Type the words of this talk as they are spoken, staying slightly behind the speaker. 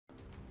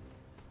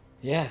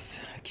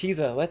Yes,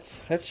 Kiza,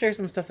 let's share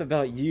some stuff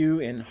about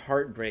you and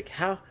Heartbreak.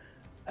 How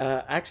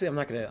actually I'm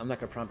not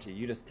gonna prompt you.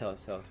 You just tell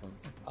us something.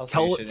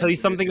 Also, you should Tell you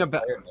introduce something your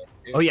about. player name,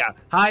 too. Oh yeah,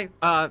 hi.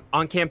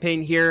 On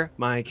campaign here,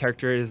 my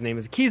character's name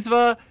is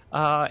Akizva,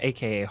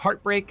 aka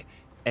Heartbreak,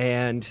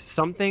 and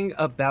something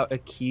about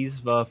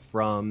Akizva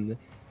from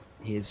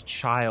his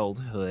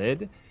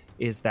childhood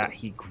is that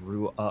he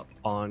grew up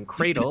on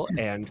Cradle,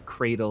 and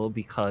Cradle,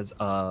 because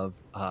of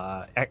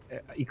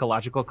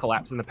ecological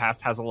collapse in the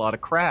past, has a lot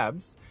of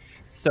crabs.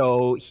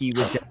 So he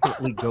would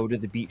definitely go to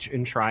the beach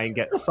and try and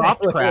get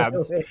soft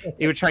crabs.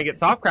 He would try and get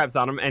soft crabs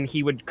on him, and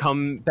he would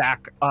come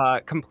back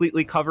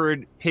completely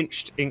covered,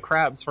 pinched in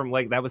crabs from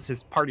like that was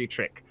his party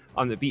trick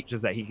on the beach,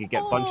 is that he could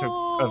get a bunch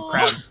of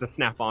crabs to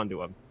snap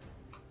onto him.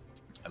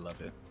 I love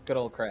it. Good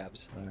old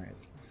crabs. All right.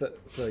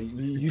 So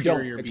you don't.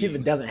 Superior Kiza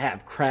being. doesn't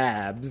have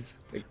crabs.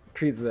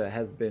 Kiza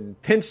has been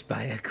pinched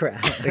by a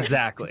crab.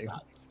 Exactly.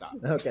 Stop.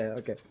 Okay.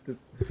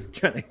 Just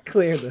trying to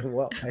clear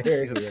the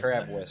air He's the here.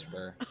 crab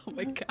whisperer. Oh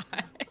my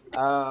god.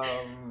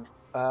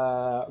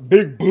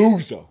 Big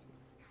Boozo.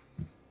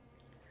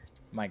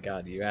 My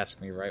God, you asked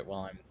me right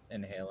while I'm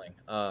inhaling.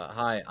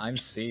 Hi, I'm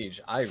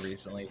Siege. I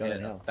recently Go to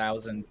hit hell.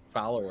 1,000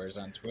 followers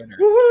on Twitter.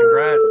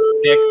 Congrats.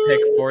 Dick pic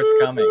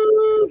forthcoming.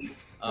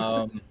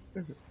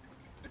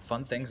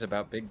 Fun things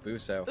about Big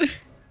Buso.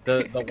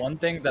 The one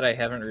thing that I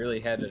haven't really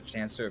had a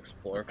chance to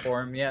explore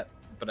for him yet,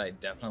 but I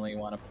definitely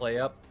want to play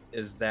up,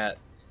 is that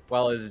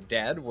while his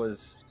dad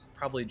was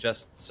probably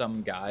just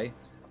some guy,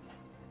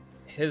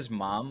 his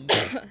mom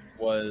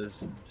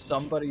was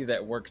somebody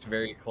that worked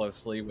very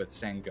closely with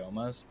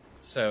Sangomas.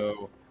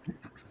 So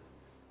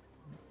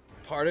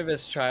part of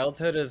his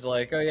childhood is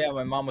like, oh yeah,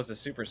 my mom was a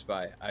super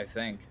spy, I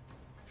think.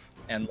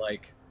 And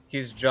like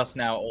he's just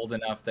now old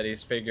enough that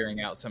he's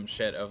figuring out some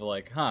shit of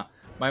like, huh,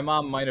 my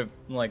mom might have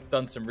like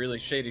done some really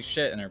shady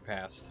shit in her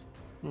past.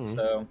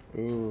 So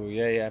Ooh,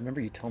 yeah. I remember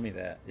you told me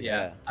that.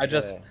 yeah, Yeah.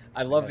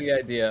 I love the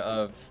idea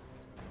of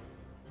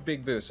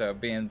Big Buso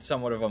being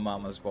somewhat of a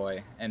mama's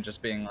boy and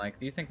just being like,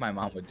 do you think my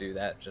mom would do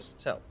that?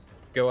 Just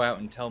go out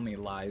and tell me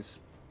lies.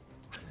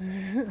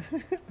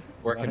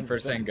 Working for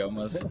 100%.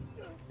 Sangomas.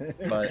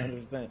 But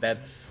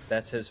 100%.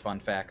 that's his fun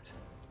fact.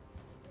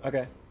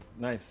 Okay.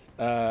 Nice.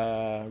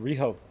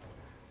 Riho.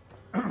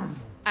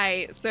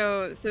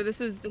 So this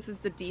is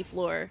the deep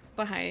lore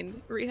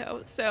behind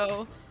Riho.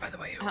 So By the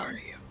way, who are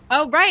you?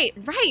 oh right.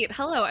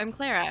 Hello, I'm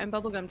Clara. I'm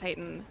Bubblegum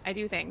Titan. I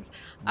do things.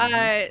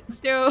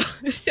 So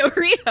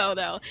Riho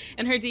though,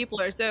 and her deep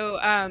lore. So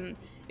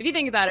if you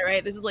think about it,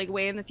 right, this is like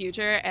way in the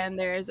future, and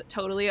there's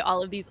totally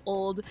all of these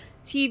old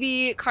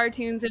TV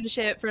cartoons and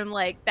shit from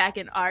like back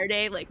in our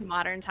day, like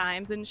modern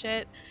times and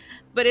shit.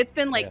 But it's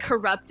been like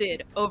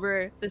corrupted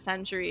over the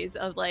centuries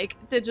of like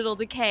digital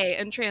decay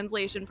and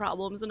translation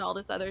problems and all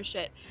this other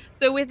shit.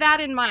 So with that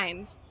in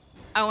mind,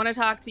 I want to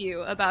talk to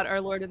you about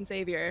our Lord and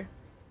Savior,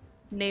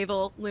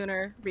 Naval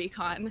Lunar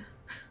Recon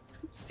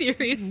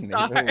series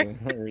star.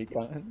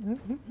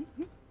 Recon.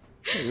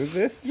 Who's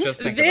this?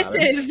 Just think This about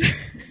it. is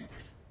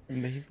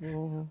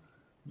Naval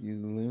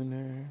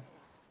Lunar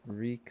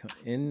Recon.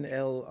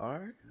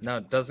 NLR? No,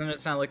 doesn't it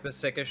sound like the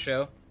sickest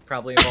show?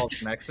 Probably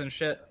involves mechs and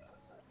shit.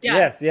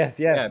 yeah. Yes.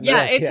 Yeah,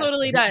 It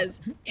totally does.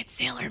 It's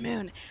Sailor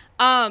Moon.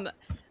 Oh,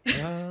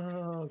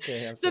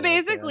 okay. So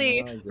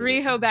basically, I get it.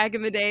 Riho back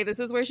in the day, this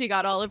is where she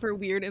got all of her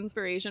weird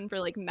inspiration for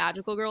like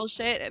magical girl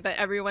shit that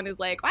everyone is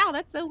like, wow,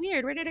 that's so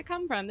weird. Where did it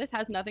come from? This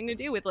has nothing to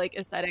do with like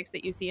aesthetics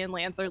that you see in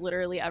Lance or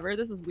literally ever.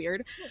 This is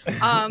weird.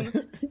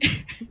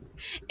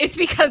 It's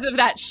because of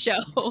that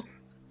show.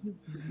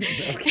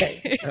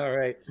 Okay. All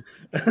right.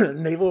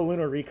 Naval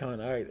Lunar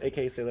Recon. All right.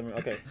 AKA Sailor Moon.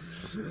 Okay.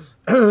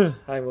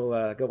 I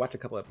will go watch a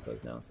couple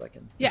episodes now so I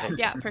can.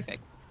 Yeah,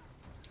 perfect.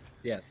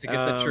 Yeah, to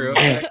get the true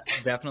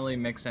effect, definitely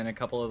mix in a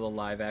couple of the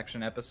live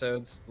action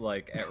episodes,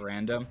 like at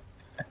random.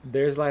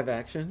 There's live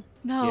action.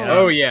 No. Yeah.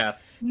 Oh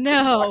yes.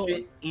 No. Watch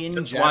it in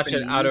Just watch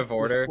it out Japanese of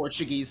order. with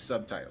Portuguese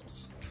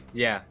subtitles.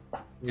 Yeah.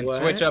 And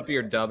What? switch up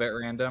your dub at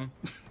random.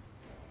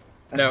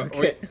 No,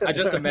 Okay. I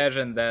just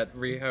imagine that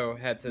Riho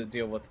had to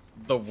deal with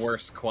the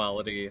worst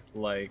quality,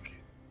 like...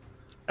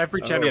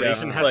 Every Oh,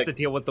 generation yeah. has Like- to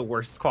deal with the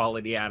worst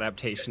quality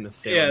adaptation of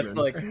Sailor Yeah,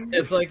 Moon.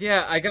 it's like,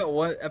 yeah, I got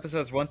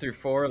episodes 1 through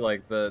 4,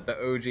 like the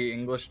OG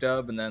English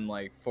dub, and then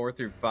like 4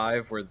 through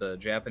 5 were the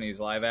Japanese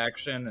live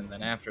action, and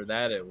then after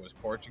that it was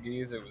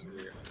Portuguese. It was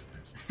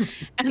weird.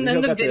 And then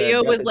Riho the got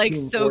video got was the like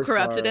Team so 4-star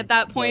corrupted at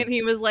that point. dub.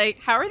 He was like,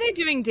 how are they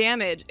doing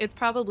damage? It's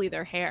probably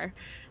their hair.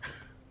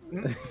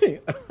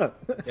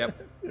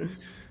 Yep.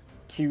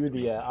 Cue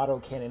the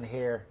autocannon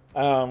hair.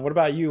 What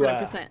about you,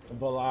 100%.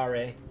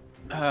 Volare?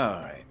 All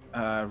right.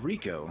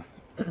 Rico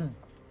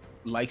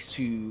likes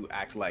to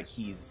act like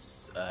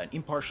he's an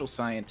impartial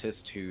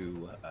scientist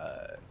who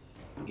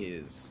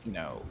is,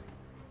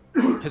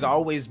 has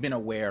always been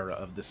aware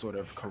of the sort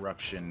of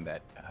corruption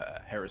that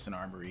Harrison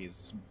Armory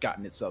has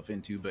gotten itself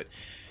into, but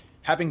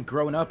having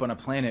grown up on a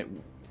planet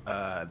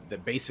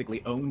that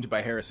basically owned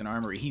by Harrison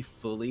Armory, he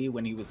fully,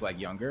 when he was like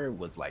younger,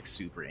 was like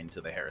super into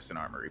the Harrison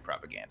Armory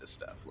propaganda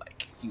stuff.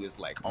 Like he was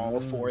like all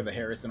for the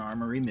Harrison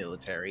Armory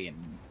military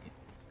and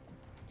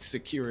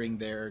securing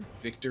their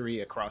victory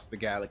across the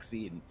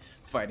galaxy and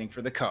fighting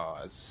for the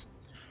cause.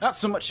 Not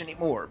so much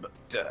anymore, but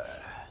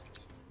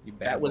You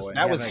bad that was boy.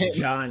 that was like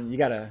him. John, you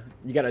got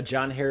a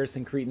John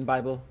Harrison Cretan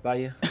Bible by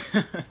you?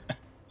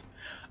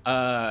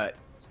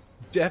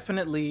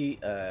 Definitely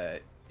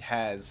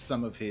has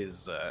some of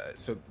his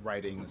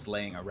writings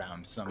laying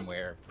around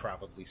somewhere,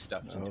 probably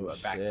stuffed into a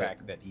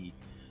backpack that he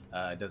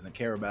doesn't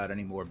care about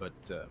anymore. But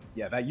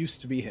yeah, that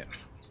used to be him.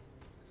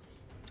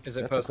 Is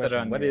it That's a posted question.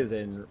 on What your, is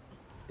in?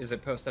 Is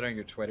it posted on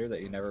your Twitter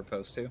that you never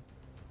post to?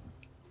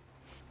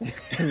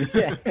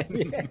 Yeah.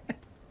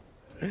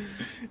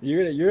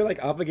 You're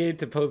like obligated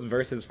to post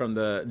verses from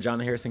the John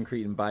Harrison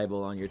Cretan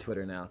Bible on your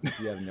Twitter now, since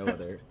you have no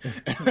other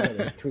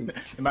tweet.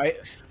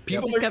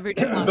 People Discovered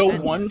the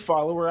content. one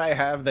follower I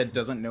have that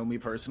doesn't know me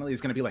personally is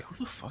going to be like, who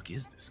the fuck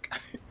is this guy?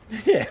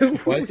 Yeah.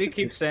 Why does he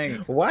keep saying,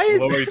 Why is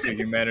glory to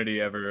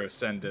humanity ever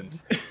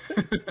ascendant?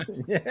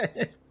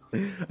 Yeah.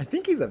 I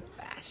think he's a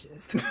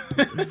fascist.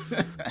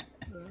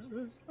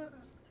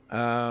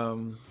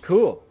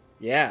 Cool.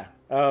 Yeah.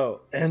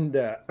 Oh, and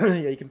yeah,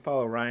 you can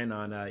follow Ryan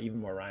on even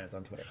more Ryans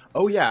on Twitter.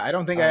 Oh yeah, I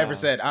don't think I ever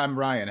said I'm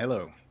Ryan.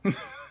 Hello.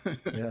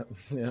 Yep.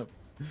 We're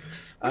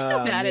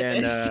so bad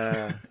at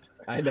this.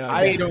 I know.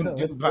 I don't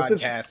do Let's just-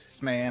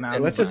 podcasts, man.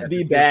 Let's just be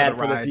here bad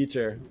for the ride.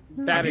 future.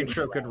 Bad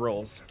intro, good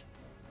rolls.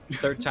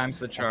 Third time's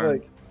the charm.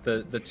 like-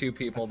 The two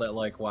people that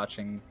like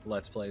watching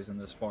Let's Plays in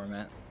this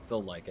format,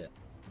 they'll like it.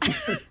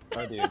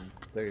 Oh, dude,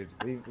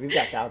 we've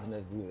got thousands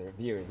of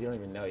viewers. You don't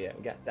even know yet.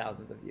 We got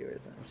thousands of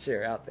viewers, I'm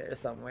sure, out there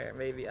somewhere.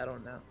 Maybe, I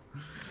don't know.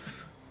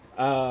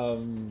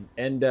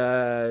 And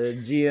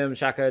GM,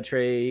 Shaka,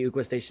 Trey,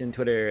 Ukuwa Station,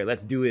 Twitter.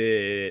 Let's do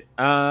it.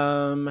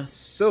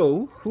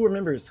 So who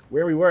remembers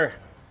where we were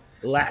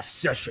last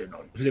session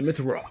on Plymouth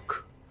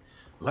Rock?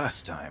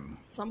 Last time,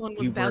 Someone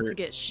we was about were- to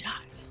get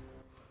shot.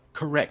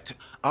 correct.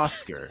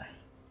 Oscar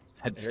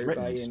had Everybody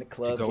threatened in the to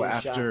club go getting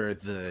after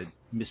the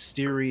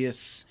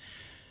mysterious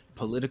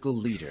political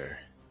leader,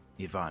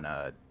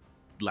 Ivanna,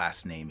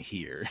 last name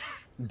here.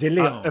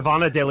 DeLeon.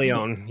 Ivanna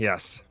DeLeon,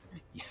 yes.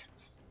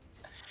 Yes.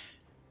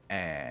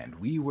 And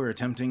we were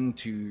attempting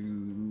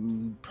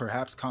to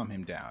perhaps calm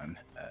him down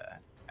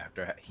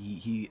after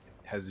he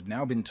has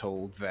now been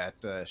told that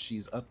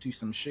she's up to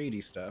some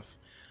shady stuff.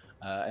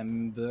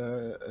 And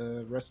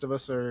the rest of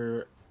us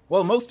are...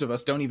 Well, most of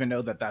us don't even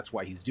know that that's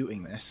why he's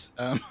doing this.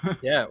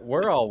 Yeah,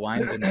 we're all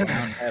winding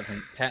down,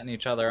 patting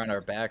each other on our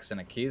backs in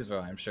a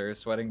Keysville, I'm sure,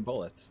 sweating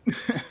bullets.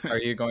 Are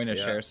you going to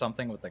share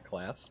something with the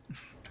class?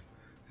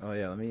 Oh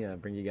yeah, let me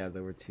bring you guys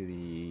over to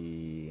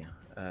the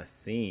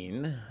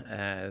scene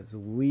as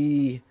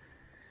we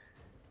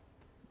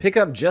pick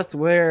up just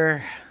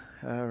where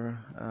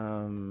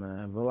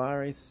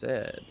Volare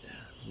said.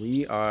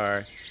 We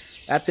are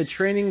at the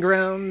training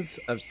grounds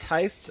of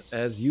Teist,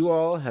 as you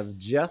all have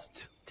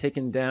just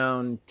taken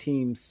down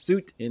Team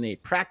Soot in a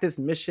practice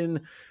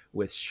mission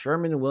with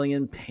Sherman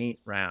William paint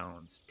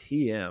rounds.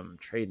 TM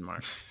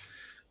trademark.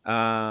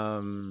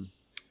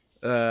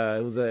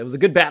 It was a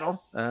good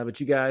battle, but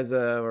you guys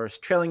were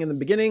trailing in the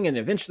beginning, and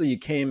eventually you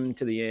came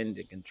to the end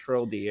and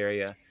controlled the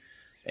area,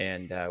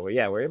 and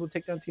we're able to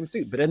take down Team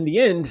Soot. But in the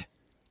end,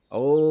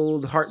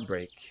 old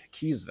Heartbreak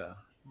Keysva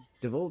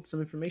divulged some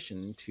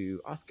information to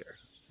Oscar,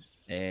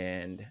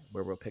 and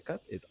where we'll pick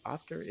up is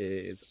Oscar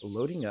is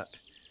loading up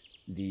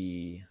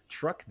the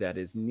truck that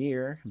is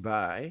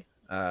nearby,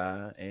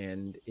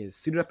 and is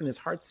suited up in his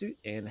heart suit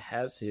and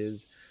has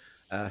his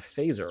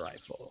phaser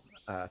rifle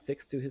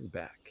fixed to his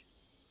back.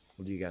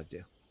 What do you guys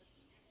do?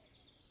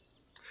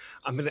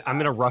 I'm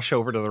gonna rush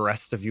over to the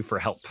rest of you for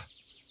help.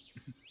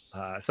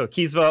 So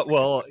Keysva,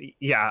 well,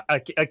 yeah,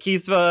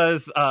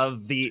 Keysva's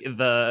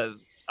the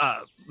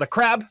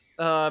crab,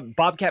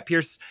 Bobcat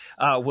Pierce,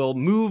 will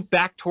move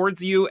back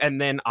towards you,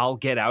 and then I'll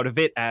get out of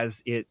it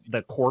as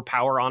the core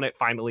power on it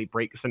finally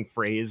breaks and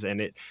frays,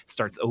 and it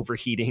starts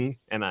overheating,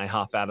 and I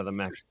hop out of the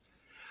mech.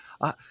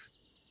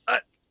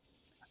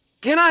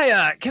 Can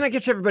I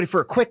get you everybody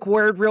for a quick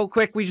word, real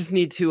quick? We just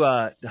need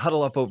to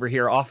huddle up over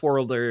here,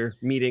 off-worlder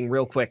meeting,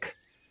 real quick.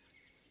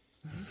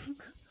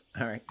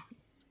 All right.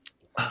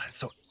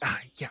 So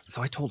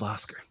I told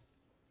Oscar,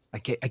 I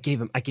gave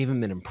him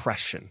an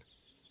impression,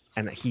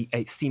 and he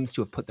seems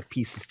to have put the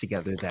pieces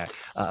together that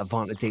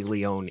Ivanna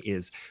DeLeon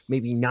is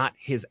maybe not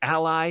his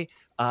ally,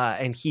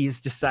 and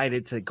he's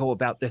decided to go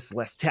about this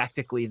less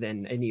tactically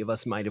than any of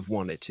us might have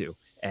wanted to,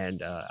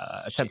 and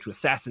attempt to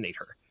assassinate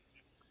her.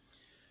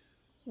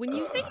 When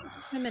you say you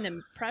give him an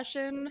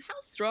impression, how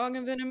strong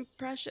of an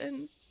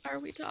impression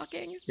are we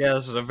talking? Yeah,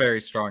 this is a very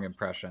strong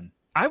impression.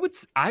 I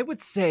would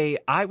say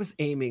I was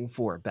aiming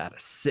for about a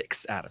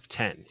 6 out of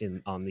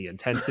 10 on the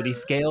intensity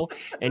scale,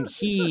 and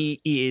he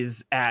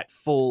is at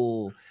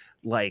full,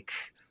 like,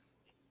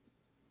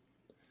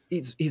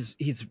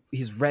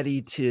 he's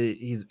ready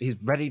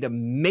to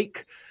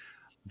make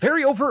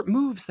very overt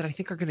moves that I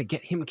think are going to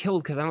get him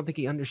killed, because I don't think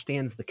he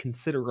understands the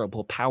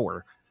considerable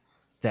power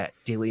that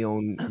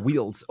DeLeon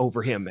wields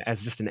over him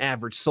as just an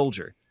average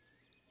soldier.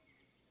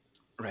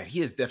 Right,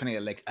 he is definitely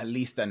like at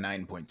least a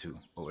 9.2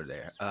 over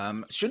there.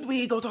 Should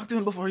we go talk to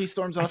him before he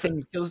storms off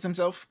and kills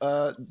himself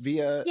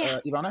via Yeah.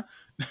 Ivana?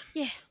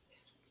 Yeah.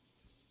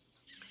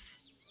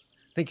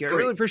 Thank you. I Great.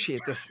 really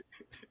appreciate this.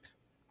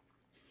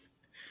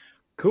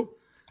 Cool.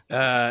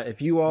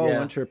 If you all Yeah.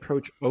 want to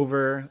approach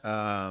over,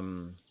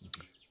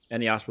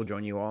 Enios will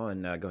join you all,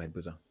 and go ahead,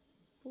 Buzo.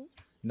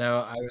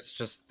 No, I was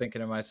just thinking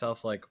to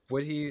myself, like,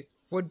 would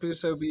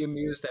Buso be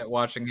amused at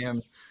watching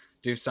him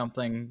do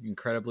something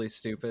incredibly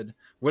stupid?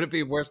 Would it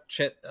be worth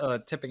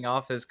tipping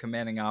off his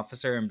commanding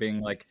officer and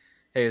being like,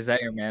 "Hey, is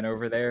that your man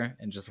over there?"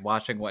 and just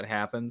watching what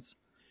happens?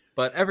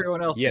 But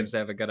everyone else seems to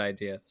have a good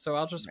idea, so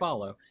I'll just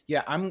follow.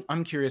 Yeah,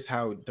 I'm curious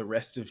how the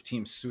rest of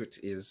Team Soot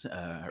is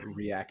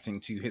reacting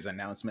to his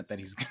announcement that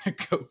he's gonna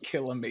go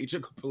kill a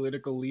major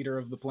political leader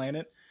of the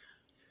planet.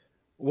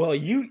 Well,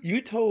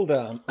 you told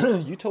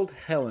you told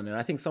Helen, and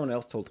I think someone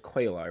else told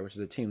Quaylar, which is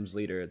the team's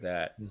leader,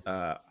 that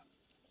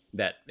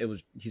that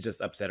he's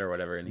just upset or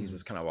whatever, and he's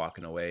just kind of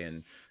walking away.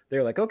 And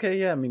they're like, okay,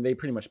 yeah. I mean, they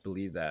pretty much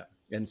believe that.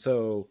 And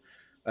so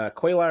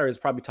Quaylar is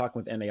probably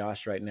talking with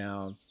Eneash right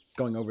now,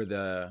 going over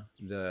the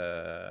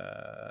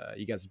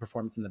you guys'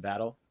 performance in the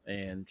battle,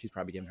 and she's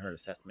probably giving her an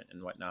assessment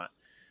and whatnot.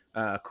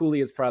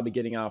 Cooley is probably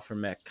getting off her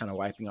mech, kind of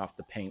wiping off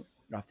the paint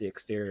off the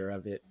exterior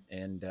of it,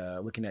 and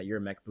looking at your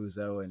mech,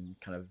 Buzo, and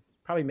kind of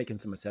probably making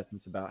some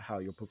assessments about how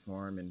you'll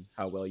perform and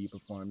how well you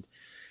performed.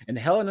 And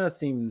Helena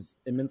seems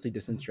immensely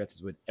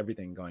disinterested with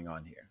everything going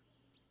on here.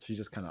 She's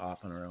just kind of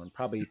off on her own,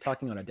 probably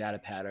talking on a data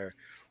pad or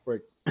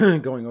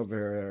going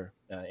over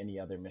any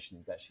other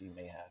missions that she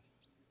may have.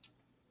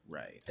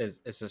 Right. Is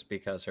this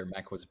because her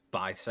mech was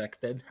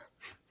bisected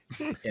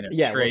in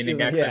a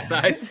training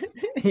exercise?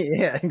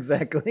 Yeah,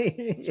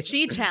 exactly.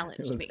 She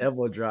challenged me.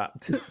 Elbow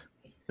dropped.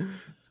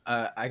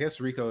 I guess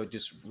Rico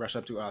just rush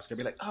up to Oscar,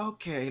 be like,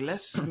 "Okay,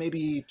 let's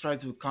maybe try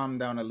to calm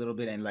down a little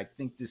bit and like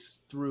think this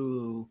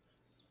through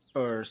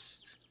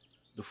first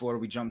before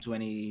we jump to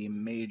any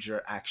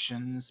major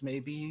actions.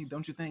 Maybe,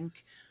 don't you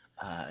think?"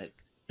 I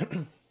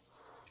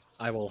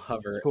will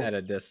hover at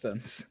a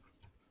distance.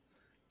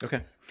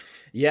 Okay.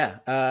 Yeah.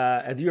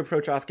 As you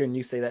approach Oscar and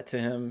you say that to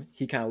him,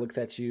 he kind of looks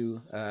at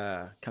you,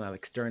 kind of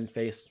like stern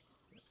face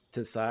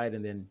to the side,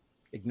 and then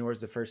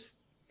ignores the first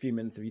few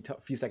minutes of you,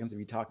 few seconds of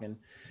you talking,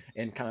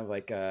 and kind of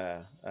like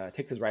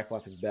takes his rifle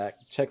off his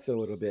back, checks it a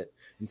little bit,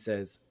 and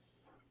says,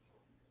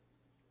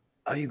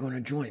 "Are you going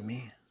to join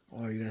me,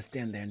 or are you going to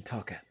stand there and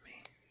talk at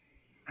me?"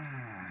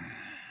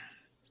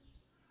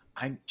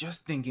 I'm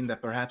just thinking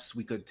that perhaps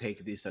we could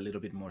take this a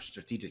little bit more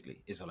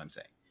strategically, is all I'm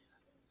saying.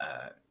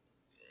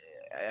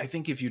 I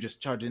think if you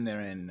just charge in there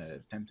and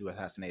attempt to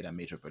assassinate a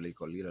major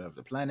political leader of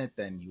the planet,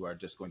 then you are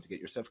just going to get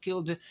yourself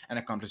killed and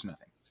accomplish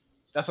nothing.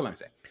 That's all I'm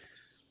saying.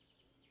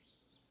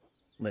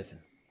 Listen,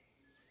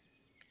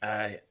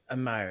 I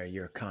admire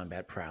your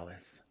combat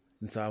prowess,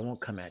 and so I won't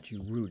come at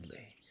you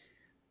rudely.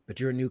 But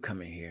you're a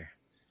newcomer here,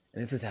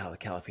 and this is how the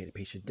Caliphate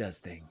patient does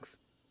things.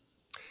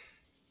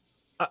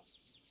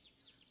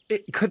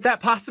 Could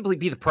that possibly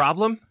be the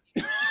problem?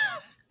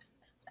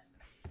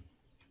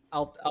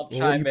 I'll What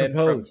chime do you in.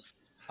 propose?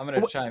 I'm going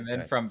to chime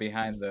in from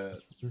behind the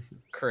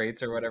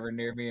crates or whatever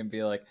near me and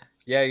be like,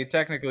 "Yeah, you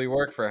technically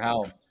work for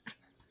Helm."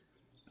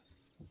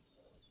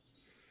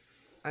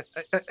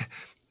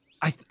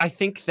 I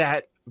think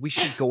that we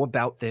should go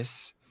about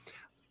this.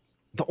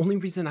 The only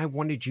reason I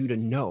wanted you to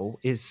know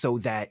is so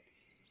that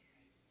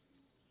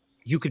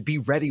you could be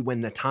ready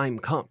when the time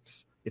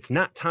comes. It's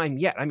not time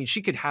yet. I mean,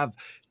 she could have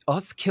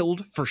us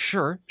killed for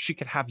sure. She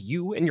could have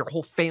you and your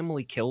whole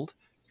family killed.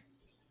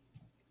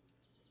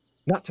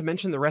 Not to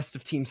mention the rest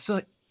of Team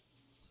Soot.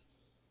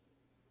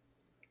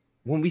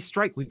 When we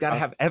strike, we've got to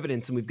have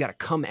evidence, and we've got to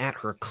come at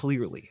her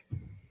clearly.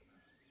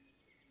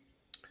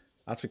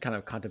 Oscar kind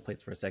of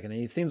contemplates for a second, and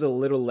he seems a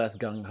little less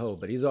gung-ho,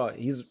 but he's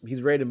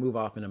ready to move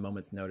off in a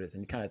moment's notice,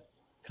 and he kind of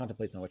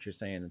contemplates on what you're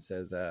saying and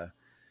says,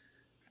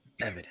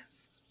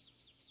 evidence.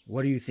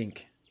 What do you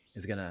think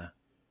is going to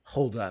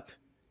hold up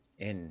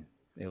in,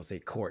 he'll say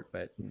court,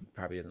 but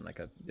probably isn't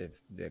like the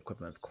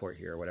equivalent of court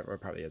here or whatever, or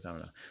probably is, I don't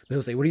know. But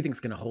he'll say, what do you think is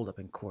going to hold up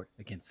in court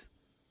against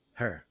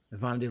her,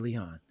 Ivanna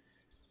DeLeon?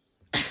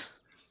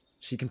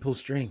 She can pull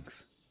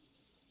strings.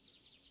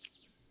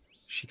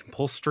 She can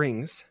pull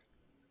strings,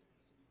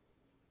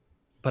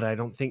 but I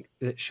don't think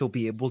that she'll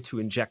be able to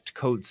inject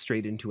code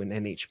straight into an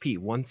NHP.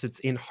 Once it's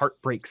in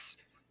Heartbreak's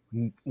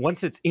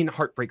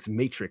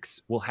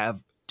matrix, we'll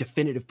have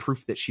definitive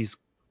proof that she's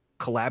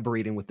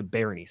collaborating with the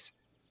Baronies.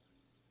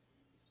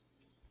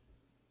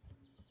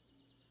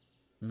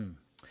 And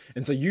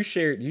so you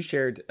shared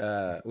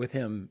with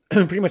him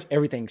pretty much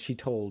everything she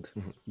told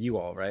you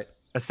all, right?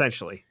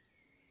 Essentially.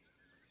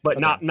 But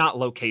Okay. not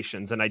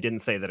locations, and I didn't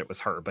say that it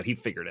was her, but he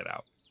figured it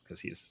out because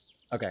he's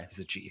a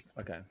G.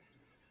 Okay.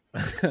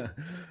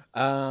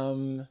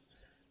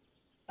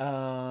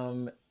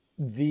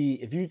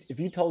 If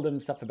you told him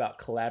stuff about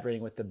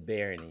collaborating with the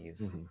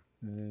Baronies,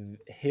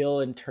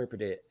 he'll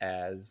interpret it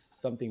as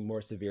something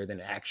more severe than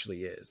it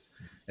actually is.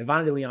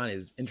 Ivanna DeLeon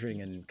is entering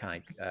in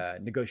kind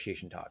of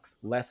negotiation talks,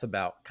 less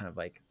about kind of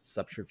like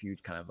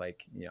subterfuge, kind of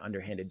like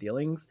underhanded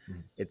dealings.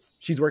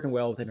 She's working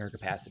well within her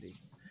capacity,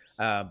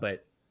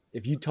 but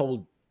if you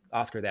told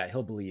Oscar that,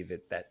 he'll believe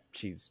it that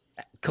she's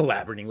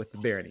collaborating with the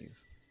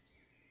baronies.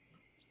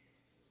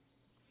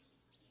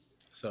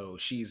 So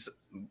she's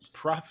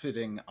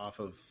profiting off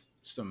of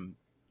some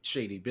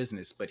shady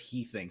business, but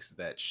he thinks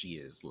that she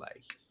is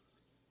like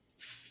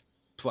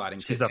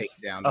plotting to take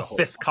down the whole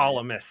fifth planet.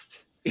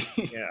 columnist.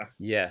 Yeah.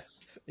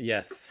 Yes.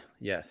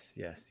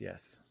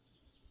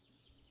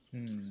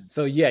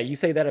 So yeah, you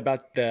say that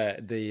about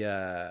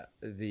the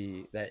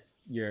that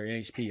your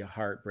NHP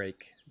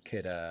heartbreak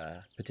could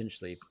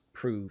potentially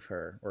prove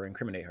her or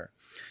incriminate her,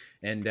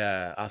 and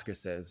Oscar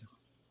says,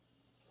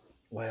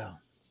 "Well,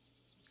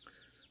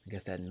 I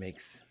guess that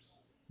makes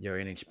your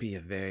NHP a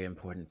very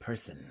important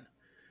person.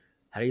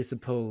 How do you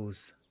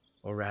suppose,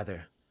 or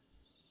rather,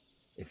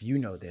 if you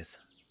know this,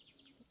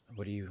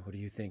 what do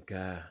you think,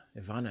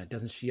 Ivanna?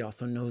 Doesn't she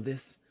also know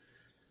this?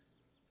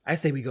 I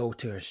say we go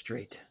to her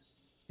straight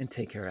and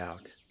take her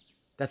out.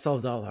 That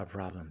solves all our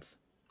problems.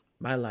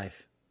 My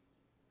life,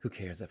 who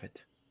cares of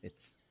it?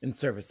 It's in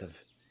service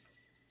of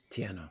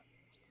Tiano."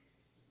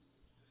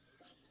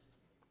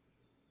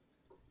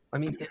 I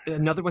mean,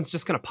 another one's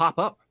just going to pop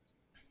up.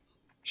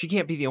 She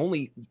can't be the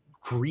only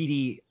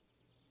greedy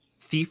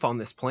thief on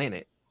this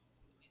planet.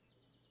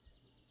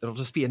 It'll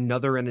just be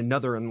another and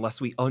another unless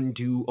we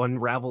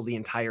unravel the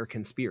entire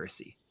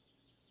conspiracy.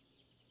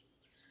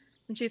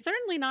 And she's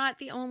certainly not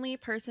the only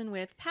person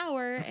with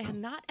power,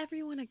 and not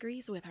everyone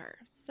agrees with her.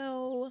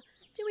 So,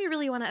 do we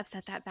really want to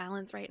upset that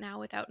balance right now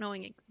without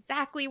knowing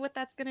exactly what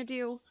that's going to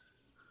do?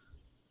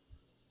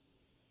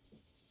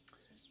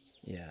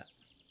 Yeah.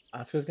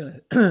 Oscar's gonna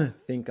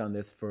think on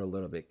this for a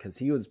little bit because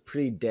he was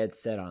pretty dead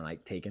set on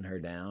like taking her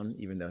down,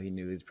 even though he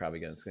knew he's probably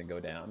gonna go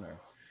down or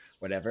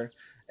whatever.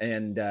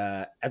 And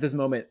at this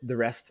moment, the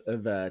rest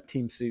of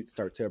Team Soot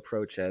start to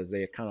approach as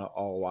they kind of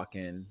all walk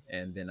in,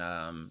 and then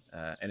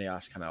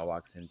Eneasz kind of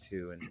walks in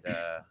too, and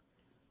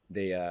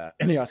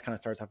Eneasz kind of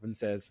starts off and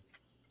says,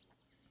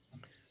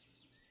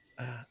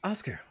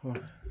 "Oscar, well,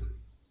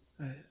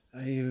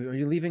 are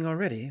you leaving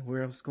already?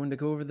 We're going to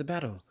go over the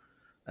battle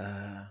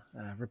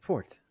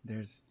report.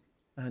 There's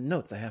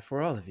notes I have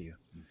for all of you."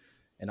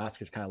 And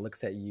Oscar kind of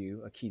looks at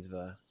you,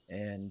 Akizva,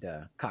 and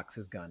cocks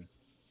his gun.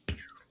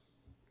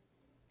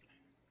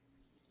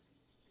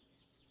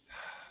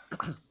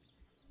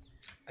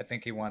 I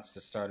think he wants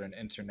to start an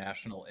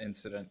international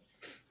incident,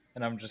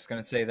 and I'm just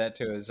gonna say that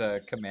to his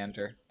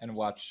commander and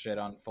watch shit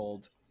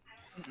unfold.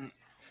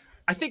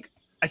 I think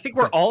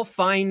we're all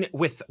fine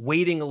with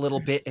waiting a little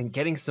bit and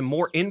getting some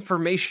more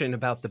information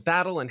about the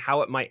battle and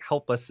how it might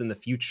help us in the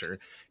future.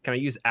 Can I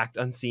use Act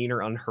Unseen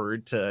or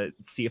Unheard to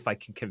see if I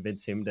can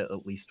convince him to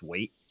at least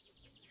wait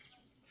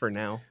for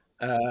now?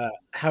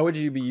 How would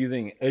you be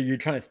using? You're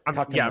trying to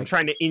talk to him? I'm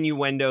trying to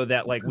innuendo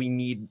that like we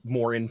need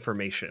more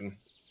information.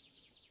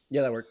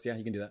 Yeah, that works. Yeah,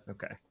 you can do that.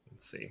 Okay,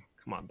 let's see.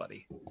 Come on,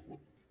 buddy.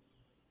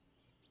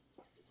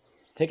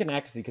 Take an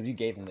accuracy because you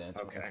gave him the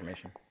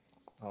information.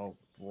 I'll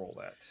roll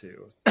that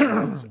too. So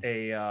it's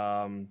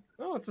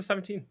it's a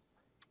 17.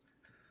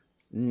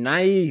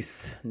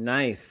 Nice.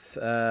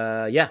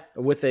 Yeah,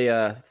 with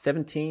a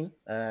 17,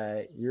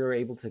 you're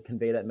able to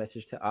convey that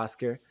message to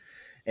Oscar,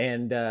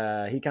 and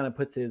he kind of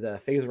puts his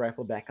phaser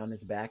rifle back on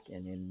his back,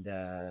 and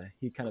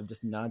he kind of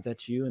just nods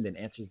at you, and then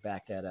answers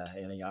back at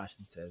Eneasz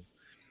and says,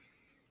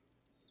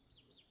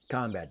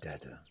 "Combat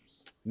data.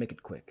 Make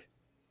it quick."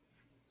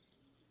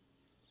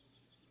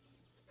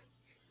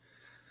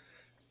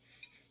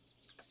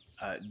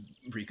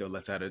 Rico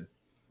lets out a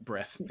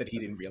breath that he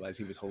didn't realize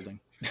he was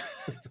holding.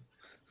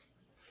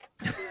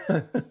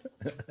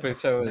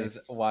 Buso is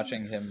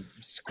watching him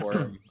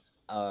squirm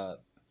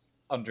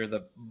under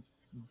the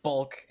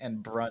bulk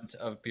and brunt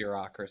of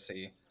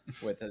bureaucracy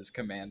with his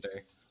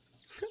commander.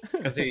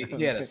 Because he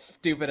had a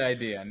stupid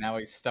idea, now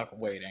he's stuck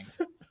waiting.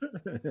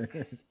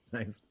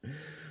 Nice.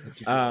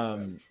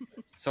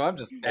 So I'm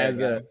just go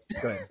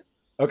ahead.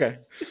 Okay.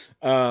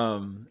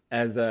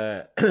 As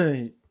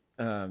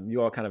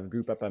you all kind of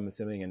group up, I'm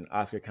assuming, and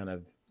Oscar kind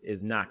of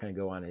is not going to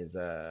go on his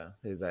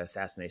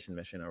assassination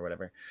mission or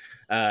whatever.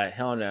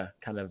 Helena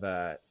kind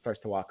of starts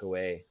to walk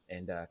away,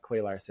 and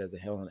Quaylar says to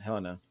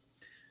Helena,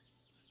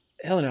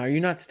 "Are you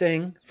not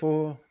staying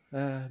for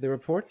the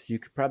reports? You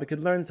probably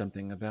could learn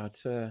something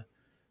about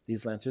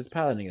these Lancers'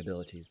 piloting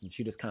abilities." And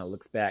she just kind of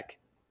looks back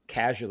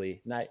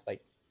casually, not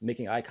like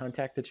making eye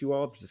contact at you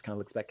all, but just kind of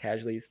looks back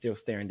casually, still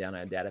staring down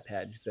at a data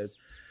pad. She says,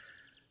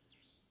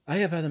 "I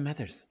have other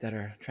methods that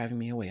are driving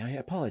me away. I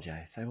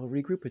apologize. I will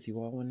regroup with you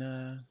all when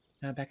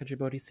back at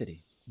Djibouti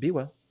City. Be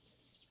well."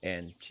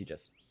 And she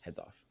just heads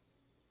off.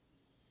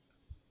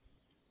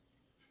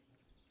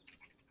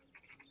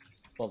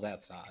 Well,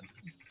 that's odd.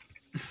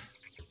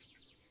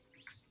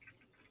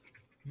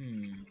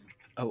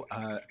 Oh,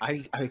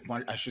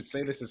 I should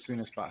say this as soon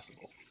as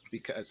possible.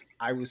 because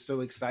I was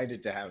so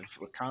excited to have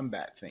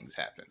combat things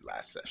happen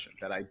last session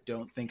that I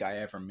don't think I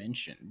ever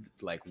mentioned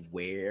like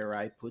where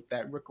I put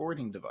that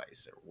recording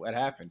device or what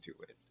happened to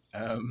it.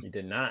 You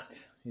did not.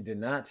 You did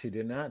not. You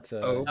did not.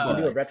 Oh, You can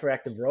do a boy.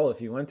 retroactive roll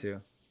if you want to.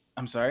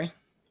 I'm sorry?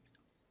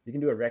 You can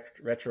do a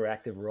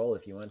retroactive roll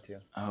if you want to.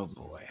 Oh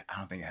boy, I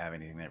don't think I have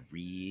anything that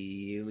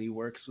really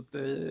works with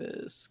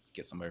this.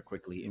 Get somewhere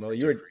quickly. Well,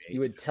 you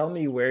would tell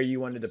me where you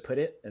wanted to put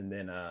it, and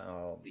then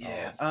I'll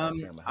say how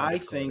I difficult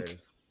it think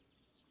is.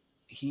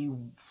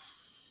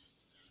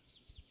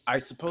 I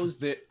suppose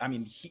that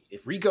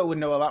if Rico would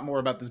know a lot more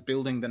about this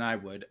building than I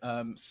would,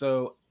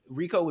 so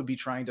Rico would be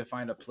trying to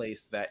find a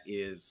place that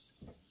is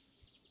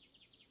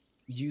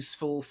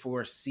useful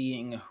for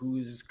seeing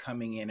who's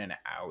coming in and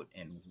out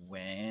and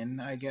when,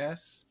 I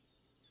guess.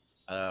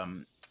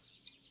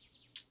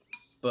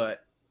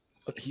 But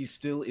he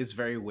still is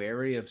very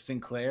wary of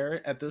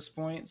Sinclair at this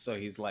point, so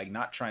he's like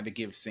not trying to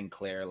give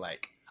Sinclair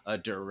like a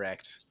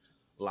direct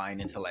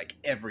line into like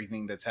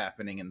everything that's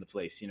happening in the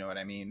place. You know what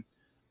I mean?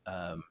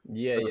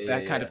 If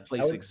that kind of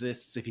place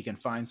exists, if he can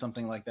find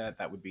something like that,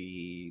 that would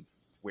be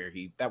where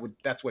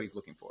that's what he's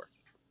looking for.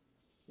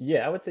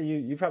 Yeah, I would say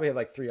you probably have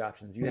like 3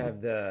 options. You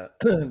have the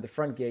the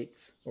front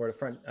gates or the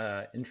front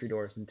entry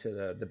doors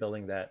into the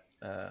building that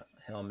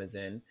Helm is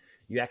in.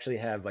 You actually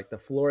have like the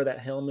floor that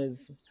Helm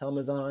is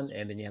on,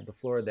 and then you have the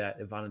floor that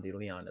Ivanna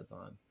DeLeon is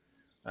on.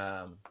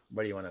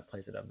 Where do you want to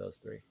place it of those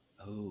 3?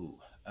 Oh,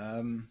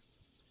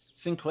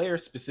 Sinclair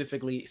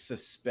specifically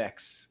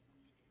suspects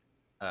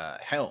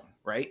Helm,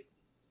 right?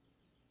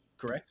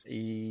 Correct?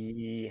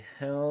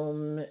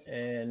 Helm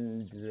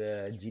and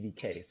the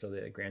GDK, so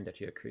the Grand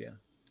Duchy of Korea.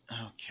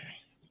 Okay.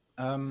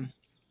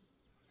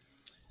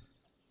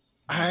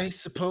 I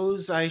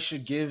suppose I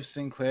should give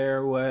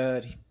Sinclair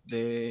what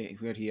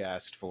he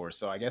asked for.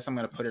 So I guess I'm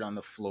gonna put it on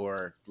the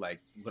floor, like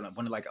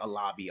like a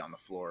lobby on the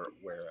floor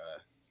where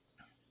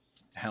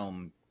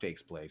Helm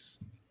takes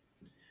place.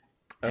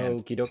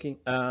 Okie dokie.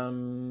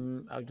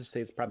 I'll just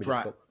say it's probably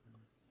difficult.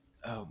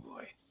 Oh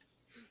boy.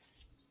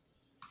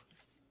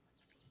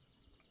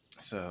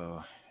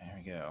 So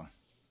there we go.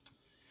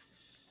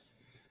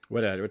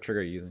 What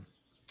trigger are you using?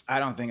 I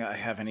don't think I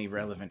have any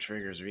relevant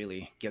triggers,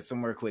 really. Get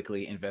somewhere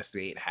quickly,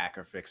 investigate, hack,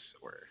 or fix,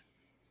 or...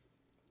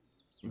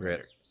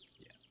 Right.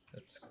 Yeah.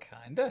 That's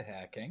kind of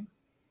hacking.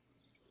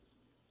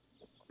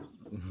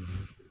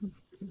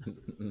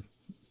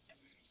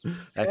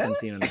 Acting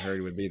seen on the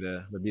herd would be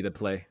the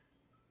play.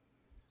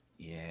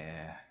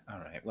 Yeah. All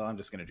right. Well, I'm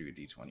just going to do a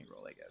D20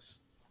 roll, I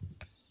guess.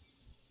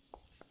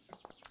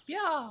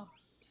 Yeah.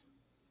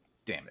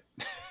 Damn it.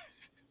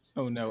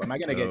 Oh, no. Am I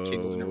going to get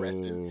killed and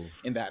arrested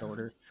in that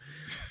order?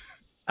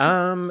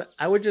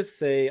 I would just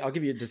say I'll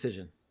give you a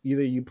decision.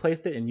 Either you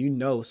placed it and you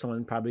know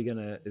someone probably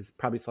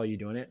saw you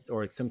doing it,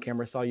 or some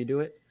camera saw you do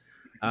it,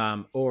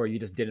 or you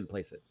just didn't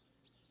place it.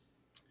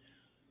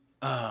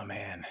 Oh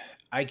man,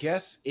 I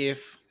guess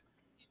if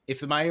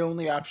my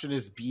only option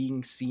is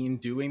being seen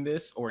doing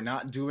this or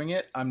not doing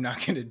it, I'm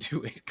not going to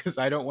do it because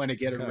I don't want to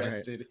get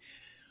arrested.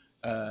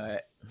 Right.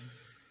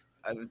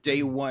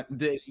 Day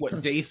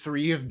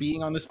 3 of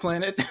being on this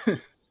planet?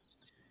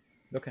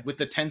 Okay. With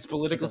the tense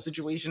political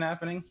situation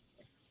happening.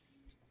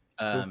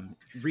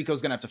 Rico's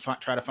gonna have to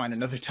try to find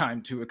another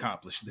time to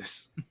accomplish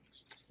this.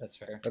 That's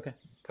fair. Okay.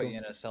 Put you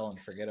in a cell and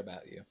forget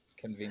about you.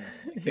 Convenient.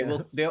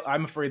 Yeah.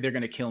 I'm afraid they're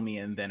gonna kill me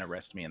and then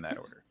arrest me in that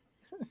order.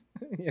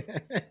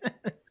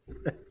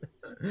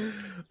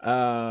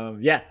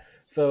 Yeah.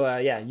 So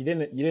you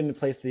didn't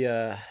place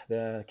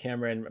the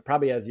camera, and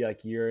probably as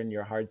you're in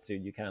your hard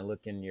suit, you kind of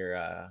look in your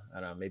I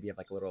don't know, maybe you have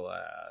like a little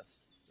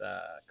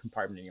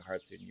compartment in your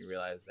hard suit, and you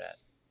realize that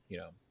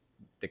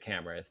the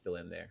camera is still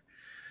in there.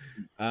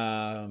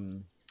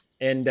 Okulia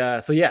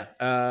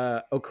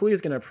is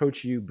going to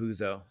approach you,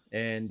 Buzo,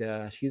 and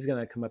she's going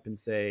to come up and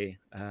say,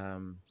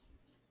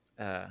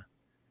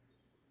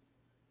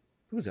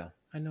 Buzo,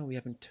 I know we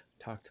haven't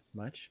talked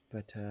much,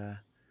 but the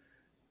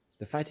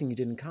fighting you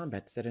did in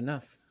combat said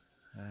enough.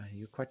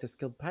 You're quite a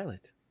skilled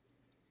pilot.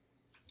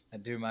 I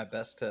do my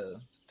best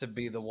to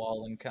be the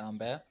wall in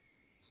combat.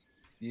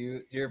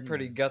 You're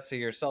pretty gutsy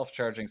yourself,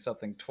 charging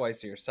something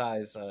twice your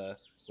size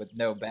with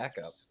no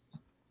backup.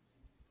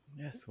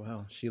 Yes,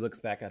 well, she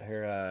looks back at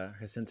her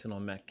sentinel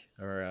mech,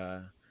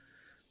 or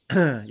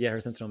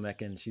her sentinel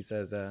mech, and she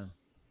says,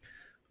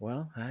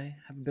 well, I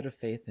have a bit of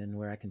faith in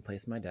where I can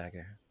place my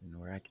dagger and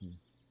where I can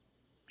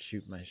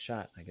shoot my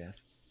shot, I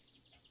guess.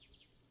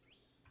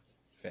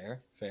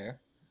 Fair.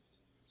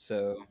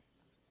 So,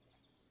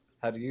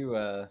 how do you,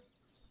 are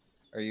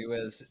you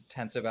as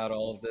tense about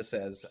all of this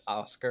as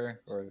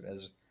Oscar, or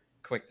as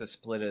quick to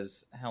split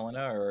as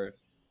Helena, or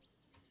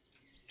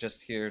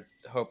just here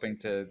hoping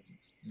to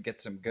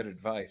get some good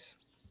advice?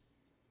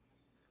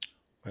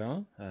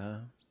 Well,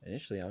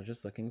 initially I was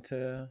just looking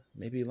to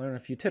maybe learn a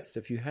few tips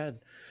if you had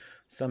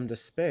some to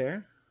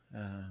spare.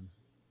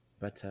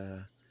 But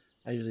I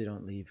usually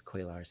don't leave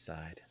Quaylar's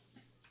side.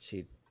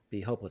 She'd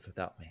be hopeless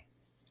without me.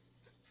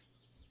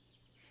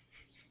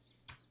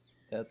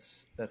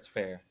 That's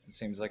fair. It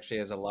seems like she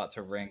has a lot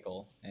to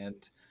wrangle,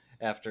 and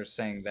after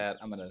saying that,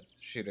 I'm gonna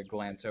shoot a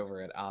glance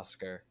over at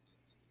Oscar.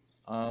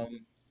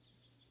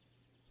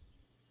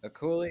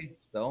 Akuli,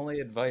 the only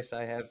advice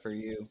I have for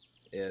you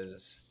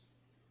is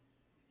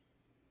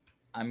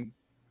I'm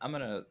I'm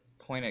gonna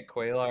point at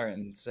Quaylar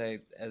and say,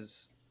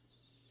 as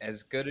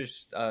good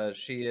as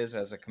she is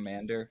as a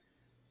commander,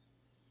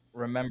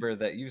 remember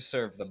that you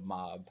serve the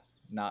mob,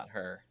 not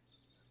her.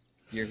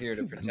 You're here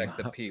to protect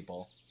the mob.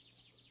 people.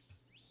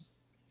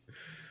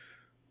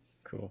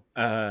 Cool.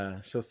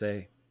 She'll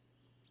say,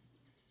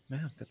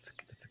 "Well, that's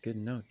a good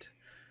note.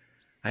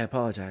 I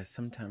apologize.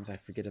 Sometimes I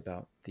forget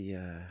about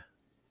the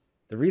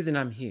reason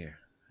I'm here.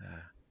 I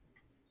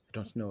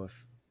don't know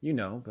if you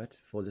know, but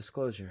full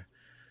disclosure,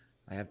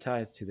 I have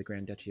ties to the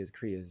Grand Duchy of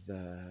Korea's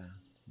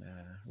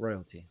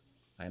royalty.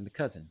 I am the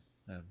cousin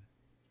of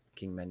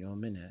King Manuel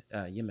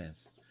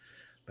Yemez.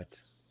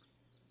 But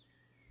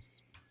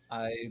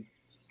I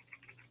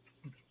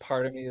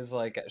part of me is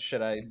like,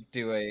 should I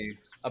do a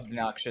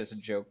obnoxious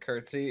joke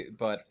curtsy?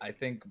 But I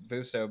think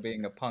Buso,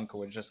 being a punk,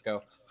 would just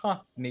go,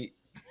 "Huh, neat."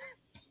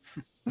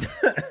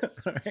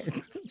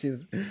 right.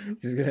 she's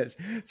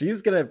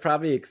gonna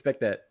probably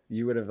expect that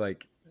you would have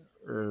like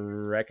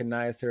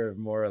recognized her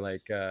more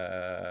like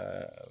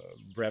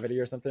brevity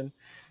or something,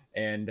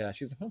 and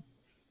she's like, "Oh,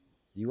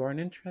 you are an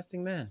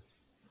interesting man."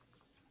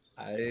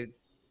 I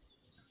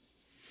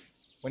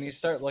When you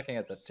start looking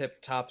at the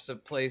tip tops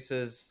of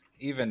places,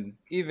 even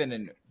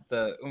in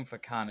the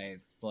Umfakane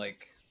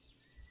like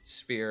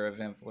sphere of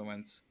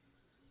influence,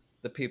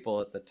 the people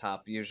at the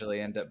top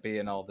usually end up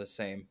being all the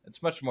same.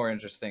 It's much more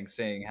interesting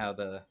seeing how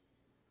the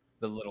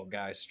little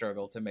guys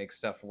struggle to make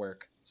stuff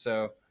work.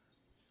 So,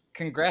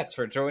 congrats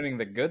for joining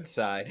the good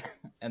side.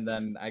 And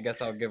then I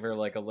guess I'll give her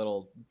like a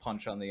little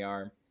punch on the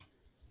arm.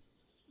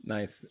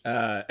 Nice.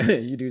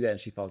 You do that and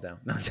she falls down.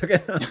 No, I'm joking.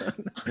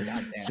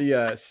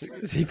 Goddamn.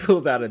 She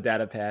pulls out a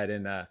data pad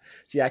and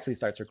she actually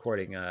starts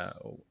recording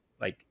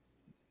like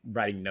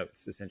writing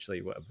notes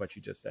essentially what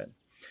you just said.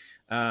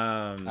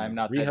 I'm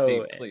not Riho, that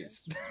deep,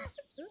 please.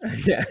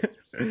 Yeah.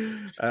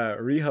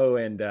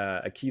 Riho and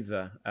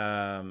Akizva,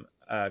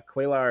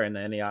 Quaylar and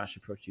Eniash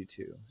approach you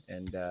too,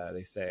 and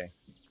they say,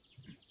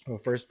 well,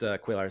 first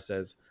Quaylar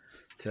says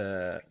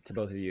to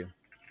both of you,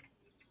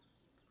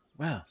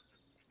 "Well,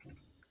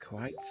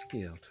 quite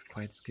skilled,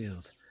 quite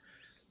skilled.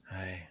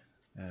 I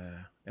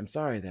am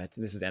sorry that,"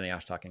 this is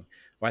Eniash talking.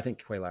 Well, I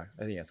think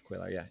yes,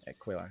 Quaylar, yeah,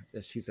 Quaylar.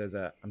 She says,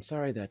 "I'm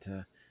sorry that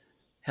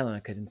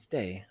Helena couldn't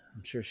stay.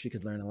 I'm sure she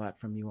could learn a lot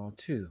from you all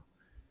too.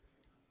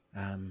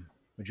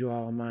 Would you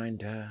all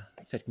mind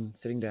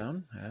sitting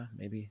down,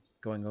 maybe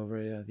going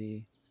over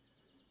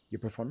your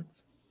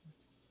performance?"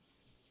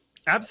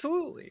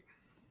 Absolutely.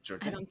 Sure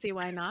I thing. don't see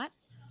why not.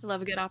 I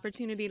love a good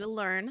opportunity to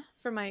learn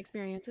from my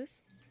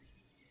experiences.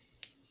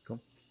 Cool.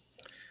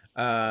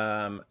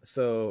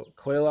 So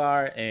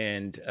Quaylar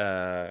and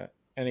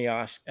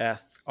Eniash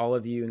asks all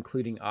of you,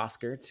 including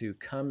Oscar, to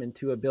come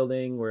into a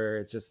building where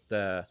it's just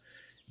the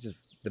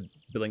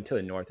building to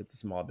the north. It's a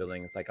small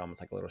building. It's like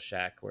almost like a little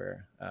shack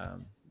where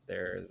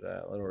there's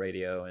a little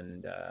radio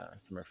and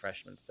some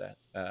refreshments that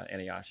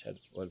Eniash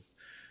was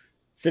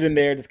sitting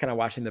there just kind of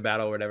watching the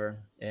battle or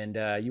whatever. And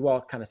you all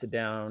kind of sit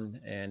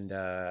down and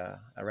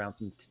around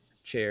some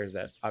chairs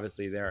that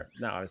obviously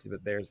not obviously,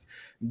 but there's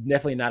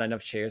definitely not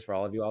enough chairs for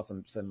all of you all.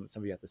 Some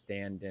of you have to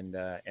stand, and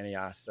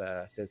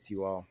Eniash says to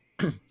you all,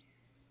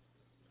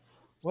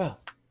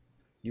 "Well,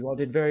 you all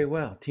did very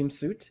well. Team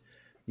Soot,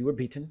 you were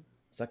beaten.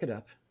 Suck it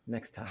up.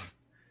 Next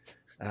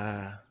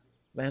time.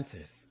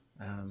 Lancers,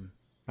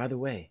 by the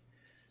way,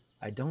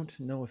 I don't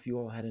know if you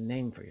all had a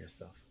name for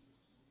yourself.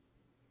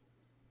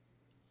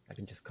 I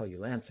can just call you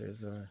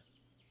Lancers, or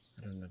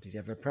I don't know. Did you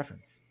have a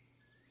preference?"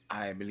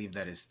 I believe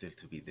that is still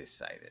to be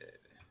decided.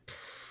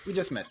 We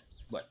just met,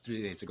 what,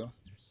 3 days ago?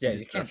 Yeah,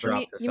 This you can't camp.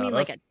 drop this You on mean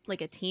us.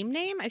 like a team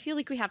name? I feel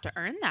like we have to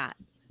earn that.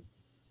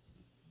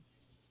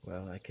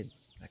 Well, I could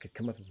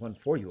come up with one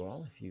for you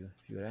all if you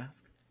would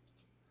ask.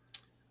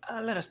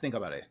 Let us think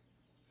about it.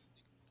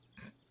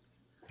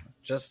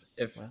 Just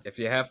Well. if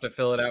you have to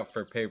fill it out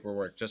for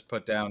paperwork, just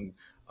put down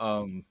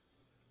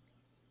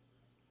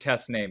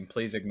test name,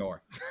 please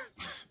ignore.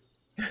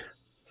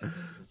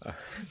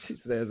 She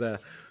says,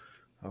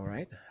 "All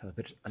right, a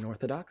bit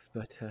unorthodox,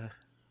 but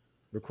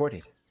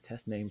recorded.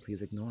 Test name,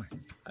 please ignore."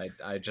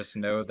 I just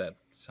know that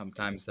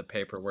sometimes the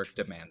paperwork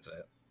demands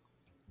it.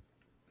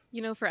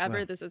 You know, forever,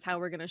 Well. this is how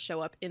we're going to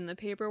show up in the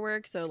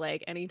paperwork. So,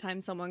 like,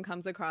 anytime someone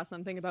comes across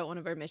something about one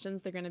of our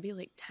missions, they're going to be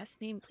like, test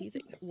name, please.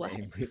 Test What?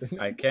 name, please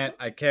ignore.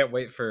 I can't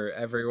wait for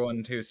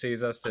everyone who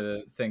sees us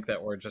to think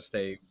that we're just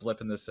a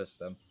blip in the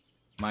system.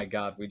 My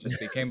God, we just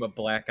became a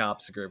Black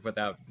Ops group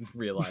without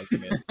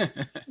realizing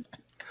it.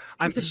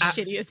 I'm The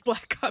shittiest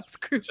Black Ops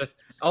group. Just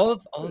all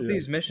of Yeah.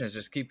 these missions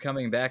just keep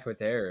coming back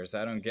with errors.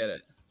 I don't get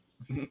it.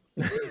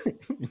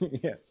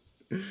 Yeah.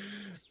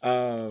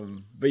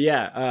 But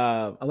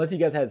yeah, unless you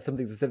guys had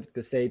something specific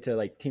to say to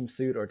like Team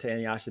Suit or to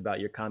Eniash about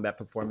your combat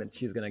performance,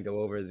 she's gonna go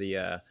over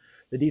the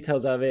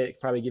details of it,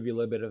 probably give you a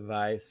little bit of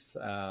advice.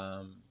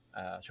 One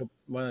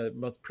of the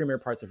most premier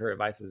parts of her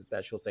advice is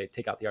that she'll say,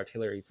 take out the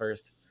artillery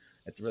first,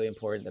 It's really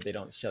important that they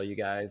don't shell you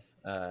guys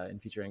in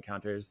future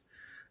encounters.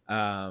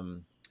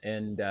 And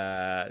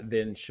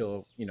then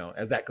she'll, you know,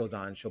 as that goes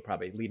on, she'll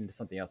probably lead into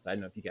something else. But I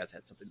don't know if you guys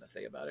had something to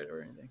say about it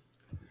or anything.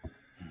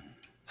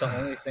 The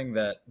only thing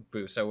that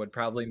Buso would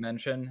probably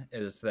mention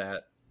is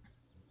that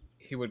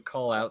he would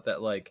call out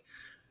that, like,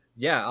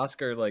 yeah,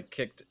 Oscar like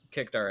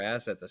kicked our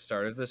ass at the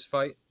start of this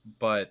fight,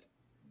 but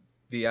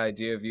the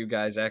idea of you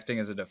guys acting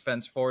as a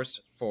defense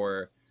force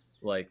for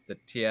like the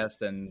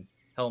Tiest and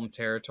Helm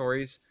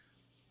territories,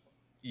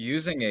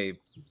 using a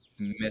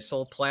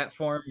missile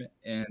platform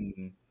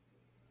in,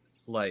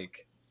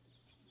 like,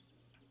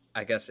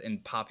 I guess in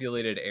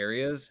populated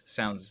areas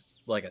sounds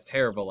like a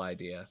terrible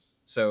idea.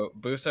 So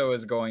Buso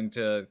is going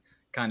to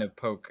kind of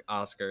poke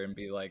Oscar and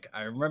be like,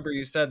 I remember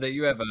you said that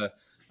you have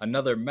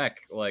another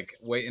mech like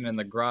waiting in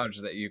the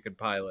garage that you could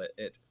pilot.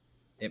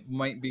 It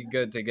might be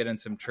good to get in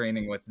some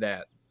training with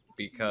that,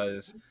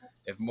 because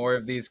if more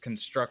of these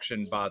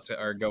construction bots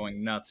are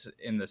going nuts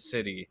in the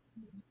city,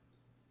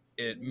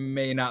 it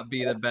may not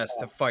be the best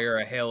to fire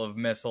a hail of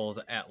missiles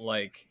at,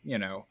 like, you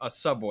know, a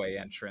subway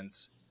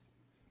entrance.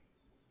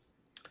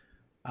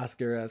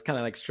 Oscar has kind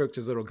of like stroked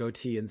his little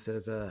goatee and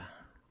says,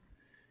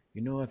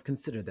 you know, I've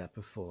considered that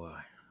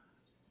before.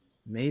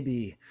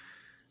 Maybe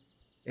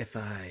if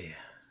I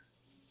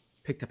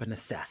picked up an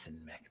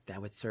assassin mech,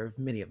 that would serve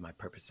many of my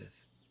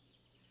purposes.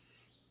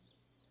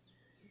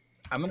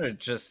 I'm gonna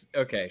just,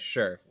 okay,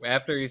 sure.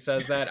 After he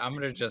says that, I'm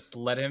gonna just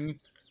let him,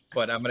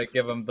 but I'm gonna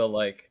give him the,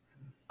 like,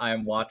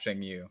 I'm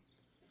watching you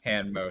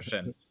hand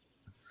motion.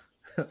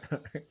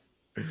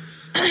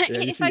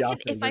 If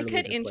I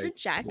could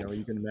interject, like, you know,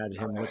 you can imagine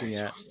him looking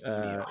at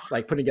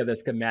like putting together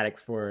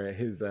schematics for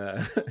his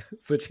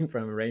switching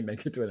from a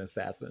rainmaker to an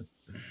assassin.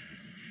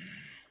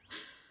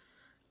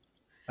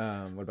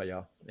 What about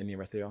y'all? Any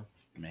rest of y'all?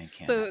 Man,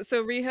 can't.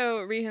 So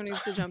Riho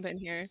needs to jump in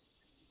here.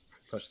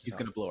 He's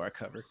gonna blow our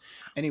cover.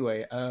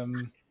 Anyway,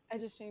 I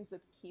just changed the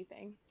key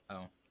thing.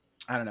 Oh,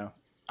 I don't know.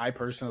 I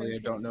personally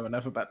don't know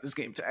enough about this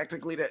game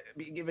tactically to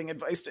be giving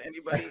advice to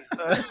anybody.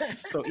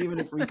 So even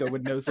if Rico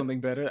would know something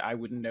better, I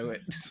wouldn't know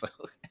it. So.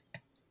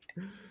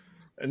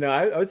 No,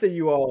 I would say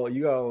you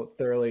all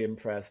thoroughly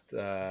impressed.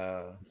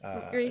 Riho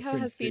Team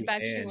has Soot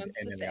feedback she and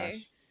wants to Nash.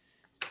 say.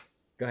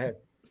 Go ahead.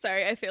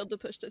 Sorry, I failed to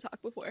push to talk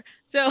before.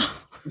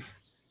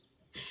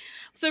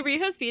 So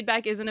Riho's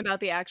feedback isn't about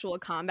the actual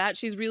combat.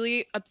 She's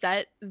really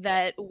upset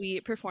that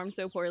we performed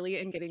so poorly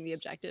in getting the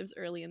objectives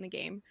early in the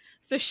game.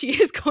 So she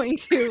is going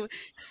to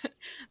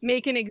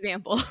make an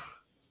example.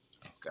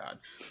 Oh God.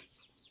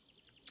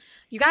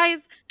 You guys,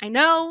 I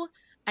know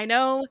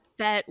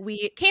that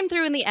we came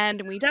through in the end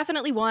and we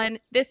definitely won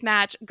this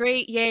match.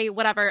 Great, yay,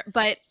 whatever.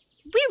 But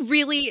we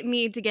really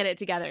need to get it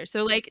together.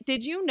 So, like,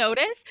 did you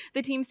notice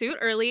the Team Soot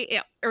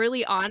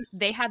early on?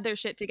 They had their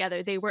shit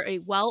together. They were a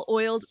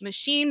well-oiled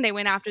machine. They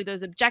went after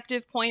those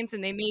objective points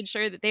and they made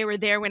sure that they were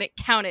there when it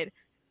counted.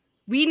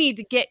 We need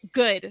to get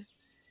good.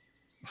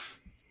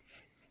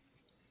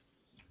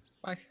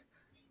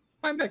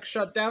 my mech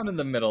shut down in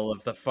the middle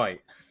of the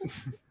fight.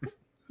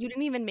 You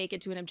didn't even make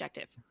it to an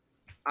objective.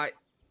 I'm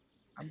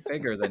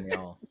bigger than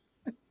y'all.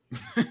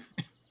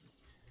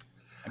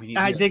 I mean,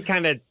 I did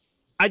kind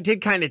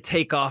of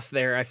take off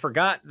there. I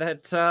forgot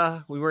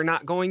that we were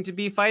not going to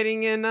be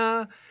fighting in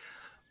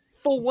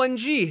full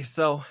 1G,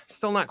 so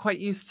still not quite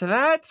used to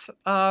that.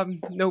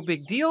 No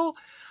big deal.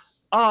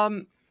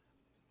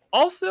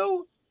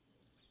 Also,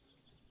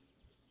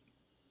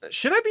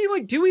 should I be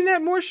like doing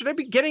that more? Should I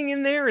be getting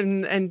in there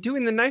and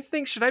doing the knife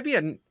thing? Should I be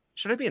a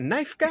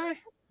knife guy?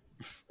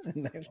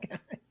 Knife guy.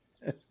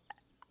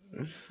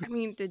 I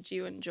mean, did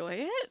you enjoy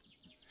it?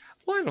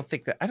 Well, I don't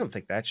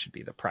think that should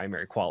be the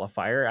primary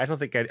qualifier. I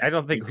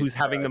don't think who's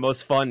having the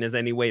most fun is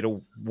any way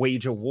to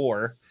wage a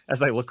war.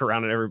 As I look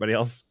around at everybody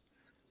else,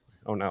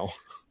 oh no.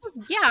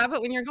 Yeah,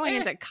 but when you're going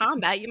into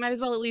combat, you might as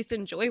well at least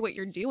enjoy what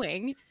you're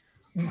doing.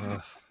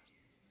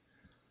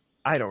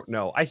 I don't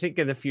know. I think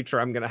in the future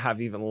I'm gonna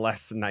have even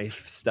less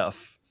knife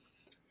stuff.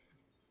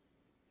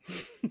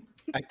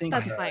 I think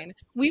That's fine.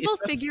 We will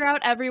figure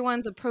out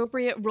everyone's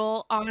appropriate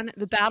role on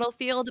the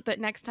battlefield, but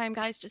next time,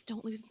 guys, just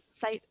don't lose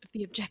sight of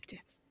the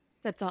objectives.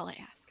 That's all I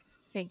ask.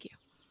 Thank you.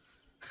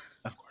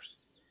 Of course.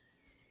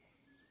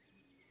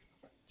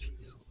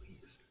 Jeez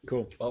Louise.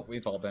 Cool. Well,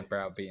 we've all been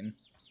browbeaten.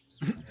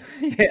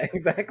 Yeah,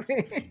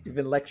 exactly. You've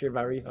been lectured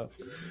by Riho.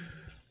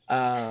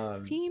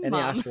 Team any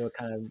mom. Ash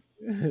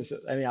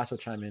will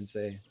chime in and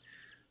say,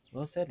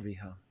 "Well said,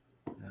 Riho.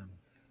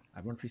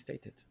 I won't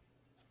restate it.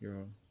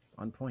 You're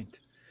on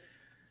point."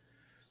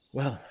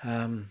 Well,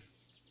 I've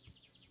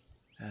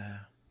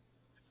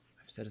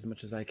said as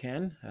much as I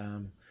can.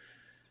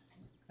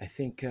 I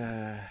think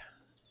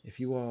if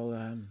you all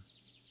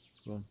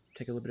will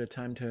take a little bit of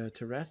time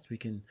to rest, we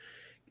can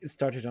get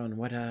started on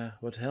what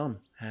Helm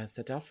has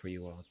set out for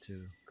you all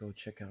to go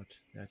check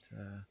out that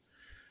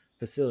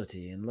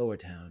facility in Lower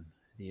Town,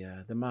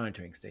 the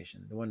monitoring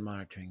station, the one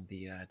monitoring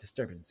the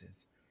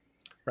disturbances.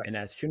 Right. And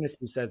as soon as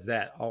he says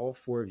that, all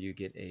 4 of you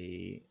get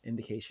a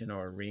indication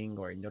or a ring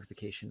or a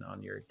notification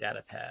on your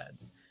data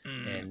pads,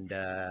 and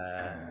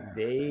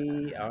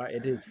they are.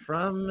 It is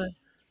from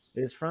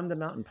the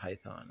mountain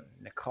python,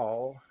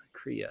 Nicole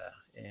Kriya,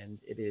 and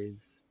it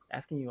is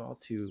asking you all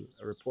to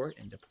report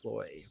and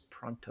deploy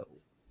pronto.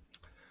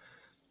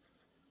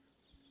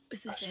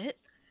 Is this it?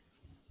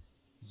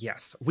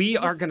 Yes, we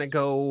are going to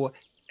go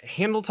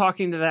handle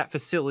talking to that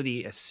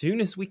facility as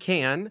soon as we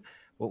can.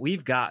 What we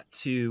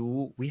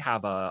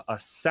have a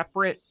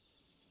separate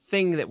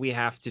thing that we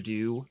have to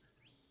do.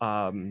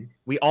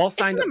 We all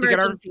signed It's up an to get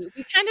our emergency.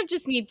 We kind of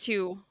just need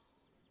to.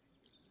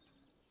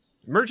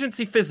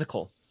 emergency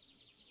physical.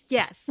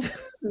 Yes.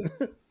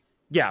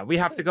 Yeah, we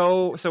have to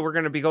go. So we're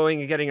going to be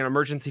going and getting an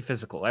emergency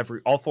physical.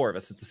 All 4 of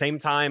us at the same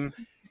time.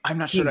 I'm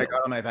not sure I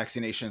got all my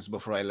vaccinations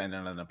before I landed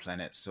on the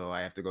planet, so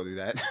I have to go do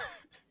that.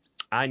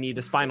 I need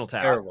a spinal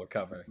tap. Terrible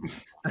cover.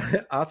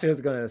 Oscar's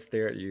going to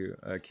stare at you,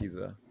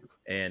 Kizwa,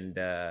 and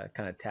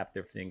kind of tap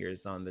their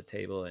fingers on the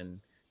table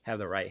and have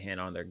the right hand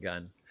on their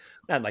gun.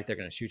 Not like they're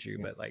going to shoot you,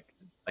 but like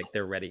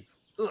they're ready.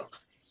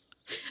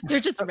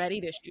 They're just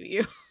ready to shoot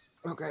you.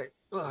 Okay.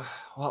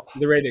 Well,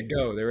 They're ready to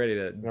go. They're ready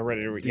to.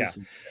 yeah.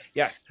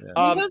 Yes.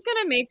 Yeah. Rico's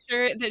gonna make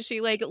sure that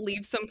she like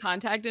leaves some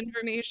contact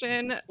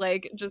information,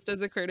 like just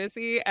as a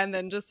courtesy, and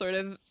then just sort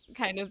of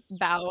kind of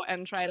bow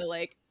and try to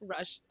like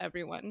rush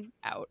everyone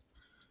out.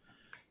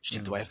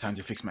 Shit, do I have time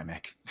to fix my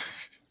mech?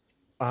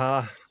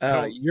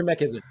 Your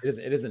mech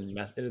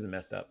isn't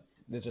messed up.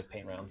 It's just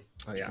paint rounds.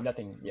 Oh yeah.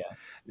 Nothing. Yeah.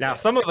 Now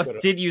some of us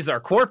did use our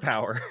core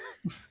power.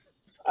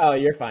 Oh,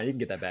 you're fine. You can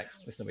get that back.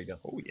 It's no big deal.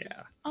 Oh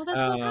yeah. Oh, that's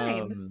so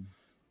kind.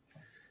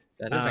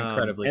 That is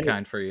incredibly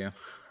kind for you.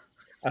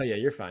 Oh yeah,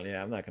 you're fine.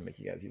 Yeah, I'm not gonna make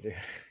you guys use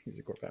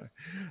your core power.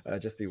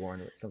 Just be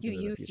warned with something. You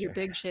in the used your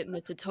future. big shit in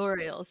the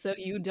tutorial, so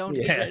you don't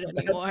Yeah, get it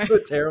anymore. that's so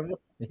terrible.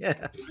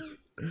 Yeah.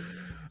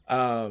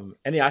 And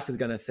the Asha's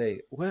gonna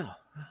say, "Well,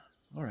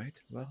 all right.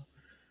 Well,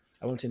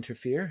 I won't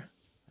interfere.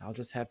 I'll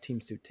just have Team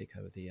Soot take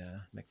over the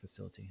mech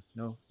facility.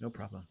 No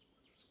problem."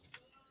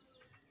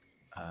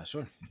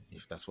 Sure,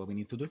 if that's what we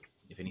need to do.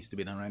 If it needs to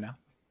be done right now.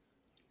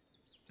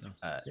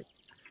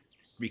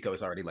 Rico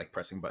is already like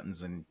pressing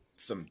buttons and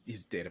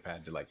his data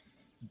pad to like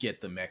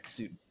get the mech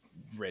suit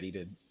ready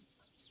to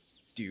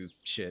do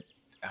shit.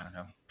 I don't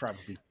know,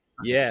 probably.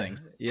 Yeah,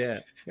 things.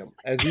 yeah.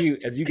 As you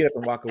get up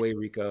and walk away,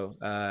 Rico,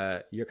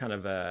 you're kind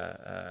of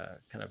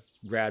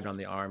grabbed on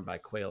the arm by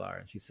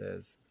Quailar, and she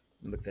says,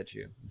 and looks at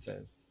you and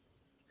says,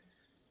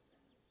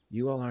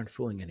 "You all aren't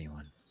fooling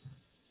anyone.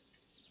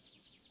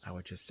 I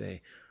would just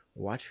say,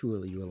 watch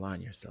who you align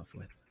yourself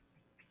with."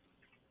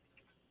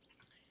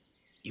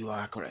 You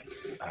are correct.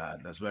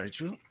 That's very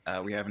true.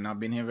 We have not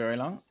been here very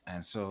long,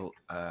 and so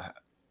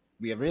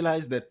we have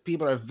realized that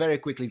people are very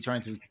quickly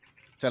trying to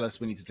tell us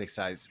we need to take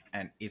sides,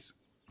 and it's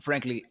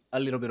frankly a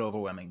little bit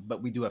overwhelming,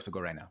 but we do have to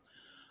go right now,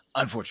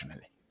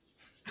 unfortunately.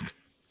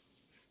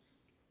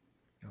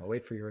 I'll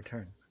wait for your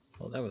return.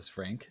 Well, that was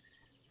frank.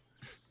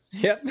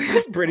 Yep,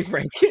 it's pretty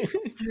frank.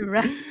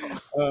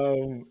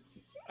 Stressful.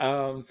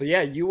 So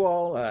yeah, you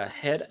all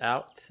head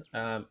out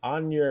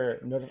on your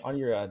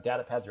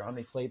data pads or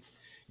Omni slates.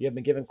 You have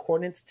been given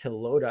coordinates to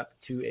load up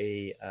to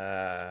a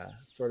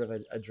sort of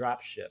a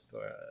drop ship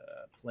or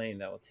a plane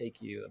that will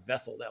take you, a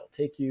vessel that will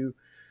take you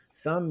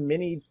some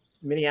many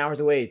hours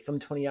away, some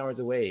 20 hours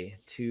away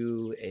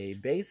to a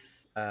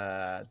base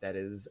that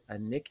is a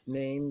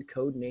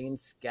codenamed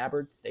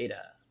Scabbard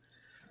Theta.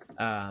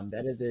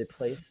 That is a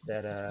place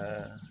that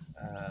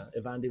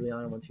Ivanna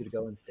DeLeon wants you to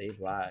go and save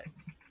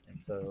lives.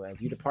 And so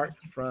as you depart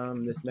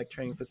from this mech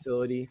training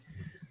facility,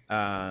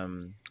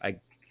 assuming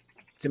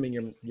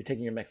you're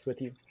taking your mechs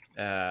with you,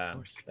 Of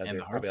course. as And they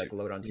the probably hard like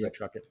load onto Yep. a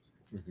truck.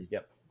 Mhm.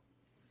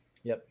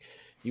 Yep.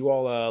 You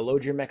all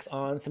load your mechs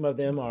on. Some of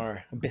them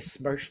are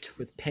besmirched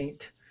with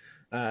paint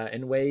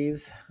in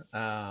ways,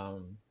 but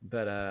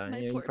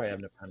you poor probably have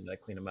enough time to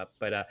clean them up.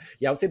 But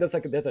yeah, I would say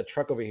there's a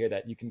truck over here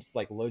that you can just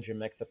like load your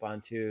mechs up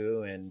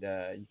onto, and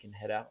you can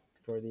head out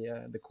for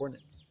the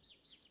coordinates.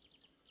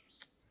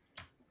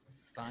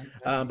 Fine.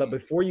 But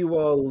before you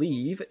all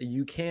leave,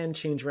 you can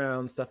change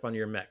around stuff on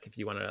your mech if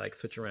you want to like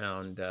switch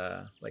around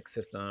like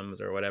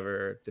systems or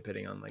whatever,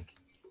 depending on like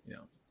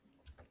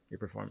your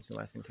performance in the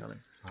last encounter.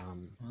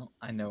 Well,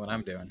 I know what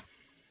I'm doing.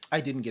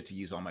 I didn't get to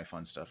use all my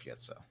fun stuff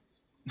yet, so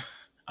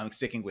I'm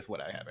sticking with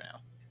what I have right now.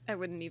 I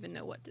wouldn't even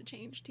know what to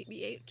change,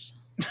 TBH.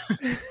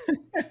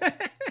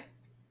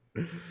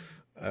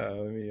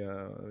 Let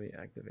me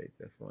activate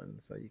this one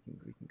so we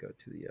can go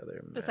to the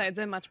other mech. Besides,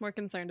 I'm much more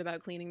concerned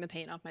about cleaning the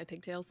paint off my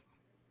pigtails.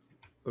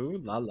 Ooh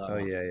la la. Oh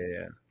yeah.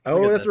 Look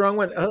Oh, at that's the this. wrong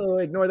one. Oh,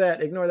 ignore that.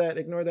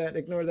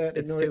 It's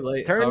too late.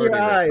 It's Turn your already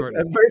eyes.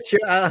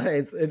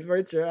 recorded.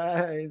 Invert your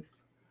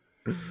eyes.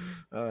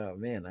 Oh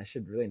man, I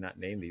should really not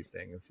name these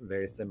things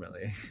very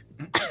similarly.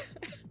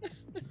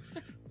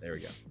 There we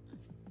go.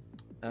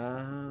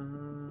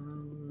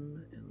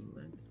 And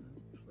let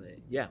us play.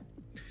 Yeah.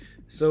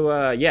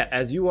 So yeah,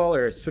 as you all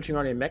are switching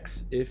on your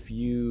mechs, if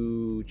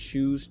you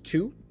choose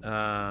to,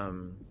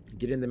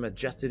 getting them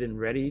adjusted and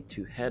ready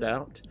to head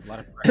out, A lot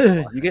of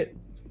pressure. you get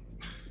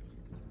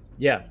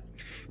Yeah,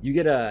 you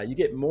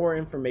get more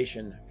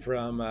information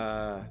from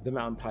the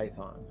mountain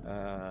python,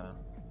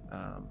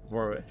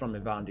 or from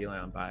Ivanna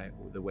DeLeon by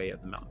the way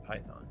of the mountain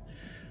python.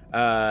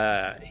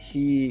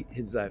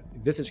 His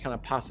visage kind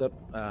of pops up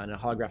in a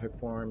holographic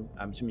form.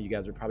 I'm assuming you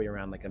guys are probably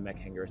around like a mech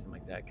hangar or something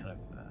like that, kind of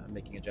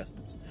making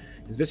adjustments.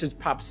 His visage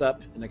pops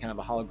up in a kind of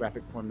a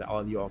holographic form that all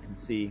of you all can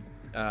see.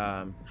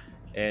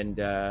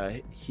 And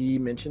he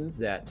mentions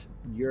that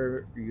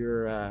your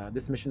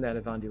this mission that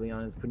Ivanna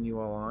DeLeon is putting you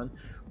all on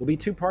will be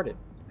two-parted.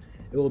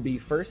 It will be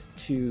first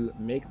to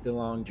make the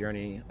long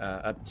journey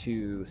up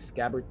to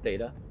Scabbard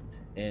Theta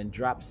and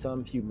drop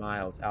some few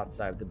miles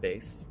outside of the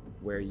base,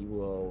 where you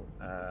will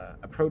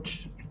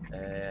approach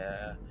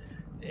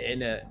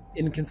in an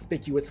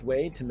inconspicuous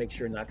way to make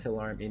sure not to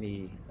alarm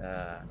any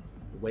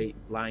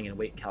lying in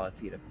wait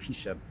Caliphate of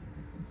Pisha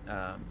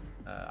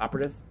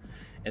operatives.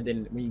 And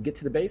then when you get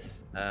to the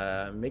base,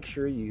 make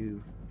sure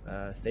you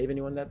save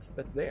anyone that's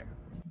there.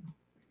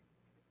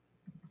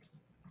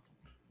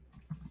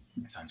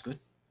 That sounds good.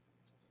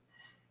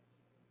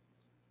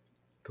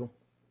 Cool.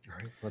 All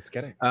right, let's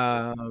get it.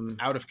 Out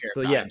of character.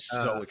 So yeah, I'm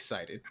so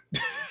excited.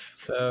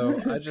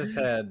 So I just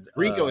had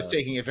Rico is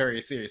taking it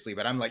very seriously,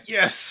 but I'm like,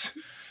 yes,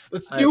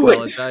 let's I do it.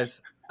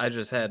 apologize. I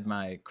just had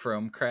my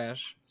Chrome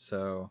crash,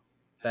 so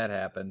that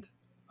happened.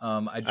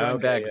 I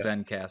joined back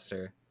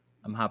Zencaster.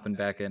 I'm hopping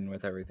back in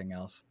with everything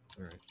else.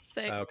 All right.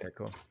 Sick. Okay,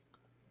 cool.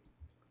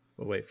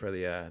 We'll wait for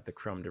the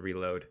Chrome to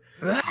reload.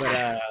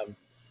 But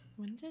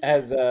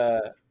as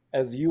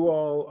you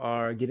all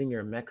are getting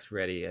your mechs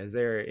ready, is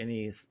there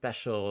any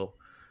special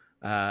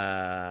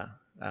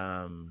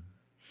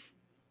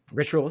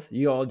rituals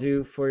you all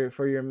do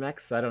for your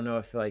mechs? I don't know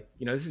if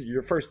this is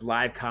your first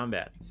live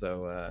combat,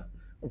 so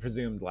or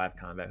presumed live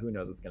combat. Who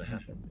knows what's going to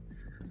happen?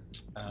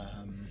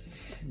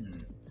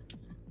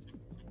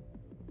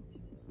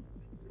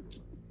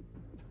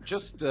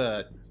 Just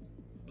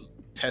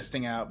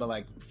testing out, but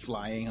like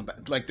flying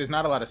about. Like there's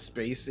not a lot of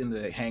space in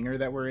the hangar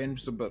that we're in,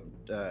 so but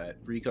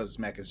Rico's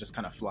mech is just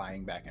kind of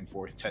flying back and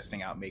forth,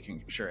 testing out,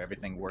 making sure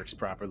everything works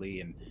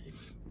properly. And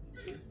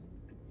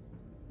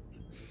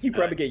you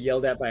probably get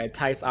yelled at by a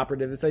TICE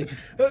operative and say,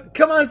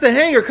 "Come on, it's a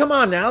hangar. Come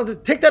on now,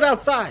 take that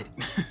outside."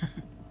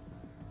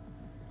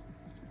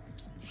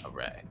 All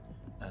right.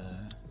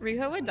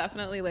 Riho would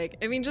definitely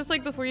just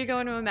like before you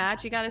go into a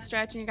match, you gotta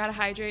stretch and you gotta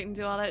hydrate and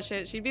do all that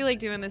shit. She'd be like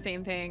doing the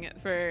same thing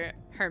for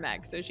her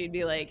mech. So she'd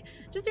be like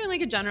just doing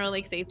like a general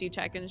like safety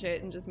check and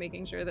shit and just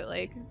making sure that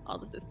like all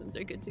the systems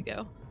are good to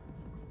go.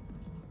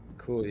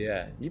 Cool,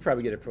 yeah. You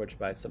probably get approached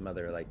by some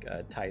other like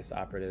TICE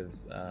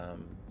operatives,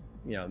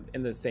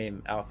 in the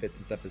same outfits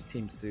and stuff as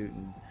Team Soot,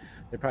 and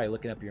they're probably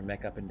looking up your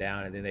mech up and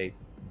down, and then they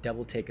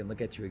double take and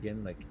look at you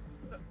again like,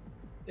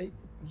 "Hey,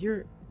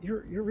 you're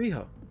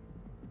Riho."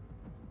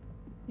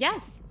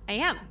 Yes, I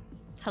am.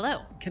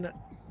 Hello. Can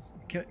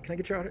I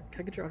get your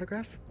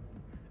autograph?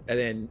 And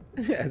then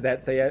as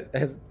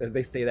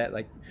they say that,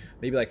 like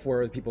maybe like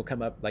four other people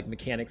come up, like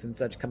mechanics and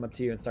such, come up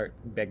to you and start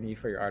begging you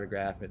for your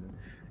autograph and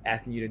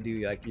asking you to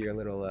do like your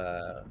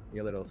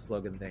little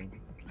slogan thing.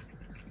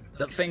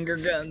 The finger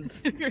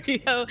guns.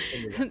 Rio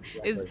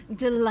is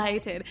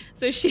delighted.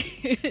 So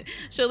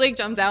she'll like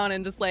jump down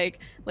and just like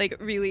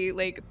really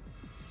like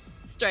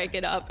strike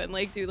it up and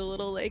like do the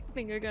little like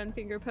finger gun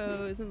finger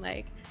pose and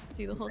like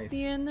do the whole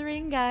see you in the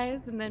ring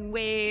guys and then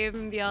wave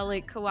and be all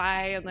like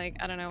kawaii and like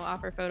I don't know,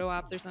 offer photo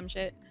ops or some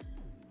shit.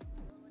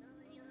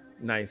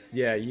 Nice.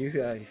 Yeah, you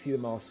see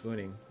them all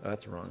swooning. Oh,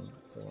 that's wrong.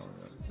 That's a wrong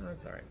one. No,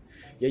 that's all right.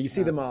 Yeah, you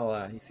see them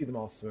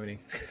all swooning.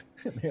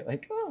 They're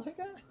like, "Oh my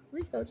god,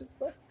 Rico just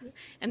busted me."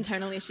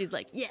 Internally she's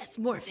like, "Yes,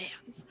 more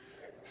fans."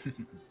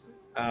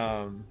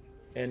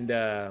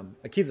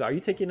 Akiza, are you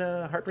taking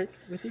a Heartbreak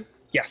with you?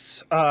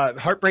 Yes.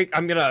 Heartbreak,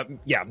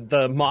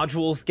 the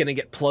module's gonna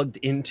get plugged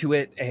into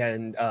it,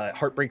 and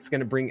Heartbreak's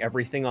gonna bring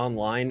everything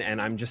online, and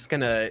I'm just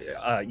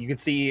gonna, you can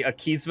see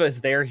Akizva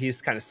is there.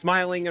 He's kind of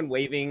smiling and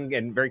waving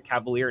and very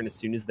cavalier, and as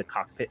soon as the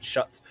cockpit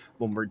shuts,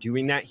 when we're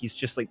doing that, he's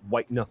just like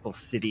white knuckle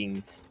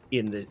sitting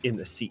in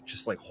the seat,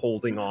 just like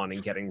holding on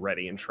and getting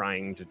ready and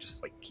trying to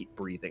just like keep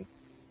breathing.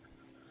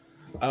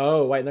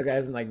 Oh, white knuckle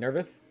isn't like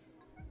nervous?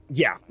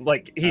 Yeah,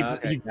 like he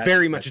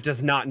very much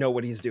does not know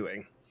what he's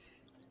doing.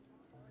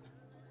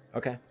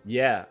 Okay.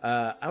 Yeah.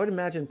 I would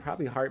imagine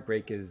probably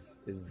Heartbreak is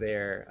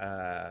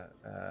there,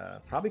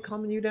 probably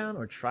calming you down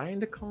or trying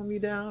to calm you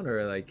down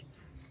or like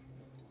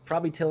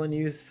probably telling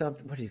you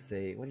something. What did you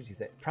say?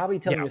 Probably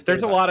telling you.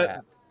 There's a lot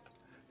of.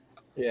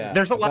 Yeah.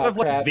 There's a lot of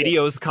like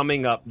videos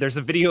coming up. There are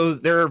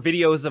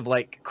videos of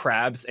like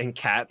crabs and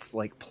cats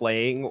like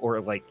playing,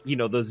 or like,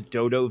 those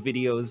dodo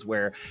videos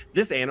where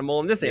this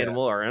animal and this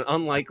animal are an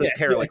unlikely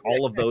pair. Like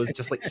all of those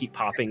just like keep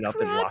popping up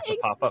in lots of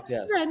pop-ups.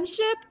 Yes.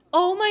 Friendship.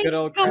 Oh my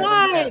god.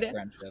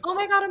 Oh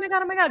my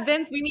god.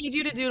 Vince, we need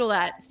you to doodle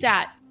that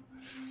stat.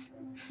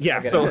 Yeah.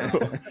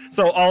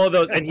 So all of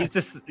those, and he's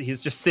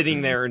just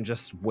sitting there and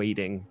just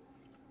waiting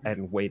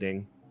and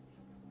waiting.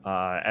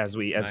 As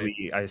we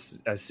I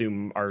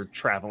assume are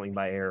traveling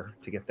by air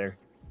to get there.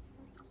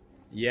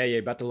 Yeah, yeah,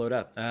 about to load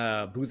up.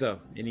 Buzo,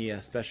 any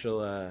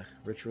special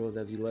rituals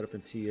as you load up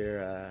into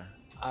your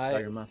I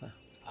Sagamata?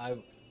 I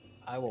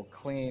I will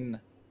clean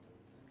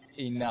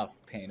enough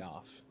paint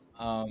off.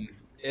 Um,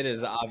 it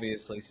is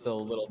obviously still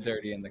a little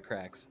dirty in the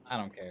cracks. I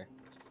don't care.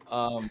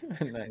 Um,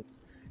 Nice.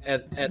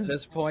 at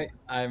this point,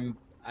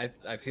 I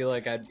feel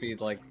like I'd be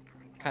like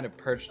kind of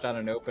perched on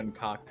an open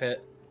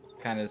cockpit,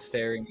 kind of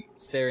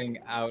staring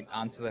out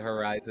onto the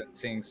horizon,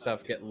 seeing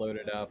stuff get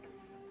loaded up,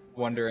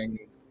 wondering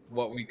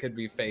what we could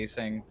be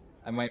facing.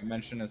 I might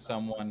mention to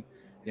someone,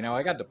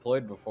 I got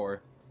deployed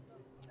before.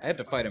 I had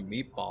to fight a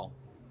meatball.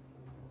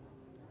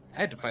 I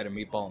had to fight a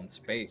meatball in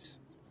space.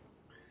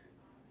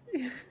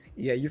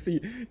 Yeah, you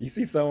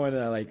see someone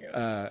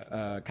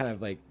kind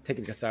of like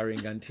taking a soldering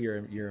gun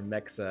to your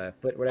mech's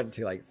foot, whatever,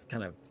 to like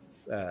kind of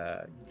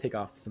take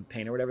off some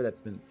paint or whatever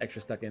that's been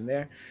extra stuck in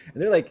there,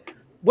 and they're like,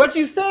 "What'd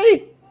you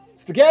say?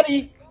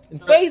 Spaghetti in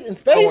Don't worry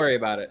space?"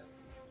 about it.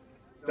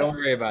 Don't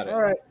worry about it.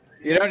 All right,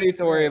 You don't need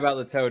to worry about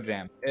the toe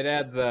jam.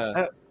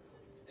 uh,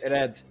 It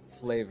adds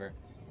flavor.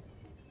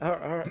 all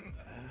right,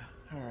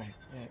 all right.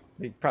 Yeah.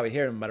 They probably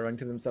hear them muttering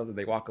to themselves as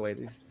they walk away.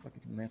 These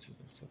fucking masters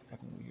are so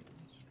fucking weird.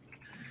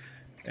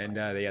 And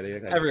they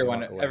like, Everyone,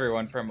 walk away.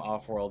 everyone from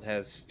Offworld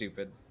has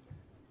stupid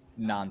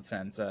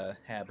nonsense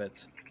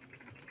habits.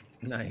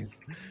 Nice.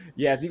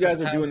 Yeah, as you guys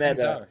Just are how doing that,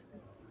 things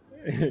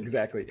are.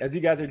 exactly. As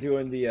you guys are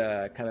doing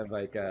the kind of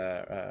like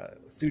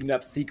suiting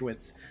up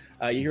sequence,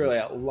 you hear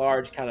like a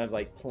large kind of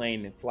like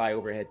plane fly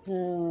overhead.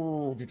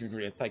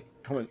 It's like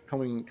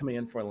coming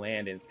in for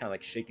land, and it's kind of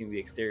like shaking the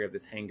exterior of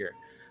this hangar.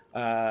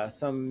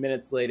 Some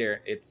minutes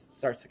later, it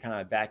starts to kind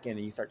of back in,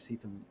 and you start to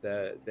see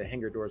the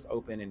hangar doors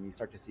open, and you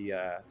start to see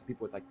some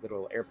people with like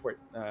little airport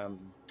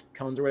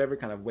cones or whatever,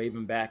 kind of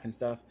waving back and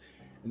stuff,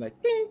 and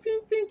like ding, ding,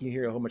 ding. You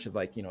hear a whole bunch of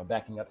like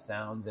backing up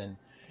sounds, and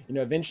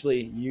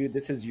eventually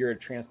this is your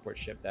transport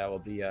ship that will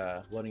be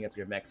loading up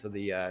your mech. So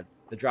the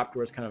drop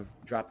doors kind of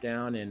drop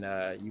down,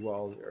 and you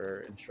all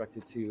are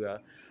instructed to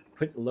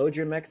load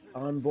your mechs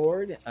on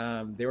board.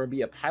 There will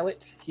be a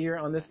pilot here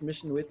on this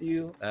mission with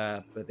you,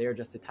 but they are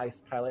just a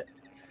TICE pilot.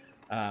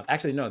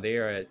 Actually, no, they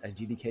are a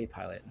GDK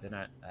pilot. They're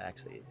not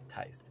actually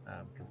TICE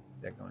because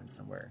they're going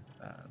somewhere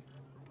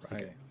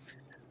secret.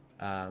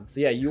 So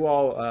yeah, you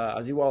all,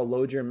 as you all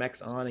load your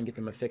mechs on and get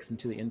them affixed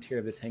into the interior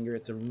of this hangar,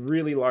 it's a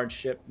really large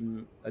ship.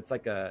 It's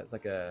like a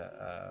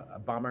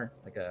bomber,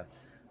 like a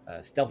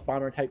stealth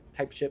bomber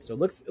type ship. So it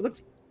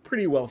looks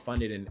pretty well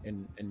funded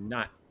and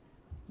not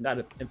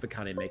an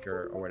Inficani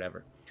maker or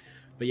whatever.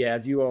 But yeah,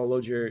 as you all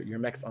load your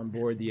mechs on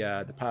board,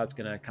 the pilot's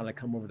gonna kind of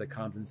come over the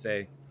comms and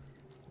say,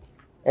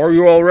 "Are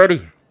you all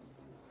ready?"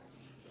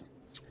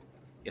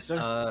 Yes,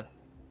 sir.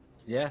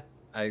 Yeah.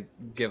 I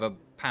give a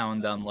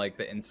pound on like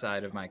the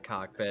inside of my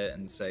cockpit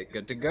and say,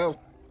 "Good to go."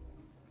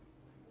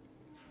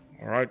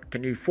 All right.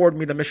 Can you forward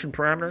me the mission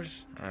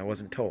parameters? I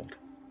wasn't told.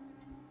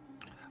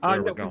 Where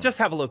No, we're we going. just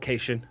have a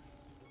location.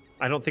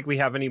 I don't think we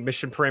have any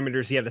mission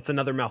parameters yet. It's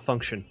another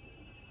malfunction.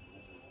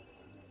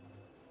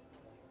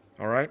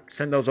 All right.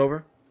 Send those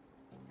over.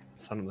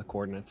 Send them the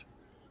coordinates.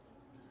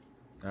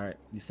 All right,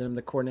 you send them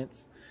the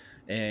coordinates,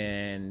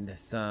 and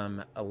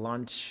a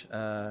launch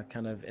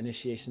kind of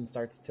initiation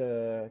starts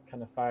to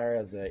kind of fire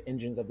as the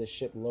engines of the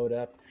ship load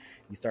up.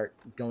 You start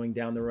going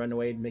down the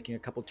runway, making a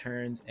couple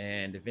turns,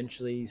 and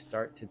eventually you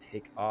start to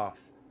take off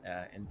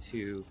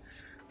into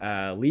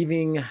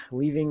leaving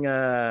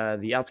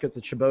the outskirts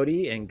of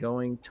Chibodi and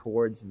going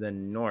towards the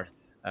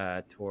north,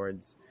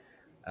 towards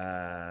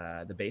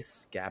the base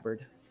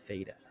Scabbard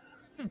Theta.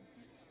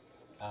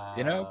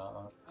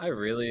 I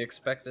really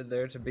expected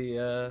there to be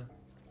a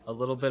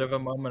little bit of a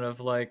moment of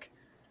like,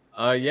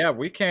 yeah,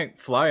 we can't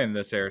fly in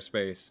this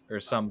airspace or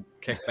some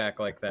kickback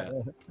like that.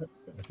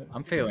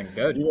 I'm feeling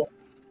good.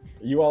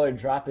 You all are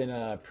dropping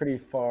pretty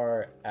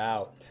far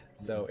out,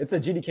 so it's a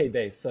GDK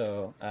base,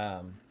 so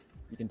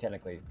you can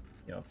technically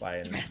fly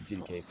in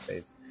GDK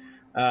space,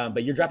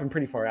 but you're dropping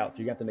pretty far out,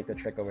 so you have to make the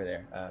trek over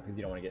there because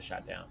you don't want to get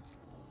shot down.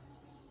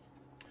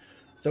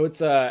 So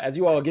it's as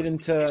you all get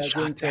into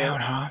down,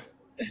 huh?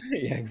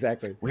 Yeah,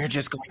 exactly. We're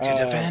just going to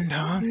defend,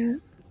 huh?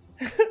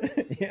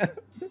 Yeah,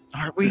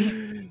 Aren't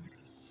we?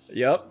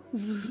 Yep.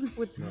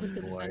 With the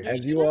defender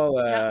As you shoot us?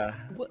 all Yeah.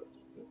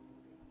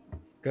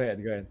 go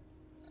ahead.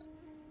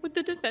 Would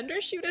the defender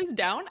shoot us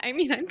down? I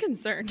mean, I'm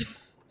concerned.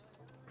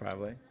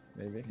 Probably,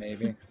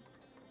 Maybe.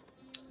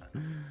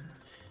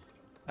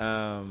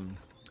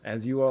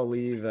 As you all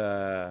leave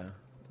the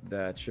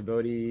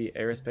Chibodi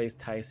airspace,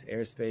 TICE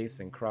airspace,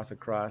 and cross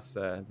across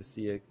the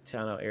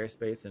Siatano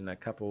airspace and a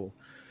couple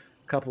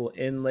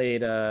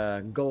inlaid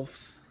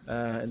gulfs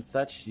and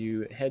such,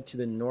 you head to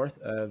the north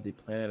of the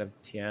planet of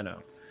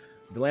Tiano.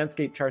 The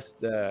landscape starts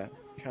to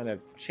kind of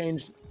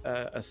change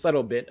a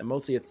subtle bit, and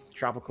mostly it's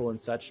tropical and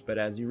such, but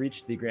as you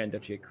reach the Grand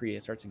Duchy of Kree,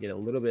 it starts to get a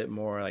little bit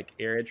more like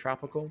arid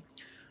tropical.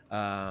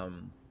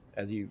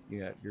 As you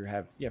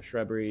have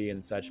shrubbery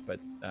and such, but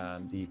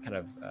the kind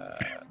of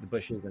the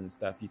bushes and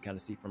stuff you kind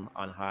of see from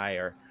on high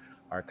are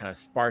kind of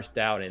sparsed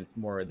out, and it's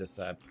more of this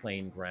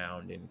plain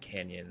ground and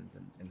canyons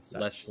and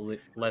such.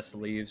 Less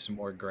leaves,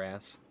 more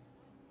grass.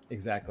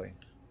 Exactly.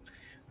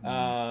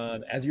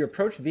 As you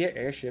approach via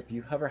airship,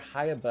 you hover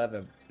high above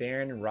a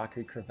barren,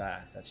 rocky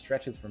crevasse that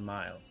stretches for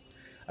miles.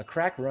 A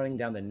crack running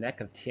down the neck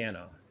of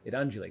Tiano. It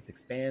undulates,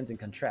 expands, and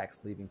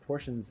contracts, leaving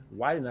portions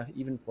wide enough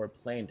even for a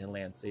plane to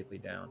land safely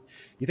down.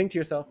 You think to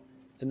yourself,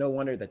 it's no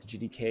wonder that the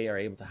GDK are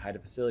able to hide a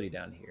facility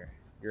down here.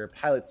 Your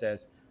pilot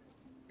says,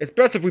 "It's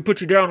best if we put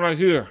you down right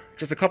here,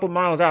 just a couple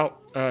miles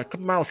out, a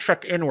couple miles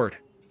trek inward.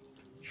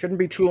 Shouldn't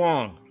be too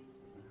long,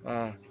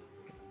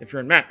 if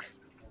you're in Mex."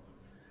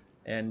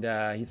 And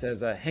he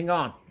says, "Hang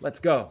on, let's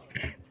go."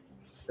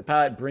 The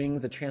pilot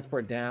brings the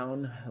transport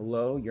down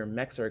low. Your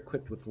mechs are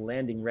equipped with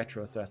landing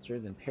retro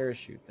thrusters and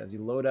parachutes. As you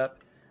load up,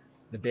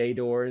 the bay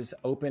doors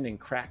open and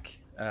crack,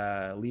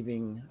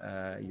 leaving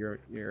your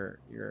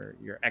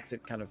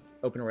exit kind of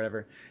open or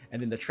whatever.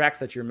 And then the tracks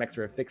that your mechs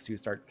are affixed to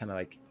start kind of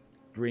like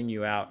bring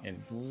you out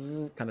and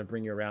kind of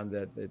bring you around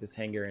this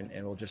hangar,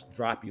 and will just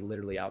drop you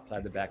literally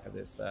outside the back of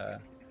this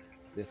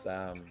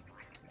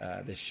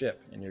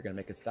ship, and you're going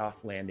to make a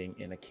soft landing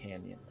in a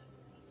canyon.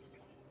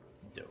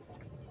 Dope.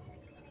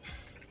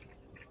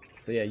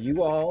 So yeah,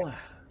 you all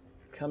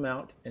come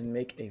out and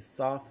make a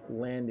soft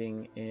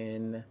landing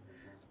in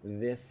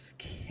this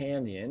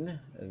canyon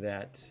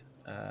that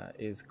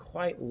is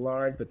quite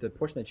large, but the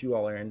portion that you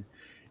all are in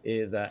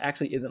is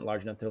actually isn't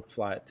large enough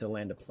to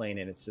land a plane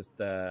in. It's just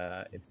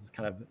it's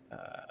kind of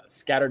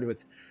scattered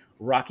with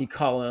rocky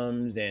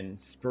columns and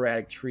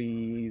sporadic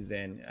trees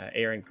and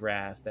errant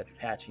grass that's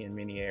patchy in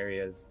many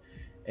areas.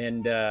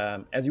 And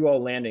as you all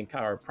land and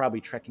are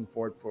probably trekking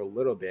forward for a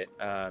little bit,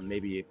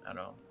 maybe, I don't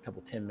know, a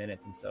couple 10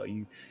 minutes, and so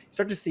you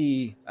start to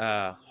see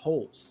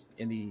holes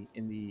in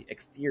the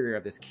exterior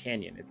of this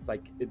canyon. It's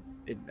like it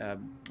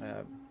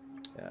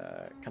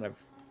kind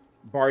of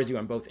bars you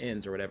on both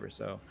ends or whatever.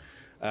 So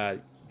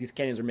these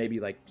canyons are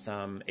maybe like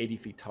some 80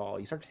 feet tall.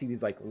 You start to see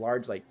these like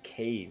large like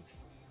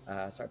caves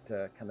start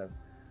to kind of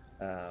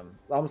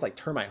almost like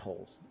termite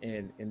holes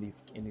in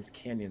these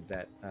canyons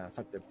that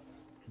start to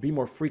be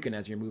more frequent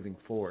as you're moving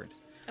forward.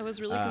 I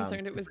was really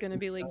concerned it was going to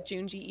be like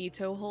Junji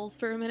Ito holes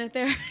for a minute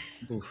there.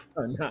 Oof.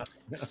 Oh, no.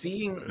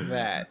 Seeing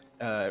that,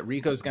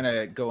 Rico's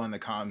gonna go on the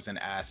comms and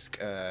ask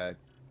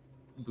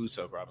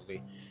Buso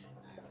probably.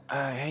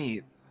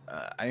 Hey,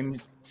 I'm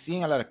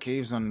seeing a lot of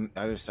caves on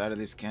the other side of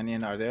this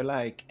canyon. Are there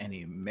like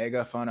any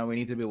megafauna we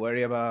need to be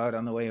worried about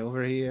on the way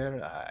over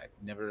here? I've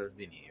never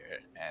been here,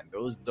 and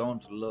those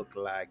don't look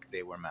like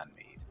they were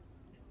man-made.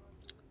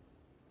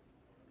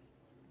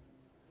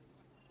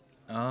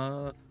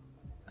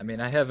 I mean,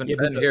 I haven't Yeah,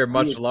 been so here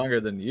much longer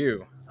than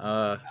you.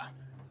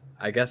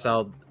 I guess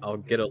I'll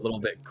get a little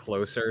bit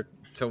closer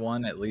to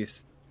one, at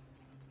least.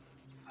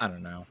 I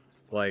don't know,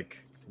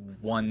 like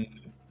 1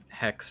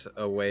 hex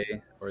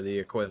away or the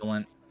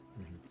equivalent,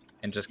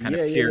 and just kind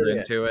of peer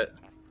into it.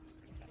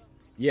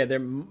 Yeah, they're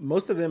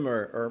most of them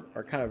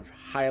are kind of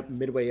high up,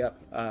 midway up,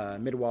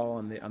 mid wall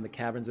on the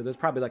caverns. But there's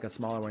probably like a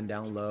smaller one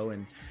down low,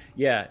 and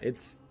yeah,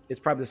 it's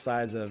probably the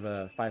size of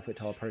a 5 foot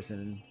tall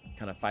person,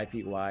 kind of 5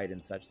 feet wide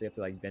and such. So you have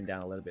to like bend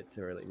down a little bit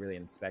to really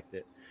inspect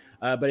it.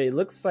 But it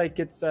looks like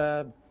it's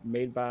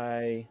made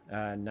by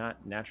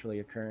not naturally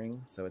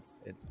occurring, so it's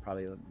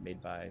probably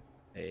made by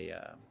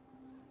a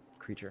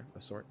creature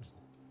of sorts.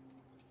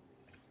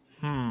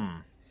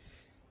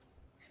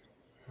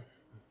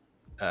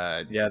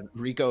 Yeah,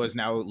 Rico is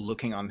now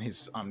looking on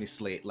his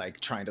slate, like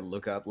trying to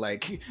look up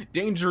like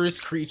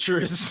dangerous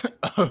creatures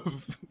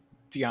of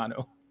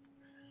Tiano,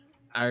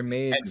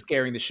 and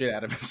scaring the shit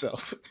out of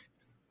himself.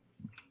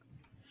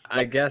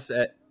 I guess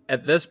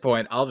at this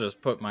point, I'll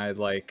just put my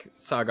like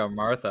Saga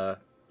Martha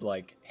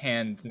like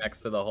hand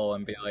next to the hole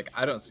and be like,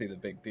 I don't see the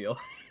big deal.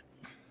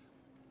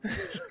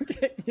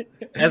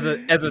 As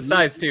a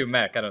size 2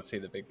 mech, I don't see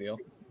the big deal.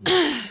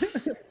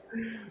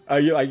 Are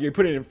you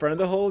putting it in front of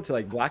the hole to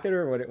like block it,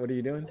 or what are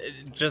you doing?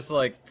 Just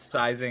like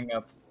sizing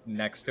up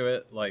next to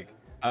it, like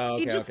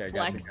He just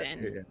flexing.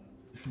 Gotcha.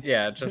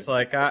 yeah, just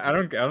like I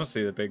don't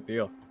see the big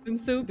deal. I'm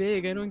so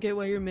big. I don't get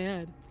why you're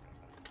mad.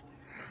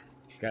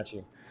 Got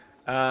you.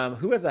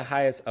 Who has the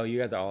highest? Oh, you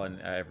guys are all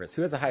in Everest.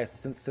 Who has the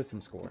highest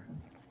system score?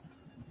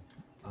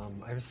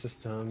 I have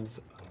systems.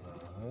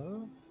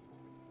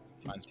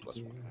 Mine's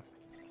 +1.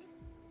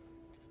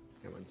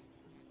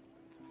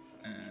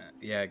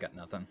 Yeah, I got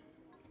nothing.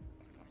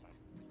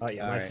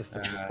 Yeah, All my right,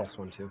 system is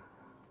 +1 too.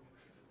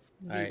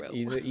 All right,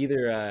 Zero.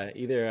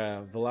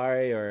 either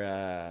Valari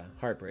or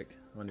Heartbreak,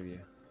 one of you.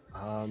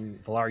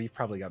 Valar, you've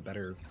probably got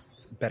better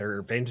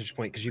vantage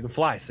point because you can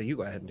fly, so you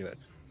go ahead and do it.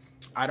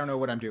 I don't know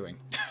what I'm doing.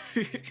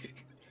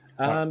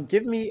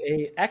 Give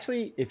me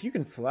actually, if you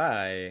can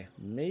fly,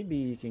 maybe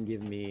you can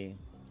give me.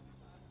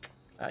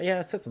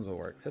 Yeah, systems will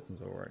work.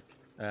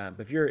 But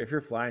if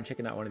you're flying,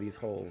 checking out one of these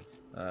holes,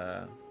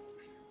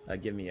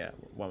 give me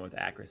one with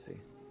accuracy.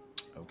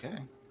 Okay,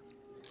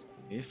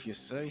 if you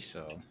say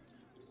so.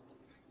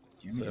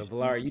 So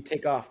Valar, you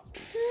take off,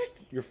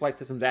 your flight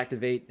systems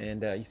activate,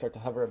 and you start to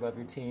hover above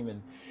your team,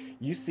 and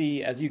you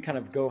see, as you kind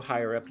of go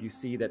higher up, you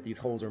see that these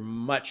holes are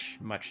much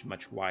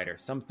wider,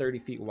 some 30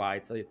 feet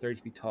wide, so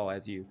 30 feet tall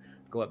as you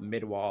go up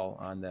mid-wall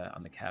on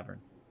the cavern.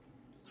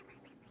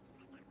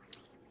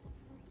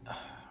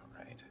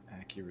 Right.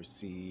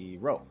 Accuracy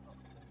roll.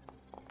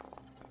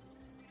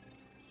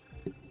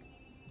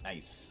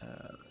 Nice.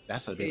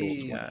 That's a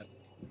big old 20.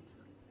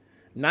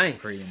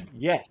 Nice. Green.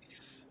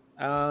 Yes.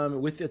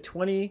 With a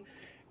 20,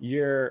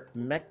 your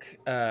mech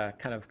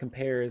kind of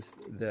compares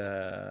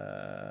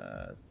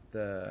the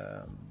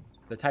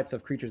types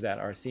of creatures that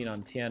are seen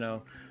on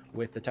Tiano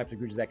with the types of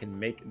creatures that can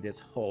make this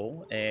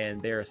hole.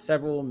 And there are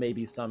several,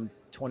 maybe some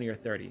 20 or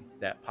 30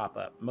 that pop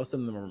up. Most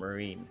of them are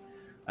marine.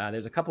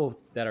 There's a couple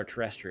that are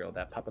terrestrial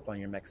that pop up on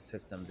your mech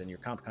systems, and your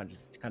comp can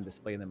just kind of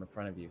display them in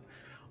front of you.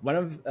 One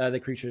of the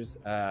creatures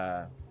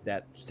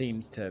that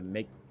seems to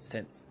make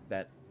sense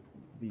that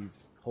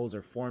these holes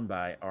are formed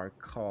by are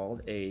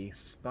called a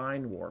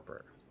spine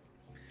warper.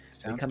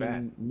 Sounds they come bad.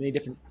 in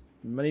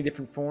many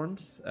different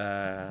forms.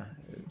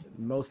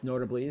 Most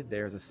notably,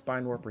 there's a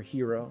spine warper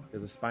hero,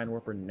 there's a spine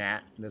warper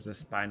gnat, and there's a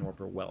spine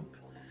warper whelp.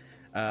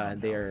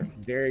 They are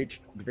very,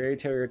 very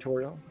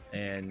territorial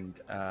and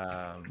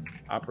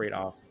operate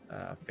off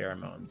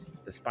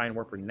pheromones. The spine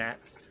warper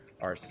gnats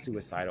are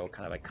suicidal,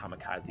 kind of like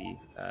kamikaze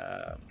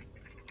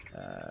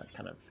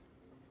kind of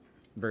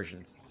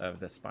versions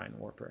of the spine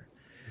warper.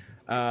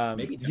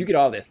 You get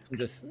all this from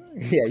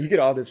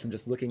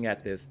just looking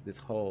at this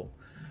hole.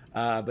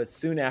 But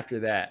soon after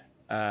that,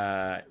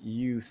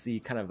 you see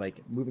kind of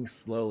like moving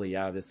slowly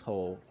out of this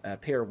hole, a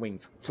pair of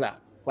wings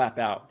flap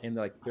out, and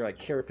they're like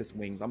carapace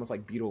wings, almost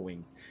like beetle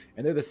wings,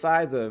 and they're the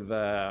size of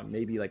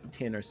maybe like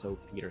 10 or so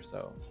feet or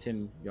so,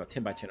 10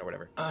 by 10 or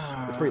whatever.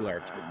 It's pretty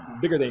large,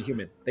 bigger than a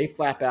human. They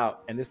flap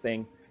out, and this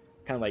thing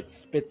kind of like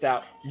spits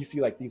out. You see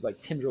like these like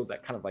tendrils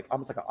that kind of like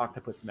almost like an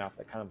octopus mouth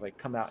that kind of like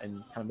come out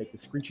and kind of make the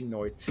screeching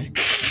noise, and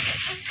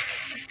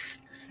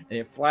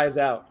it flies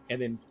out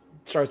and then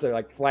starts to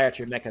like fly at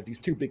your neck as these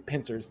two big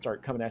pincers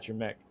start coming at your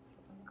neck.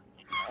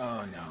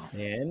 Oh no.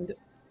 And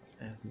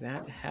as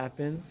that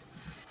happens,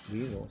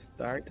 we will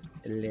start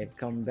le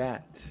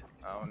combat.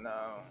 Oh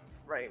no.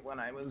 Right when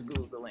I was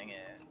Googling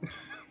it.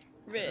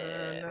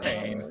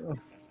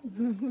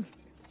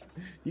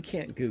 You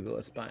can't Google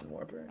a spine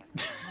warper.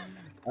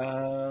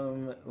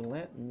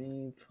 Let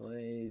me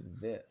play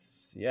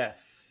this.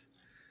 Yes.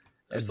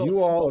 As you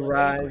all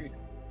arrive.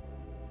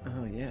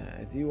 Oh yeah,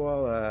 as you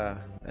all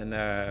and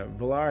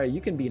Valara,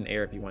 you can be in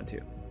air if you want to.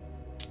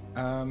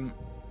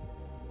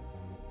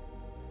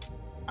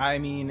 I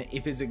mean,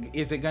 is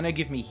it gonna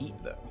give me heat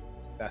though?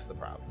 That's the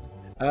problem.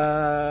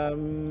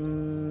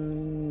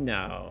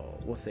 No,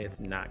 we'll say it's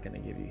not gonna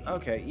give you heat.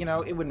 Okay,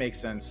 it would make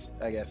sense,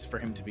 I guess, for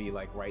him to be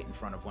like right in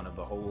front of one of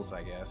the holes,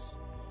 I guess.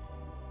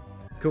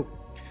 Cool.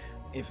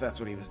 If that's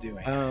what he was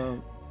doing.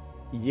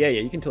 Yeah,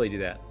 you can totally do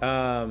that.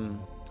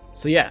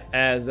 So yeah,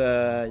 as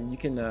you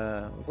can,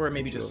 or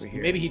maybe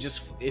he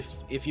just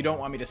if you don't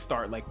want me to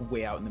start like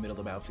way out in the middle of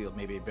the battlefield,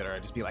 maybe it better I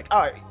just be like,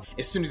 oh,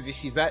 as soon as he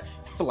sees that,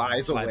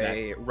 flies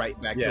away right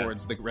back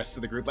towards the rest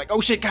of the group, like, oh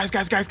shit, guys.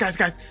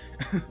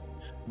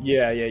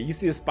 Yeah, you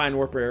see a spine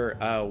warper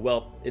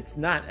whelp. It's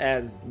not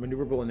as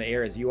maneuverable in the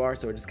air as you are,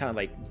 so it just kind of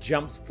like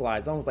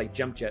flies, almost like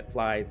jump jet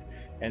flies,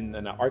 and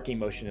then an arcing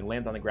motion and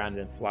lands on the ground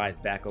and then flies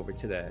back over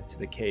to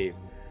the cave.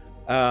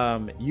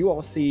 You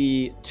all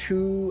see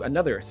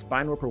another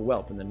spine warper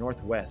whelp in the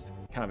northwest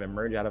kind of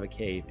emerge out of a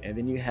cave, and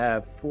then you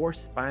have 4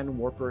 spine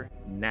warper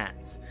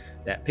gnats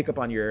that pick up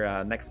on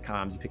your next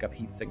comms. You pick up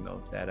heat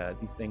signals that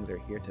these things are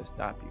here to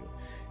stop you.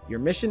 Your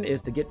mission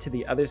is to get to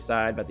the other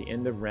side by the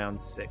end of round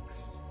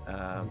 6,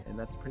 and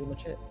that's pretty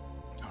much it.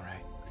 All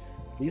right.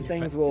 These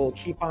things will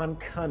keep on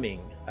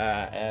coming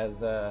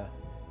as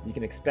you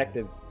can expect.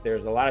 That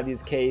there's a lot of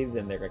these caves,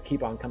 and they're gonna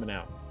keep on coming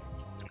out.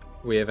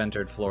 We have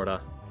entered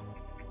Florida.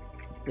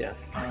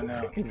 Yes. Oh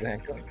no.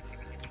 Exactly.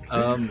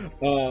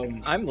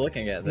 I'm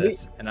looking at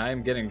this and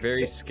I'm getting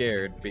very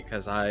scared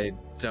because I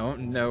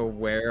don't know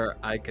where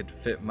I could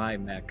fit my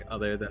mech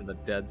other than the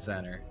dead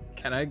center.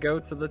 Can I go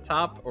to the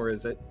top, or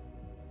is it?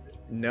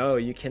 No,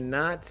 you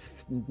cannot.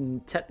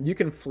 You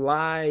can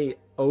fly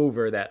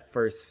over that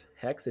first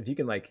hex if you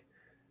can like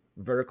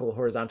vertical,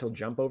 horizontal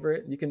jump over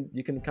it. You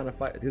can kind of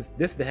fly. This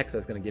is the hex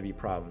that's going to give you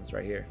problems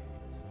right here.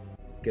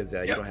 Because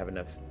you don't have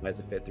enough supplies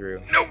to fit through.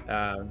 Nope.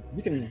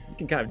 You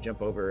can kind of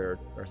jump over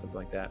or something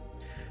like that.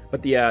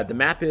 But the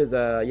map is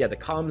the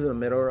columns in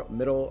the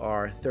middle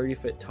are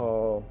 30-foot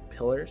tall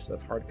pillars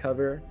of hard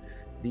cover.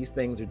 These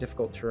things are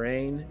difficult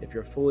terrain. If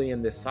you're fully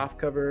in this soft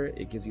cover,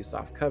 it gives you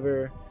soft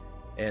cover,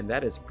 and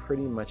that is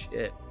pretty much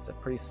it. It's a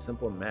pretty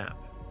simple map.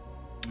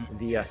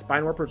 The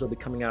spine warpers will be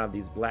coming out of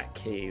these black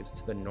caves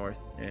to the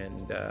north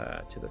and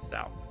to the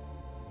south.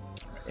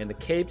 And the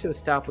cave to the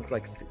south looks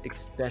like it's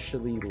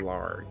especially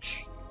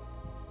large.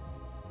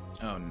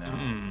 Oh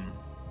no.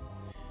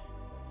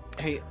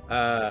 Hey,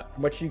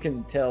 from what you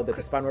can tell, that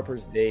the spine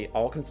warpers, they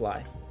all can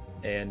fly,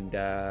 and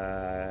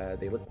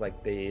they look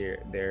like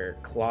their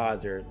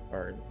claws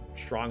are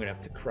strong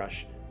enough to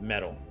crush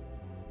metal.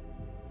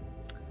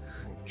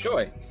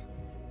 Choice.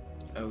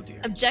 Oh dear.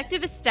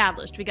 Objective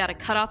established. We got to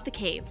cut off the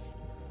caves.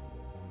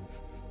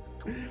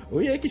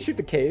 Well, yeah, you can shoot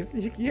the caves.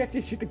 You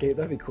actually shoot the caves.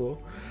 That'd be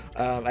cool.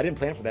 I didn't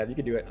plan for that. You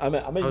could do it. I'm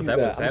gonna Oh, use that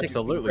was I'm gonna take a quick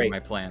absolutely break. my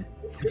plan.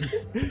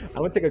 I'm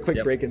gonna take a quick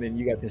Yep. break and then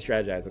you guys can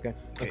strategize. Okay.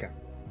 Okay.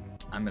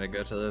 I'm gonna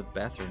go to the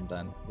bathroom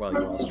then while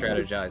you all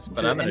strategize.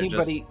 But To I'm gonna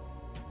anybody...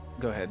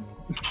 Go ahead.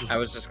 I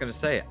was just gonna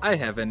say, I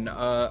have an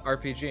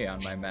RPG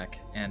on my mech,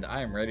 and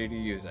I am ready to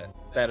use it.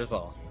 That is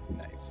all.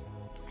 Nice.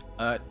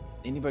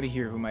 Anybody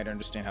here who might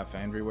understand how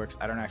Foundry works?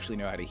 I don't actually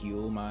know how to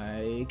heal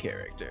my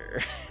character.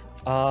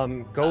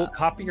 Go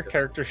pop your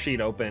character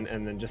sheet open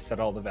and then just set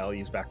all the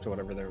values back to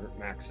whatever their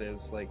max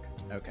is. Like,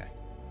 Okay.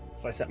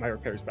 so I set my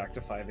repairs back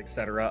to 5,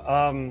 etc.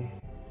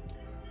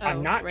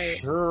 I'm not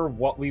sure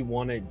what we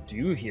want to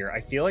do here.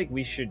 I feel like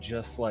we should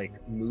just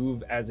like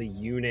move as a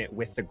unit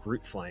with the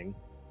Groot slang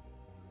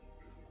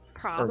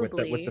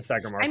Probably. or with the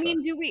Sagarmartha. I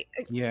mean, do we?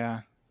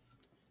 Yeah.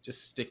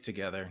 Just stick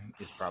together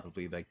is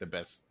probably like the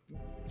best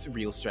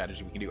real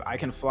strategy we can do. I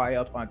can fly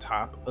up on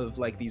top of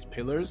like these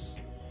pillars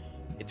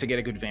to get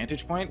a good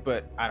vantage point,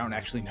 but I don't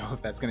actually know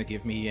if that's going to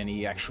give me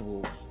any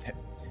actual...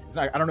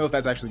 I don't know if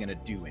that's actually going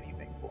to do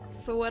anything for me.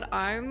 So what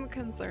I'm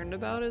concerned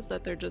about is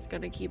that they're just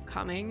gonna keep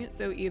coming.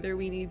 So either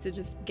we need to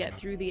just get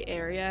through the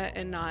area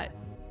and not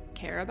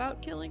care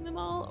about killing them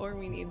all, or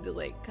we need to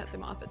like cut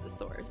them off at the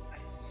source.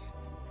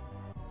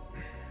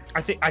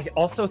 I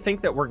also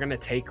think that we're gonna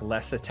take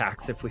less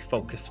attacks if we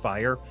focus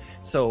fire.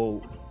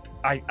 So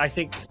I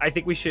think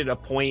we should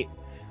appoint.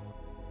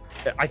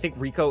 I think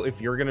Rico,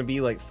 if you're gonna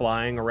be like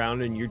flying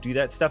around and you do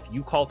that stuff,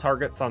 you call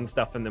targets on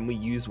stuff, and then we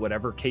use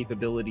whatever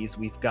capabilities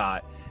we've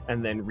got.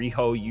 And then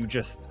Riho, you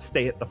just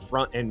stay at the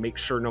front and make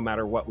sure no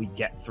matter what we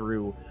get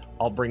through.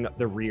 I'll bring up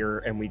the rear,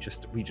 and we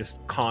just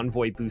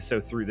convoy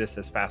Buso through this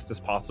as fast as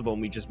possible,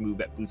 and we just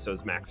move at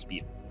Buso's max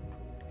speed.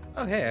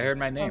 Oh, hey, I heard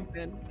my Oh, name.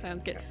 good.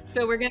 Sounds good.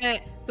 So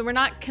we're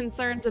not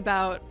concerned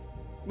about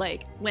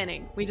like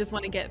winning. We just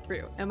want to get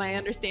through. Am I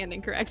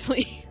understanding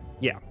correctly?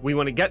 Yeah, we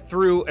want to get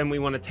through, and we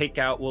want to take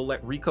out. We'll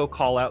let Rico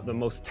call out the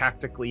most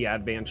tactically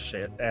advanced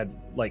shit,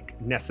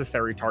 like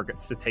necessary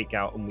targets to take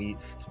out, and we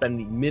spend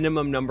the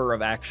minimum number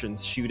of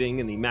actions shooting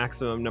and the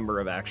maximum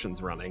number of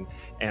actions running,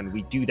 and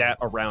we do that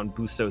around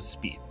Buso's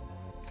speed.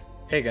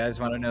 Hey guys,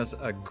 want to know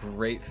a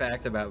great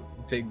fact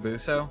about Big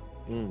Buso?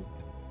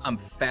 I'm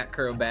fat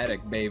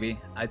acrobatic, baby.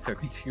 I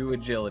took 2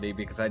 agility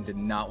because I did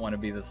not want to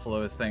be the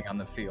slowest thing on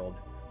the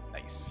field.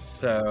 Nice.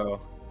 So,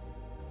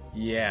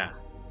 yeah.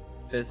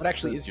 What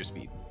actually is your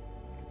speed?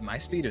 My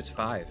speed is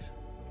 5.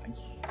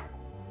 Nice.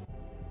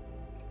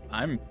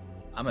 I'm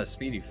a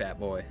speedy fat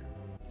boy.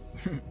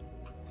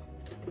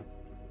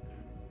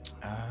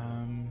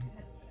 I'm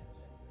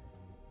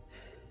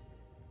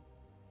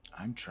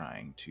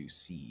trying to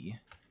see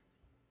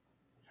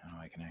how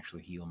I can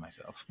actually heal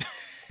myself.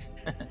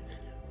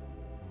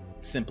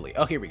 Simply.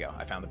 Oh, here we go.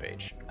 I found the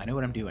page. I know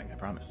what I'm doing, I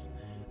promise.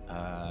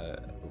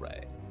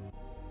 Right.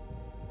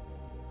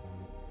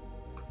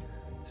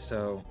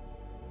 So,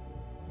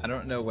 I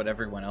don't know what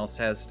everyone else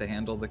has to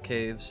handle the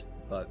caves,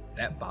 but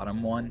that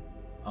bottom one,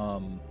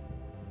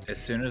 as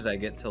soon as I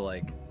get to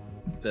like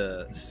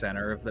the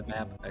center of the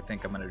map, I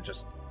think I'm gonna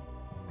just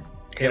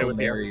Hail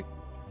Mary.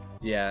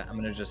 Yeah, I'm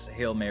gonna just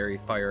Hail Mary,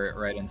 fire it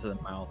right into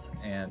the mouth,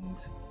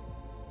 and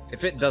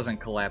if it doesn't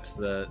collapse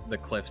the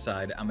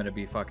cliffside, I'm gonna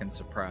be fucking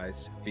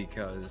surprised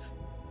because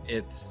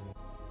it's...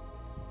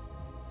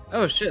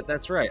 Oh shit,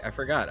 that's right, I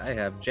forgot, I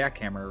have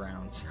jackhammer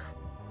rounds.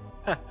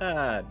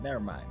 Haha, never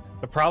mind.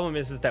 The problem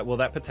is that will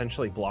that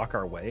potentially block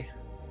our way?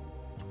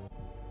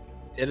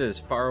 It is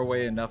far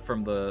away enough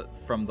from the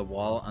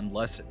wall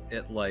unless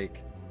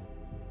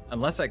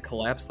I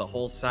collapse the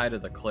whole side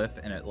of the cliff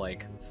and it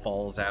like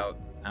falls out,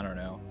 I don't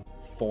know,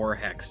 4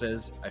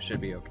 hexes, I should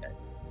be okay.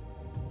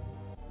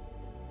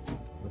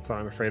 That's what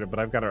I'm afraid of, but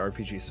I've got an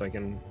RPG, so I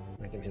can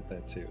hit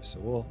that too. So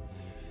we'll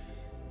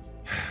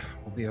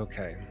be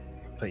okay.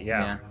 But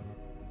yeah.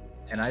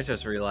 And I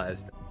just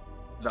realized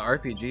the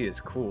RPG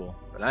is cool,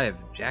 but I have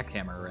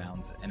jackhammer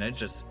rounds, and it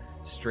just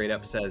straight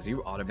up says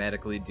you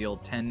automatically deal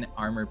 10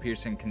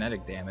 armor-piercing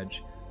kinetic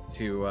damage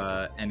to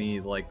any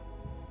like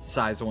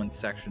size 1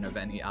 section of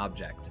any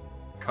object,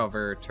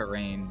 cover,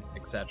 terrain,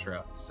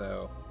 etc.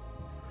 So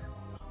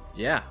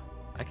yeah,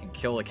 I can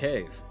kill a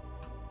cave.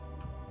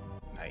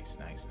 Nice.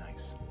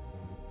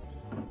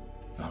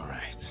 All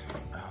right.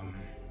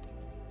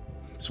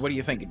 So what do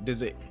you think?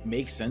 Does it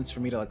make sense for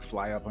me to like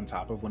fly up on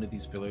top of one of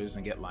these pillars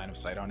and get line of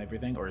sight on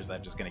everything, or is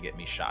that just going to get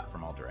me shot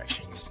from all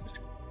directions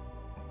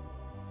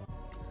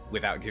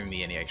without giving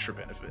me any extra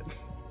benefit?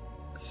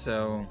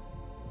 So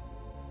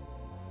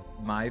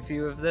my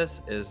view of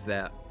this is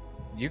that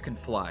you can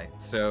fly.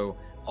 So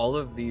all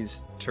of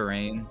these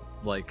terrain,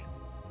 like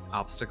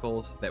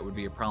obstacles that would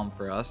be a problem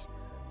for us,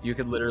 you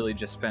could literally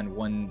just spend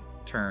 1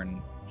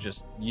 turn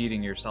just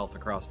yeeting yourself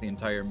across the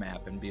entire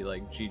map and be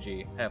like,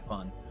 GG, have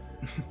fun.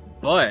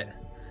 But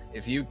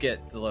if you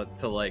get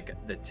to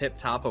like the tip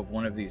top of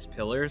one of these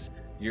pillars,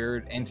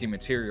 your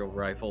anti-material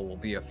rifle will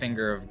be a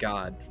finger of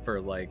God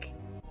for like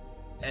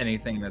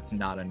anything that's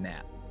not a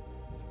gnat.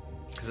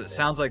 Because it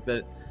sounds like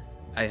that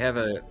I have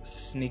a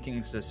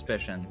sneaking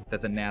suspicion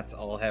that the gnats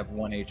all have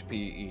 1 HP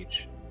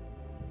each.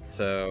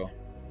 So,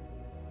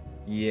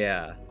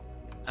 yeah.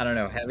 I don't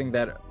know, having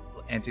that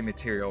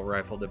anti-material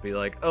rifle to be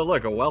like, oh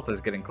look, a whelp is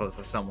getting close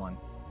to someone.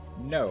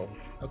 No.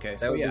 Okay, That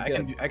so would yeah,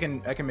 be I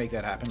can make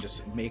that happen.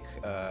 Just make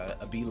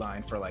a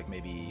beeline for like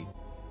maybe.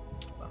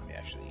 Well, let me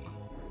actually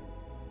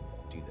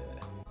do the.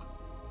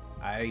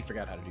 I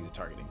forgot how to do the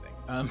targeting thing.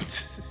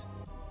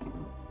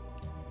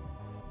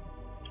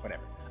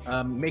 Whatever.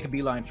 Make a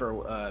beeline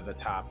for the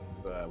top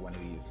one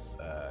of these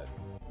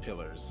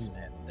pillars,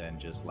 and then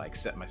just like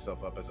set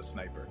myself up as a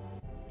sniper.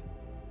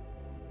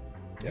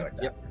 Yeah, like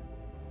that. Yep.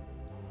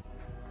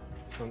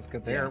 Sounds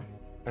good there.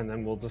 And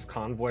then we'll just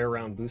convoy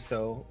around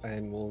Buso,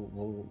 and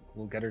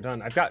we'll get her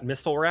done. I've got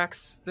missile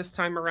racks this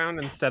time around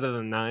instead of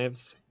the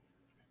knives.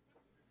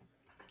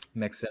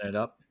 Mixing it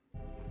up.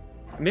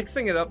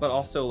 Mixing it up, but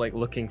also like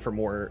looking for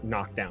more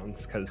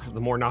knockdowns, because the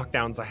more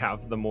knockdowns I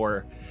have, the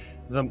more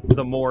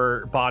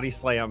body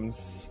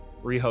slams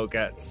Riho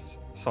gets.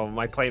 So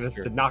my plan is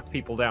to knock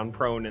people down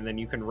prone, and then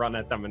you can run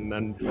at them, and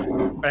then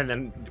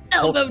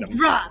Elbow Hulk them.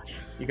 drop.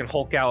 You can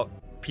Hulk out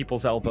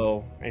people's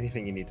elbow.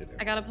 Anything you need to do.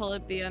 I gotta pull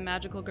up the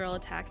magical girl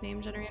attack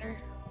name generator.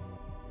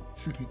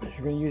 You're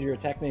gonna use your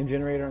attack name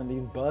generator on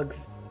these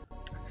bugs.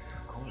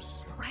 Of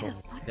course. Why the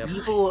fuck? Yep.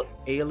 Evil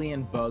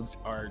alien bugs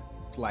are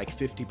like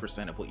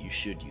 50% of what you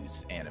should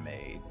use anime.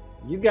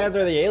 You guys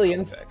are the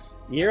aliens. Effects.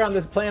 You're on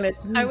this planet.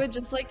 I would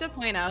just like to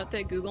point out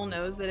that Google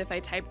knows that if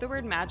I type the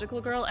word magical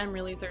girl, I'm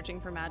really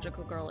searching for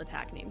magical girl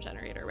attack name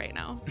generator right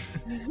now.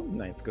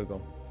 Nice, Google.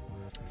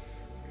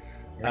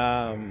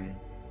 As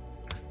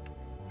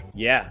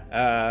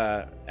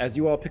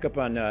you all pick up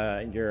on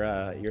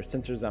your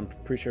sensors, I'm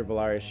pretty sure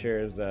Valaria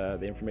shares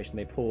the information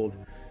they pulled.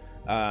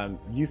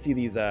 You see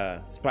these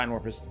spine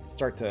warpers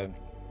start to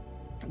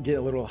get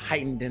a little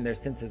heightened in their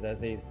senses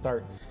as they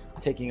start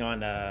taking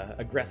on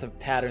aggressive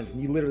patterns,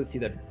 and you literally see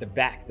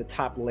the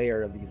top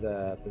layer of these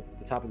the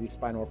top of these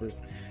spine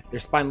warpers. Their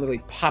spine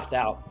literally pops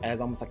out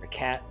as almost like a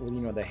cat,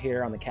 with the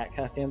hair on the cat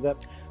kind of stands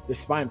up. Their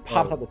spine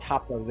pops out the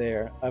top of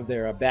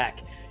their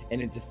back,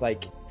 and it just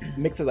like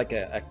mixes like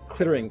a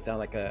clittering sound,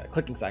 like a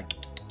clicking sound,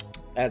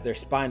 as their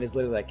spine is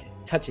literally like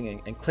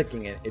touching and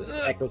clicking. It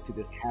echoes through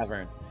this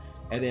cavern,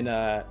 and then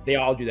they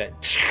all do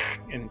that,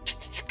 and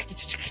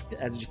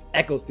as it just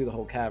echoes through the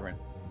whole cavern.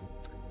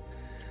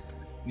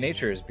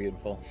 Nature is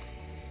beautiful.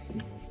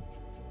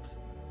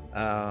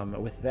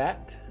 With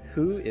that,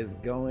 who is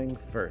going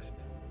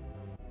first?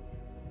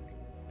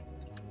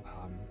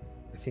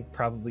 I think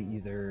probably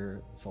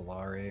either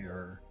Valare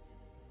or.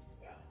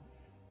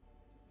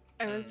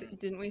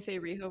 Didn't we say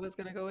Riho was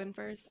gonna go in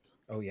first?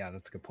 Oh yeah,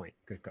 that's a good point.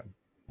 Good.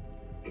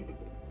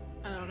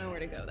 I don't know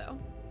where to go though.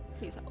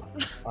 Please help.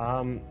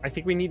 I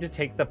think we need to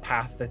take the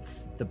path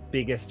that's the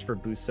biggest for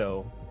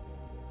Buso.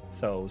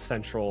 So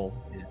central.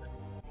 Yeah.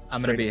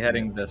 I'm gonna be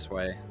heading this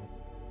way.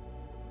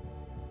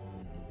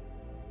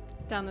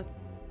 Down the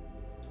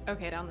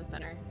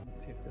center.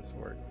 Let's see if this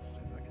works.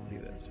 If I can do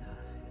this.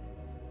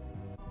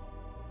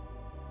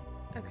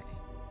 Okay.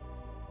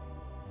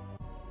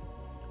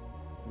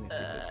 Let me see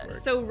if this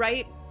works. So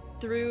right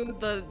through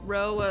the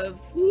row of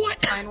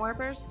spine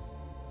warpers.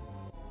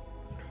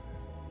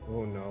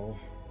 Oh no.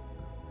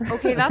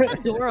 Okay, that's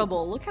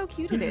adorable. Look how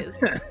cute it is.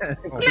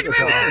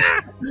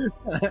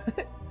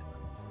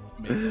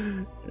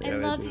 Amazing. I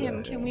love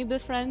him. Can we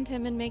befriend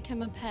him and make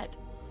him a pet?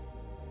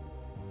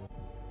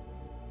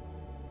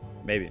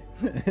 Maybe.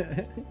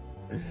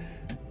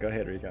 Go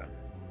ahead, Rico.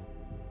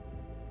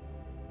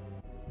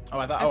 Oh,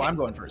 I thought. Okay, I'm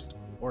going first,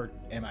 or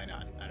am I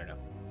not? I don't know.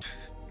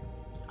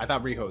 I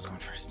thought Riho was going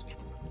first.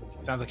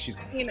 Sounds like she's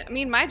going. I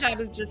mean, my job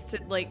is just to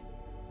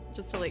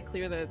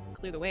clear the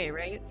way,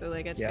 right? So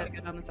like, I just gotta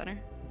go down the center.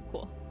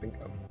 Cool.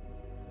 Bingo.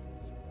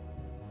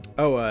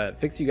 Oh,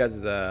 fix you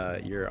guys'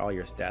 all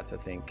your stats. I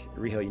think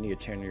Riho, you need to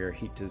turn your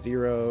heat to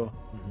 0,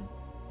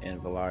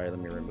 and Valaria, let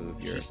me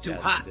remove your She's too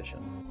status hot.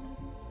 conditions.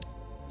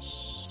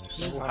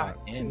 So hot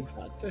and Too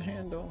hot to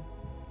handle.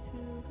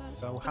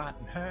 so hot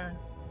in her.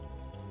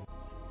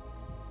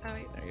 Oh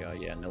wait. There you go.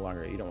 Yeah, no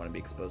longer. You don't want to be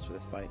exposed for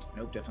this fight.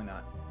 Nope, definitely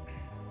not.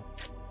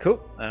 Cool.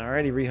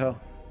 Alrighty, Riho,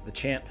 the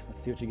champ. Let's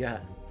see what you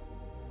got.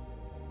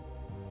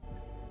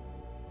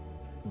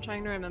 I'm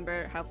trying to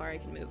remember how far I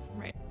can move.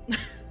 Right.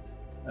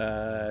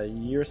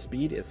 Your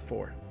speed is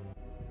 4.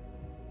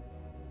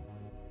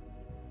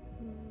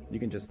 You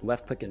can just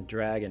left click and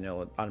drag, and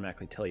it'll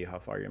automatically tell you how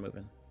far you're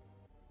moving.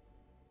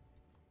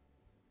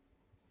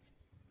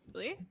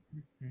 Really?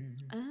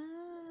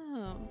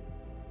 Oh.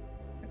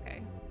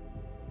 Okay.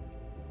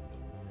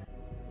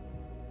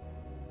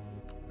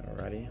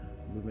 Alrighty,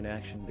 movement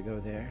action to go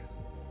there.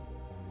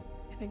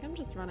 I think I'm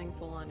just running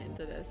full on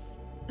into this.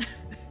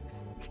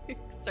 To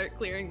start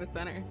clearing the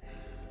center.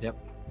 Yep.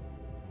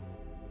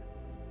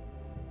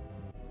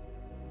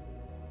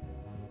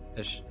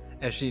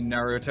 As she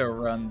Naruto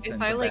runs If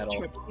into I like battle.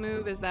 triple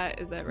move, is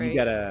that right? You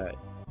gotta,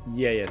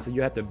 yeah. So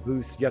you have to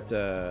boost. You have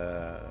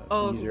to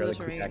use your other because of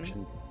the quick terrain.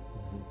 actions.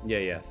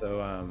 Yeah. So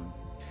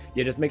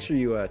yeah, just make sure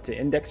you to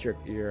index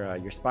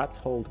your spots,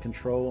 hold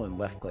Control and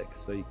left click,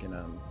 so you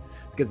can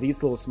because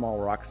these little small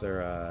rocks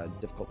are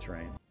difficult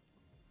terrain.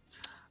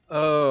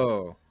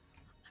 Oh,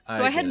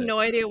 So I had get it. no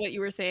idea what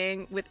you were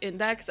saying with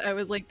index. I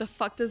was like, the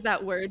fuck does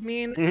that word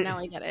mean? Now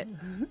I get it.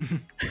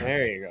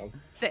 There you go.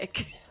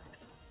 Sick.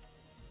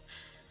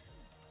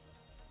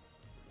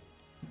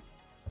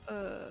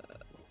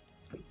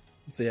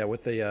 So yeah,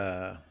 with the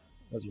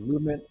as your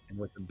movement and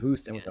with the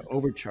boost and with the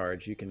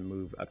overcharge, you can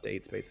move up to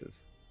 8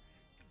 spaces.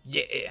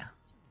 Yeah.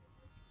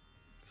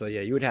 So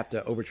yeah, you would have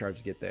to overcharge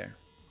to get there.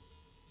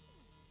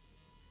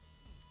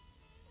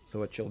 So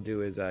what you'll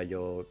do is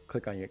you'll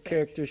click on your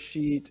character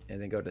sheet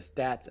and then go to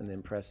stats and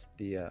then press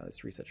the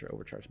let's reset your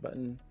overcharge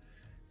button,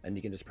 and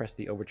you can just press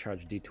the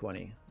overcharge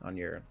D20 on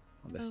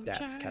the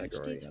stats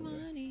category.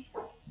 D20.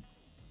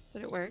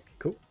 Did it work?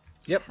 Cool.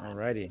 Yep.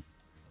 Alrighty.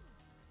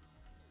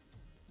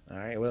 All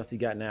right. What else you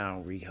got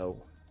now, Riho,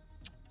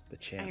 the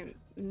champ?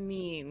 I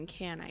mean,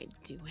 can I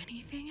do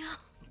anything else?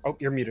 Oh,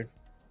 you're muted.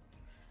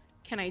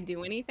 Can I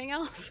do anything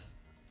else?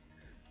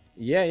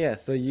 Yeah.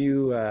 So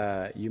you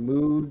you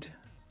moved,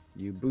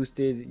 you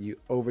boosted, you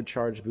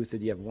overcharged,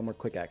 boosted. You have one more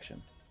quick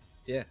action.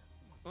 Yeah.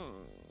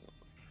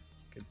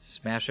 Could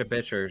smash a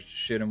bitch or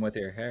shoot him with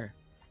your hair.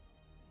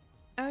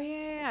 Oh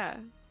yeah.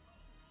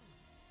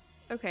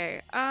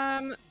 Okay.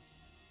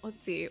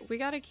 Let's see. We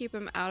gotta keep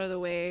him out of the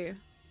way.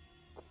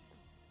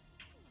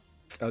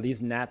 Oh,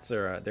 these gnats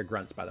are they're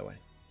grunts, by the way.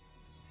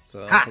 So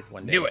it only takes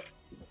one day. Knew it.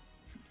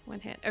 One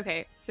hit.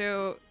 Okay.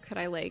 So could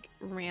I like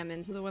ram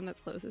into the one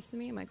that's closest to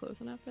me? Am I close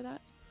enough for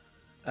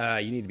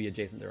that? You need to be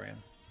adjacent to ram.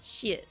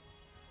 Shit.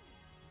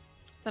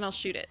 Then I'll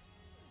shoot it.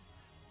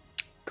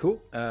 Cool.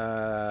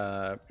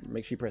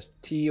 Make sure you press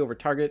T over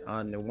target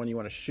on the one you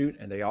want to shoot,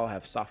 and they all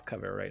have soft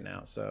cover right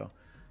now, so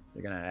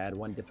you're gonna add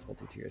 1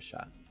 difficulty to your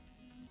shot.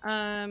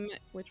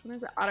 Which one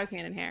is it?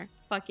 Autocannon hair.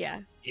 Fuck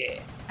yeah.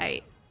 Yeah.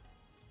 Aight.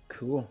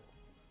 Cool.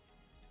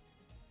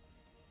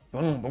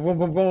 Boom, boom, boom,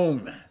 boom,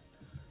 boom.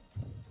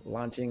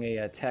 Launching a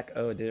attack.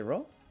 Oh, did it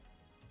roll?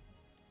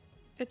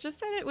 It just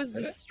said it was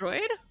Did it?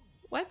 destroyed?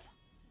 What?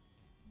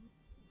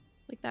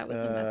 Like that was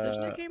the message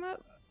that came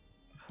up?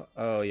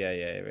 Oh,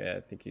 yeah.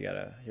 I think you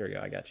gotta. Here we go.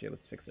 I got you.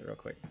 Let's fix it real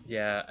quick.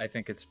 Yeah, I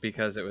think it's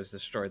because it was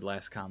destroyed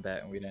last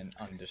combat and we didn't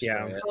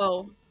undestroy it.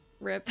 Oh,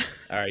 rip.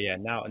 All right, yeah.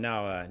 Now,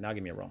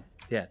 give me a roll.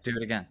 Yeah, do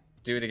it again.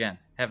 Do it again.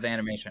 Have the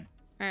animation.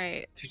 All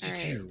right.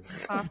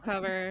 Off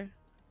cover.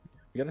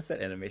 You gotta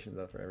set animations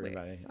up for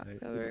everybody. Wait,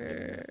 soft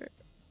cover.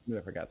 I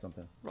forgot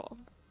something. Roll.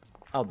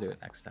 I'll do it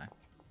next time.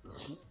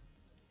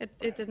 It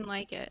didn't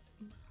like it.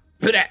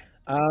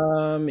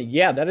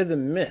 Yeah, that is a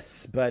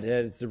miss, but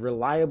it's a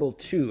reliable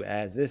 2,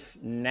 as this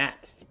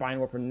spine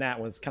warper gnat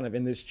was kind of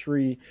in this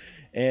tree,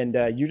 and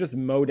you just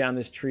mow down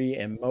this tree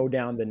and mow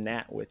down the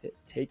gnat with it,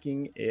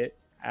 taking it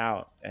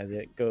out as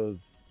it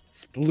goes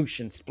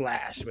sploosh and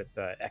splash with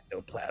the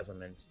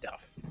ectoplasm and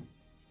stuff.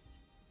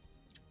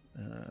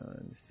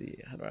 Let's see.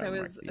 How do I That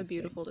mark was a these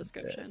beautiful things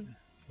description.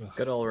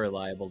 Good old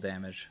reliable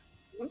damage.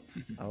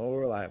 instead? Oh,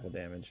 reliable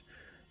damage.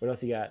 What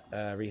else you got,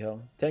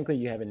 Riho? Technically,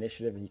 you have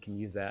initiative, and you can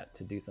use that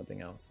to do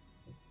something else.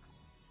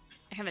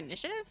 I have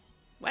initiative?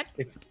 What?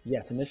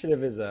 Yes,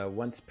 initiative is a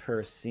once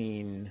per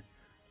scene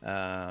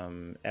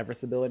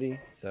Everest ability.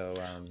 So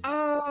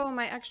Oh,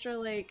 my extra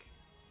like.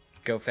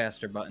 Go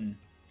faster button.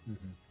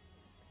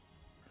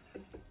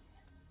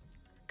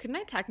 Couldn't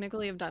I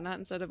technically have done that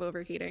instead of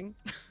overheating?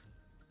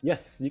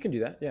 yes, you can do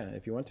that. Yeah,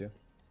 if you want to.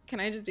 Can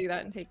I just do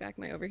that and take back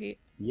my overheat?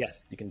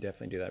 Yes, you can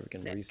definitely do that. We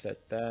can Sick.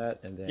 reset that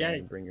and then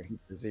Yay. bring your heat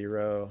to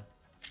 0.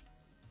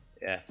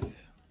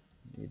 Yes,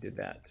 you did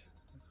that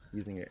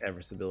using your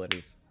Everest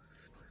abilities.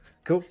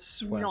 Cool.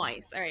 Swell.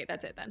 Nice. All right,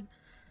 that's it then.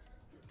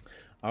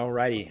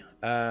 Alrighty.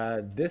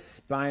 This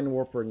spine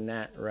warper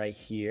gnat right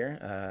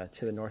here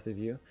to the north of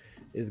you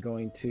is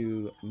going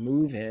to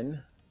move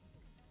in,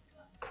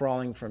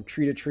 crawling from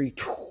tree to tree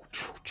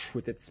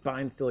with its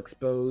spine still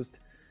exposed,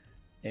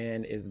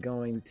 and is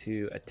going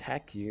to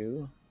attack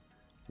you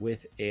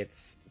with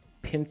its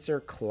pincer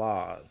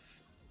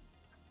claws,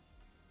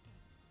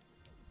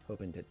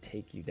 hoping to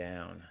take you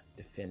down,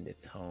 defend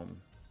its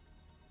home.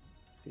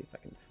 Let's see if I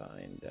can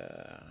find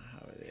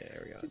how.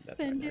 There we go. That's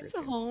our Defend target its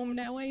too. home.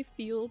 Now I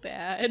feel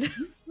bad.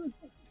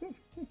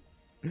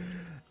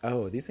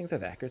 Oh, these things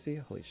have accuracy?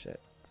 Holy shit.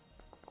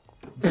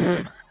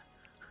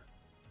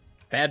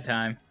 Bad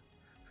time.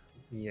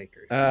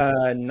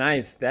 Yikers.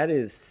 Nice. That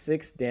is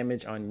 6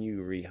 damage on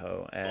you,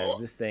 Riho, as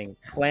this thing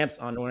clamps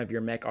on one of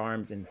your mech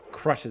arms and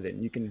crushes it.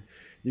 You can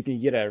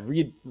get a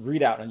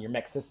readout on your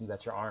mech system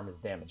that your arm is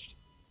damaged.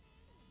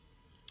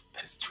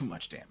 That is too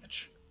much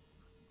damage.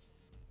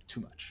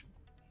 Too much.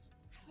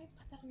 How do I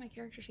put that on my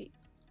character sheet?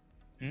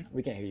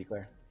 We can't hear you,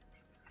 Claire.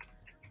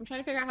 I'm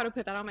trying to figure out how to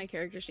put that on my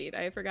character sheet.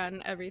 I have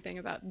forgotten everything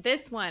about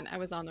this one. I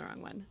was on the wrong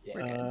one.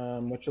 We're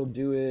good. What you'll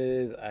do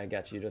is, I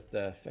got you. Just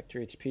affect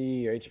your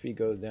HP. Your HP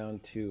goes down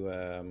to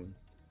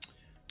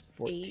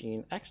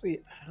 14.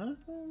 Actually, let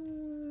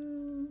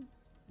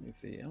me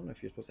see. I don't know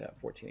if you're supposed to have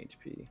 14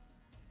 HP.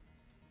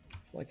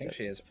 I think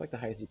she is. I feel like the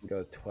highest you can go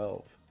is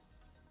 12.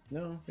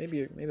 No,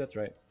 maybe that's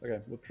right.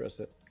 Okay, we'll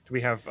trust it. Do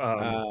we have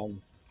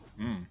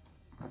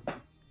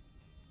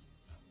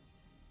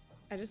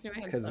I just knew I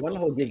had Because one several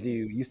hole gives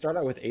things. you start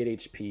out with 8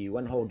 HP.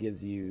 One hole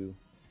gives you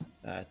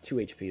 2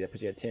 HP. That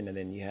puts you at 10, and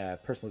then you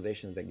have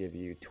personalizations that give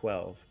you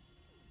 12.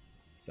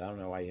 So I don't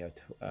know why you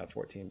have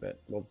 14, but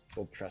we'll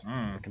trust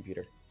the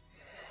computer.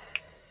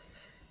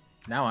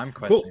 Now I'm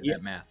questioning Cool.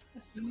 that math.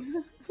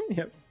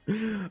 Yep.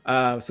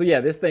 So yeah,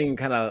 this thing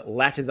kind of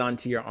latches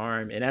onto your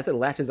arm, and as it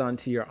latches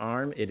onto your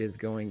arm, it is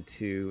going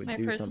to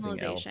do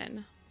something else.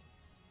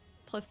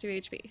 Plus 2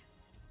 HP.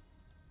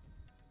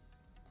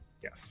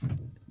 Yes.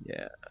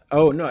 Yeah.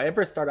 Oh no, I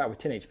ever start out with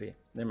 10 HP.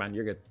 Never mind,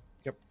 you're good.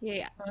 Yep.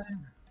 Yeah.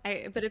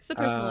 But it's the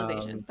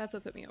personalization. That's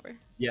what put me over.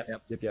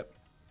 Yep.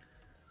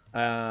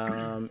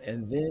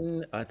 And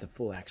then that's a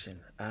full action.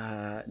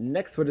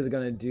 Next, what it's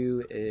going to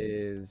do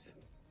is,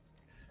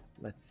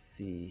 let's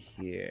see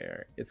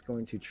here. It's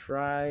going to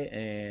try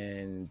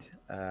and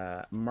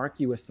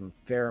mark you with some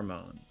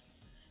pheromones.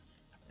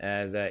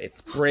 As it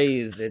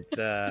sprays its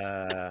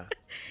pheromones.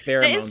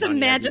 That is some on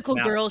magical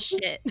you. girl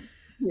shit.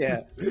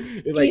 Yeah.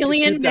 It,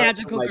 Alien shoots out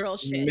magical some, girl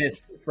shit.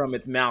 Mist from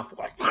its mouth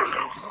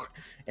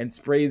and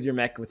sprays your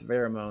mech with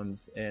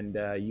pheromones, and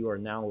you are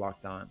now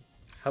locked on.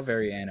 How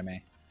very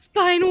anime.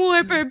 Spine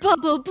warper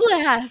bubble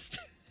blast.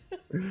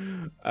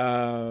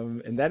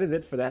 And that is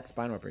it for that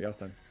spine warper. Y'all's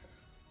done.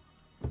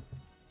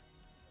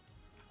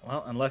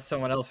 Well, unless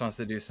someone else wants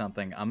to do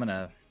something, I'm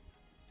gonna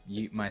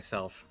yeet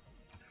myself.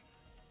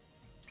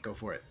 Go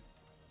for it.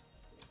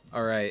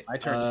 All right. My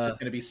turn is just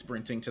going to be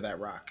sprinting to that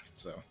rock.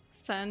 So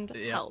Send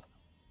help.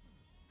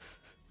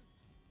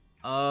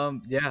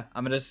 Yeah,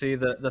 I'm gonna see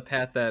the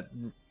path that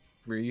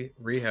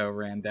Riho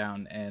ran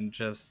down and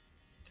just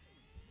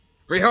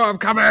Riho, I'm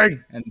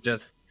coming, and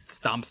just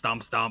stomp,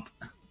 stomp, stomp.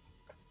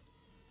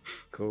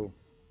 Cool.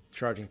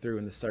 Charging through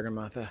in the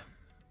Sargamatha.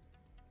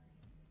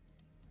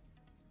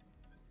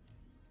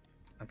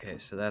 Okay,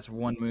 so that's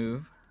one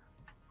move.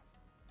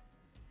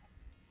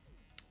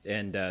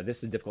 And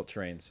this is difficult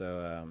terrain,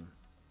 so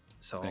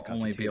I'll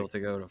only be able to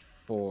go to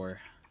 4.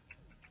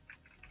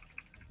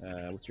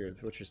 what's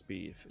your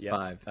speed? Yep.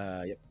 5.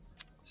 Yep.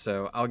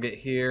 So I'll get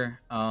here.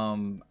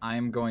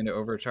 I'm going to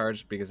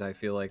overcharge because I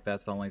feel like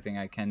that's the only thing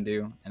I can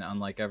do. And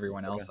unlike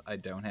everyone else, I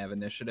don't have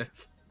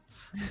initiative.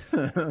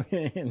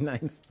 Okay,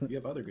 nice. you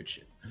have other good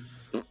shit.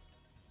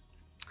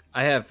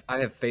 I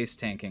have face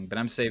tanking, but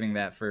I'm saving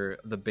that for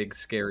the big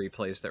scary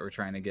place that we're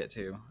trying to get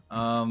to.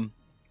 Oh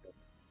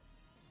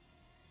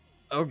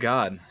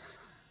god.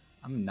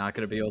 I'm not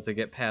going to be able to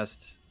get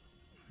past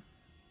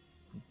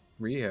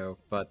Rio,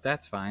 but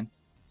that's fine.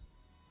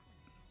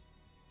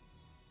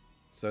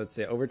 So it's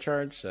a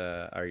overcharge,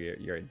 or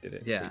you already did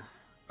it? Yeah. Sweet.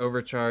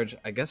 Overcharge.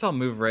 I guess I'll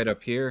move right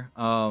up here.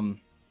 You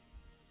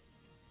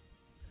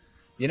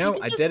know,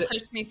 I did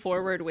push me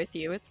forward with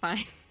you. It's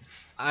fine.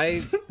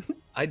 I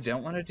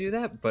don't want to do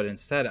that, but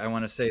instead I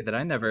want to say that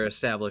I never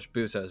established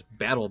Buso's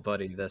battle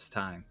buddy this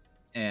time.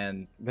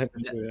 And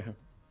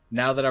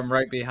now that I'm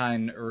right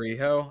behind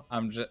Riho,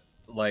 I'm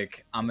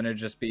gonna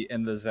just be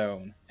in the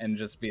zone and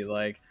just be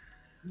like,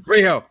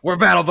 Riho, we're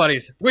battle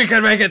buddies. We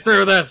can make it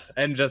through this,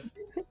 and just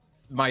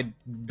my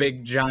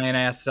big giant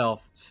ass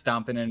self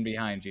stomping in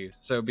behind you.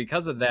 So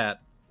because of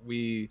that,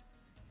 we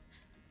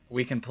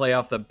can play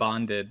off the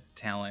bonded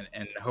talent,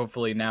 and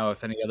hopefully now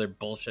if any other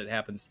bullshit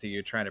happens to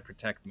you trying to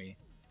protect me,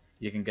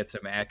 you can get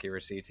some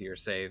accuracy to your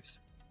saves.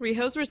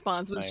 Riho's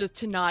response was just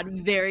to nod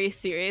very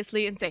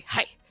seriously and say,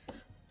 "Hi."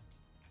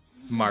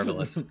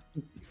 Marvelous.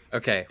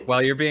 Okay,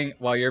 while you're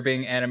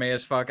being anime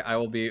as fuck, I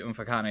will be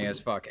Umfakane as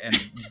fuck and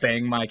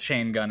bang my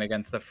chain gun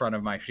against the front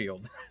of my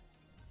shield.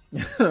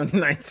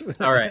 Nice.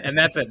 All right, and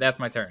that's it. That's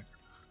my turn.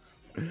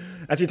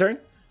 That's your turn?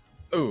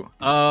 Ooh.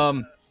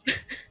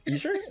 You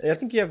sure? I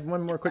think you have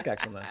one more quick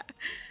action left.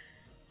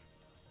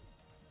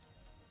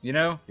 You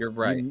know, you're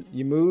right.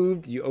 You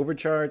moved, you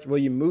overcharged. Well,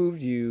 you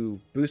moved, you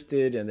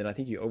boosted, and then I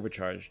think you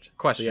overcharged.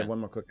 Question. So you have one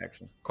more quick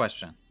action.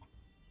 Question.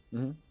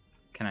 Mm-hmm.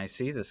 Can I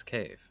see this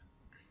cave?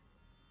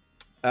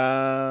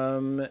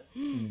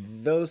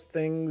 Those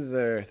things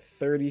are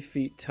 30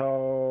 feet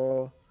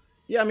tall.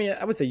 Yeah, I mean,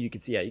 I would say you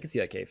could see. Yeah, you can see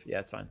that cave. Yeah,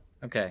 it's fine.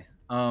 Okay.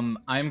 I'm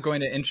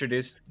going to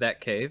introduce that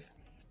cave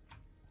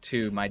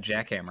to my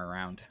jackhammer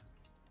round.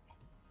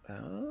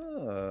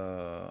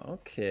 Oh,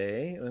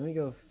 okay. Let me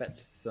go fetch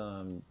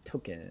some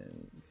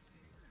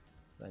tokens.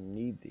 I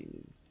need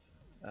these.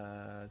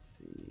 Let's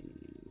see.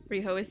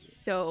 Riho is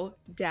so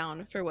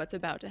down for what's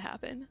about to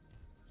happen.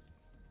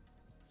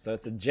 So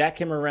it's a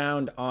jackhammer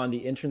round on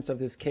the entrance of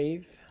this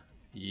cave.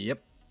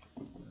 Yep.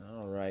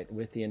 All right,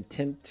 with the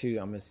intent to,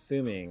 I'm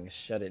assuming,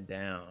 shut it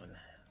down.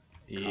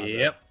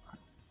 Yep.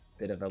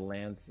 Bit of a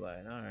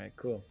landslide. All right,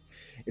 cool.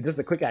 It's just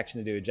a quick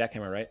action to do a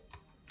jackhammer, right?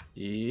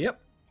 Yep.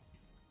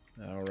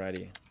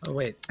 Alrighty. Oh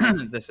wait,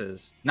 this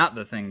is not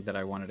the thing that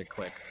I wanted to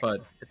click,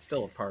 but it's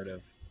still a part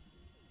of.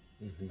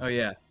 Mm-hmm. Oh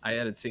yeah, I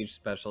added Siege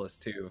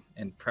Specialist too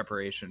in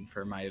preparation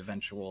for my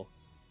eventual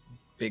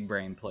big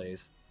brain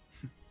plays.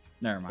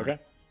 Never mind. Okay.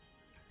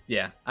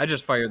 Yeah, I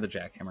just fired the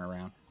jackhammer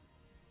round.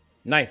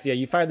 Nice. Yeah,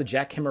 you fired the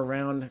jackhammer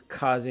round,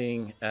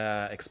 causing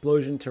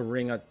explosion to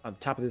ring on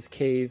top of this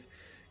cave.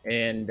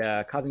 and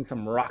causing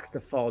some rocks to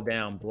fall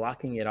down,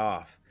 blocking it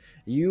off.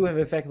 You have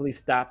effectively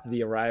stopped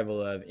the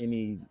arrival of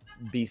any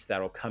beast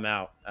that will come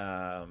out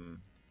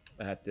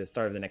at the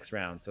start of the next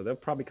round. So they'll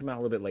probably come out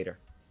a little bit later.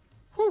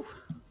 Whew.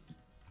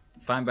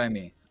 Fine by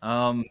me.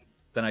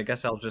 Then I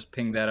guess I'll just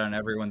ping that on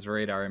everyone's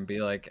radar and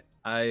be like,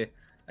 I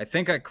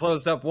think I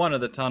closed up one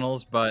of the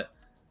tunnels, but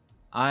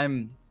I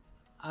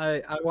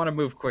want to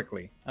move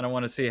quickly. I don't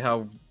want to see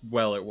how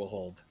well it will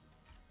hold.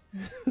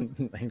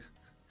 Thanks.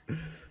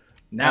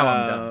 Now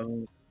I'm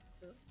done.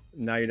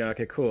 Now you're done.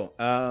 Okay, cool.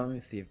 Let me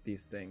see if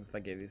these things, if I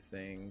gave these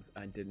things,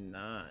 I did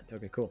not.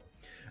 Okay, cool.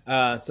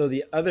 So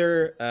the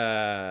other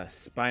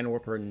spine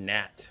warper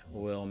gnat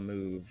will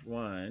move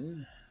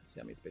one. Let's see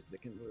how many spaces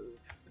it can move.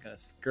 It's gonna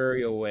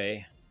scurry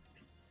away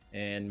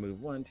and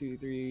move 1, 2,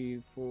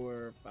 3,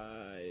 4,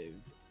 5,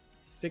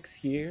 6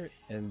 here,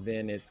 and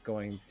then it's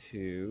going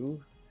to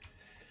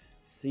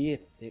see if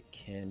it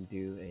can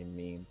do a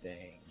mean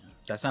thing.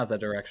 That's not the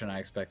direction I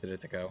expected it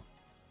to go.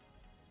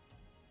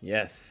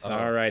 Yes. Oh.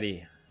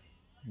 Alrighty.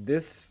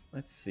 This,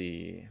 let's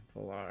see.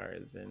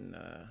 Valar is in.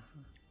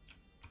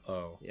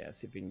 Oh. Yeah.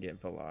 See if we can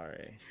get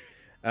Valare.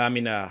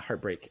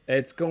 Heartbreak.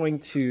 It's going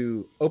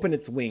to open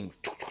its wings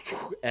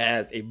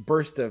as a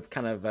burst of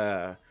kind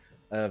of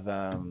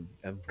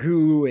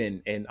goo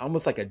and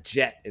almost like a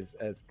jet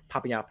is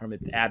popping out from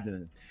its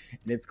abdomen,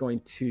 and it's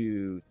going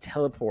to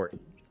teleport,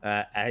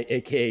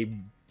 aka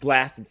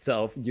blast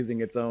itself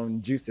using its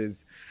own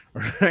juices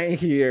right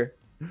here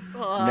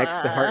next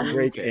to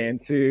Heartbreak and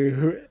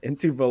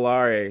into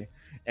Valare.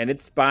 And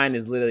its spine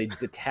is literally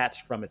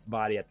detached from its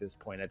body at this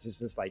point. It's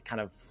just like kind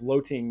of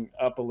floating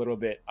up a little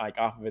bit, like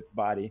off of its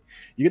body.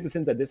 You get the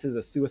sense that this is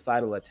a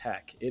suicidal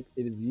attack. It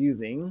is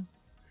using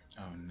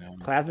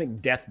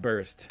Plasmic Death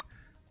Burst.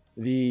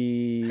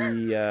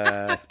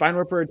 The Spine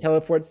Warper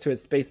teleports to a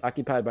space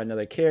occupied by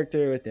another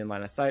character within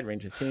line of sight,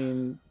 range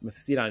 15. Must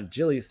succeed on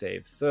agility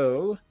save.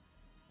 So,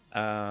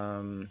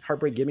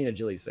 Heartbreak, give me an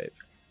agility save.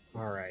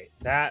 All right,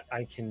 that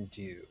I can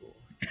do.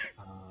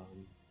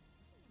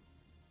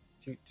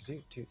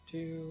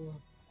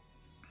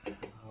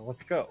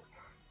 Let's go.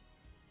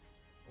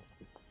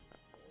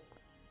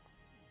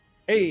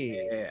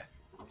 Hey, Yeah.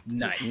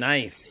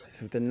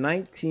 Nice. With the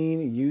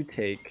 19, you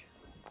take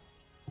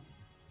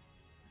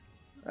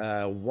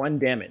 1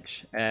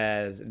 damage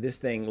as this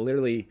thing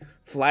literally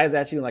flies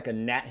at you like a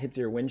gnat hits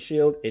your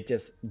windshield. It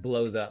just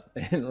blows up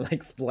and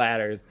like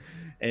splatters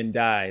and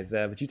dies.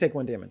 But you take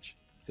 1 damage,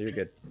 so you're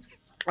good.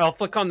 I'll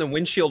flick on the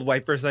windshield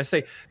wipers and I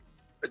say,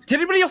 "Did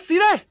anybody else see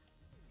that?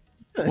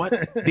 What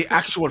the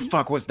actual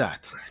fuck was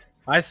that?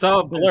 I saw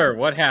a blur.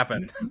 What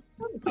happened?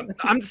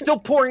 I'm still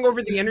pouring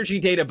over the energy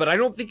data, but I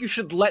don't think you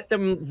should let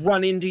them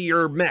run into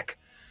your mech."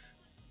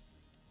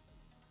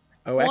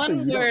 Oh, One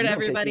word, you don't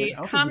everybody.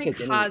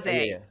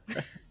 Kamikaze.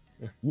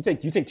 You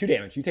take 2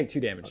 damage. You take 2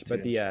 damage, two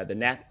but the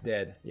gnat's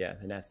dead. Yeah,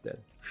 the gnat's dead.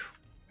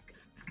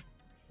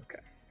 Okay,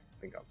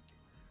 bingo.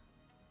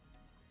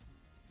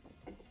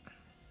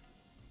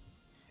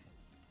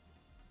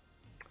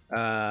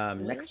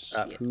 Next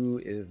up, who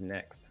is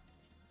next?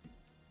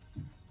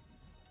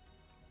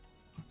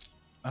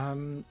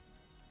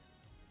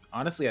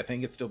 Honestly, I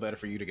think it's still better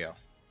for you to go.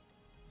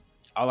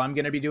 All I'm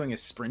gonna be doing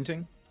is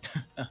sprinting,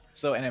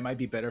 and it might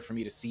be better for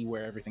me to see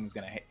where everything's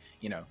gonna,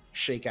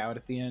 shake out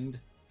at the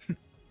end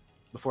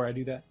before I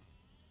do that.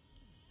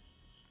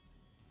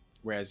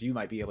 Whereas you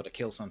might be able to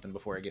kill something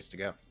before it gets to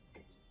go.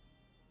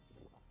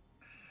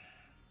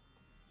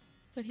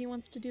 But he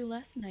wants to do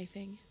less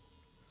knifing.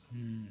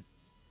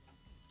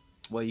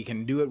 Well, you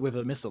can do it with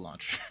a missile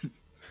launcher.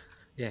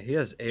 Yeah, he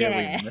has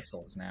AoE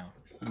missiles now.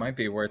 It might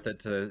be worth it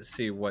to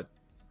see what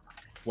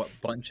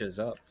bunches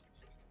up.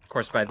 Of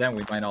course, by then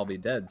we might all be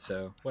dead,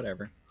 so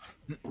whatever.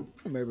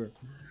 Maybe. We're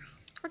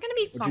gonna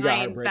be What you got, fine,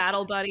 Heartbreak?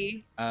 battle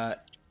buddy.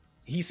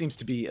 He seems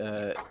to be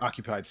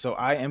occupied, so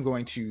I am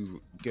going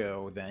to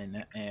go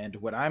then. And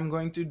what I'm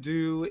going to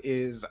do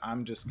is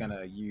I'm just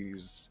gonna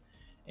use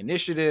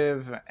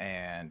initiative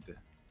and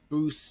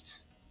boost.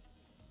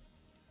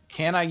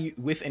 Can I,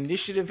 with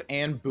initiative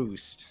and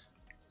boost,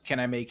 can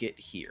I make it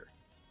here?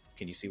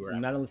 Can you see where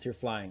I'm? Not unless you're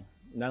flying.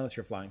 Not unless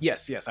you're flying.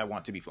 Yes, I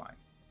want to be flying.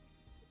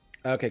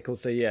 Okay, cool.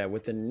 So yeah,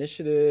 with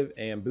initiative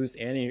and boost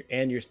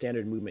and your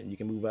standard movement, you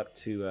can move up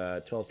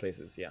to 12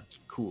 spaces. Yeah.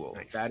 Cool.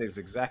 Nice. That is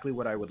exactly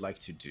what I would like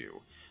to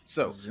do.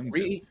 So Zoom.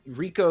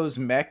 Rico's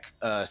mech,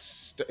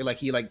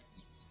 he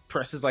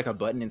presses like a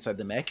button inside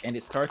the mech, and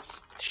it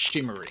starts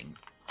shimmering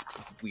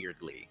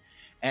weirdly,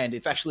 and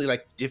it's actually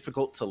like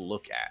difficult to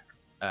look at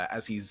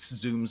as he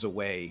zooms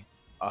away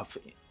off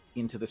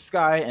into the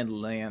sky and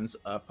lands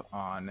up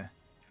on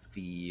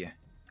the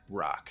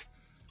rock,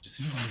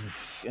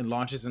 just and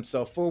launches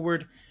himself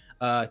forward.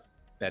 That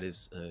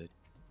is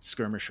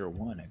Skirmisher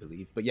 1, I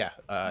believe. But yeah,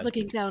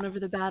 Looking down over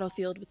the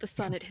battlefield with the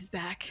sun at his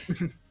back.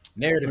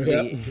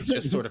 narratively, it's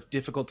just sort of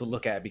difficult to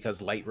look at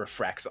because light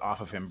refracts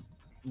off of him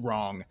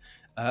wrong.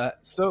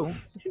 So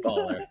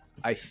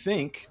I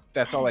think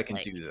that's all I can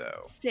do,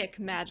 though. Sick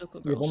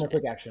magical You have girl one more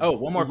shit. quick action. Oh,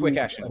 one more You quick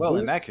use action. a Well,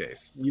 in boost, that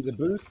case, use a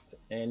boost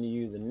and you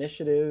use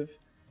initiative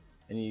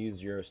and you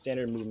use your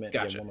standard movement.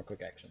 Gotcha. You have one more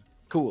quick action.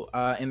 Cool.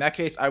 In that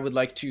case, I would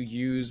like to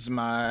use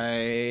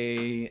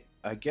my,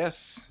 I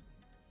guess,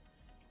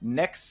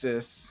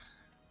 Nexus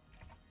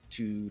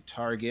to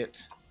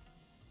target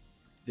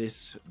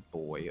this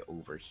boy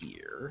over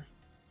here.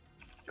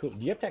 Cool.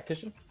 Do you have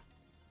Tactician?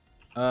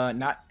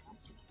 Not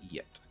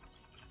yet.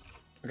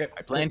 Okay.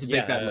 I plan to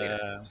take that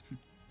later.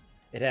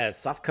 It has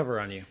soft cover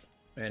on you,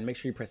 and make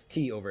sure you press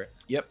T over it.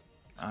 Yep.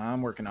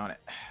 I'm working on it.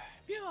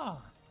 Yeah.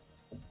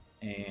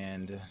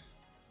 And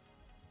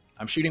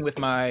I'm shooting with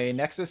my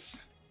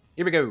Nexus.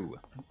 Here we go.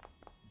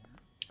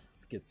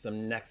 Let's get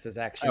some Nexus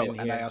action Oh, in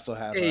here. and I also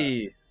have...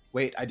 Hey.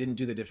 wait, I didn't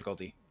do the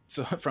difficulty.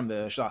 So from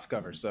the soft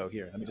cover. So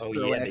here, let me just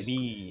throw an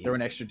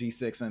extra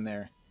D6 in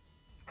there.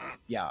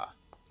 Yeah.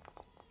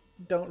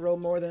 Don't roll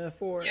more than a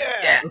 4.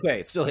 Yeah. Okay,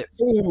 it still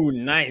hits. Ooh,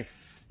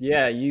 nice.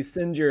 Yeah, you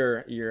send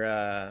your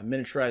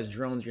miniaturized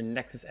drones, your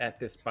Nexus at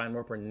this Spine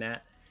Warper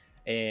Gnat,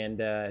 and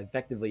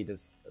effectively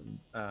just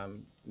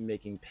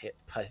making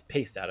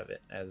paste out of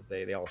it as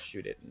they all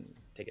shoot it and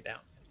take it down.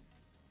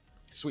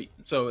 Sweet.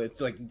 So it's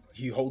like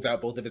he holds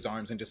out both of his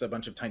arms and just a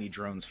bunch of tiny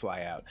drones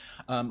fly out.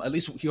 At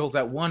least he holds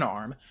out one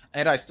arm,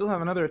 and I still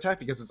have another attack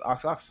because it's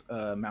Ox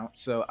mount.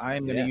 So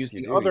I'm going to use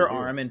the other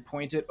arm and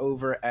point it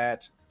over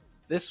at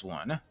this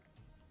one.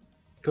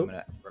 Cool. I'm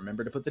going to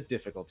remember to put the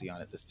difficulty on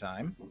it this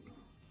time.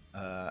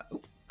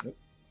 Nope.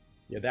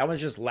 Yeah, that one's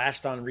just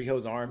lashed on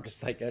Riho's arm,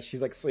 just like as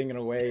she's like swinging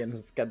away, and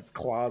it's got its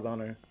claws on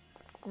her.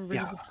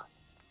 Yeah.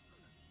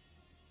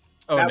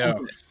 Oh, that no. one's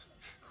a miss.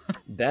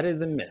 That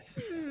is a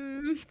miss.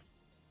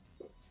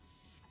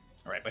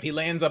 All right, but he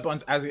lands up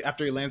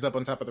after he lands up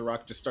on top of the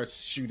rock, just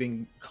starts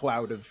shooting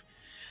cloud of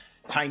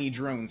tiny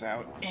drones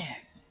out,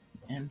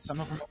 and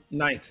some of them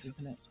Nice.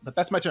 But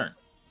that's my turn.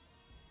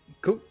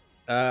 Cool.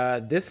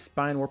 This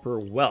Spine Warper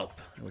Whelp,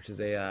 which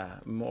is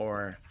a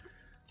more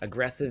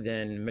aggressive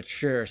and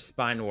mature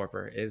Spine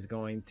Warper, is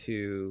going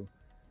to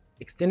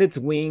extend its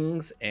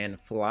wings and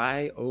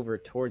fly over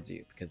towards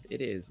you because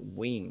it is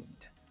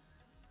winged.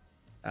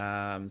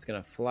 It's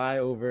going to fly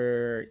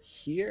over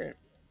here,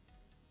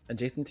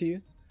 adjacent to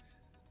you,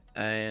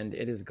 and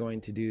it is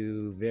going to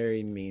do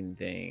very mean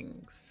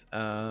things.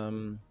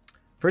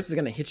 First, it's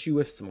going to hit you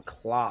with some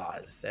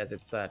claws, as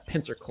its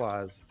pincer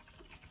claws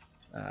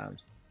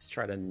just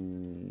try to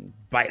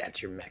bite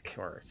at your mech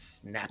or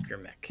snap your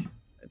mech.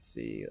 Let's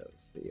see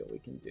what we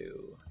can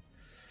do.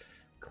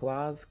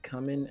 Claws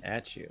coming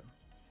at you.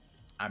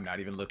 I'm not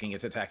even looking.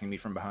 It's attacking me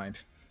from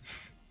behind.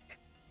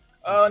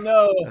 Oh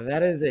no!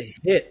 That is a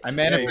hit. I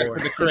manifested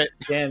the crit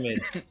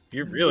damage.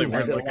 You really As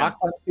weren't it looking. locks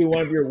onto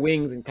one of your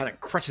wings and kind of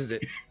crushes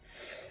it.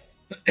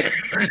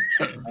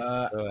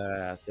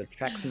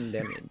 Subtract some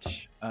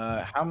damage.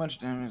 How much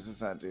damage does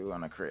that do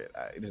on a crit?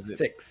 Is it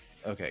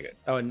 6. Okay, good.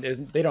 Oh, and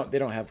they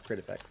don't have crit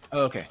effects.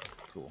 Oh, okay,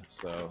 cool.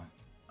 So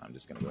I'm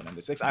just gonna go down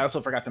to 6. I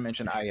also forgot to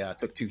mention I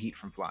took 2 heat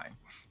from flying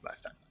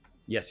last time.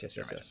 Yes.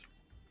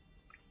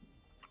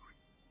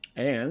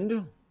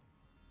 And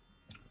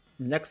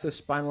Nexus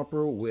Spine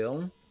Warper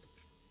will.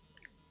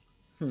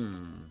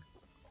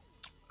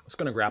 It's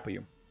gonna grapple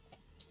you.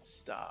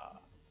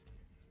 Stop.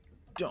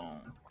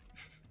 Don't.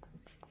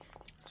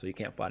 So you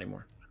can't fly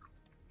anymore.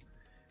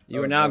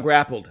 You are now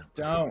grappled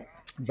Don't.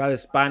 by the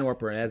Spine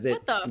Warper, and as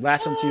it What the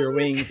latches onto your fuck?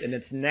 wings, and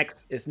its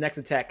next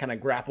attack kind of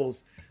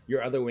grapples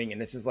your other wing,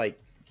 and it's just like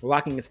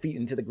locking its feet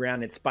into the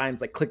ground. Its spine's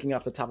like clicking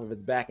off the top of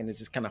its back, and it's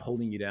just kind of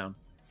holding you down.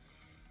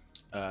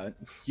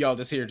 Y'all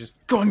just hear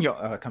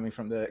coming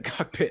from the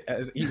cockpit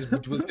as he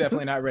was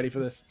definitely not ready for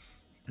this.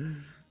 Do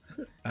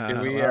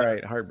all we,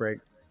 right, heartbreak.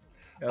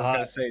 I was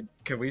gonna say,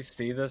 can we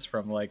see this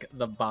from like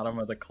the bottom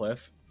of the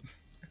cliff?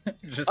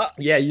 Just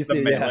Yeah, you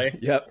see, melee.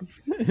 Yep.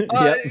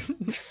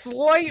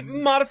 Slight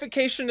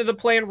modification to the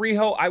plan,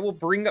 Riho. I will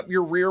bring up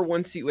your rear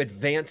once you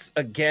advance.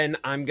 Again,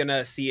 I'm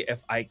gonna see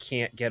if I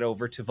can't get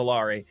over to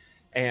Valari,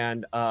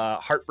 and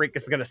Heartbreak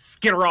is gonna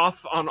skitter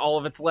off on all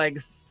of its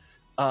legs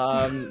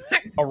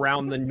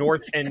around the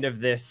north end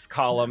of this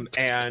column,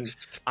 and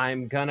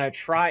I'm gonna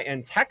try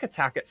and tech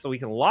attack it so we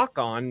can lock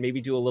on, maybe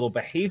do a little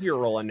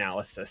behavioral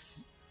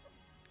analysis.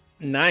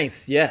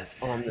 Nice.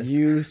 Yes. On this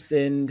You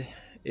send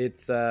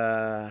its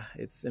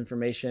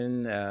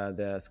information,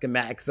 the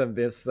schematics of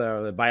this,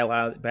 the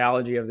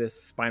biology of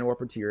this Spine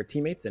Warper to your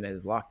teammates, and it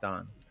is locked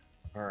on.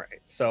 All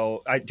right.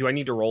 So, do I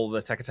need to roll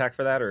the tech attack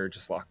for that, or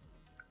just lock?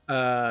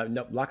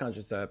 No, lock on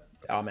just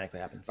automatically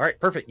happens. All right,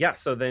 perfect. Yeah.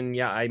 So then,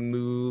 I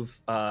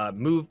move,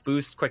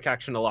 boost, quick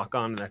action to lock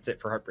on, and that's it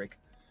for Heartbreak.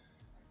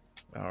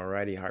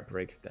 Alrighty,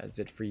 Heartbreak. That's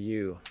it for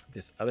you.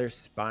 This other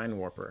Spine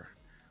Warper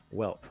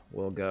Whelp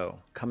will go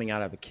coming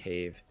out of a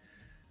cave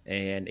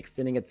and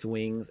extending its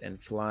wings and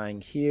flying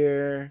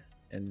here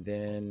and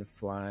then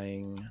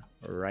flying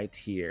right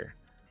here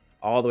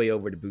all the way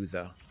over to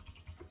Buzo.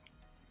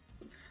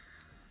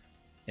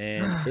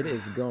 And it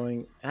is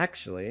going,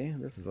 actually,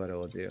 this is what it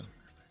will do.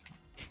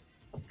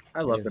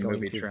 I love It's the going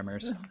movie to-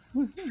 Tremors.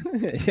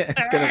 Yeah,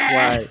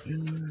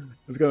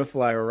 it's gonna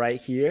fly right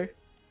here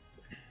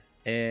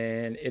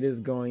and it is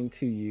going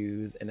to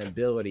use an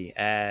ability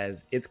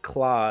as its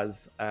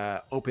claws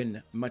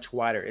open much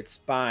wider. Its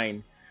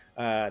spine,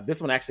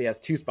 this one actually has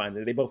 2 spines.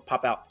 They both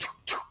pop out,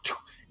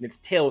 and its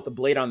tail with the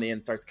blade on the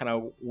end starts kind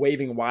of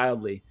waving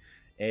wildly,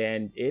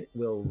 and it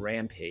will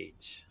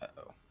rampage.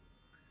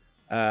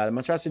 The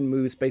monstrosity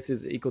moves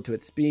spaces equal to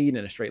its speed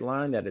in a straight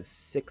line. That is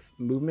 6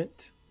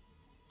 movement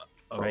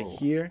right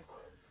here.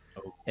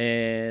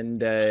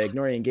 And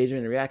ignoring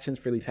engagement and reactions,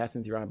 freely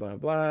passing through blah blah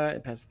blah.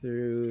 It passes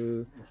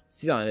through.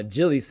 See on an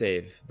agility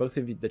save. Both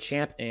of you, the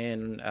champ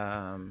and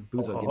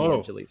Buzo, give me an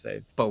agility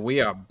save. But we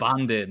are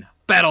bonded,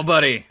 battle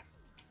buddy.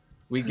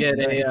 We get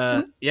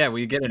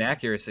we get an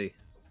accuracy.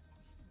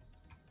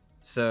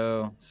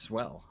 So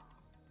swell.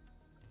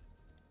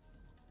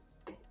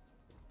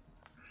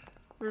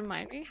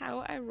 Remind me how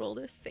I roll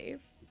this save.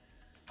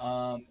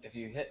 If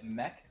you hit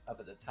mech up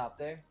at the top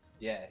there,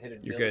 hit agility.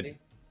 You're good.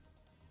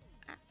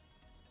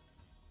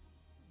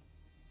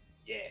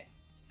 Yeah,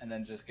 and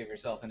then just give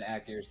yourself an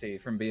accuracy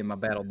from being my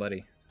battle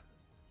buddy.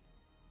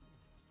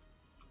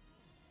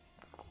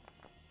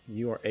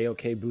 You are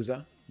A-OK,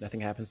 Buza. Nothing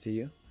happens to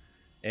you.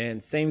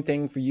 And same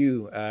thing for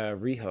you,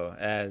 Riho,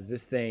 as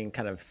this thing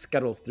kind of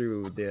scuttles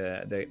through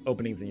the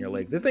openings in your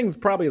legs. This thing's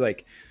probably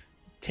like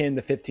 10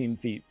 to 15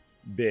 feet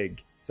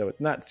big, so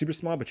it's not super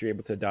small, but you're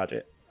able to dodge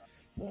it.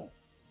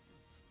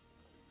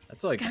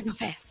 That's like Gotta go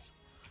fast.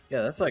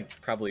 Yeah, that's like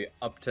probably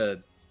up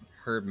to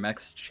her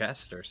mech's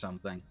chest or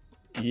something.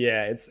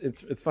 Yeah,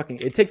 it's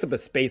fucking. It takes up a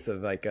space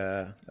of like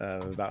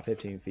about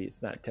 15 feet.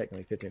 It's not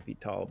technically 15 feet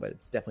tall, but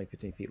it's definitely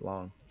 15 feet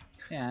long.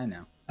 Yeah, I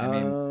know. I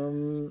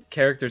mean,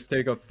 characters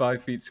take up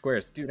 5 feet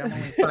squares. Dude, I'm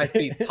only 5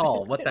 feet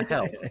tall. What the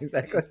hell?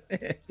 Exactly.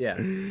 Yeah.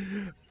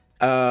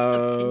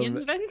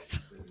 Opinion Vince?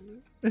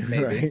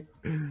 Maybe. Right.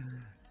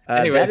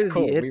 Anyways,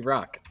 cool. We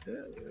rock.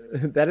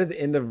 That is the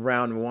end of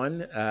round 1.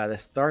 The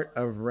start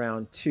of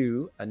round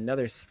 2,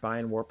 another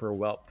Spine Warper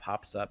whelp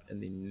pops up in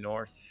the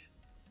north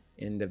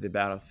end of the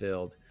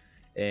battlefield,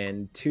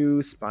 and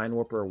 2 Spine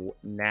Warper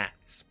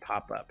gnats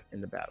pop up in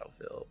the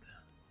battlefield.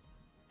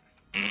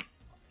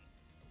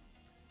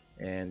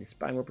 And the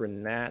Spine Warper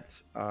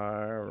gnats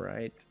are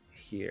right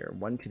here,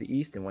 1 to the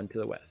east and 1 to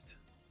the west.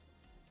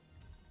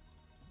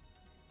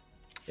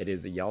 It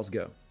is a y'all's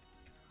go.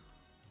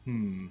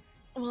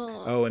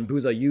 Well, Oh, and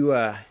Buza,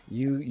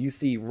 you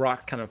see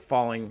rocks kind of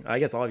falling. I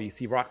guess all of you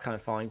see rocks kind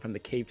of falling from the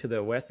cave to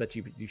the west that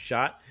you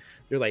shot.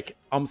 They're like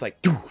almost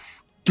like doosh,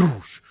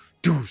 doosh,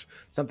 doosh.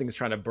 Something's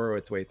trying to burrow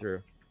its way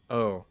through.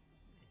 Oh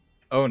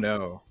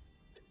no.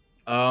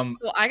 so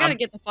I gotta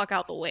get the fuck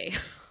out the way,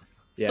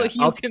 Yeah, so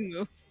you can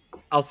move.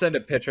 I'll send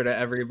a picture to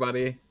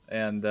everybody,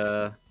 and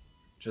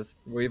just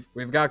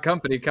we've got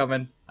company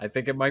coming. I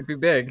think it might be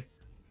big.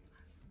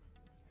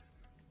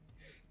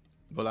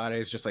 Volare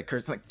is just like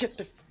cursing, like, get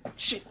the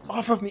shit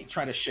off of me,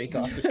 trying to shake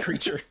off this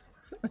creature.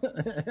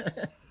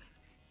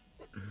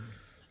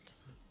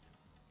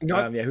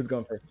 Yeah, who's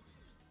going first?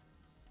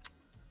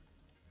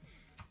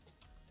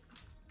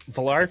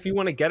 Valar, if you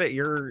want to get it,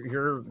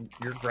 you're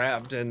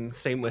grabbed, and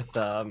same with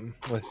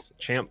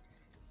Champ.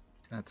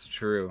 That's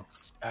true.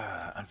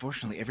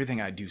 Unfortunately, everything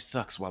I do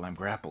sucks while I'm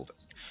grappled.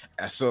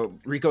 So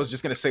Rico's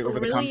just gonna say over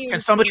the Really, comms, can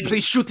somebody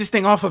please shoot this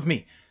thing off of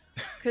me?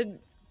 Could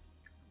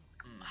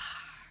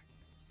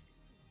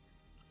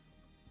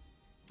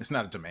It's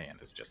not a demand,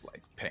 it's just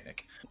like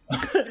panic.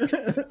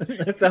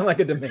 That sounds like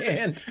a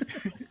demand.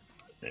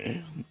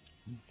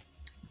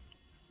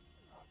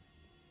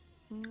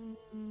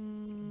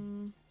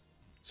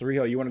 So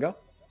Riho, you want to go?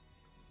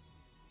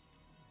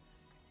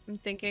 I'm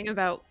thinking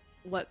about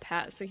what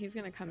path. So he's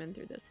gonna come in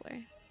through this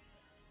way.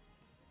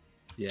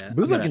 Yeah.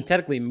 Buzo can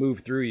technically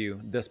move through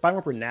you. The Spine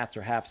Warper gnats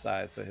are half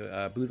size, so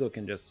Buzo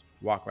can just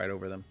walk right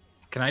over them.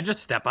 Can I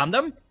just step on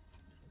them?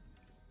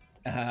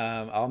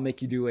 I'll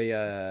make you do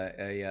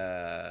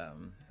a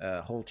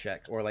hole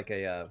check, or like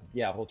a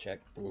hole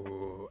check.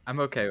 Ooh, I'm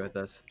okay with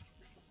this.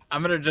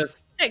 I'm gonna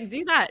just Hey,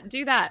 do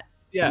that.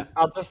 yeah.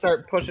 I'll just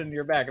start pushing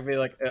your back and be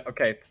like,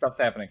 okay, stuff's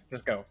happening.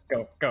 Just go.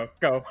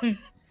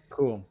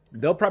 Cool.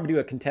 They'll probably do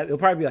a contest. It'll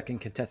probably be like a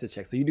contested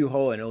check. So you do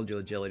hole and it'll do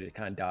agility to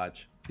kind of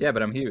dodge. Yeah,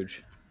 but I'm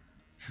huge.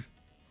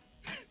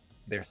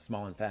 They're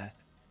small and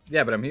fast.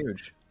 Yeah, but I'm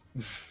huge.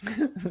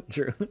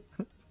 True.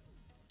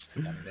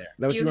 I'm there.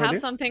 That You wanna have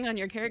do? something on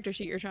your character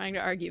sheet you're trying to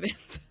argue,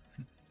 Vince.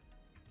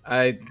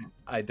 I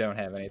don't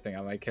have anything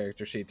on my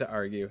character sheet to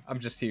argue. I'm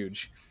just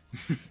huge.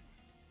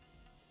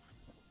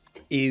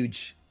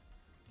 Huge.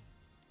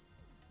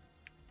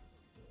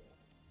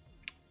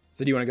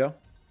 So do you want to go?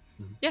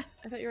 Yeah,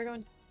 I thought you were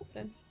going.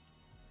 Vince.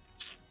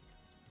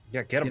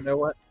 Yeah, get You him. know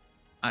what?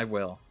 I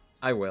will.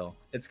 I'm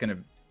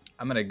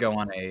gonna go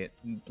on a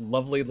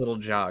lovely little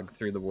jog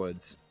through the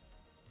woods.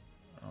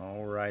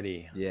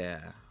 Alrighty.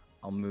 Yeah.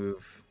 I'll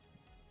move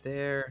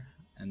there,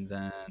 and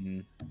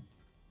then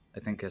I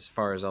think as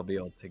far as I'll be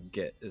able to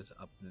get is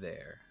up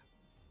there.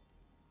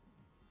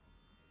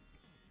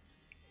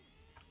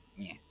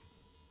 Yeah.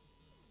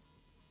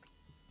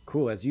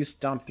 Cool. As you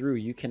stomp through,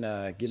 you can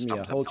give me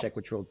a hole check,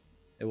 which will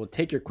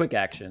take your quick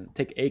action.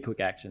 Take a quick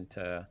action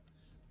to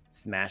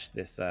smash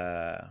this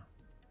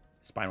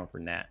Spine Warper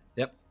Nat.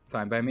 Yep,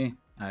 fine by me.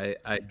 I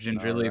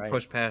gingerly Alright.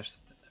 push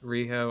past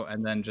Riho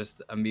and then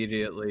just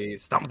immediately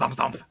stomp, stomp,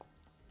 stomp.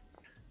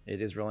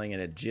 It is rolling an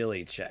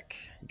agility check.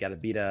 You got to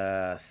beat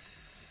a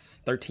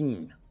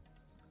 13.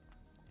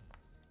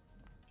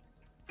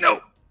 No!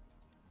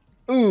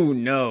 Ooh,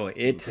 no.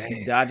 It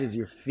Dang. dodges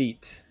your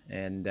feet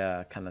and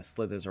kind of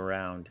slithers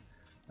around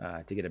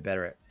to get a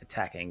better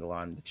attack angle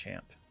on the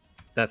champ.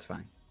 That's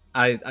fine.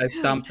 I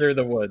stomp through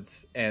the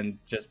woods and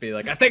just be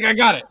like, I think I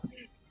got it.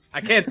 I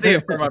can't see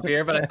it from up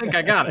here, but I think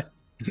I got it.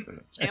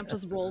 Champ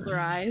just rolls her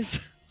eyes.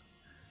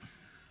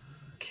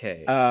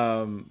 Okay.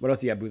 What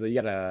else you got, Buzo?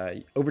 You got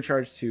a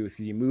overcharge too. Because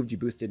you moved, you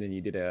boosted, and you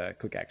did a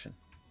quick action.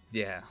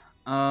 Yeah.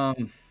 I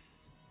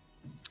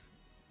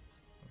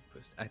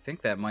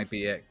think that might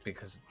be it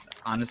because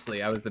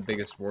honestly, I was the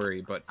biggest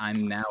worry, but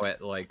I'm now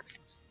at like,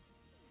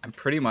 I'm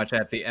pretty much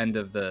at the end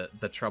of the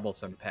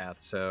troublesome path.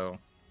 So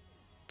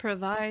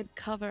Provide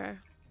cover.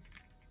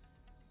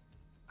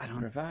 I don't.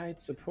 Provide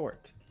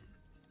support.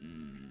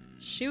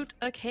 Shoot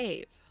a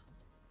cave.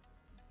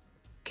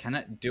 Can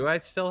I? Do I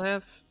still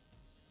have?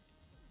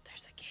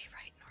 There's a cave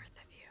right north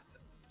of you.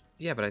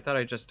 Yeah, but I thought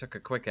I just took a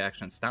quick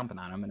action stomping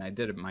on him, and I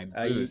did it my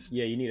You boost.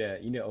 need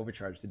a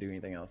overcharge to do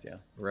anything else. Yeah.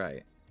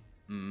 Right.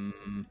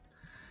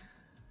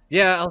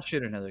 Yeah, I'll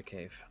shoot another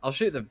cave. I'll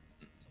shoot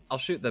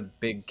the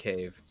big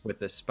cave with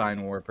the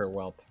spine warper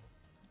whelp,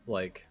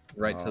 like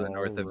right to the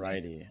north of me.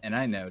 Alrighty. And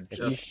I know If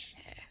just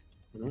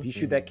if you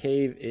shoot that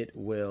cave, it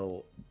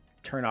will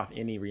turn off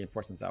any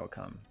reinforcements that will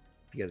come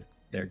because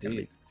they're going to be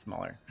Indeed.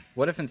 smaller.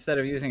 what if instead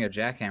of using a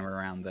jackhammer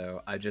round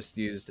though, I just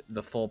used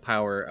the full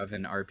power of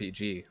an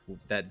RPG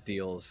that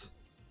deals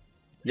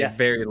a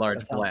very large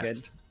that sounds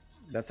blast.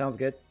 Good. That sounds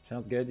good.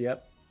 Sounds good.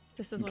 Yep.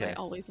 This is what I Okay.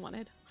 always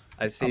wanted.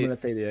 I I'm see. gonna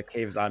say the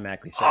cave is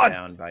automatically shut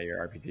down by your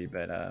RPG,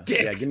 but yeah,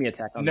 Dicks. give me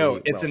attack on No,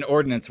 the it's an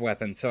ordnance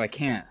weapon, so I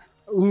can't.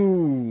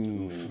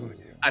 Ooh.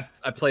 I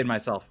played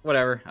myself.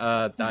 Whatever.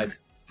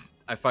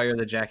 I fire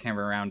the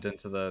jackhammer round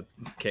into the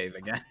cave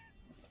again.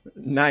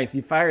 Nice.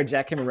 You fire a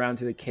jackhammer around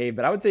to the cave,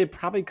 but I would say it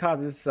probably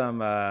causes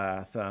some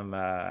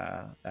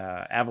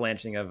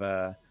avalanching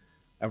of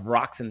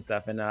rocks and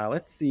stuff. And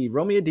let's see.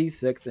 Roll me a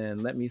d6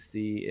 and let me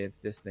see if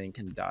this thing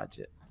can dodge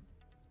it.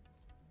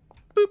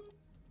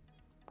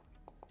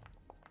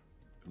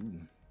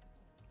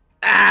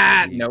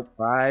 Ah, nope.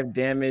 5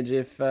 damage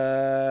if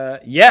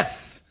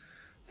yes,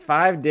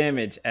 5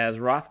 damage as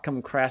rocks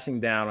come crashing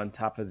down on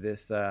top of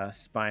this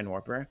spine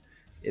warper.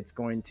 It's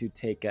going to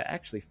take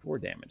actually 4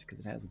 damage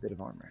because it has a bit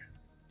of armor.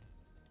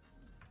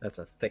 That's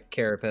a thick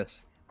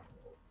carapace.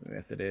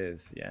 Yes, it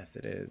is. Yes,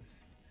 it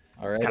is.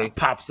 Alrighty. Kind of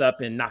pops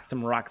up and knocks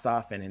some rocks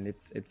off, and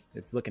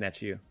it's looking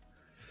at you.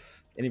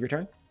 End of your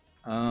turn.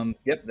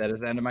 Yep, that is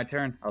the end of my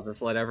turn. I'll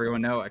just let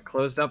everyone know I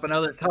closed up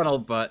another tunnel,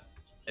 but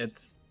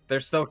they're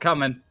still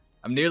coming.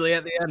 I'm nearly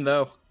at the end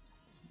though.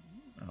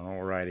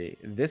 Alrighty.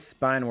 This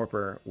spine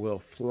warper will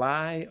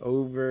fly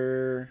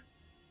over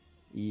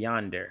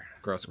yonder.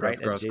 Gross, Right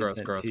gross, gross,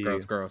 adjacent gross, to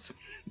gross, you. gross.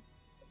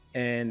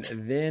 And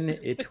then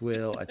it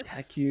will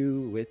attack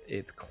you with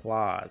its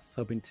claws,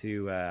 hoping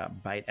to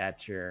bite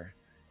at your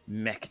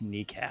mech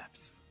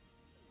kneecaps.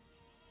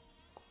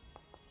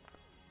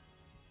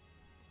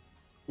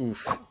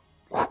 Oof.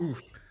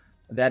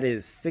 That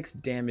is 6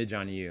 damage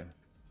on you.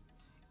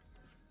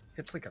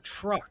 It's like a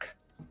truck.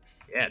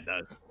 Yeah, it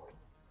does.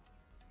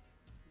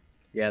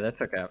 Yeah, that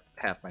took out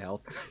half my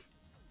health.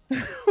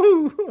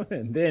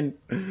 And then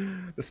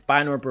the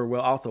spine warper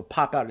will also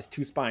pop out its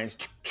 2 spines.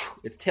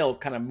 Its tail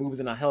kind of moves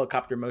in a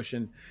helicopter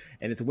motion,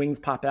 and its wings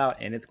pop out,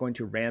 and it's going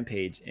to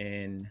rampage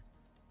in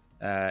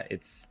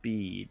its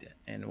speed,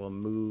 and will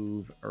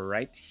move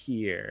right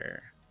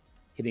here,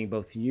 hitting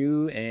both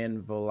you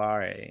and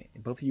Volare.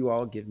 Both of you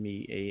all give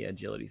me a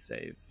agility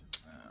save.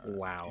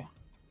 Wow.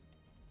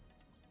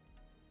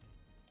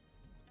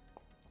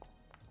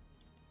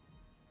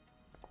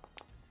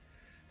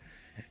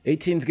 Okay.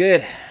 18's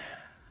good.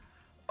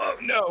 Oh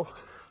no.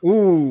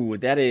 Ooh,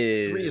 that 3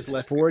 is is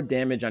less 4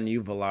 damage on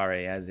you,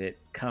 Volare, as it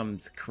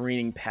comes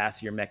careening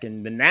past your mech.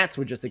 And the gnats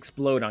would just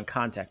explode on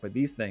contact, but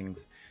these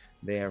things,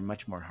 they are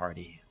much more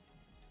hardy.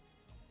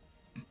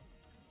 All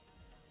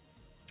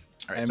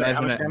I right, so how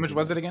imagine much it- damage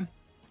was it again?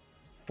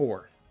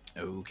 4.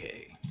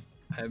 Okay.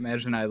 I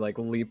imagine I like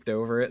leaped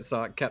over it,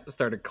 so it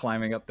started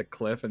climbing up the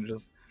cliff and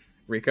just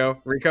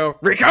Rico. Oh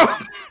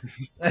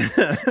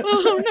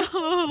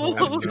no!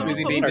 I was too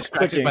busy being Starts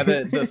distracted by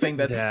clicking. the thing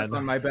that's Yeah, stuck no.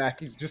 on my back.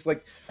 He's just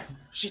like,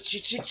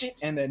 shit,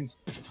 and then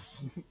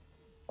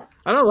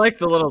I don't like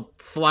the little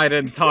slide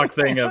and talk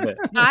thing of it.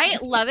 I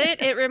love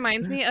it. It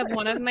reminds me of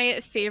one of my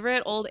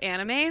favorite old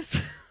animes.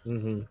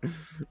 Mm-hmm.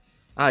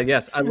 Ah,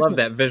 yes, I love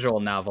that visual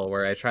novel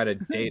where I try to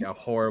date a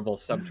horrible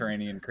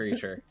subterranean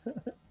creature.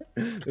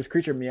 This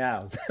creature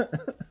meows.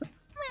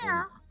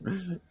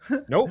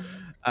 Nope.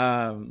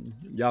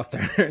 Y'all's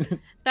turn.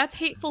 That's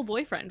Hateful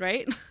Boyfriend,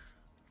 right?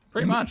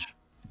 Pretty much.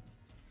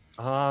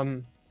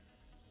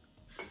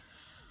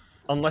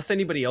 Unless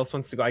anybody else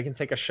wants to go, I can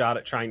take a shot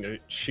at trying to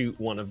shoot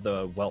one of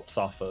the whelps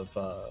off of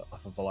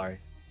Volare.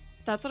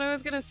 That's what I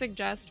was gonna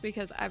suggest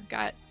because I've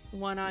got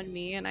one on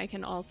me, and I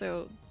can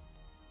also.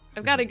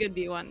 I've got a good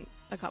view on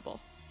a couple.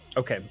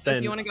 Okay, So then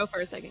if you want to go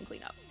first, I can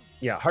clean up.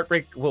 yeah,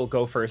 Heartbreak will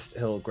go first.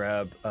 He'll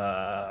grab,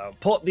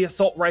 pull up the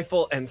assault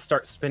rifle and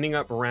start spinning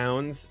up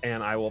rounds,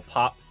 and I will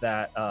pop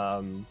that.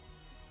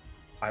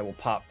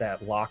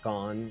 Lock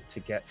on to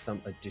get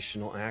some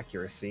additional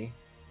accuracy.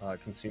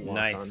 Consume lock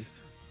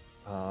Nice.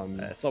 on.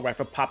 Assault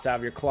rifle pops out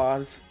of your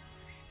claws.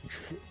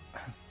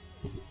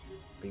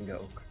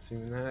 Bingo.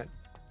 Consume that.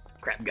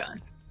 Crap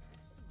gun.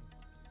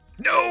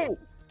 No!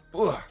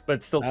 Ugh,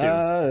 but still 2.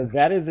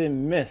 That is a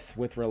miss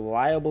with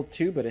reliable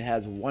 2, but it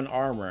has 1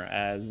 armor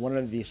as one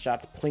of these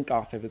shots plink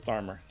off of its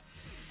armor.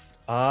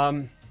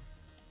 Can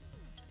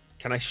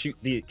I shoot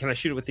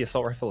it with the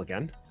assault rifle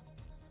again?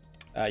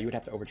 You would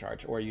have to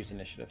overcharge or use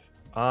initiative.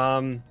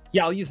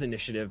 Yeah, I'll use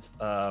initiative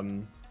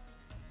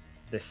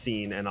this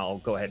scene, and I'll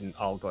go ahead and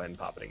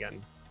pop it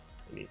again.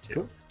 I need to.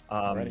 Cool.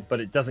 Alrighty.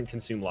 But it doesn't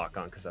consume lock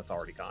on because that's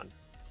already gone.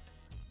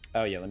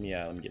 Oh yeah, let me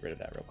get rid of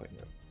that real quick.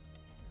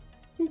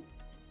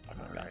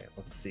 All right,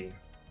 let's see.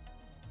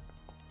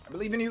 I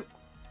believe in you.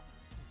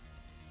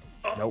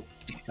 Nope.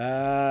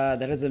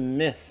 That is a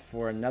miss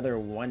for another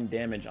 1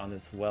 damage on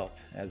this whelp,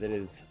 as it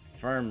is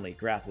firmly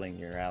grappling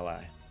your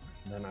ally.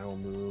 Then I will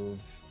move.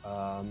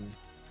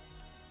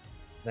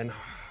 Then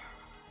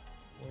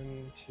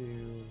 1,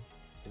 2,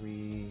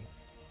 3,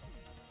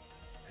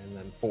 and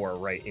then 4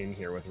 right in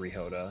here with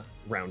Riho to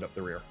round up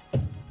the rear.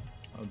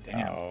 Oh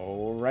damn.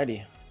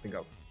 Alrighty.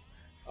 Bingo.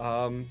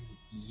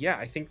 Yeah,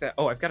 I think that.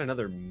 Oh, I've got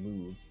another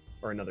move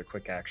or another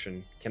quick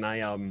action. Can I?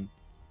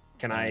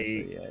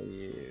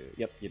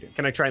 Yep, you do.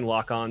 Can I try and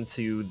lock on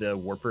to the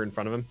warper in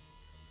front of him?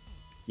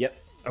 Yep.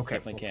 Okay,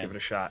 Definitely let's can. give it a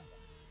shot.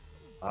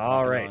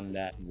 All right. On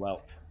that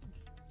whelp.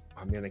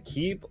 I'm gonna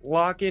keep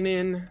locking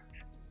in,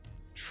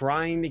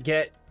 trying to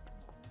get.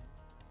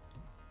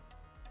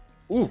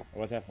 Ooh.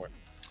 What's that for?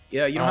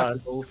 Yeah, you don't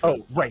have to roll for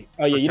Oh, right.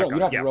 Oh yeah, you check don't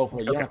have on- to yeah. roll for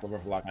it. You Okay. don't have to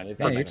roll for lock on. It's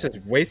Yeah, not you like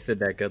just wasted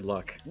that good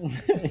luck.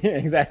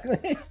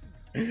 exactly.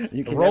 You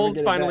The can rolls never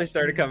get it finally back.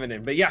 started coming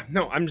in, but yeah,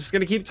 no, I'm just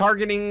gonna keep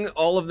targeting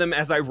all of them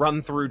as I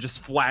run through, just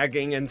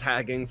flagging and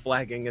tagging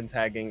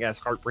as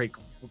Heartbreak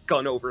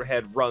gun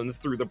overhead runs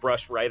through the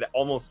brush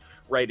almost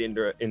right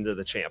into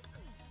the champ.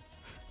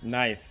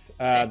 Nice.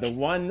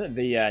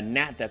 The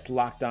gnat that's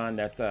locked on,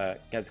 that's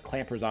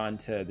clampers on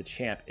to the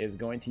champ, is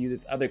going to use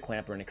its other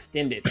clamper and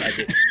extend it as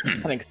it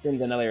kind of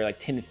extends another like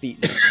 10 feet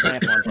and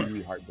clamp onto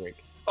you, Heartbreak.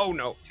 Oh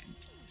no.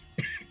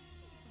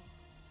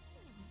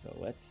 So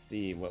let's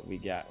see what we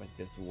got with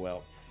this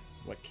whelp.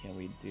 What can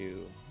we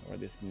do? Or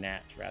this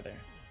gnat, rather.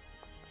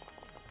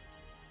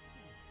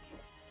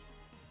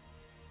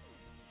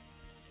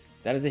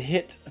 That is a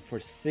hit for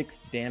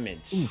 6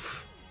 damage.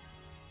 Oof.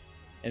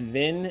 And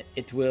then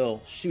it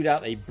will shoot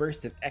out a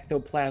burst of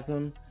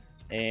ectoplasm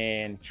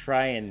and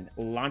try and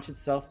launch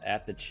itself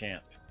at the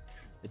champ.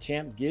 The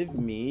champ, give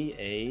me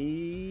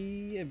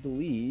I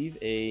believe,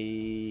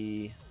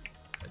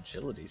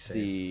 Agility save.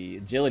 the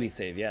agility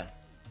save, yeah.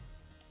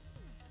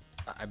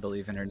 I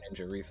believe in her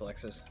ninja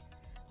reflexes.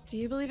 Do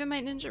you believe in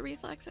my ninja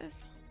reflexes?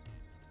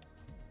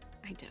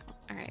 I don't.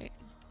 All right.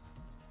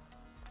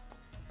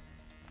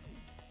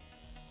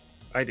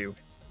 I do.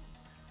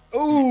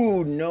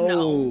 Oh no.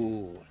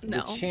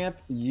 No. The champ,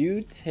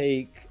 you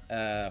take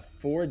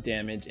 4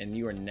 damage and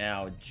you are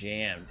now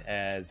jammed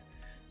as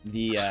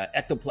the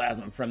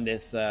ectoplasm from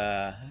this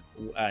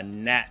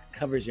gnat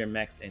covers your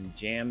mechs and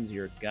jams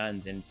your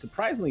guns and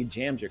surprisingly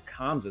jams your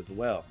comms as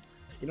well.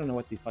 You don't know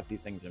what the fuck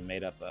these things are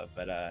made up of,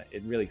 but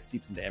it really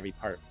seeps into every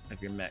part of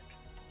your mech.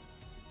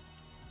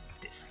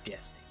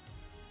 Disgusting.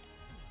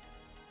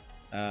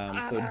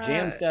 So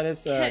jam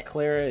status,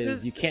 Clara,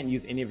 is you can't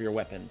use any of your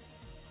weapons.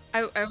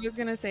 I was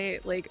gonna say,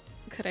 like,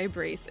 could I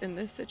brace in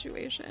this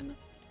situation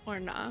or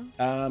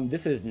not?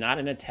 This is not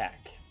an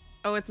attack.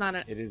 Oh, it's not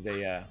a. It is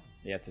a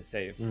it's a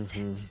save.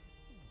 Mm-hmm.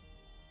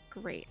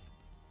 Great.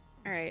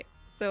 All right.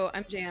 So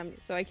I'm jammed.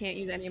 So I can't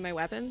use any of my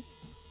weapons.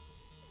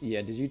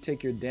 Yeah, did you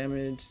take your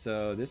damage?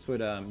 So this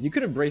would you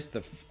could have braced the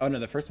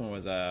the first one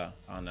was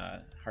on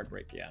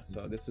Heartbreak, yeah.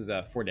 So this is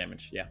 4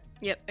 damage, yeah.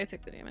 Yep, I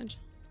took the damage.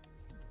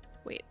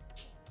 Wait.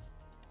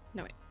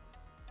 No, wait.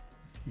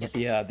 But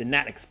the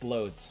gnat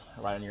explodes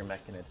right on your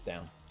mech and it's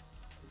down.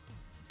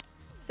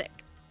 Sick.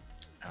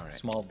 All right.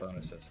 Small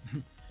bonuses.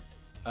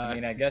 I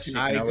mean, I guess you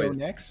Can I can go always.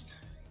 next?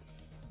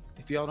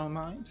 If y'all don't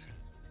mind.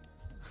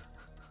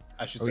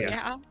 I should Oh, say,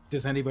 Yeah.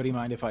 does anybody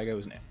mind if I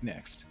go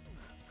next?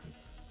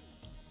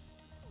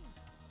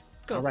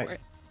 Go All right. for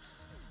it.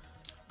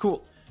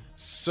 Cool.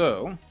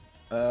 So,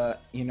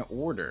 in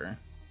order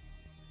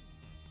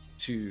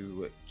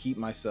to keep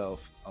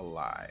myself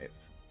alive,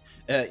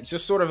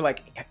 just sort of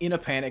like in a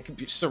panic,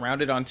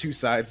 surrounded on 2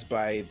 sides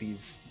by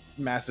these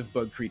massive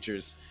bug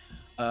creatures,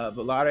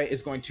 Velara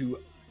is going to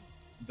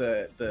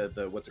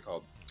the what's it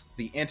called?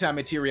 The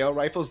anti-materiel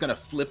rifle is going to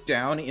flip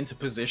down into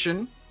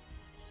position,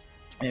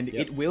 and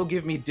it will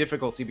give me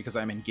difficulty because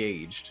I'm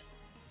engaged,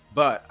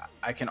 but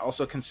I can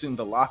also consume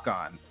the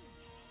lock-on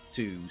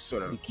to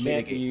sort of You can't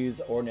mitigate. use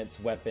ordnance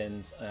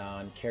weapons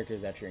on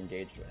characters that you're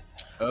engaged with.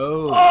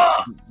 Oh,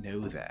 I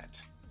didn't know that.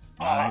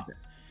 My bad.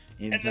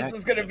 This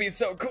is gonna be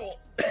so cool.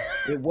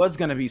 It was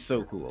gonna be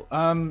so cool.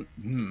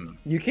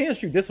 You can't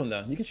shoot this one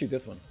though. You can shoot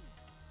this one.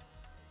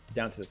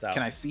 Down to the south.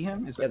 Can I see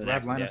him? Is that Doesn't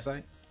have to, line yeah. of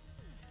sight?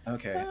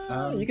 Okay.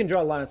 You can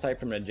draw a line of sight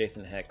from an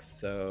adjacent hex.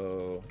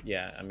 So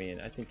yeah, I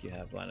mean, I think you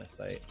have line of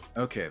sight.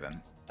 Okay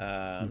then.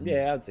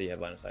 Yeah, I'd say you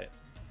have line of sight.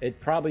 It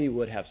probably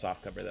would have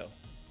soft cover though.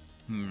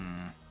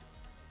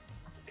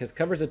 Because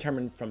cover is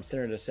determined from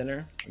center to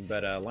center,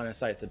 but line of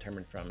sight is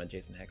determined from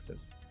adjacent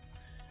hexes.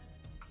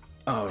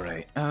 All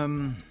right.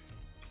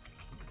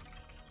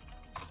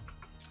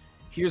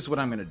 Here's what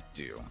I'm gonna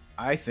do.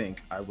 I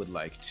think I would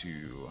like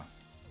to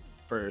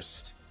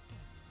first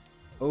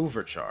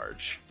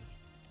overcharge.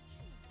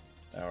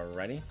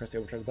 Alrighty, press the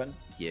overcharge button.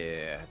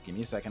 Yeah, give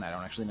me a second. I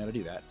don't actually know how to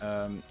do that.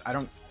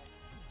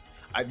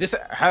 I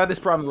had this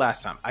problem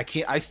last time.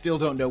 I still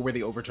don't know where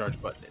the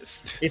overcharge button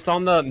is. It's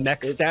on the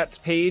mech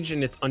stats page,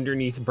 and it's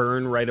underneath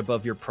burn, right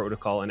above your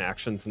protocol and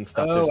actions and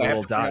stuff. There's a I have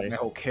little to grab die. my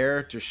whole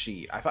character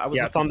sheet. I thought I was.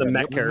 Yeah, it's on the looking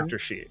for mech it. character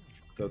sheet.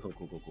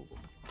 Cool.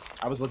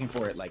 I was looking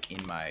for it like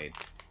in my,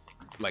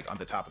 like on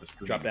the top of the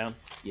screen. Drop down.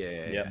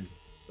 Yeah.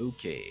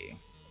 Okay.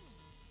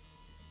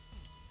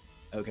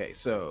 Okay,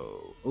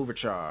 so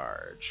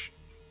overcharge.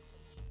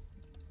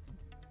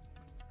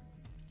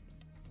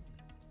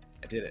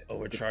 I did it.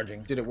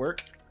 Overcharging. Did it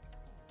work?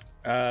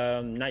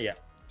 Not yet.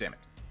 Damn it.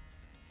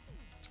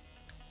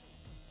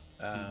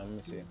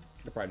 Let's see.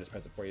 I'll probably just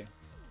press it for you.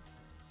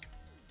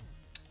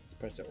 Let's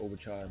press the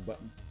overcharge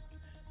button.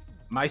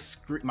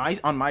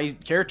 On my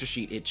character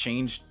sheet, it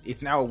changed.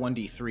 It's now a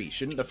 1d3.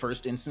 Shouldn't the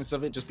first instance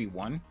of it just be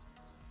 1?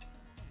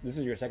 This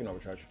is your second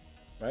overcharge,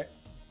 right?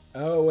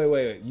 Oh,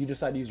 wait. You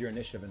decide to use your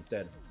initiative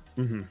instead.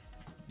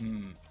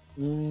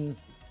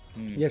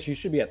 Yes, you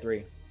should be at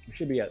 3. You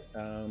should be at,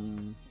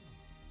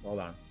 hold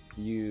on.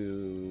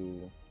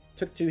 You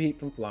took 2 heat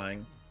from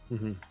flying,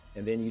 and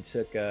then you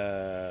took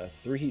 3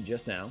 heat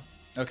just now.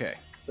 Okay.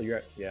 So you're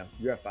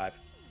at 5.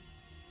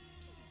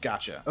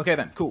 Gotcha. Okay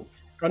then, cool.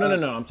 Oh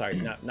no, I'm sorry.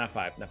 Not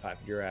 5, not 5.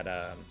 You're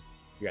at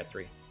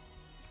 3.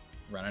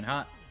 Running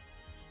hot.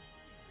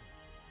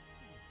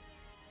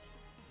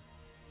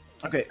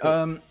 Okay,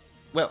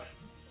 well,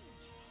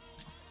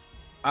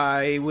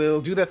 I will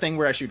do that thing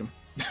where I shoot him.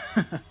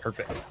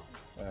 Perfect.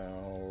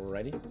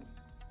 Alrighty.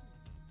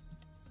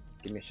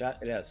 Give me a shot.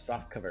 It has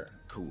soft cover.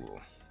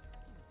 Cool.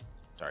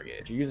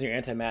 Target. You're using your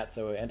anti-mat,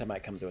 so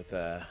anti-mat comes with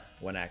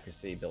 1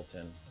 accuracy built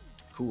in.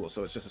 Cool,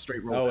 so it's just a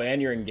straight roll. Oh, and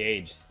you're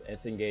engaged.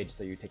 It's engaged,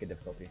 so you take a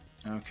difficulty.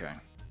 Okay,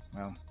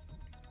 well,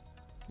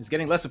 it's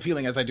getting less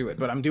appealing as I do it,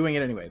 but I'm doing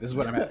it anyway. This is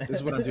what I'm at. This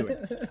is what I'm doing.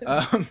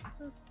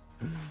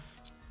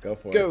 Go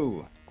for it.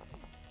 Go.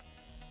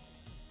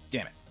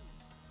 Damn it.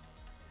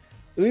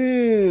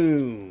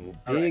 Ooh,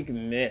 All big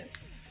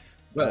miss.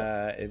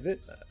 Well, is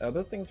it?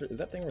 Those things? Is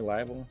that thing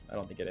reliable? I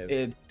don't think it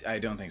is. I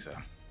don't think so.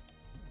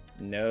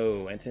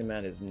 No,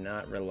 anti-mat is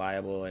not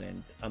reliable, and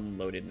it's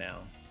unloaded now.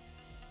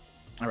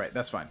 All right,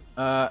 that's fine.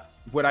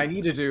 What I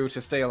need to do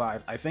to stay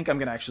alive, I think I'm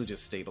gonna actually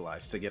just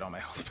stabilize to get all my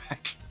health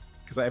back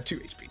because I have 2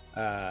 HP.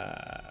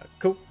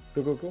 Cool.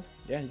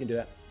 Yeah, you can do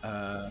that.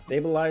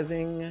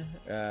 Stabilizing,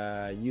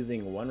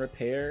 using 1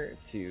 repair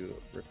to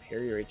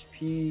repair your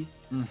HP.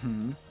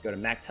 Go to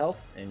max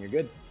health, and you're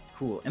good.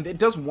 Cool. And it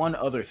does one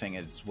other thing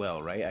as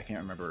well, right? I can't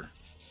remember.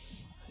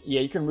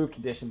 Yeah, you can remove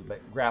conditions, but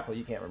grapple,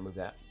 you can't remove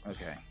that.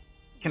 Okay.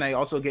 Can I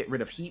also get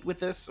rid of heat with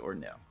this, or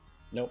no?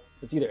 Nope.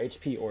 It's either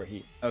HP or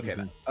heat. Okay,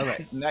 then. All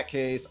right. In that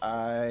case,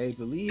 I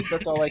believe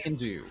that's all I can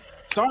do.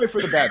 Sorry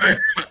for the bad joke.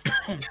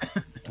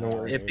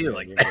 No, It'd be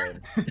like that.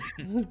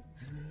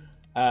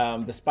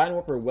 The Spine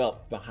Warper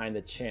Whelp behind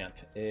the champ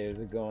is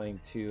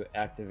going to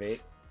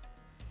activate,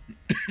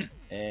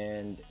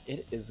 and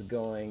it is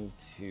going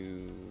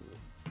to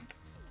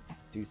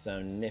do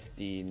some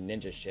nifty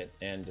ninja shit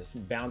and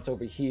just bounce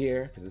over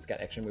here because it's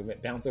got extra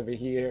movement. Bounce over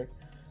here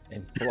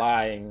and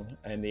flying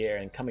in the air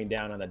and coming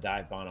down on the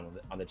dive bomb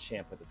on the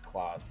champ with its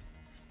claws.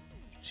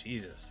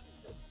 Jesus.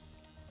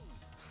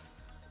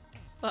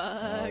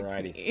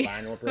 Alrighty,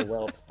 Spine Warper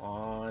Whelp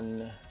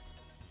on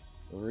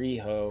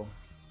Riho.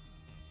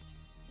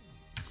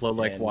 Flow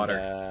like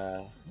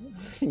water.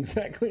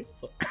 Exactly.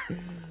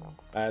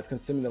 It's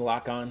consuming the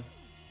lock on.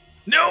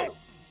 No!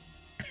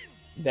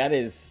 That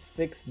is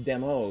 6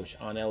 damage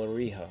on El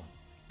Riho.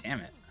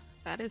 Damn it.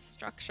 That is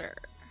structure.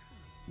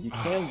 You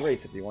can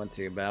brace if you want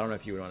to, but I don't know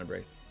if you would want to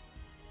brace.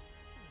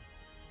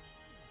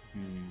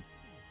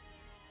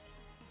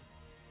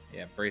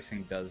 Yeah,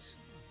 bracing does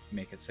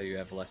make it so you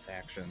have less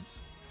actions.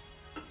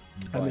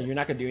 I mean, you're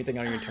not going to do anything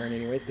on your turn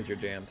anyways because you're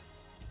jammed.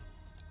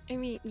 I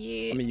mean,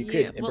 yeah. I mean, you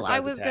could Well, I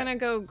improvise was attack, gonna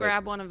go but-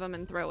 grab one of them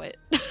and throw it.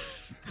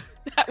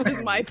 That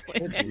was my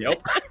plan.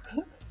 Yep.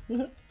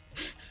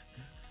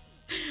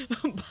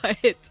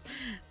 But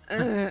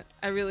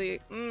I really.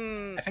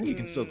 I think you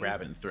can still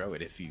grab it and throw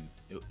it if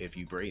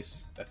you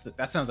brace.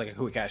 That sounds like a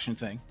quick action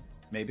thing,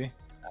 maybe.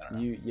 I don't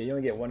know. You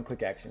only get 1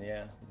 quick action.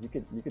 Yeah, you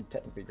could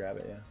technically grab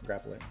it. Yeah,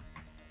 grapple it.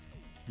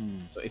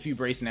 So if you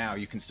brace now,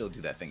 you can still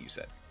do that thing you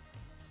said.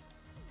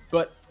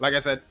 But like I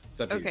said,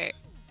 it's up to you.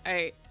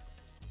 Okay,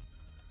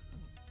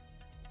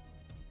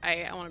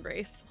 I want to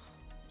brace.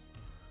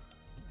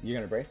 You're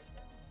gonna brace.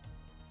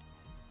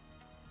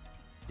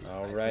 I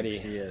think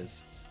Alrighty. she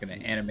is. She's gonna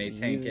anime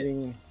tank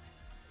it.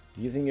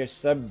 Using your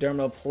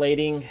subdermal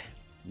plating,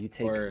 you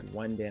take Or-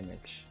 1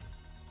 damage.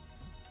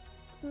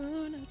 Oh,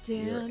 no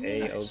You're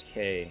damage.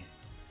 A-okay.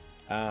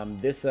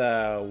 This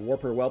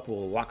Warper Whelp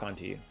will lock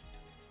onto you.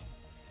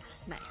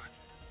 Nice.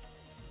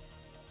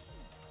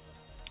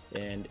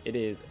 And it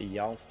is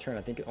y'all's turn.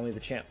 I think only the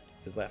champ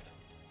is left.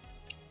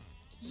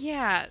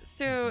 Yeah,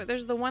 so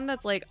there's the one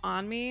that's like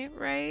on me,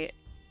 right?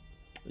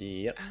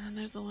 Yep. And then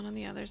there's the one on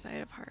the other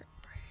side of Heartbreak.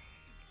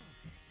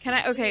 Can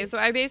I? Okay, so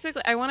I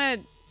want to.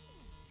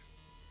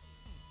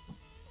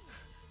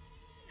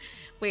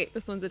 Wait,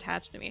 this one's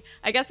attached to me.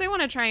 I guess I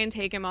want to try and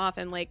take him off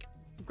and like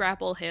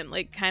grapple him,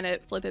 like kind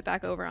of flip it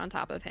back over on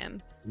top of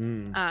him.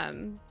 Yeah,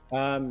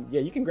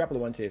 you can grapple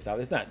the one to the south.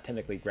 It's not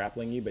technically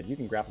grappling you, but you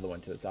can grapple the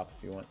one to the south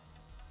if you want.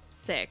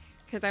 Sick,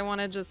 because I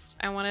want to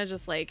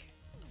just like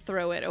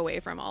throw it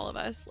away from all of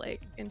us,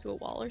 like into a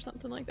wall or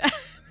something like that.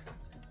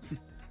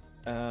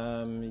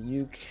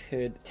 You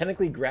could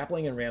technically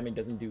grappling and ramming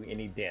doesn't do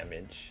any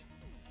damage,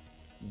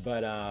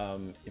 but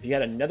if you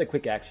had another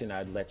quick action,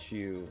 I'd let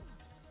you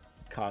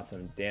cause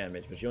some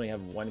damage. But you only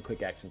have 1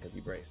 quick action because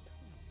you braced.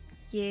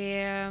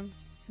 Yeah.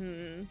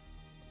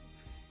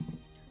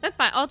 That's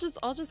fine. I'll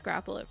just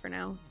grapple it for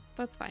now.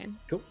 That's fine.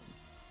 Cool.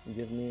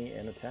 Give me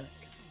an attack.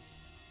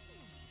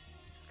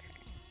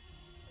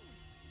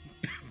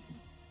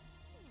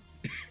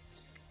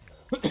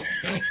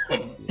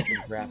 What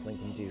your grappling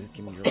can do.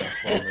 Give me your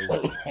wrestler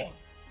moves.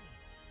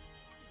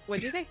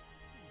 What'd you say?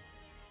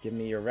 Give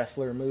me your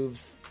wrestler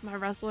moves. My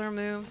wrestler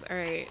moves. All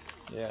right.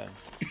 Yeah.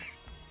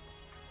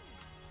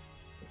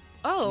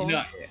 Oh,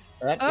 Nice.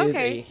 That is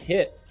Okay. a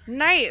hit.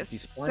 nice. The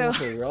So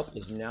spinal whelp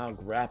is now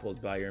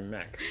grappled by your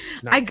mech.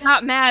 I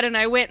got mad and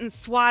I went and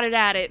swatted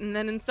at it, and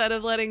then instead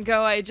of letting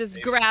go, I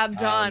just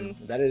grabbed on.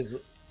 That is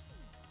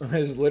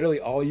literally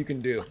all you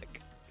can do.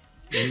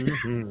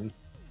 Mhm.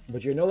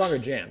 But you're no longer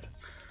jammed.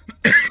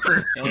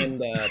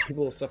 And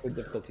people will suffer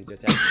difficulty to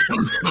attack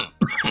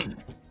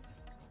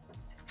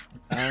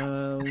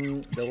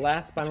you. The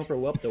last spinal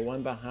whelp, the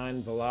one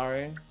behind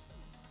Valare,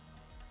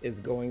 is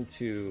going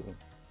to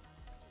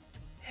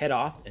head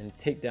off and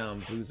take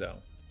down Buzo.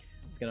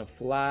 It's gonna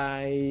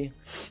fly.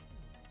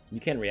 You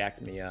can react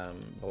to me,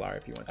 Valare,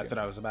 if you want That's to.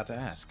 what I was about to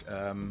ask.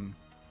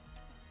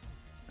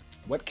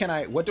 What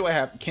do I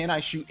have? Can I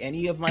shoot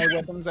any of my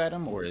weapons at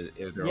him, or is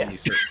there only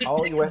Yes.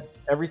 certain?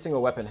 Every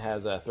single weapon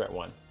has a threat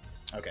 1.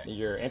 Okay.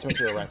 Your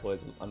anti-material rifle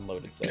is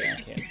unloaded, so you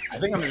can't. I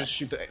think I'm gonna just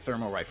shoot the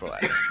thermal rifle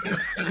at him.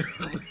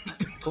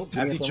 Cool. Give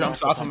As me he a thermal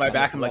jumps rifle off of my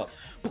attack back, on I'm this like,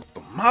 whelp.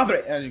 "Puta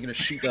madre!" And you're gonna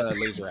shoot the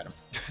laser at him.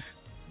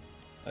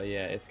 Oh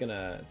yeah, it's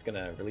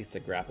gonna release the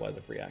grapple as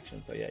a free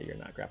action. So yeah, you're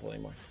not grappled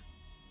anymore.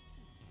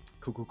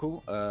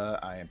 Cool.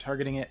 I am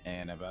targeting it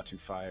and about to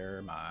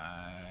fire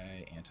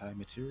my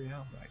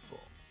anti-material rifle.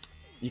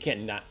 You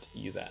can't not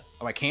use that.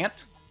 Oh, I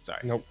can't?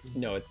 Sorry. Nope.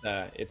 No,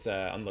 it's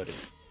unloaded.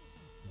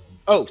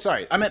 Oh,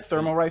 sorry. I meant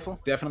thermal rifle.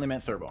 Definitely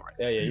meant thermal rifle.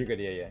 Yeah, you're good.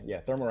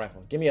 Yeah. Thermal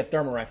rifle. Give me a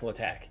thermal rifle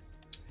attack.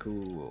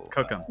 Cool.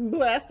 Cook him.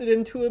 Blasted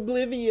into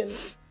oblivion.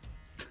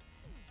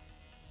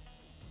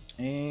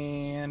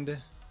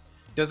 And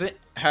does it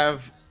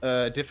have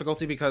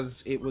difficulty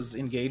because it was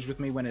engaged with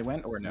me when it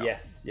went, or no?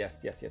 Yes.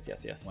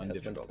 One That's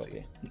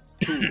difficulty.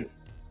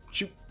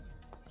 Shoot.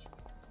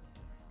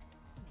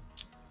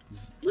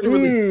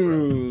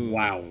 Ooh,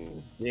 wow.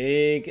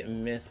 Big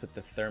miss with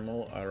the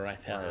thermal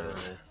rifle.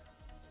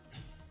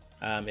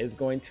 It's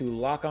going to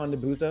lock on to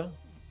Buzo,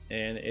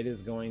 and it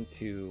is going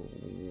to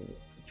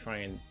try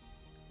and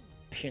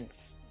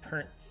pierce,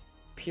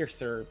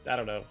 or I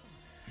don't know,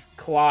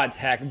 claw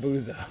attack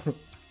Buzo.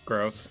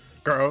 Gross.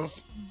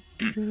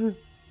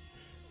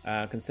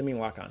 Consuming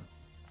lock on.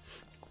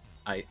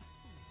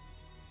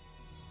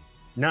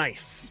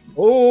 Nice.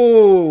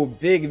 Oh,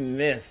 big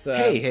miss.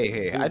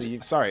 Hey.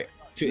 Buzo, Sorry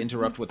to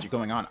interrupt what's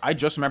going on. I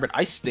just remembered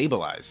I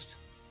stabilized.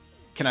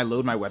 Can I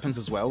load my weapons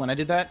as well when I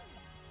did that?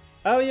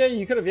 Oh yeah,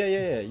 you could have.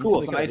 Yeah. You Cool.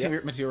 totally So my could have, yeah.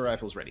 material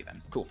rifle's ready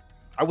then. Cool.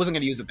 I wasn't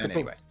going to use it then Cool.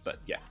 anyway, but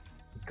yeah.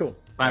 Cool.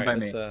 Fine by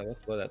let's, me.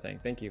 Let's load that thing.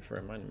 Thank you for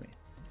reminding me.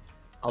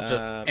 I'll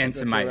just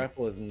answer my my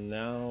rifle is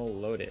now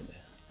loaded.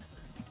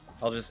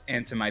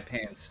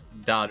 pants,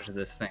 dodge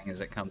this thing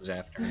as it comes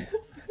after me.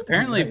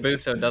 Apparently,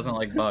 Buso doesn't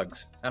like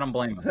bugs. I don't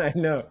blame him. I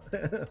know.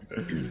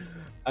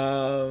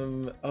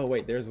 Oh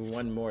wait, there's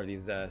one more of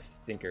these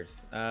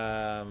stinkers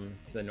to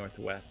the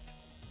northwest.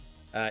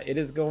 It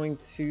is going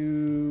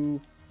to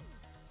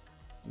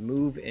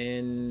move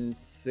in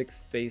 6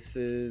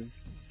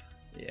 spaces.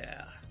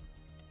 Yeah.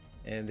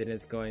 And then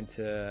it's going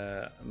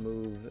to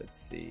move, let's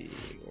see,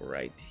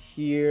 right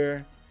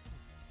here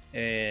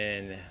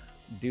and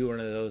do one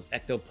of those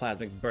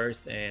ectoplasmic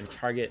bursts and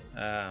target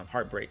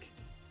Heartbreak.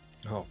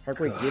 Oh,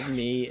 Heartbreak, gosh. give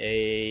me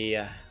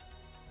a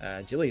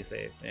agility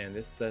save, and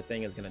this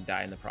thing is going to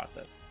die in the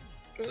process.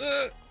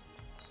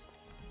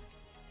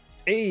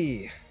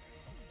 Hey.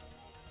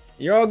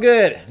 You're all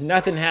good.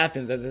 Nothing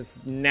happens as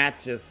this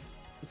gnat just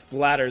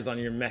splatters on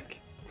your mech.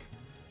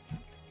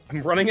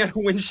 I'm running out of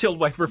windshield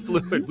wiper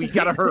fluid. We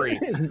gotta hurry.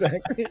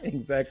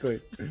 exactly.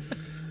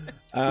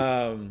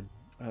 Oh,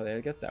 I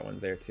guess that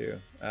one's there too.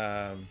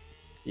 Yeah,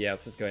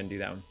 let's just go ahead and do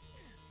that one.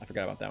 I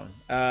forgot about that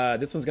one.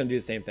 This one's gonna do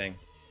the same thing.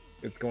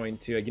 It's going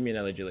to give me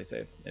another agility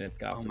save, and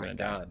it's also gonna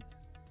die.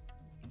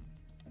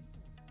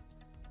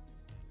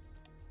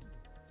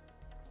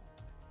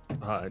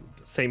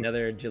 Same.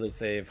 Another agility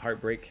save,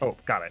 heartbreak. Oh,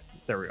 got it.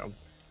 There we go.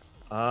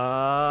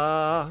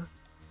 Yeah.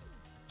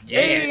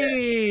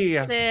 Yay!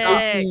 Sick.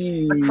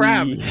 The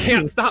crab.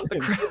 Can't stop the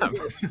crab.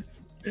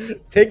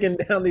 Taking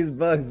down these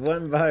bugs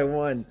one by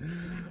one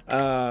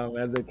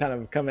as they kind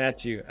of come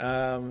at you.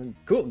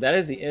 Cool. That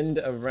is the end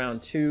of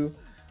round 2.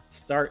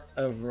 Start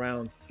of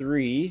round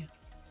 3.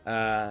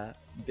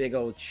 Big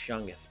old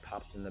Chungus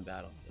pops in the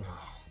battlefield.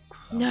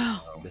 No.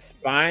 The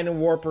Spine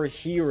Warper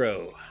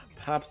hero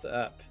pops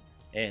up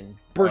and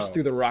bursts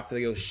through the rocks. So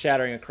they go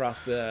shattering across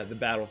the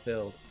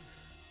battlefield.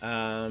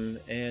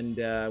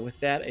 With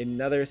that,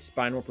 another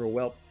Spine Warper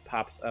whelp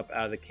pops up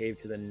out of the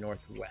cave to the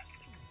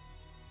northwest.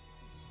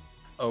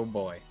 Oh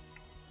boy.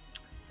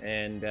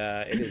 And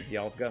it is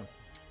y'all's go.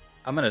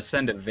 I'm going to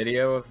send a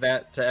video of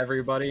that to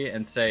everybody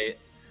and say,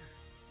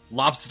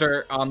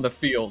 lobster on the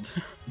field.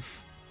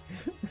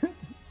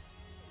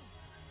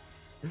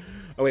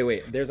 Oh,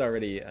 wait. There's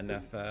already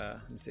enough.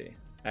 Let me see.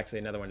 Actually,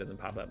 another one doesn't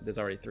pop up. There's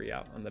already 3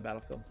 out on the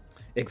battlefield.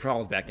 It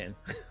crawls back in.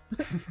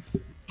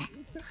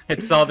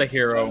 It saw the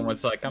hero and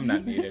was like, I'm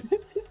not needed.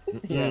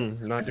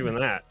 Not doing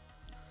that.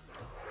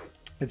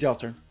 It's y'all's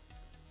turn.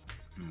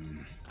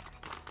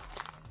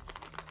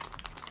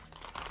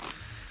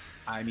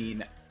 I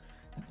mean,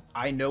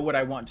 I know what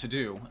I want to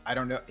do. I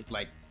don't know,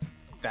 like,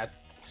 that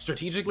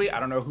strategically, I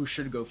don't know who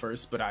should go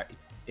first, but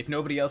if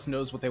nobody else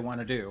knows what they want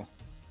to do,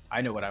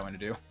 I know what I want to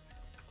do.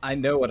 I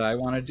know what I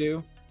want to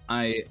do.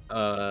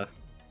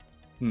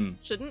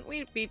 Shouldn't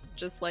we be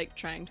just like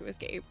trying to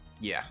escape?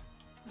 Yeah.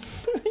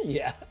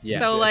 Yeah.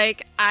 So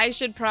like I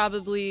should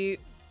probably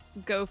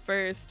go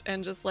first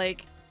and just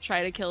like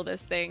try to kill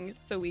this thing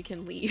so we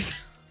can leave.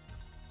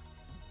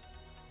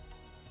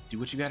 Do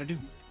what you gotta do.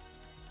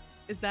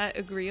 Is that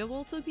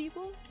agreeable to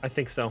people? I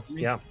think so.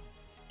 Yeah.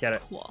 Get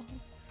it. Cool.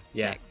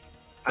 Yeah. Sick.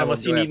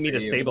 Unless you do need me after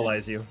to you.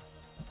 stabilize you.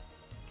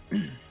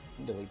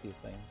 Delete these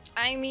things.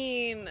 I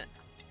mean,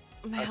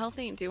 my health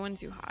ain't doing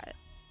too hot.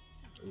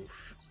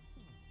 Oof.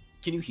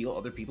 Can you heal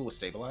other people with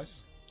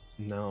stabilize?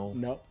 No.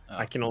 Nope.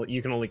 Oh.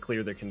 You can only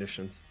clear their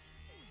conditions.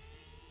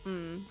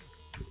 Mm.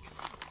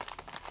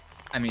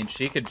 I mean,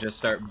 she could just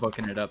start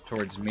booking it up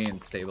towards me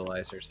and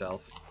stabilize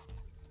herself.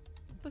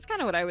 That's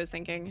kind of what I was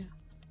thinking.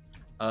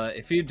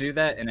 If you do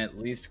that and at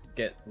least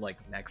get, like,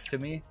 next to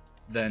me,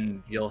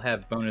 then you'll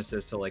have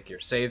bonuses to, like, your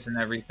saves and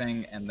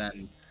everything, and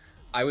then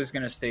I was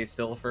gonna stay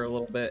still for a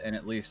little bit and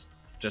at least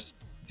just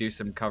do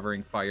some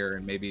covering fire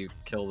and maybe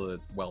kill the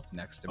whelp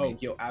next to me. Oh,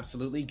 yo,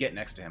 absolutely. Get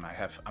next to him.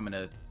 I'm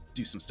gonna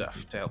do some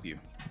stuff to help you.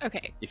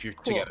 Okay, If you're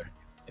Cool. together.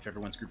 If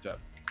everyone's grouped up.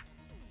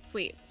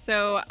 sweet.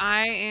 So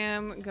I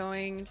am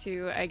going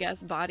to, I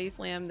guess, body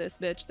slam this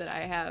bitch that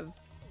I have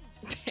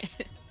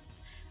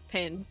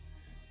pinned.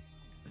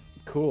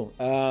 Cool.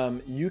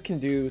 You can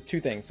do 2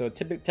 things. So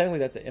technically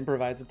that's an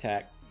improvised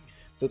attack.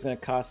 So it's going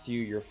to cost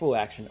you your full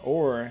action.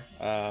 Or,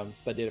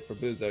 since I did it for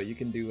Buzo, you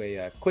can do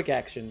a quick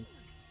action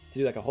to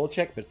do like a whole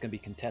check, but it's going to be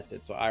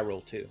contested. So I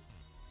roll 2.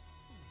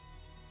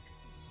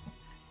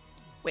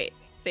 Wait,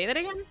 say that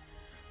again?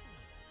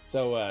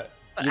 So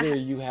either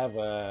you have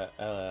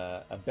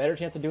a better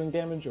chance of doing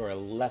damage or a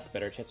less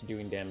better chance of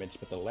doing damage,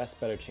 but the less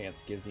better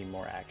chance gives you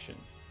more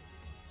actions.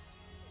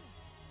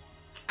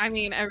 I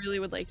mean, I really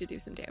would like to do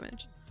some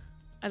damage.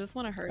 I just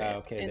want to hurt it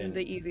Okay, in then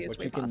the easiest what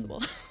way you can-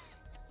 possible.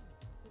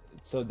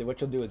 So what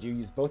you'll do is you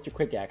use both your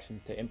quick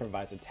actions to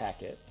improvise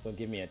attack it. So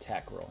give me an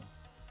attack roll.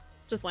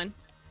 Just one.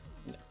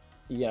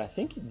 Yeah, I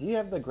think. Do you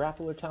have the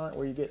grappler talent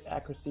where you get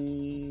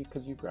accuracy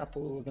because you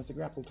grapple against a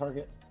grapple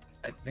target?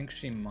 I think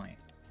she might.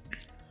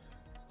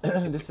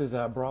 This is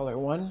Brawler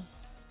 1.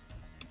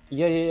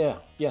 Yeah.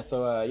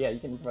 So yeah, you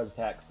can improvise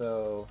attack.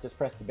 So just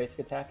press the basic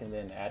attack and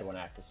then add 1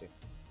 accuracy.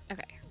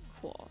 Okay,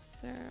 cool.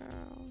 So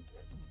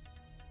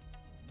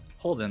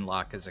Hold and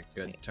lock is a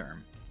good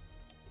term.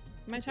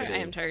 I It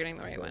am is. targeting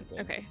the right one.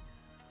 Good. Okay.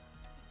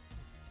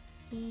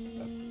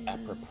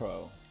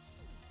 Apropos.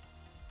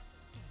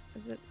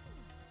 Is it?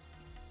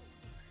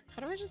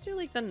 How do I just do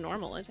like the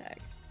normal attack?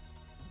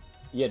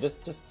 Yeah,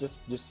 just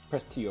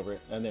press T over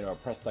it, and then or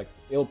press like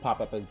it'll pop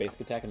up as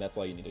basic attack, and that's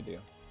all you need to do.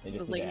 You just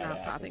It's need like to add not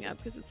an popping accuracy. up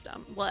because it's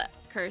dumb. Blah,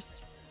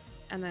 cursed.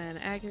 And then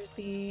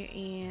accuracy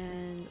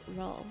and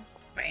roll.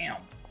 Bam.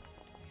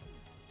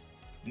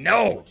 Let's see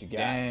No. what you got.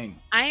 Dang.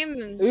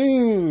 I'm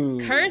Ooh,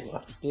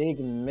 Cursed. Big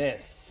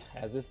miss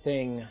as this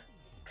thing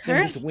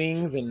extends its Cursed.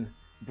 wings and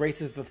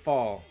braces the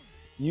fall.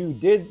 You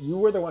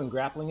were the one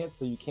grappling it,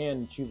 so you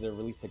can choose to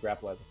release the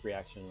grapple as a free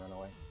action and run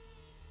away.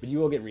 But you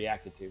will get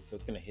reacted to, so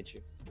it's going to hit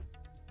you.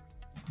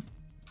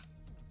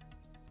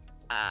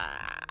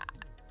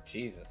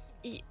 Jesus.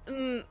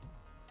 Mm.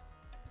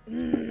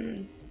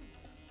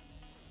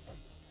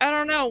 I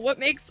don't know what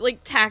makes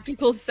like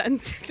tactical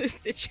sense in this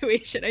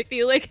situation. I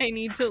feel like I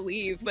need to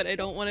leave, but I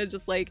don't want to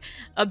just like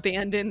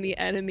abandon the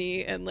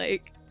enemy and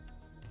like.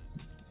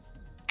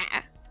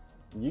 Ah.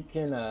 You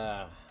can,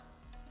 I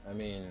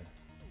mean,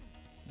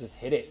 just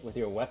hit it with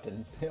your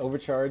weapons.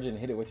 Overcharge and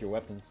hit it with your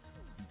weapons.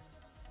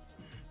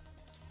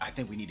 I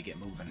think we need to get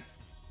moving.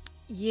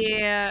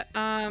 Yeah.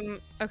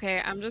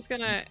 Okay. I'm just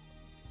gonna.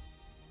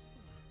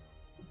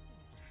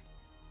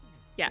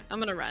 Yeah, I'm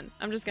gonna run.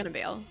 I'm just gonna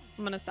bail.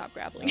 I'm gonna stop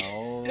grappling.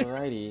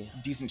 Alrighty.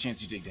 Decent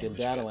chance you take damage.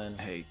 Skedaddling.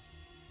 But, hey,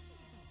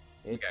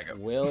 It gotta go.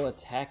 will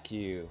attack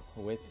you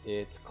with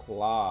its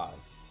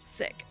claws.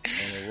 Sick.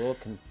 And it will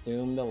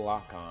consume the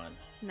lock-on.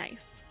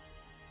 Nice.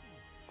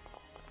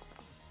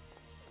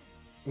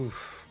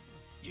 Oof.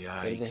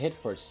 yeah. It is a hit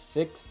for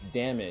 6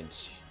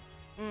 damage.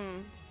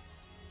 Mm.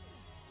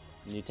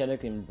 And you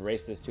technically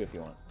embrace this too if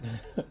you want.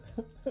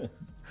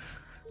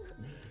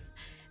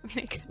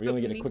 We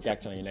only get a quick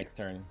action on your next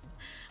turn.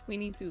 We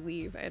need to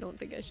leave. I don't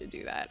think I should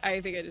do that. I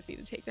think I just need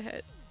to take the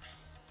hit.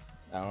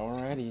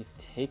 Alrighty,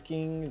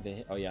 taking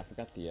the... Oh yeah, I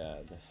forgot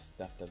the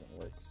stuff doesn't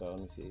work. So let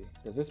me see.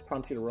 Does this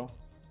prompt you to roll?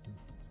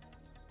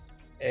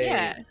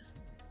 Yeah.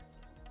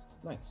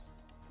 Nice.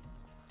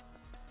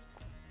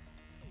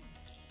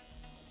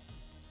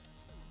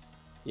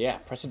 Yeah,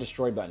 press the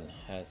destroy button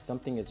as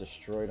something is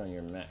destroyed on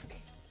your mech.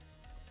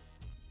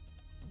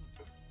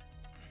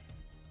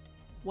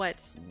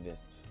 What?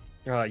 This.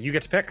 You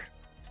get to pick.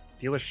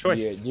 Dealer's choice.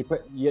 You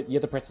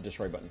have to press the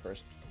destroy button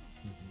first.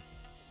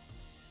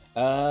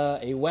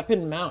 A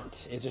weapon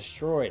mount is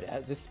destroyed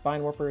as this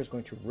spine warper is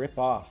going to rip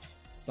off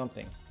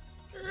something.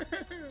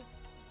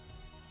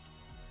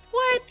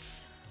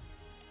 What?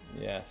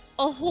 Yes.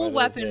 A whole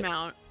What is weapon it?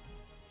 mount.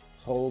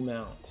 Whole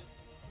mount.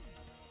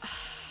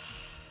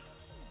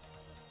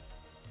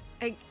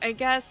 I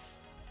guess.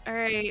 All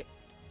right.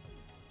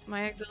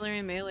 My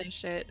auxiliary melee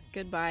shit.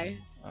 Goodbye.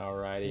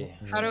 Alrighty.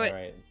 How do it-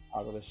 Alright.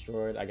 Toggle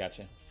destroyed. I got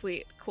you.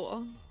 Sweet.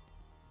 Cool.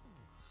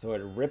 So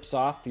it rips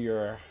off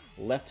your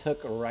left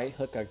hook, right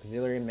hook,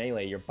 auxiliary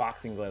melee, your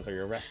boxing gloves or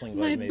your wrestling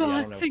gloves, My maybe.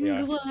 I don't know if boxing they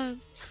are.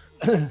 gloves.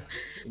 They're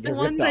The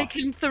ones ripped I off.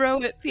 can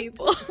throw at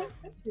people.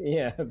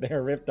 Yeah,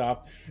 they're ripped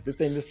off. This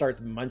thing just starts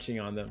munching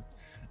on them.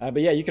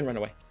 But yeah, you can run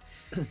away.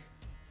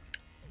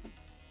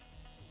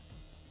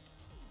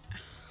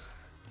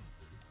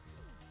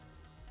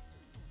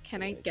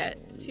 Can I get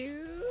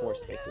to 4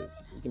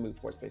 spaces? You can move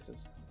 4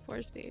 spaces.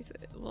 4 spaces?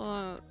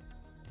 Well,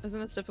 isn't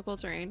this difficult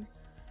terrain?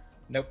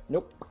 Nope.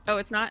 Nope. Oh,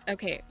 it's not?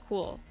 Okay,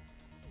 cool.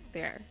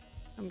 There.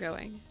 I'm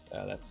going.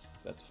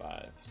 That's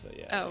 5. So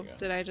yeah. Oh, there you go.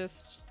 did I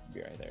just...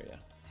 Be right there, yeah.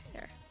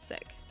 There.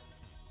 Sick.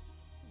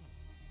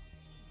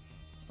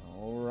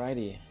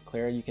 Alrighty.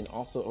 Clara, you can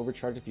also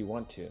overcharge if you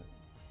want to.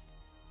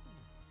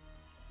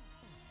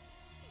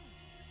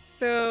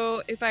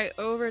 So, if I I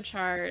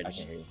overcharge... can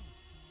hear you.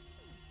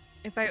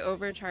 If I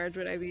overcharge,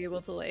 would I be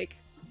able to, like,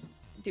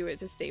 do it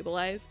to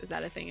stabilize? Is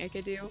that a thing I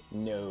could do?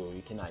 No,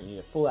 you cannot. You need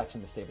a full action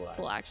to stabilize.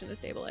 Full action to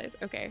stabilize.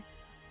 Okay.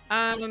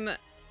 I'm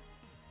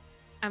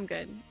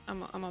good.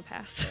 I'm gonna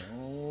pass.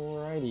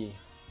 Alrighty.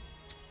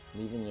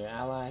 Leaving your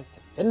allies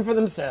to fend for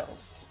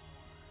themselves.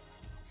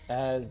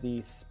 As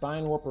the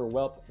Spine Warper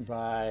Whelp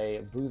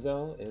by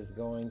Buzo is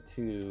going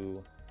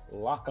to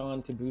lock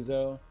on to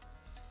Buzo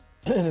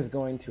and is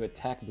going to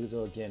attack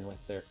Buzo again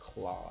with their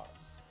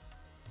claws.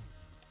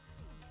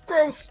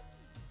 Gross.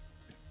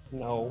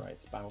 No. Alright,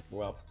 Spine Warper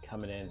Whelp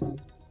coming in,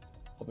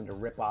 hoping to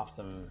rip off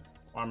some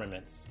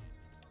armaments.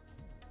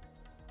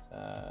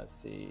 Let's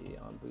see,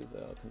 on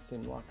Buzo,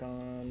 consume lock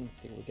on. Let's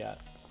see what we got.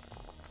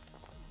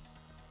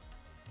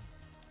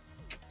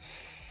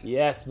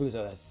 Yes,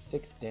 Buzo, that's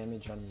 6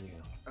 damage on you.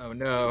 Oh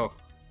no.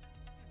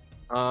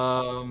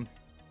 I'm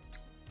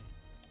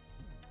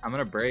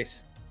gonna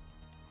brace.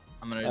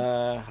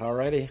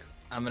 Alrighty.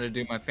 I'm gonna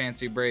do my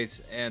fancy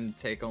brace and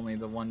take only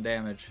the 1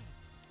 damage.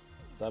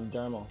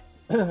 Subdermal.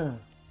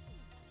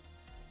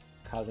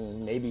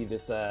 Causing maybe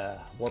this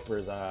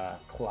Warper's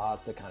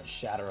claws to kind of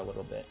shatter a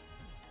little bit.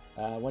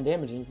 1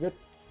 damage and you're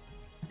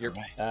good.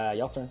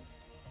 Y'all's turn.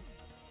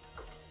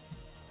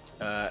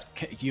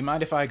 Do you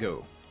mind if I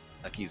go,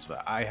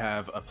 Akizva? I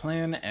have a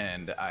plan,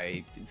 and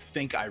I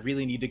think I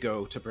really need to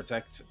go to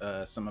protect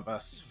some of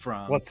us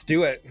from... Let's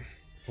do it.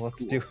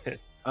 Let's do it.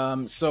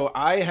 So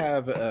I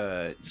have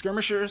a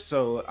skirmisher,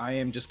 so I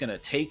am just gonna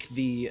take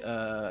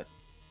the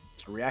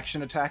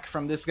reaction attack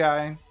from this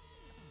guy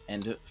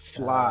and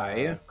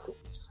fly. Cool.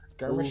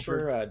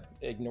 Skirmisher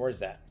ignores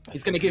that.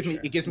 He's gonna give me...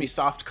 It gives me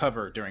soft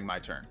cover during my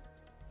turn.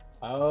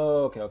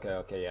 Oh,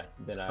 okay, yeah.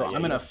 Then, So yeah,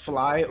 I'm gonna you-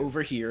 fly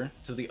over here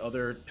to the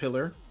other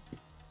pillar.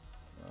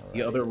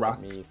 The other let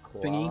rock me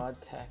claw thingy.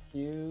 attack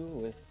you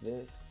with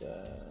this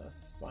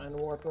Spine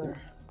Warper.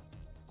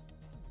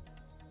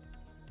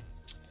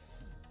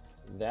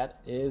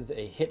 That is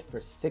a hit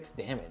for 6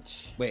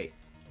 damage. Wait,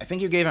 I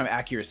think you gave him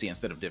accuracy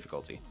instead of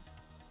difficulty.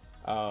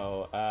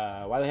 Oh,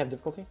 why do they have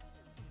difficulty?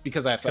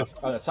 Because I have soft...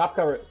 Oh, the soft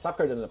cover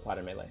doesn't apply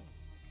to melee.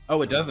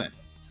 Oh, it doesn't?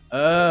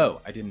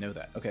 Oh, I didn't know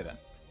that. Okay, then.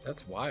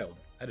 That's wild.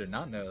 I did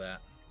not know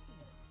that.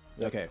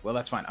 Okay, well,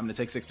 that's fine. I'm gonna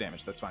take 6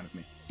 damage. That's fine with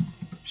me.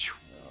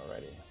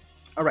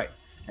 All right,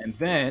 and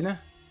then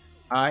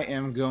I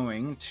am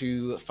going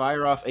to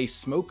fire off a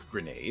smoke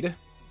grenade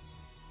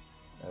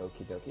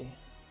Okie dokie.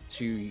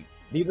 to.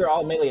 These are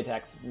all melee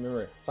attacks.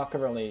 Remember, soft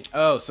cover only.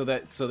 Oh, so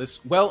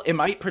this. Well, it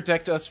might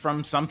protect us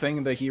from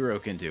something the hero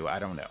can do. I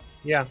don't know.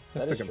 Yeah,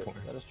 That that's is a good true.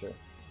 point. That is true.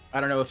 I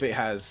don't know if it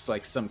has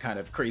like some kind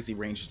of crazy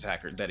ranged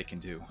attacker that it can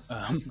do.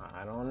 I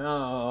don't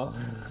know.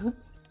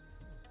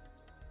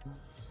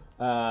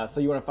 So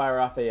you want to fire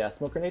off a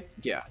smoke grenade?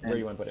 Yeah. Where do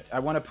you want to put it? I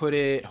want to put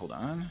it. Hold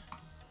on.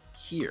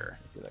 Here.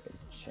 Let's see if I can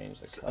change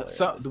the color.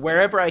 So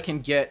wherever I can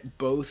get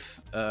both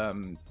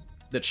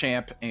the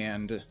champ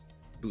and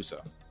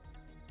Buso.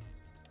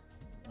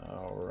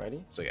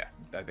 Alrighty. So yeah,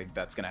 I think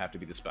that's gonna have to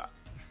be the spot.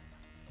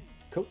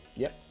 Cool.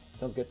 Yep.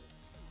 Sounds good.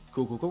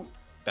 Cool.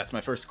 That's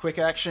my first quick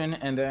action,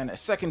 and then a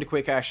second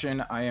quick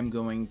action. I am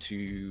going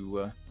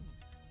to,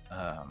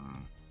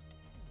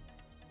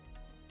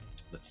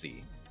 let's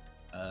see,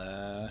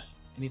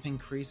 anything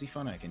crazy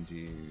fun I can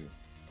do?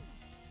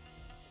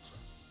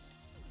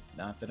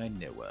 Not that I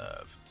know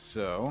of.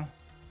 So,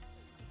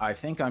 I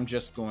think I'm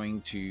just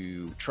going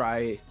to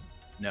try.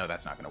 No,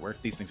 that's not going to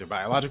work. These things are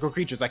biological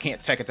creatures. I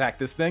can't tech attack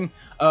this thing.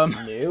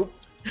 Nope.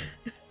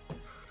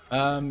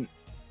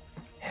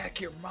 Hack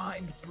your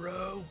mind,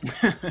 bro.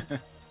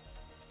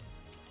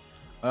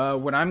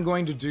 What I'm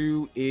going to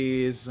do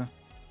is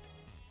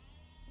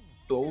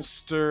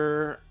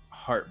bolster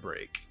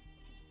Heartbreak.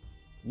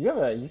 You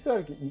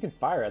can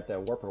fire at the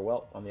warp or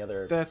welt on the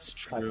other. That's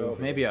plateau true.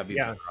 over Maybe there. I'll be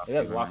Yeah, better off It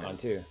has doing lock that. on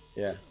too.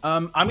 Yeah.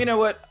 You know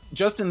what?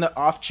 Just in the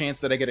off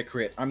chance that I get a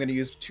crit, I'm going to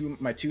use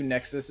my two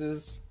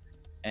Nexuses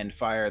and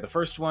fire the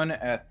first one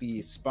at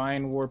the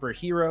Spine Warper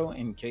hero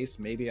in case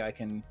maybe I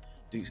can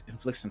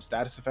inflict some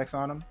status effects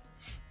on him.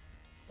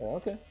 Oh,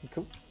 okay.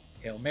 Cool.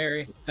 Hail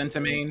Mary.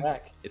 Centimane.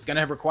 Attack. It's going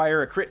to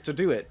require a crit to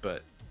do it,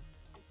 but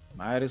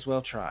might as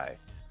well try.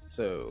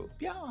 So,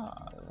 yeah.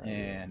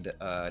 And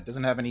it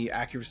doesn't have any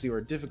accuracy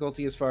or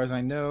difficulty as far as I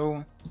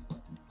know.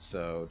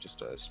 So,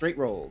 just a straight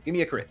roll. Give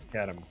me a crit.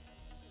 Got him.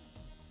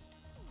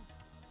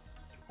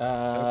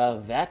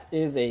 That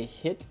is a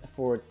hit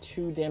for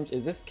 2 damage.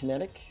 Is this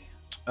kinetic?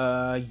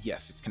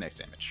 Yes, it's kinetic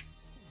damage.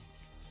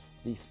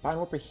 The Spine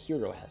Warper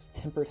hero has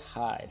Tempered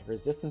Hide,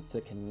 resistance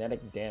to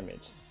kinetic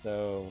damage.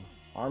 So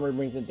armor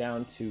brings it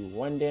down to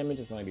 1 damage.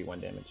 It's only be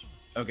 1 damage.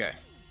 Okay,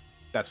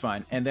 that's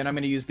fine. And then I'm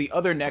going to use the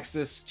other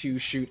Nexus to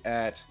shoot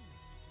at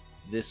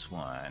this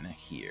one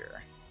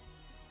here.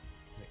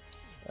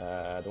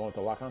 The one with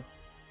the lock on?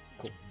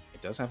 Cool. It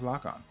does have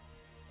lock on.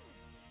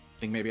 I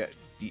think maybe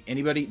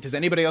does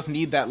anybody else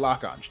need that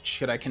lock on?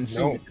 Should I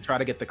consume it to try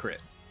to get the crit?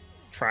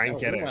 Try and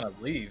get I it. want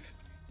to leave.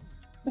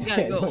 You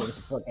gotta go. Get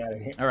the fuck out of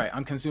here. All right,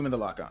 I'm consuming the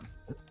lock on.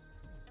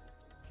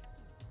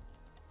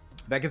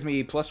 That gives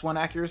me +1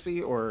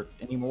 accuracy or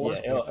any more? Yeah,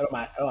 it'll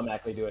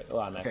automatically do it. It'll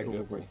automatically Okay,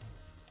 do it for cool.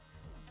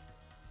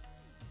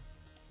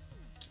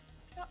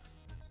 you.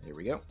 Here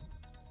we go.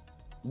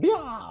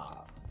 Yeah.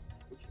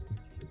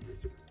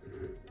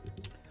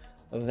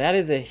 That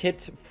is a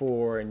hit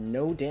for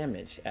no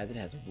damage, as it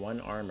has 1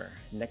 armor.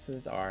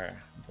 Nexuses are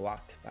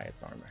blocked by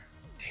its armor.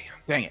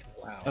 Dang it.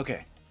 Wow.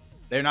 Okay.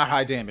 They're not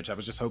high damage. I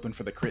was just hoping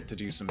for the crit to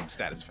do some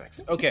status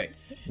effects. Okay,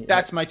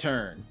 that's my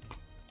turn.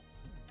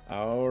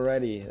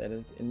 Alrighty, that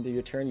is the end of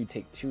your turn. You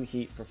take 2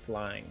 heat for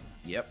flying.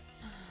 Yep.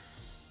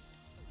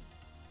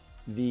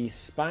 The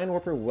Spine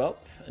Warper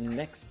Whelp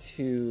next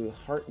to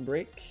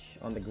Heartbreak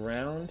on the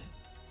ground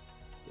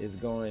is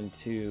going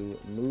to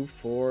move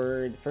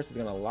forward. First, it's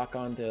going to lock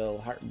onto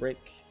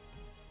Heartbreak,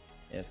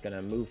 and it's going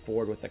to move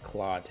forward with a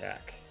claw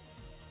attack.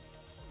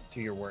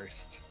 Do your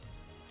worst.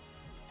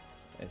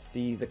 It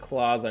sees the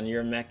claws on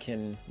your mech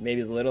and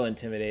maybe is a little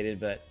intimidated,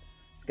 but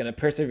it's going to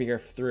persevere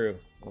through.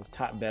 It was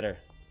taught better.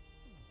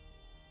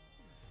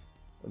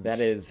 That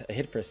is a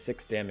hit for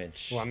 6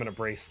 damage. Well, I'm gonna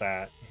brace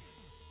that.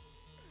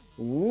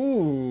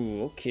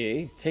 Ooh,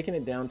 okay. Taking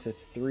it down to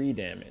 3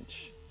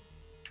 damage.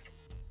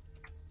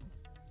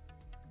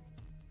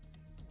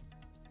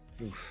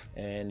 Oof.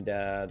 And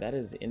that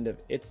is the end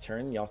of its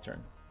turn. Y'all's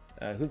turn.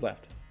 Who's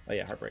left? Oh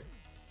yeah, Heartbreak.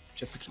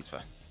 Just a keys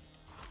fine.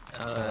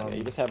 Yeah,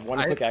 you just have one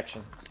I- quick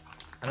action.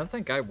 I don't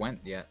think I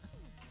went yet.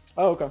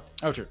 Oh, okay.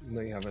 Oh, true.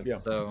 No, you haven't. Yeah.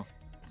 So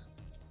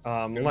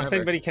Unless Remember-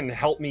 anybody can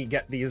help me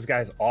get these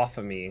guys off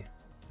of me.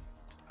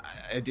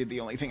 I did the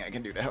only thing I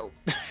can do to help.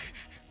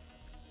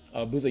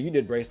 Buzo, you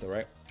did brace though,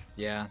 right?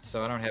 yeah,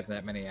 so I don't have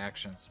that many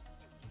actions.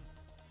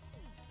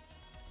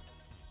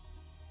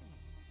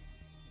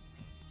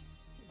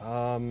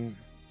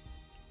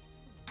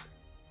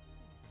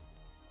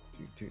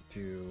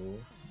 Do.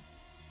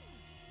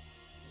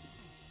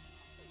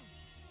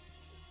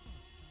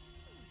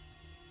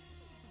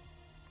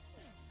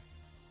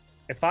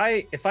 If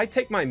I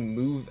take my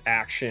move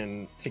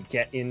action to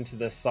get into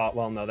the saw,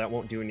 well, no, that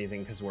won't do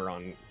anything because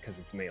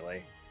it's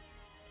melee.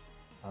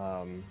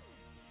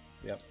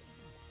 Yep.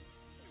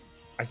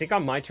 I think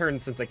on my turn,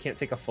 since I can't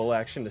take a full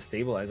action to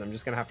stabilize, I'm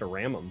just gonna have to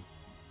ram them.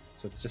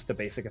 So it's just a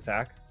basic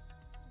attack.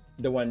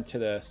 The one to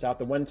the south,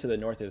 the one to the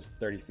north is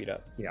 30 feet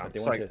up. Yeah, But the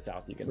so one I- to the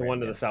south, you can. The ram one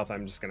to it. the south,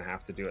 I'm just gonna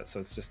have to do it. So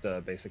it's just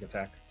a basic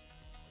attack.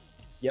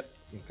 Yep.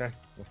 Okay,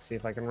 let's see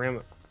if I can ram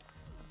it.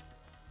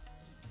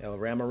 El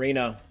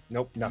Ramarino.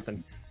 Nope,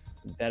 nothing.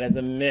 That is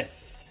a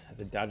miss as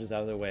it dodges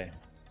out of the way.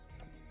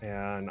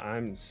 And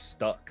I'm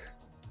stuck,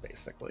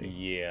 basically.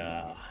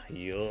 Yeah.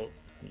 Yup.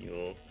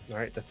 All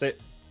right, that's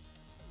it.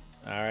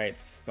 All right.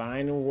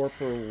 Spine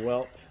Warper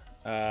Whelp.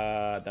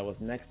 That was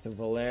next to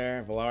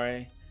Valere.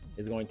 Valare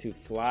is going to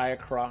fly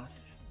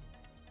across,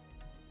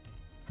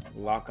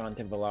 lock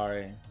onto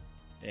Valare,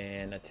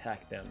 and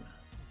attack them.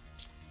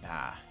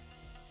 Ah.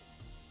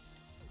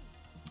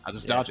 I'll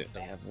just dodge it.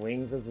 They have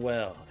wings as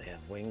well.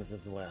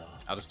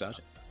 I'll just dodge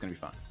it. It's gonna be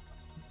fun.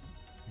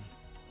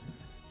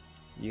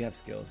 You have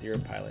skills. You're a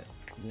pilot.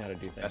 You know how to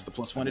do things. That's the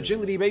 +1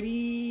 agility,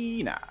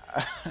 baby. Nah.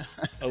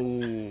 Oh.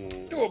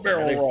 Do a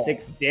barrel Another roll.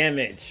 6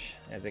 damage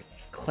as it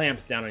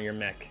clamps down on your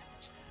mech.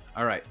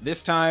 All right,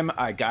 this time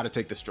I gotta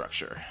take the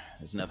structure.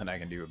 There's nothing I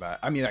can do about it.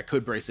 I mean, I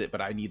could brace it, but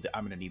I'm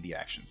gonna need the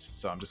actions.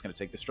 So I'm just gonna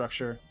take the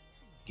structure,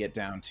 get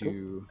down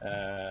to.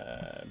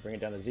 Bring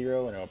it down to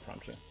 0, and it'll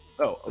prompt you.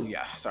 Oh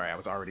yeah. Sorry, I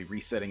was already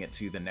resetting it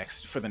to the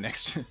next for the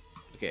next.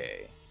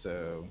 Okay,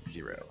 so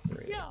 0.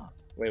 Yeah.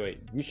 Wait.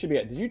 You should be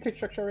at. Did you take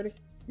structure already?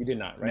 You did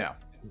not, right? No,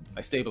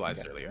 I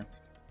stabilized it Okay. earlier.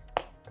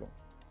 Cool.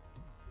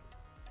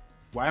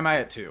 Why am I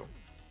at 2?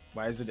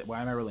 Why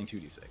am I rolling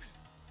 2d6?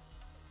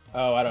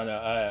 Oh, I don't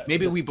know.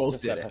 Maybe just- we both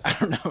just did press it. I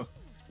don't know.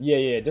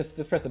 Yeah.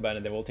 Just press the button,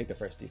 and then we'll take the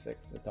first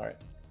d6. It's all right.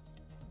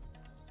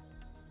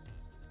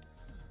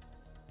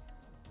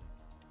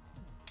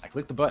 I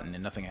clicked the button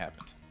and nothing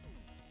happened.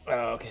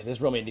 Oh, okay.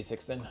 Just roll me a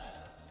d6 then.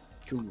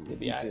 Cool.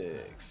 Maybe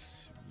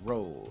D6.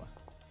 Roll.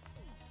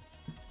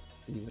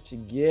 See what you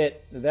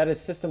get. That is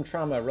system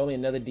trauma. Roll me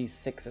another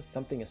d6 as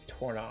something is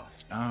torn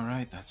off, All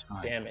right, that's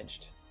fine.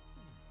 damaged.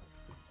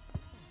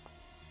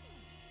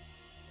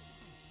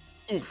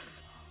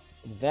 Oof.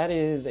 That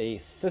is a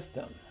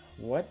system.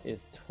 What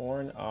is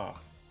torn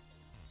off?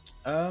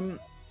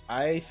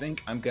 I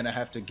think I'm gonna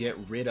have to get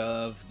rid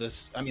of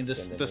this. I mean, the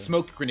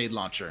smoke grenade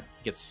launcher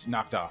gets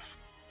knocked off.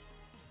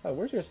 Oh,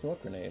 where's your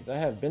smoke grenades? I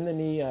have bend the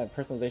knee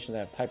personalization. I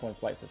have Type 1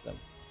 flight system.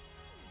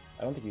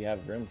 I don't think you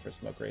have room for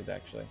smoke grenades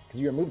actually, because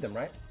you removed them,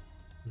 right?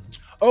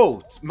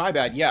 Oh, my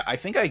bad. Yeah, I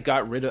think I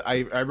got rid of.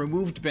 I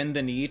removed bend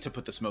the knee to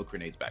put the smoke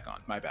grenades back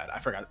on. My bad. I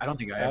forgot. I don't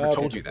think I ever Okay,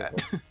 told you cool,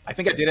 that. cool. I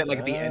think I did it like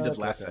at the end of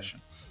Okay, last okay.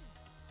 session.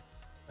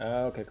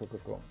 Okay,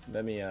 cool.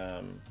 Let me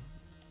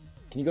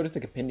can you go to the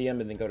compendium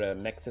and then go to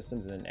mech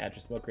systems and then add your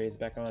smoke grenades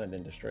back on and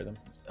then destroy them?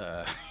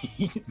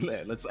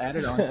 Let's add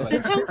it on. So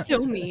That sounds so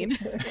mean.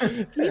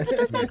 Can you put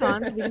those back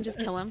on so we can just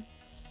kill him?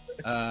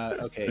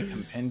 Okay,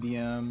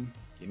 compendium.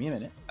 Give me a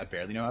minute. I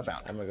barely know how I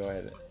found it. I'm gonna go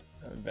ahead.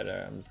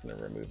 I'm just gonna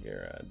remove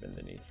your bend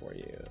the knee for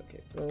you.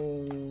 Okay,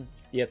 boom.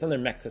 Yeah, it's on their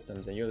mech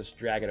systems, and you'll just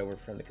drag it over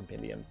from the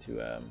compendium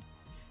to.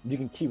 You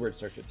can keyword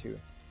search it too.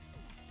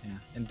 Yeah.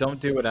 And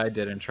don't do what I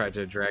did and try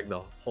to drag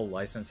the whole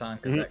license on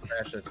because that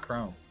crashes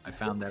Chrome. I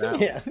found that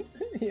out.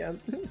 yeah.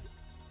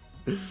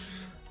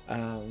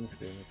 Let's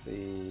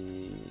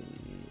see.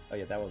 Oh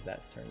yeah, that was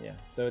that's turn. Yeah.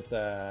 So it's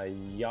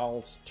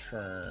y'all's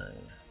turn.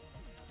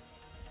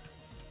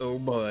 Oh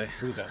boy.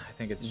 Buzo. I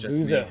think it's just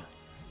Buzo.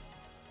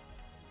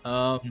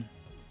 me.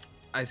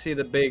 I see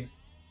the big,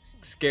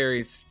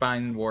 scary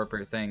spine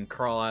warper thing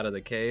crawl out of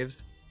the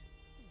caves.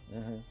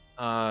 Mm-hmm.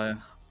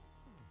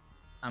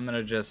 I'm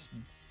gonna just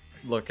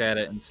look at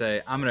it and say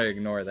I'm gonna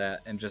ignore that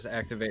and just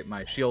activate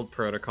my shield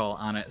protocol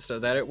on it so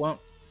that it won't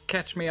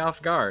catch me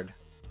off guard.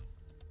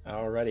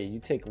 Alrighty, you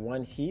take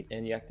 1 heat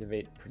and you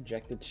activate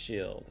projected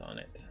shield on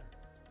it.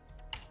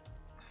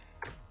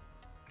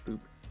 Boop.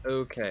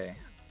 Okay,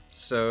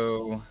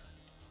 so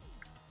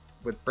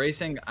with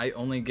bracing, I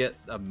only get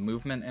a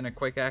movement and a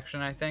quick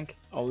action, I think.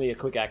 Only a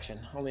quick action.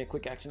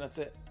 That's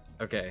it.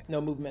 Okay.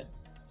 No movement.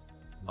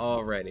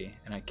 Alrighty,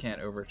 and I can't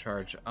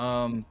overcharge.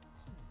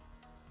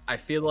 I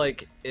feel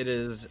like it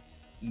is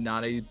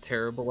not a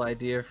terrible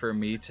idea for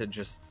me to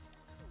just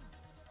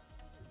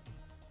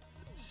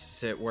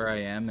sit where I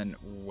am and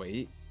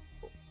wait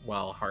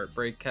while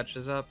Heartbreak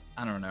catches up.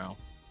 I don't know.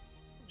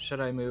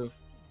 Should I move?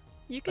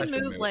 You I can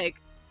should move move. like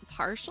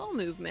partial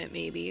movement,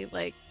 maybe,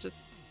 like just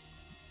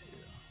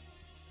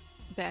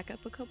back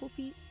up a couple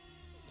feet.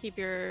 Keep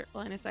your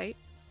line of sight.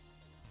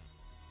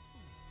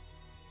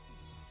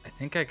 I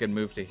think I could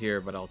move to here,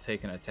 but I'll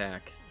take an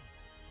attack.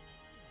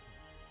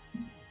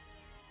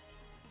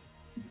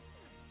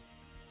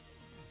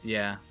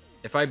 Yeah.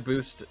 If I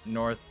boost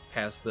north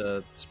past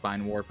the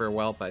Spine Warper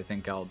Whelp, I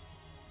think I'll...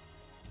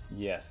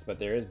 Yes, but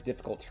there is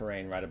difficult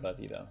terrain right above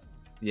you, though.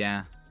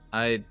 Yeah.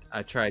 I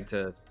tried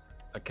to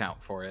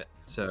account for it,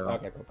 so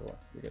Okay, cool.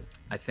 You're good.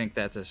 I think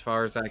that's as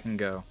far as I can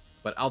go.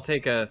 But I'll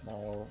take a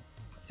No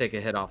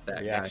hit off that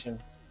reaction.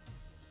 guy.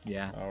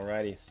 Yeah.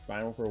 Alrighty,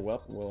 Spinal for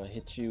Whelp will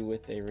hit you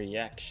with a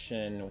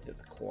reaction with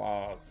its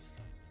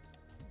claws.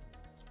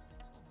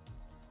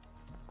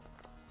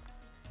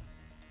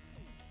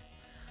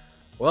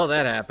 Well,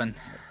 that happened.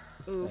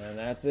 Oof. And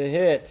that's a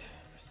hit.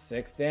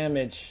 6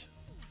 damage.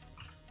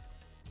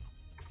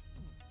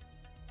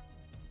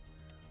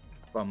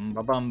 Bum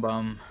ba bum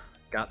bum.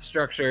 Got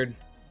structured.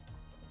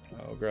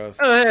 Oh, gross.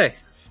 Oh hey.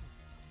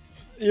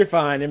 You're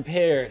fine.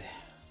 Impaired.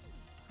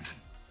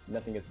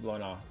 nothing gets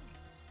blown off.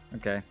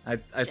 Okay,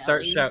 I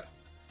start Jelly.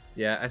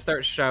 I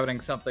start shouting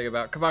something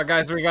about, "Come on,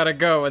 guys, we gotta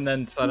go!" And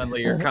then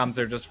suddenly your comms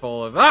are just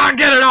full of, "Ah,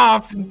 get it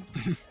off!"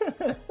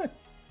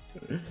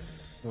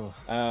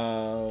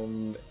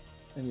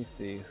 Let me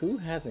see. Who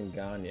hasn't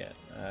gone yet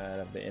out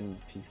of the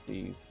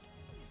NPCs?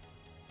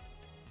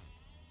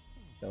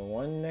 The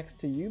one next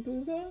to you,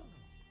 Buzo?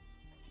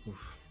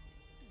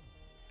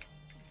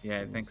 Yeah, I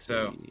Let me think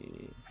so.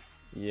 see.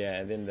 Yeah,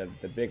 and then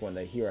the big one,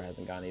 the hero,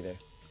 hasn't gone either.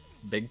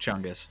 Big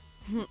Chungus.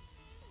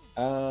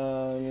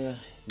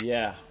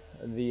 Yeah,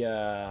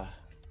 the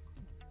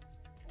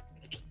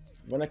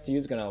one next to you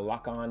is gonna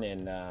lock on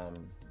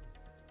and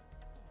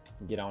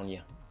get on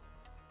you.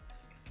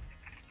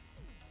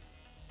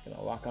 It's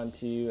gonna lock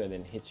onto you and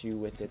then hit you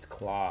with its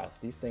claws.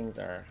 These things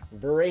are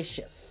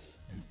voracious.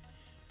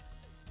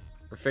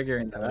 We're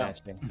figuring that Coming out.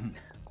 at you.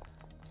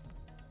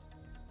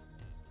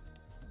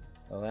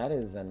 Well, that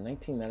is a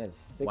 19. That is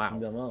 6 Wow.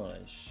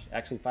 damage.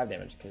 Actually, 5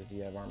 damage because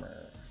you have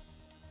armor.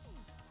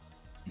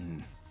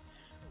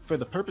 For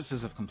the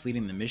purposes of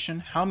completing the mission,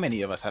 how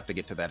many of us have to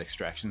get to that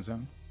extraction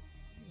zone?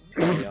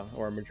 Yeah,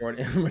 or a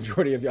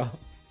majority of y'all.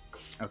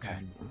 Okay.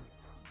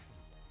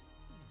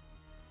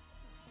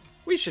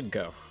 We should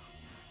go.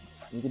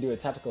 You can do a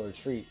tactical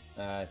retreat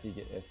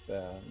if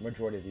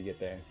majority of you get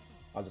there.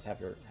 I'll just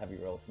have you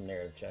roll some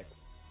narrative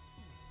checks.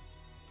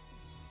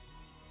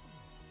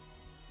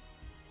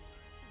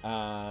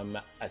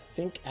 I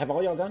think have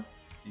all y'all gone?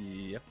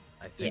 Yep,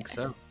 I think Yeah.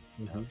 so.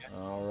 Okay.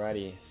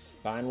 Alrighty,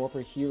 Spine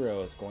Warper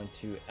Hero is going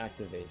to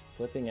activate,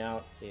 flipping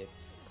out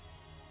its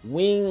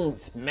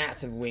wings,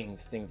 massive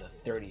wings. Thing's a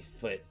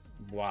 30-foot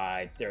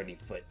wide,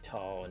 30-foot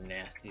tall,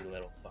 nasty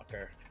little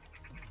fucker.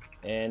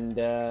 And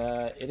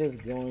it is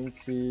going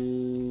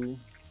to...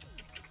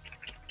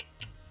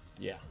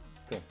 Yeah,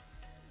 cool.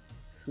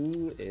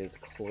 Who is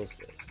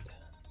closest?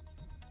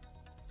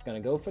 It's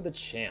gonna go for the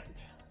champ.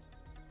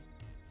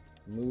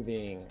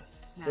 Moving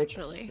 6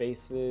 Naturally.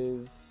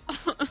 spaces.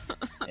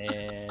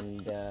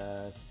 And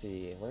let's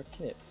see, where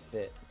can it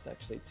fit? It's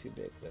actually too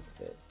big to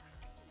fit.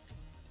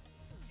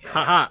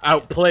 Haha,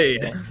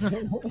 outplayed.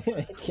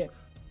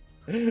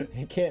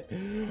 It can't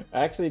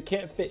actually it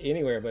can't fit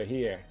anywhere but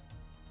here.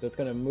 So it's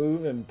gonna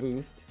move and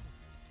boost,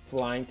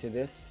 flying to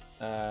this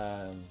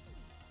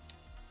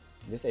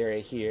this area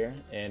here,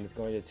 and it's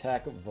going to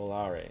attack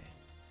Volare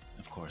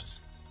Of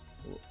course.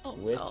 Oh,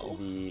 with no.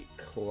 the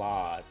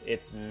claws.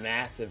 It's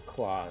massive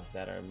claws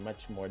that are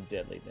much more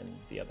deadly than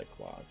the other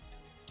claws.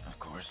 Of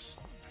course.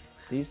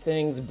 These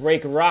things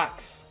break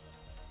rocks.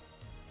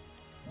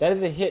 That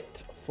is a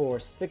hit for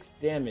 6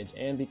 damage,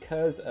 and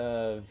because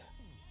of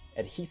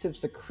adhesive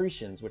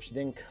secretions, which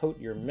then coat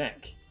your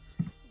mech,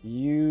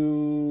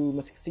 you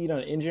must succeed on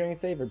an engineering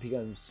save or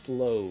become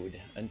slowed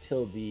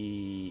until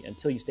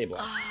you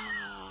stabilize.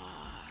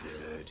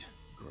 Good.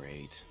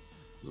 Great.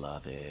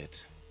 Love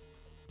it.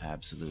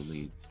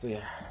 Absolutely. So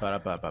yeah,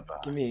 Ba-da-ba-ba-ba.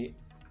 give me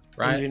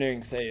Right.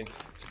 engineering save.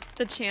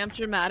 The champ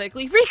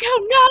dramatically. Rico,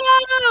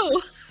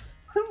 no!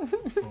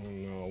 Oh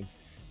no.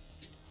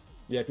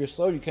 Yeah, if you're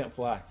slowed, you can't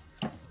fly.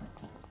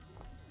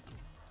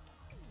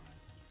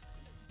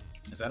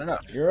 Is that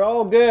enough? You're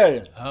all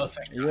good. Oh,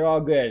 thank God. You're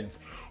all good.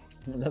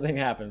 Nothing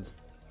happens.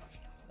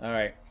 All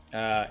right.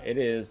 It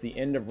is the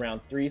end of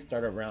round 3,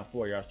 start of round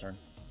 4. Your turn.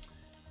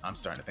 I'm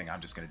starting to think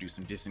I'm just going to do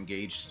some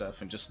disengage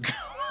stuff and just go.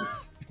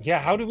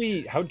 Yeah, how do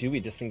we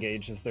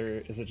disengage? Is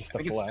it just I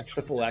a think full it's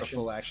action? a full just action. a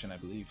full action, I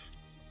believe.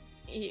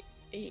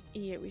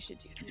 Yeah, we should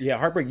do that. Yeah,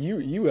 Heartbreak.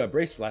 You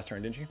braced last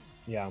turn, didn't you?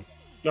 Yeah.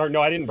 Or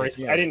no, I didn't brace.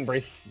 Yeah. I didn't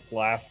brace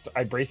last.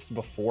 I braced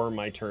before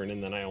my turn,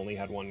 and then I only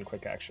had one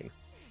quick action.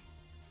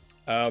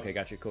 Okay,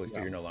 got you. Cool. So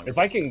Yeah. you're no longer. If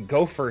I can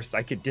go first,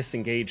 I could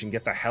disengage and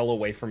get the hell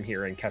away from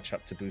here and catch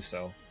up to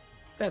Buso.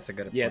 That's a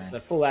good plan. Yeah, it's a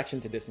full action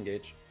to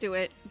disengage. Do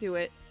it. Do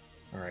it.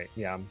 All right,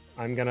 yeah,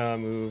 I'm gonna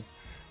move.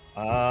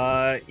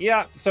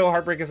 Yeah, so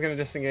Heartbreak is gonna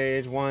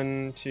disengage.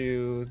 1,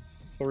 2,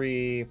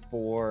 3,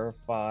 4,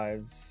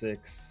 5,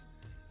 6.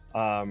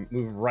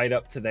 Move right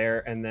up to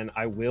there, and then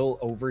I will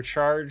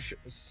overcharge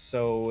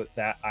so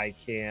that I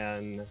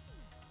can.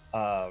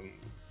 Well,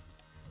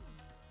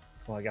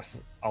 I guess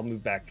I'll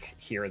move back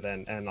here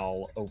then, and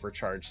I'll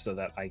overcharge so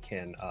that I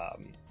can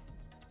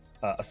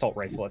assault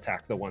rifle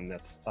attack the one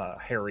that's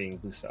harrying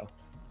Buso.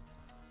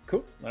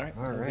 Cool. All right.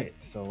 All sounds right,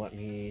 so let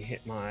me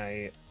hit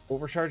my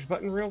overcharge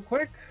button real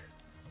quick.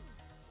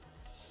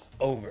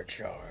 good.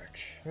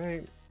 Overcharge. All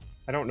right.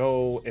 I don't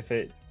know if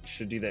it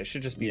should do that. It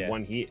should just be Yeah.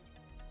 one heat.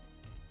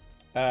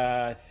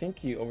 I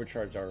think you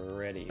overcharged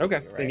already. Okay,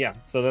 right? then yeah.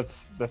 So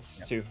that's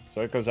Yep. 2.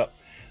 So it goes up.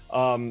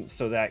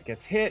 So that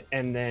gets hit,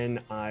 and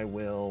then I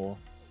will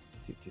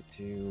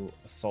do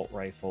assault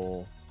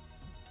rifle.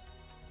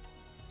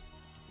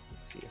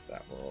 Let's see if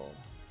that will.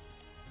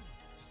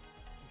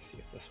 Let's see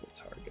if this will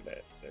target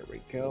it. There we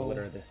go.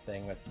 Litter this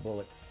thing with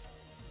bullets.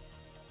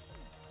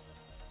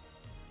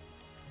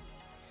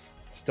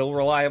 Still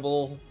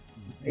reliable.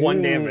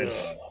 1 damage.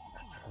 Ugh.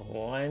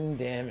 1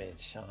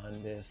 damage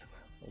on this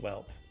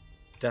whelp.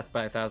 Death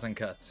by 1,000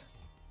 cuts.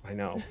 I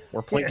know.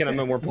 We're plinking them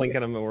and we're plinking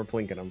them and we're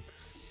plinking them.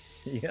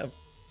 Yep.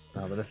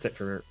 But that's it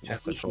for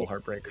sexual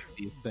heartbreak.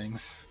 These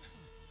things.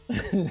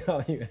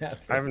 No, you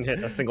have. I haven't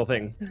hit a single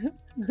thing.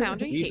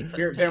 Foundry hates us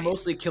They're tonight.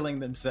 mostly killing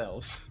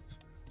themselves.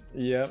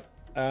 Yep.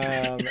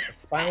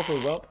 Spinal for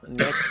Whelp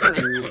next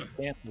to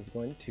Camp is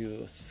going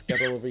to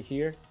scuttle over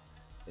here.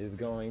 Is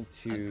going Of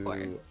to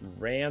course.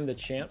 ram the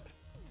champ.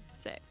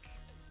 Sick.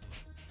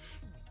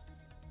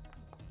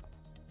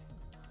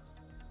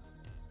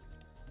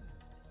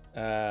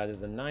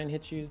 Does a 9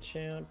 hit you,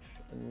 champ?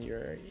 And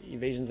your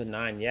evasion's a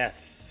 9.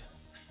 Yes.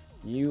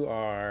 You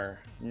are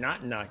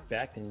not knocked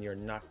back, and you're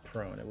knocked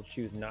prone. I will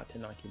choose not to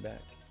knock you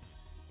back.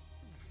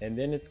 And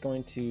then it's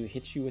going to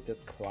hit you with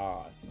its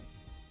claws.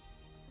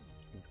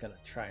 It's going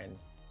to try and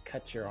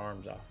cut your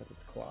arms off with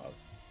its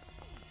claws.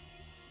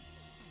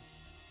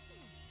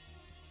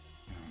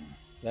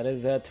 That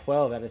is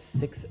 12. That is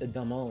 6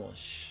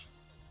 damage.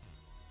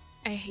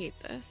 I hate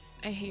this.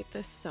 I hate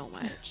this so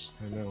much.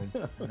 I know.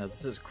 No,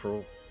 this is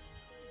cruel.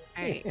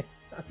 All right.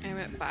 I'm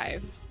at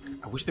 5.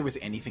 I wish there was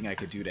anything I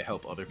could do to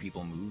help other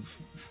people move.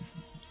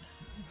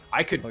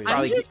 I could Oh, yeah.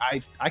 probably, I'm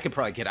I could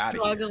probably get out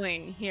of here.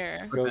 Struggling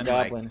here. Go then,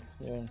 like, goblin.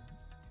 Yeah.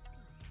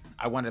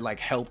 I want to like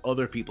help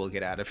other people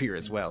get out of here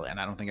as well, and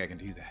I don't think I can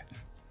do that.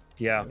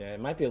 Yeah. Yeah, it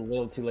might be a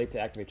little too late to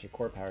activate your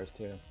core powers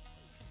too.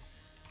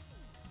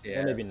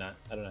 Yeah, Or maybe not.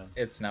 I don't know.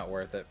 it's not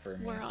worth it for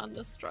me. We're on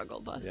the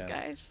struggle bus, Yeah.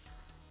 guys.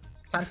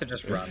 Time to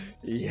just run.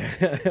 Yeah.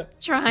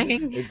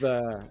 Trying. It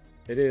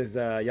is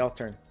y'all's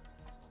turn.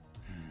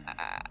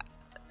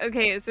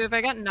 Okay, so if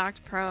I got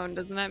knocked prone,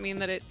 doesn't that mean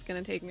that it's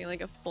gonna take me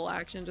like a full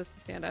action just to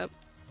stand up?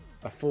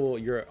 A full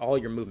all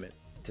your movement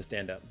to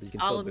stand up. But you can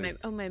All still of my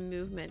boost. my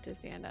movement to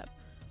stand up.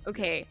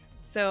 Okay,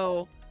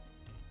 so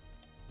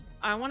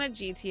I want a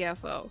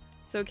GTFO.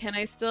 So can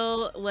I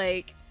still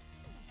like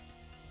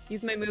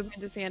use my movement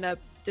to stand up,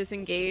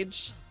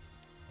 disengage,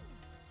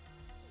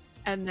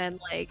 and then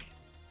like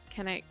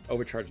can I?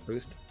 Overcharge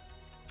boost.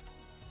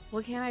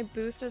 Well, can I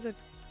boost as a?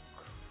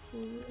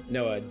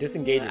 No,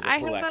 disengage is a I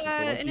full have action.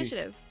 So once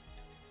initiative.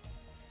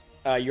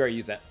 you already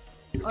use that.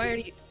 Oh, I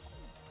already.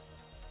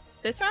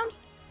 This round?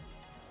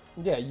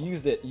 Yeah,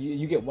 use it.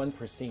 You get 1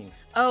 per scene.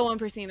 Oh,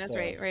 1%. That's So,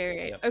 right.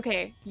 yep.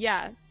 Okay.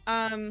 Yeah.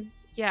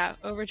 Yeah.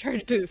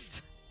 Overcharge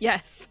boost.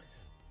 Yes.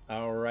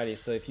 Alrighty.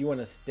 So if you want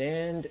to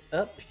stand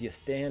up, you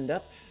stand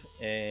up,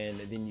 and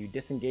then you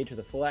disengage with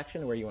a full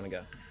action. Where you want to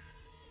go?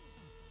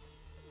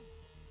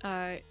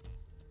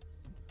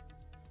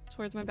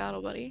 Towards my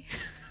battle buddy.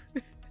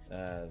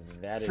 That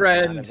is not a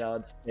Friend.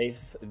 valid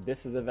space.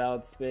 This is a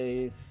valid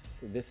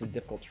space. This is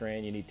difficult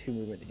terrain. You need 2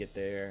 movement to get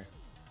there.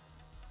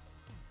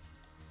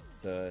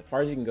 So as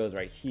far as you can go is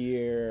right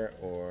here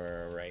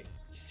or right.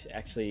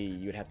 Actually,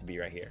 you would have to be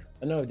right here.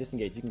 Oh no,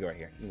 disengage. You can go right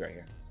here. You can go right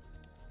here.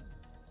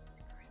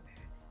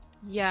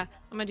 Yeah,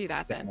 I'm gonna do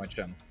that then. Sandwich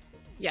him.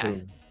 Yeah.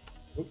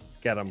 Boom.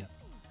 Get him.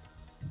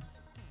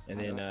 And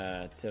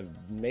then to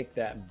make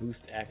that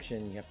boost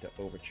action, you have to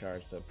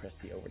overcharge. So press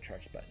the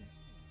overcharge button.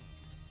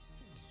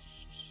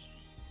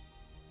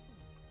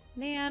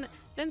 Man,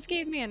 Vince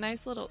gave me a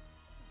nice little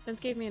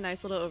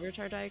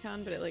overcharge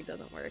icon, but it like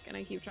doesn't work, and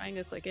I keep trying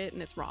to click it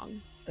and it's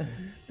wrong.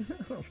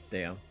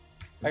 Damn.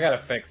 I gotta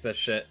fix this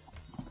shit.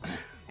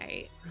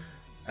 Right.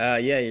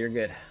 Yeah, you're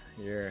good.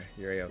 You're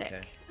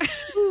okay.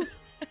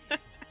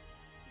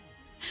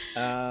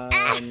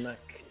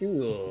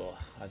 Cool.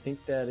 I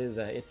think that is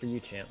it for you,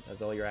 champ.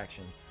 That's all your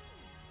actions.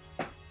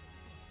 I'm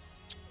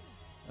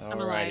Alrighty,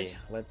 alive.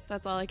 let's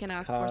That's all I can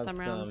ask for cause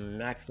some rounds. some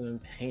maximum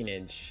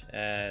painage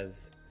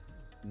as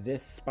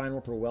this spine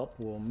whipper whelp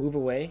will move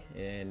away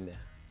and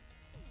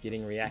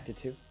getting reacted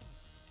to.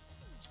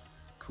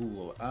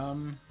 Cool.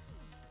 Can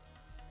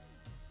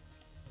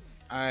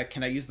I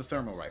use the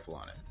thermal rifle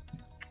on it?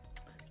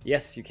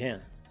 Yes, you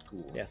can.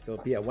 Cool. Yes,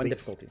 it'll be at 1 Please.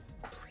 difficulty.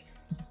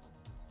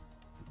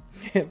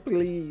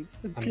 Please,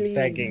 I'm please.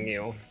 begging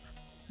you.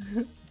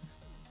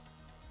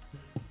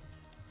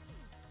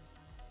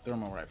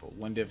 Thermal rifle,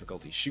 1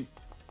 difficulty. Shoot.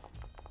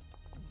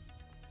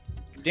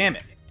 Damn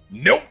it.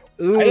 Nope.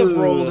 I have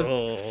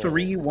rolled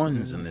 3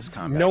 1s in this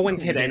combat. No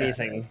one's hit Yeah.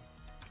 anything.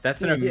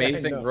 That's an Yeah, I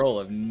amazing know. roll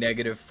of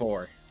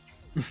 -4.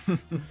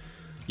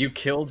 You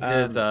killed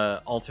his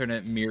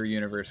alternate mirror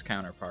universe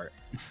counterpart.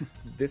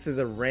 This is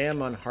a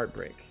ram on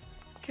Heartbreak.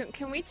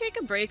 Can we take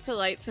a break to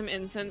light some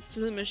incense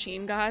to the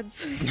machine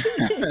gods?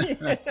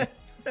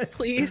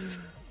 Please.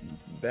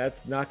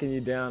 That's knocking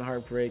you down,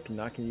 Heartbreak,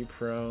 knocking you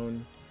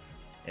prone.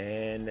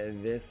 And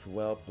this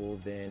whelp will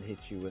then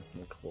hit you with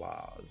some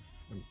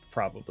claws. I'm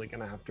probably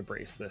gonna have to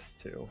brace this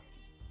too.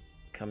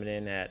 Coming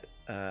in at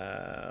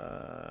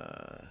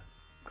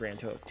grand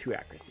total of 2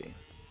 accuracy.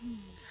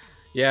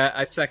 Yeah,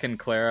 I second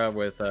Clara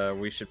with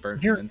we should burn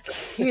some You're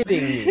incense.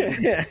 kidding me.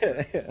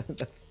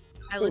 That's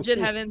I legit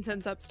have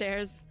incense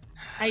upstairs.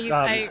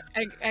 I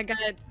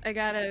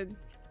gotta.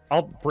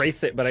 I'll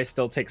brace it, but I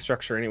still take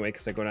structure anyway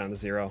because I go down to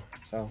 0.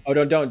 So Oh,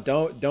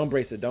 don't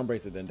brace it. Don't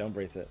brace it then. Don't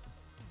brace it.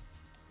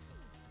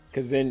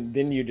 Because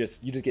then you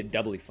just get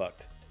doubly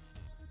fucked.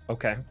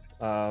 okay.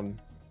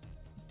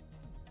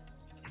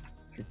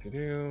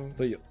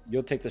 So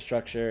you'll take the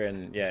structure,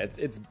 and yeah,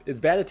 it's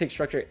bad to take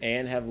structure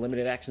and have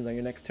limited actions on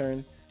your next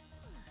turn.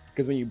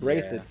 Because when you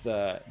brace, Yeah. it's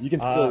you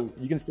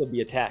can still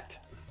be attacked.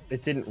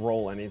 It didn't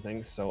roll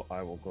anything, so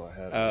I will go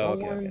ahead. Oh, roll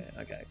okay, one.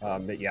 okay. Cool.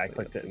 But yeah, I So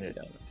clicked it and put it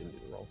down. didn't do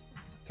the roll.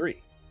 So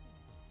 3.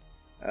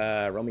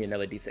 Roll me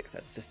another d6.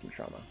 That's system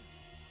trauma.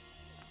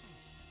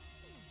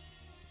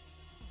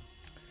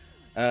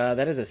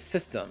 That is a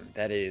system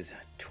that is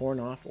torn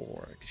off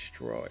or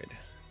destroyed.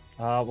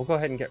 We'll go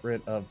ahead and get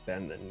rid of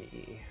Bend the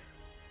Knee.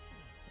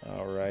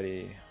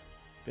 Alrighty.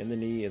 Bend the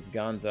Knee is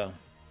Gonzo.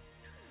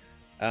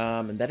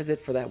 And that is it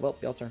for that. Well,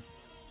 Belser.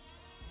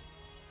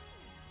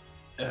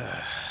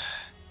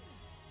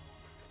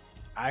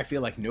 I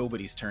feel like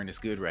nobody's turn is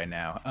good right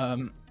now.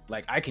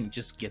 Like I can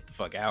just get the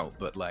fuck out,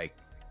 but like,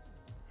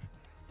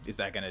 is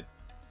that gonna?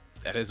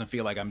 That doesn't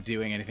feel like I'm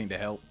doing anything to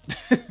help.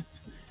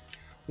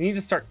 We need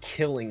to start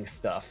killing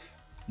stuff.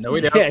 No,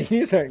 we don't. Yeah,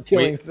 you start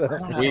killing We- stuff. I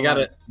don't have We a gotta-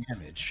 lot of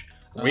damage.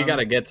 We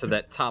gotta get to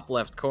that top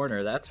left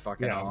corner. That's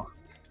fucking Yeah. all.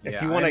 If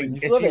Yeah, you want to, You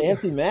still have the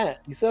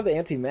anti-mat. You still have the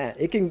anti-mat.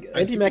 It can I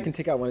anti-mat do. can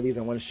take out one of these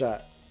in one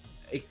shot.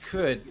 It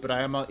could, but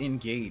I am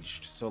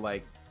engaged, so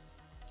like,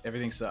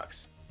 everything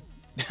sucks.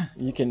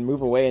 You can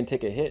move away and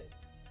take a hit.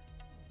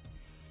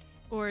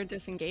 Or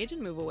disengage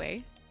and move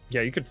away.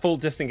 yeah, you could full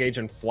disengage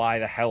and fly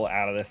the hell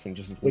out of this and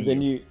just But then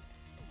leave.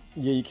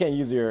 you can't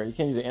use your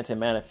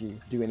anti-mat if you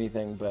do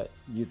anything but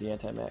use the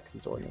anti-mat because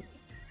it's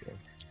ordnance.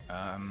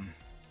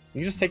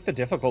 You just take the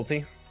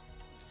difficulty.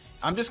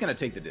 I'm just gonna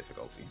take the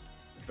difficulty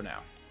for now.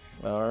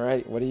 All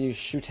right, what are you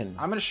shooting?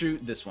 I'm gonna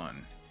shoot this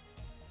one,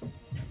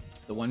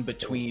 the one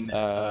between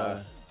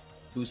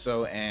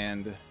Buso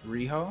and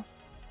Riho.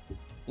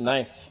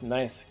 Nice.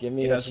 Give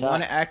me It a has shot.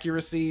 one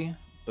accuracy,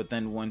 but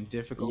then one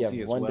difficulty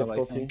Yeah, as one well.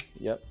 difficulty. I think.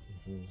 Yep.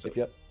 So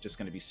Yep. just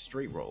gonna be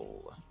straight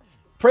roll.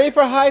 Pray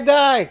for high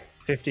die.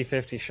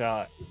 50-50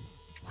 shot.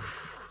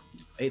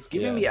 It's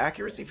giving Yeah. me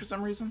accuracy for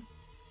some reason.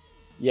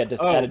 Yeah,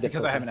 just Oh, add a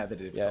because I difficulty. haven't had the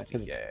difficulty.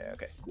 'cause Yeah,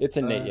 okay. It's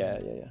innate. Uh,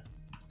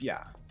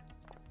 Yeah.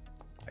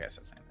 I guess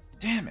I'm saying that.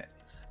 Damn it.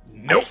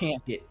 Nope. I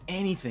can't get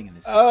anything in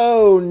this.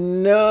 Oh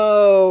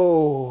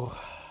no!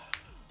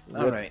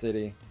 All Rip right.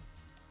 City.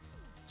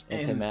 In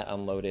Anti-mat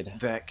unloaded.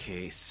 that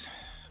case,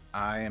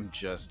 I am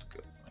just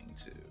going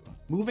to.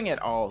 Moving at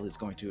all is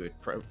going to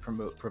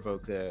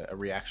provoke a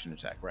reaction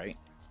attack, right?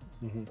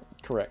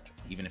 Correct.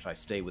 Even if I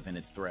stay within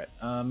its threat,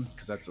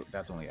 because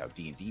that's only how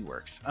D&D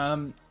works. I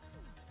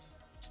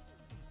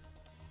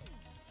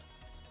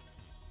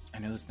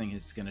know this thing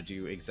is gonna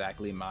do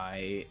exactly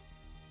my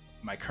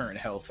current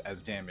health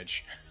as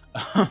damage,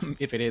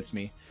 if it hits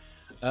me.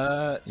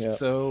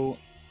 So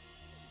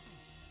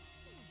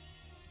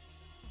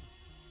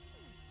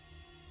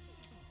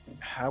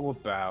how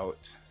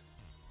about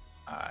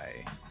I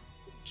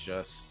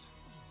just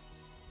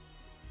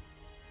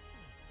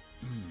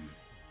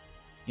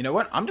you know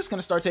what? I'm just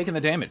gonna start taking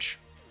the damage.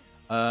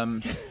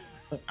 I'm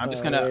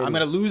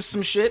gonna lose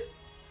some shit,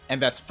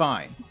 and that's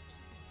fine.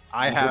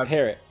 I Just have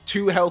repair it.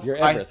 2 health.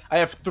 You're I Everest.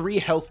 have 3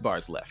 health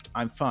bars left.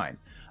 I'm fine.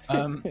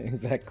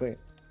 Exactly.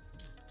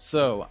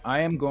 So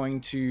I am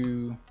going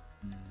to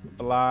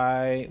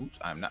fly. Oops,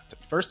 I'm not.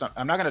 First,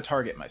 I'm not going to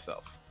target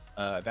myself.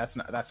 That's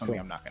something Cool.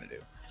 I'm not going to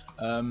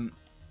do.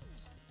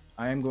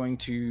 I am going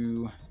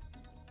to.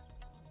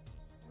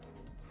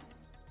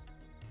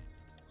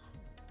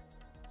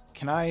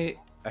 Can I?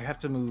 I have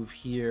to move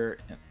here.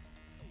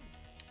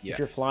 Yeah. If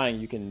you're flying,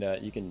 you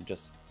can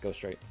just go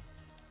straight.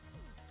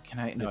 Can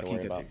I? You No, I don't can't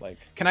worry get about through. like.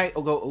 Can I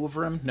go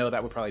over him? No,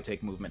 that would probably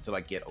take movement to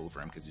like get over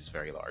him because he's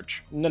very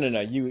large. No.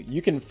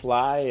 You can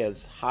fly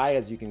as high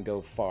as you can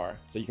go far.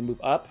 So you can move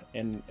up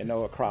and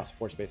go across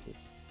 4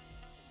 spaces.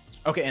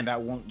 Okay, and that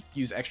won't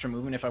use extra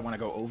movement if I want to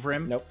go over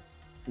him.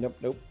 Nope.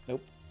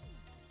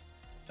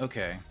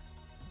 Okay.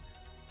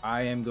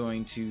 I am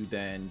going to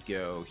then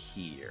go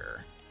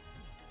here.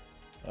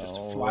 Just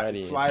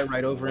Alrighty. fly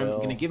right over him. I'm Well,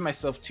 going to give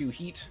myself 2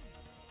 heat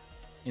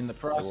in the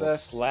it will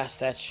process.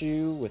 slash at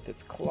you with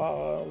its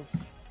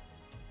claws.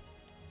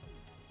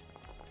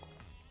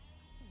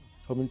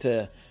 Hoping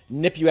to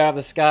nip you out of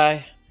the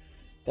sky.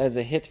 That is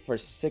a hit for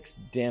 6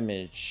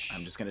 damage.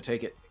 I'm just going to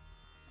take it.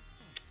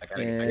 I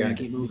gotta And-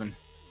 keep moving.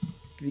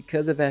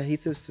 Because of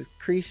adhesive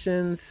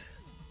secretions.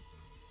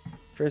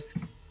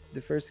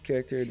 The first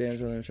character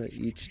damage for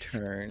each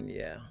turn.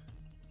 Yeah.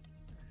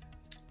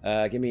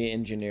 Give me an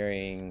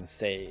engineering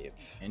save.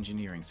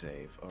 Engineering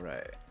save. All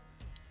right.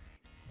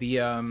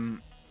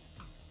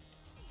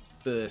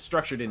 The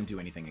structure didn't do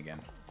anything again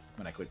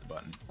when I clicked the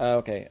button.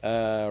 Okay.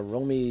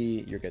 Roll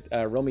me. You're good.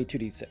 Roll me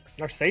 2d6.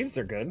 Our saves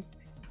are good.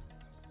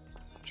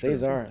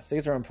 Saves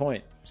are on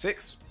point.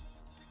 6.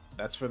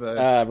 That's for the.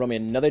 Roll me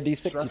another d6. You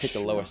take the Structure.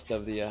 lowest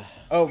of the.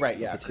 Oh right,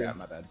 yeah, I the 2. forgot.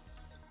 My bad.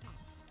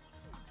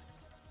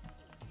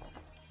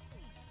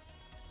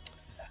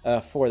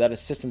 4. That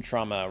is system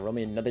trauma. Roll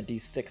me another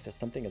d6 as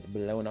something is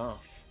blown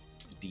off.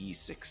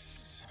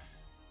 D6.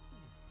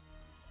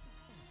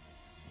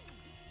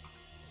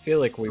 I feel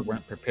like we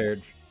weren't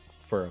prepared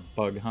for a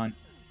bug hunt.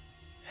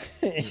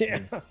 Yeah.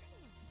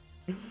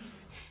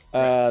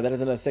 That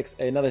is another 6.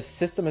 Another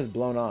system is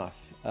blown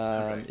off.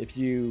 Alright. If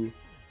you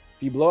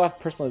blow off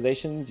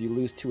personalizations, you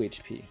lose 2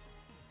 HP.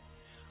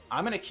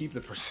 I'm gonna keep the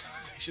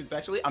personalizations.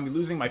 Actually, I'm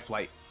losing my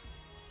flight.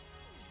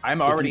 I'm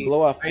If already you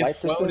blow off I've flight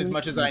flown systems, as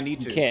much as I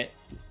need you to. can't.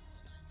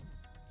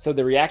 So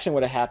the reaction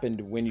would have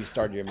happened when you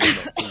started your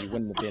movement, so you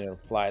wouldn't have been able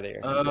to fly there. if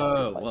you blow off your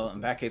Oh, flight well, in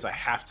systems. that case, I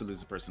have to lose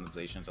the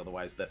personalizations.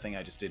 Otherwise, the thing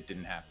I just did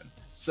didn't happen.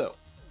 So,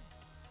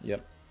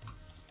 Yep.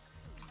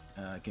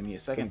 give me a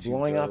So second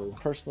blowing to up go.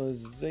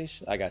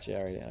 personalization. I got you. I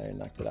already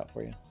knocked it out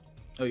for you.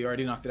 Oh, you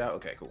already knocked it out?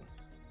 Okay, cool.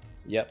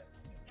 Yep.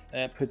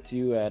 That puts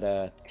you at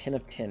a 10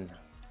 of 10.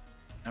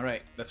 All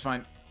right, that's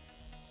fine.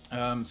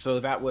 So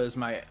that was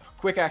my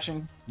quick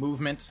action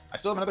movement. I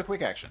still have another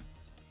quick action.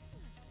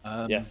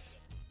 Yes.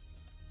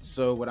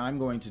 So what I'm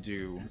going to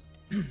do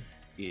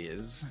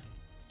is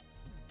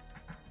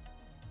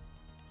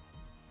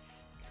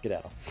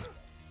Skedaddle.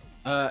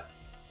 Oh,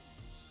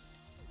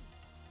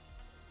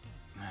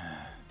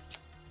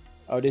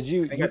 did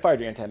you? think You I- fired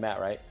your anti-mat,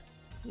 right?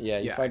 Yeah,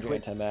 you Yeah, fired I your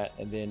quit. anti-mat,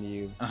 and then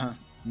you uh-huh.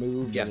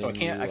 moved. Yeah, and so I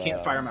then can't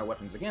you, fire my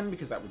weapons again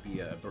because that would be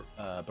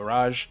a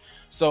barrage.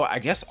 So I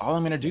guess all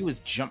I'm gonna do is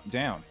jump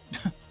down.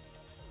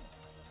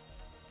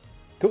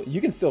 Cool.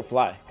 You can still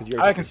fly because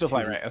you're. I can still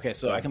fly, right? Okay,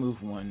 so Yeah. I can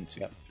move 1, 2,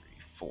 Yep. 3,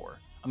 4.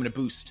 I'm gonna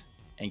boost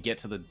and get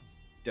to the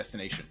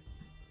destination.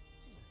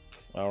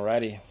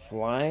 Alrighty,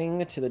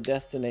 flying to the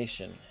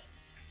destination.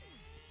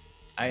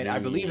 I The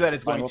believe that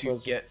it's going spinal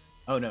to get.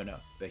 Oh no,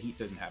 the heat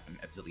doesn't happen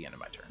until the end of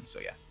my turn. So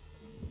yeah,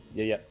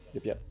 Yep.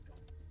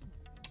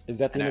 Is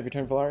that the And end of your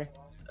turn, Valari?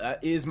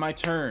 that is my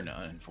turn.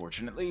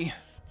 Unfortunately,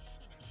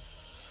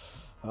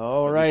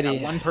 Alrighty.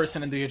 got one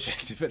person in the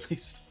objective at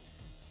least.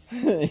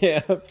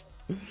 Yeah.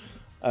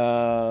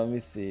 Let me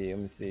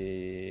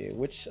see.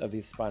 Which of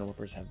these spine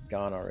whippers have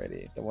gone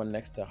already? The one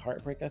next to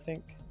Heartbreak, I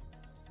think.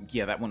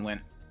 Yeah, that one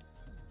went.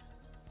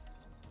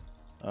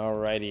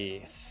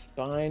 Alrighty,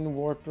 Spine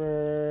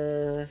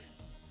Warper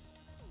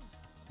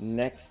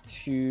next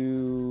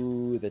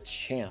to the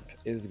Champ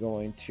is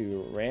going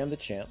to ram the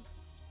Champ.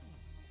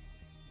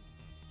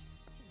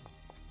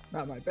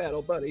 Not my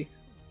battle buddy.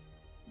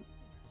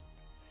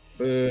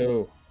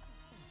 Boo.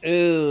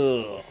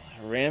 Ew.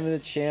 Ramming the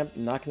Champ,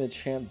 knocking the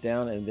Champ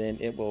down, and then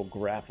it will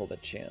grapple the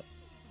Champ,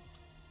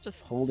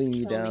 Just holding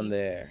you kill down me.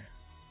 there.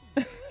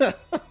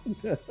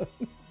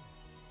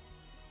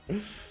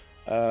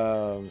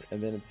 And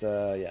then it's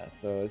yeah.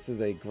 So this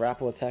is a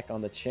grapple attack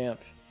on the Champ.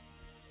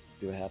 Let's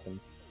see what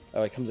happens.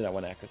 Oh, it comes in at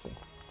 1 accuracy.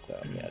 So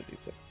yeah,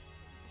 d6.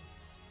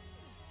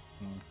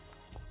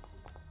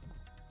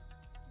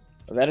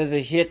 Well, that is a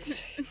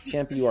hit.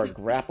 Champ, you are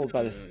grappled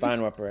by the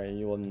Spine Whipper, and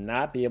you will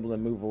not be able to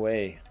move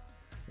away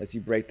unless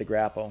you break the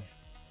grapple.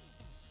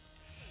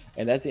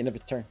 And that's the end of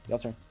its turn.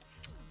 Y'all's turn.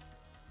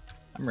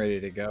 I'm ready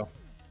to go.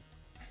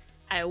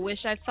 I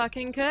wish I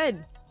fucking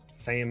could.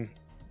 Same.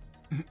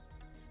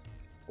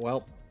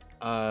 Well,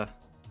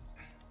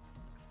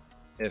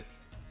 if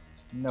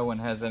no one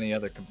has any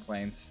other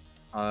complaints,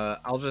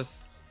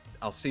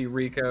 I'll see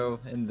Rico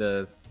in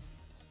the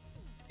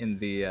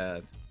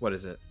what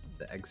is it?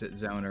 The exit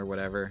zone or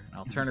whatever.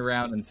 I'll turn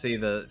around and see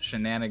the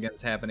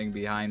shenanigans happening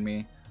behind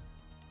me,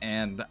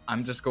 and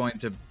I'm just going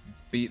to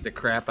beat the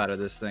crap out of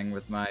this thing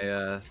with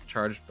my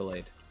charged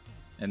blade,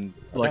 and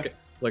look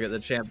at the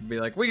champ and be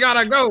like, "We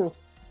gotta go."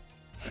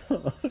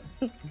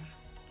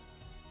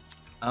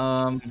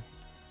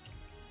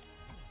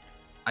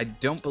 I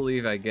don't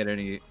believe I get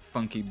any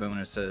funky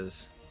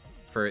bonuses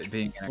for it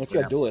being in a Unless you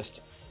have grapple,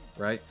 Duelist.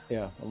 right?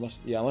 Yeah, unless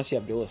you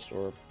have Duelist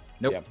or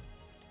Nope. Yeah.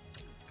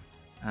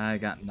 I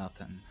got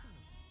nothing.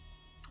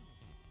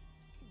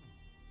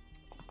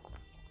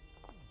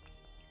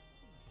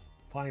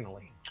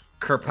 Finally.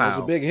 That was a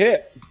Kerpow. big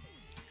hit.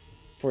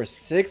 For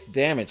 6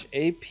 damage,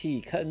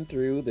 AP cutting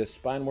through the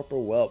Spine Whipper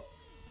whelp.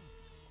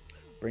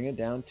 Bring it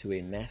down to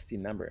a nasty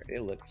number.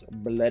 It looks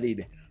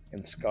bloodied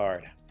and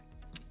scarred.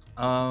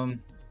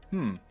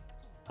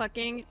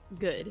 Fucking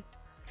good.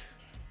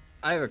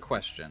 I have a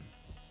question.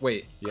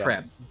 Wait, Yeah.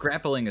 crap.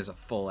 Grappling is a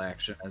full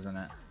action, isn't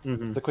it?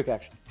 Mhm. It's a quick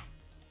action.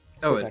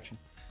 It's a Oh, quick it- action.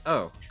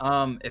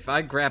 If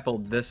I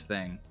grappled this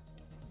thing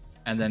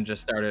and then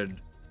just started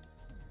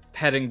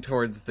heading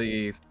towards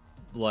the,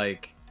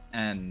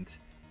 end,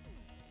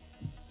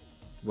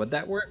 would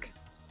that work?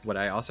 Would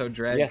I also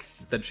drag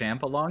Yes. the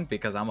champ along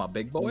because I'm a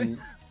big boy? Mm,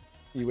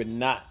 You would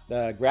not.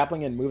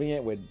 Grappling and moving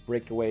it would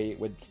break away,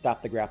 would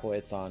stop the grapple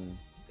it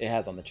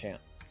has on the Champ.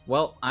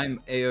 Well,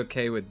 I'm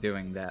A-okay with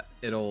doing that.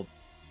 It'll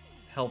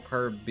help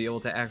her be able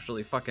to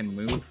actually fucking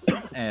move,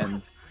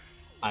 and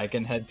I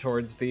can head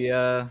towards the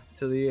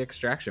to the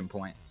extraction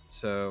point.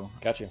 So,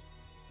 Got you.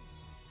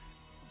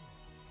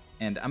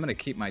 and I'm gonna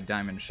keep my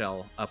diamond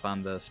shell up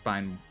on the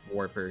spine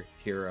warper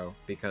hero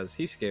because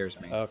he scares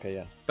me. Okay,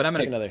 yeah. But I'm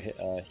Take gonna, another hit,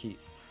 heat.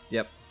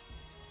 yep.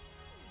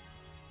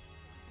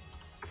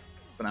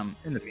 But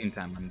in the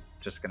meantime, I'm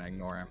just gonna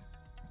ignore him.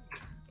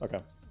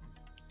 Okay.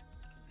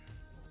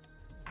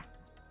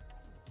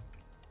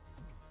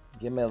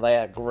 Give me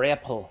that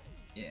grapple.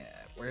 Yeah,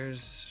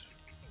 where's?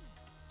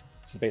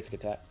 This is basic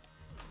attack.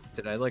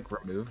 Did I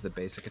remove the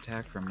basic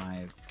attack from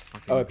my?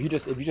 Fucking... Oh, if you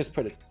just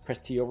press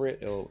T over it,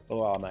 it'll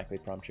automatically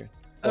prompt you.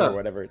 Oh. Or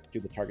whatever, do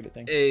the targeted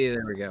thing. Hey,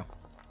 there we go.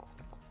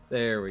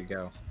 There we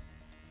go.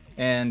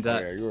 And Oh,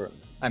 yeah, you were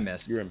I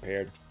missed.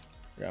 impaired.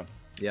 Yeah.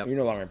 Yep. You're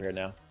no longer impaired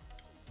now.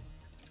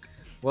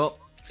 Well,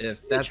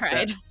 if We that's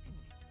tried. that,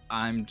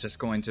 I'm just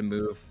going to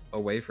move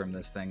away from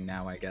this thing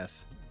now, I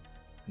guess.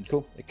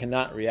 Cool. It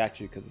cannot react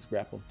you because it's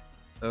grappled.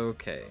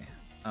 Okay.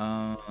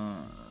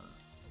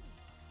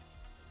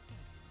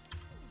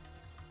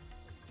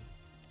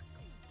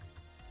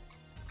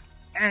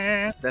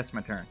 That's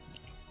my turn.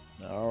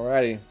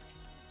 Alrighty.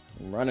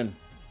 I'm running.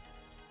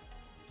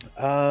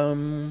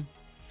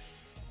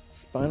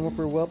 Spine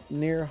Whooper Whelp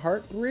near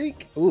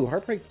Heartbreak. Ooh,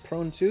 Heartbreak's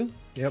prone too.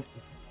 Yep.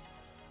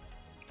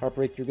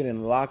 Heartbreak, you're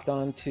getting locked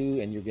onto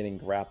and you're getting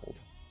grappled.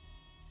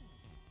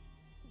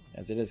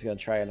 As it is going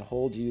to try and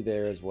hold you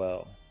there as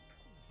well.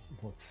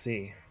 Let's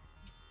see.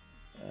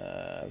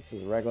 This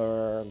is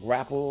regular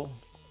grapple.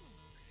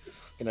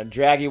 Gonna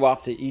drag you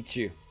off to eat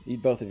you.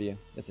 Eat both of you.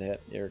 It's a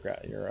hit. You're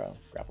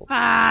grappled.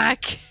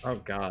 Fuck. Oh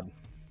God.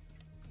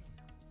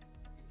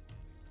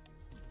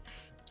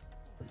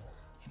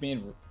 You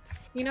mean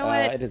You know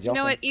what? it is You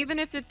know Yeltsin. what? Even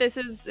if this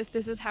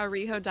is how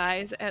Riho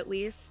dies, at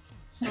least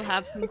she'll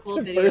have some cool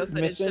The video first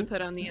footage to mission?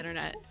 put on the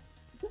internet.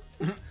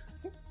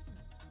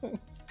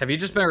 have you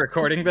just been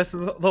recording this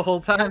the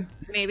whole time?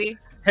 Maybe.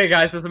 Hey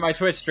guys, this is my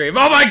Twitch stream.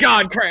 Oh my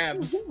God,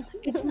 crabs!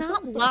 It's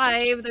not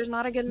live. There's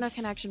not a good enough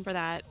connection for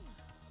that.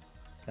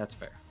 That's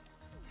fair.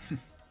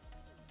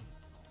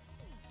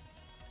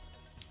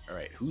 All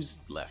right, who's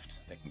left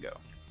that can go?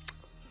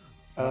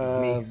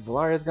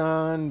 Valaria's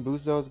gone.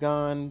 Buzo's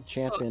gone.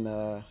 Champ So, and I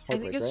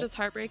Heartbreak, think it's right? just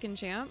Heartbreak and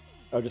Champ.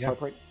 Oh, just Yeah.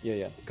 Heartbreak?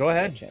 Yeah. Go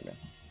ahead. Champion.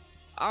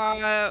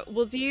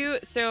 Well, do you?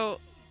 So,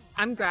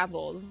 I'm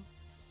grappled.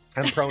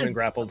 I'm prone and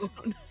grappled.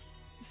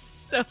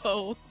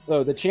 So,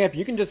 So the champ,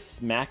 you can just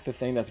smack the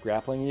thing that's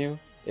grappling you.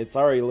 It's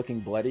already looking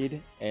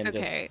bloodied, and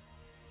okay.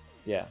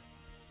 yeah.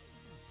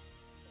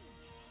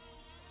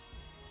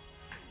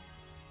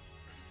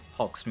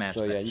 Hulk smash.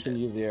 So that yeah, you shit.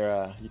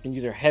 can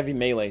use your heavy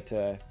melee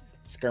to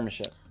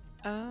skirmish it.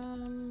 Oh,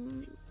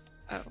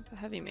 the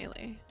heavy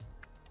melee.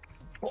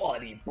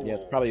 Yeah,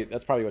 that's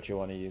probably what you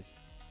want to use.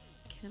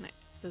 Can I?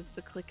 Does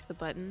the click the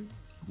button?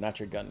 Not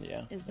your gun,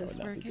 yeah. Is That this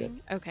would not be good.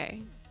 working?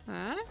 Okay.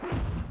 Huh?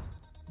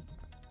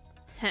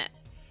 Heh.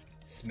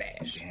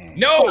 Smash. Dang.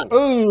 No.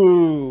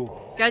 Ooh!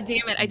 God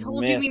damn it! I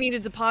told you we needed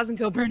to Missed. pause and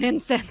go burn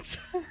incense.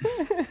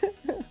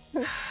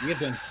 We have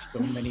done so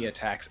many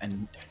attacks,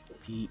 and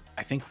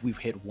I think we've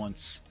hit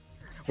once.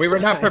 We were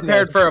not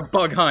prepared for a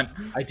bug hunt.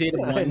 I did I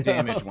know. 1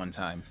 damage one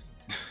time.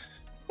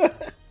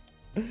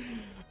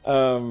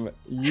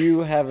 You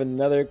have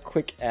another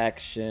quick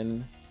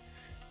action,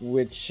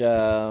 which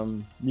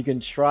you can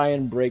try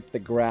and break the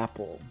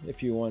grapple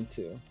if you want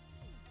to.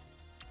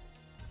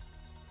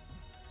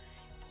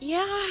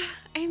 Yeah,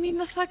 I mean,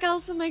 the fuck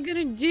else am I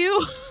gonna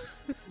do?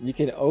 You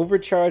can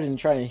overcharge and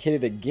try and hit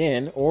it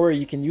again, or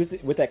you can use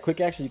it with that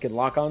quick action. You can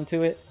lock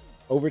onto it,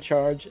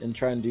 overcharge, and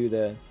try and do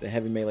the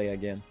heavy melee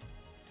again.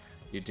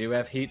 You do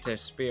have heat to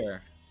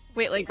spear.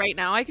 Wait, like right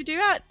now I could do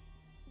that?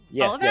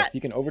 Yes, of yes, it?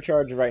 you can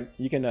overcharge. Right,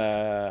 you can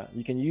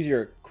use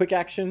your quick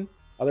action,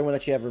 other one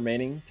that you have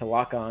remaining, to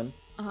lock on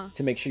Uh-huh.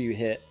 to make sure you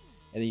hit,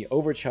 and then you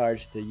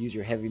overcharge to use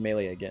your heavy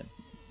melee again.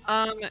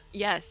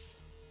 Yes,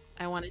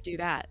 I want to do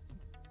that.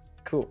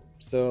 Cool.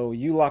 So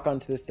you lock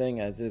onto this thing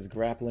as it is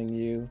grappling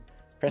you.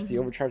 Press the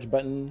overcharge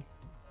button.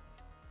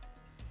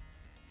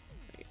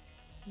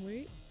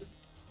 Wait.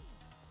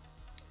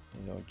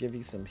 Give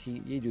you some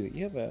heat.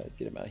 You have a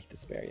good amount of heat to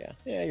spare.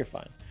 Yeah, you're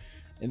fine.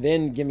 And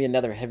then give me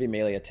another heavy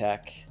melee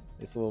attack.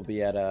 This will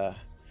be at a.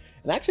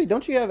 And actually,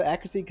 don't you have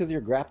accuracy because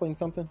you're grappling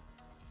something?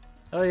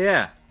 Oh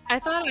yeah. I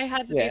thought I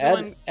had to Yeah, be the add,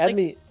 one. add like,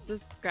 me.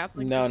 this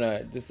grappling.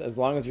 No, just as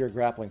long as you're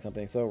grappling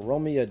something. So roll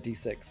me a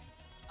d6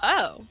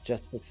 Oh.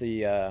 just to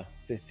see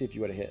if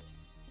you would have hit.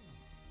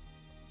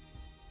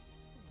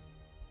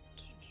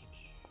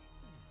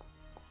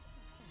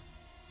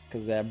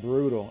 Because that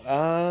brutal.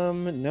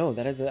 No,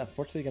 that is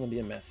unfortunately going to be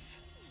a miss.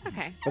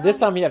 Okay. But this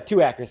time you have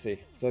 2 accuracy,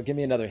 so give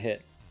me another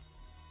hit.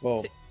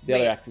 Well, Two- the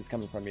other wait. accuracy is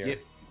coming from your. Yep.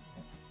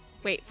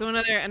 Wait. So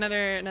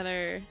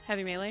another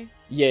heavy melee.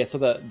 Yeah, so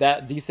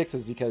that d6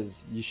 is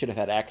because you should have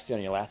had accuracy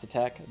on your last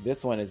attack.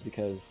 This one is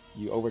because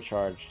you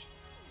overcharged.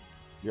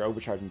 You're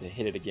overcharging to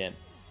hit it again.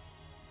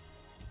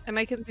 Am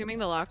I consuming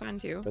the lock on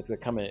too? But it's gonna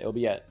come in. It'll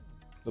be at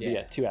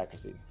 2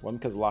 accuracy. One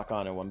because lock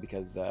on, and one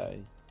because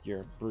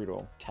your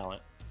brutal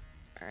talent.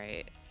 All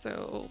right.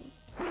 So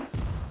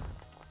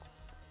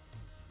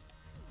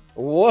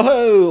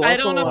Whoa! I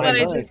that's don't a know lot what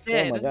of I just dice.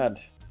 Oh my did. god.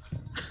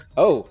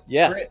 Oh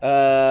yeah. Crit.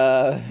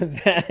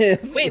 That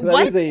is. Wait, that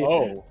what? is a-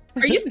 Oh,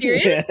 are you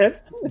serious? Yeah,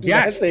 that's,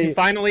 yeah. that's a.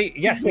 Finally,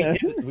 yes, we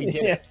did. We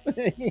did. Yes.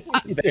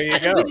 There you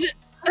go.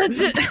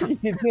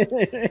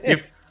 You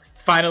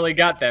finally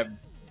got that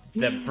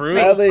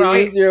brutal. How they fight.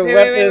 use your wait,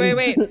 weapons.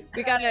 wait.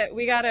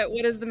 We gotta.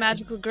 What is the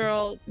magical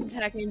girl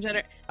attack name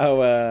gener?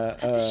 Oh,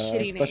 That's a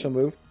shitty special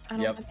move. I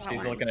don't Yep, want that she's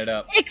one. looking it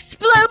up.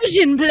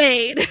 Explosion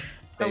blade.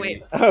 Oh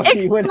wait. Oh,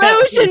 he went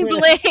out. Explosion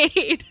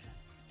blade.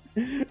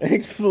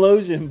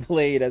 Explosion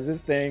blade, as this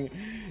thing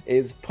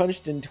is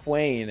punched in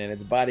twain and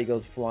its body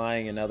goes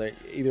flying in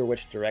either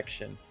which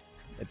direction.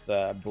 It's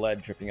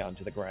blood dripping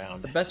onto the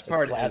ground. The best It's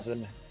part is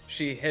plasm.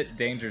 she hit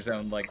danger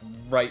zone like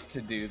right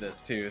to do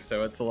this too,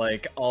 so it's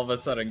like all of a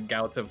sudden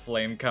gouts of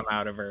flame come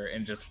out of her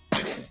and just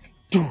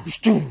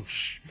Doosh,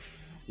 doosh.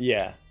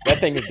 Yeah, that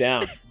thing is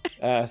down.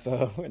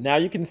 So now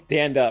you can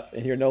stand up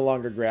and you're no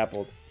longer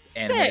grappled.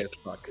 animated Sick.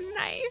 fuck.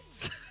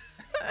 Nice.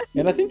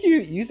 And I think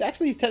you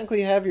actually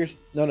technically have your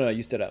no,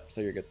 you stood up,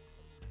 so you're good.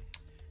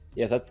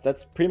 Yes,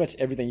 that's pretty much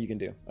everything you can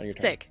do on your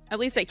turn. Sick. At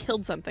least I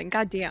killed something.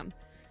 God damn.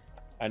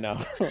 I know.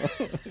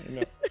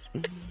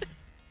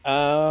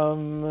 I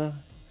know.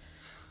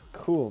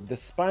 Cool. The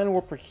Spine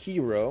Warper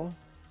hero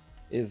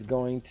is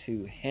going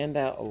to hand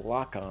out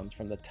lock-ons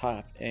from the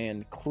top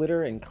and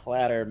clitter and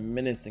clatter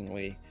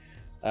menacingly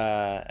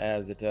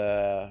as it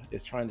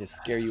is trying to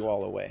scare you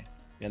all away.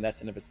 And that's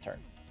the end of its turn.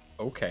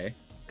 Okay.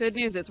 Good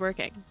news, it's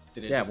working.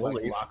 Did it Yeah, just we'll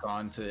like leave. lock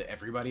on to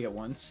everybody at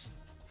once?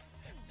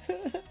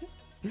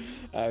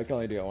 I can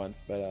only do it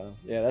once, but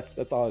yeah,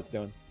 that's all it's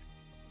doing.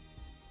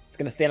 It's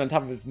gonna stand on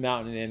top of its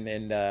mountain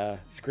and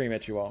scream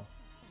at you all.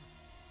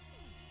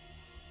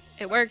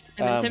 It worked.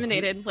 I'm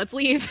intimidated. Let's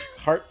leave.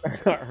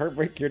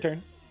 Heartbreak, your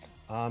turn.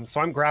 So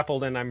I'm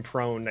grappled and I'm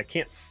prone. I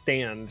can't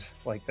stand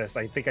like this.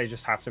 I think I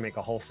just have to make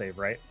a hull save,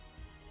 right?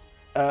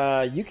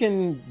 You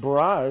can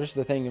barrage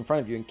the thing in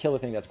front of you and kill the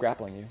thing that's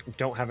grappling you.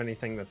 Don't have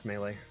anything that's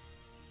melee.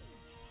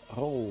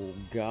 Oh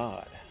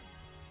God.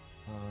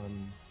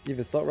 You have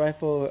assault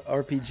rifle,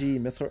 RPG,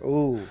 missile.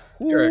 Ooh.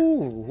 You're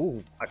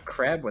Ooh. A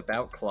crab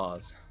without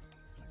claws.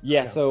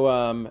 Yeah. So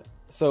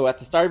at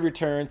the start of your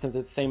turn, since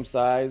it's the same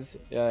size,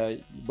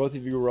 both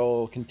of you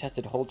roll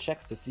contested hold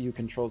checks to see who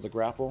controls the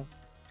grapple.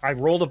 I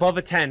rolled above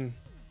a 10.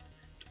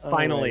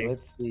 Finally. All right,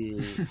 let's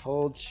see.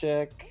 Hold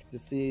check to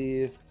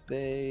see if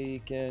they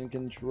can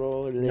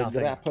control the Nothing.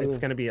 grapple. It's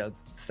going to be a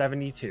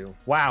 72.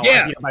 Wow.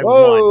 Yeah. I beat it by 1.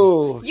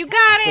 Whoa! You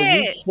got So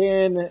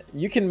it.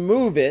 you can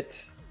move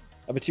it,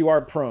 but you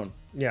are prone.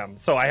 Yeah.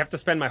 So I have to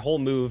spend my whole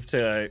move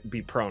to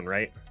be prone,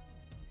 right?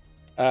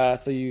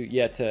 So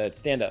to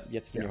stand up, you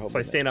have to spend your whole So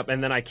I movement. stand up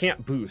and then I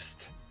can't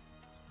boost.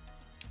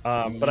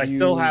 But I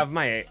still have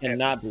my and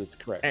not boost,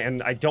 correct?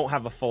 and I don't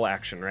have a full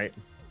action, right?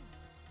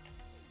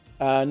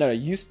 No,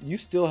 you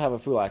still have a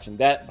full action.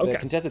 The Okay.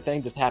 contested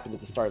thing just happens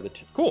at the start of the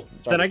Cool.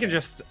 start Then of I the can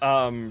turn.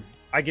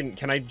 just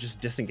can I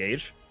just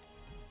disengage?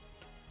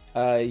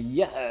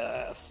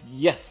 Yes,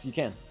 you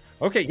can.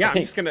 Okay, yeah, I I'm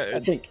think- just gonna. I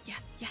think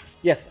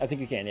Yes. I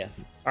think you can.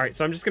 Yes. All right,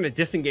 so I'm just gonna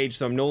disengage,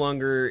 so I'm no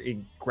longer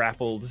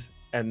grappled,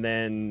 and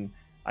then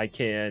I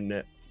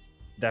can.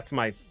 That's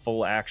my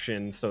full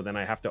action. So then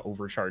I have to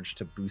overcharge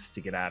to boost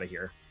to get out of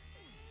here.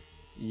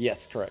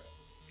 Yes, correct.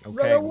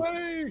 Okay.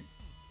 away!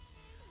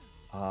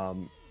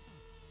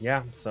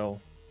 Yeah.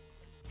 So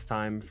it's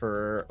time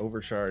for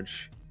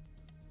overcharge.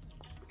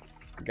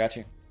 Got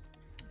you.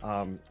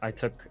 I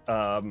took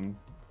some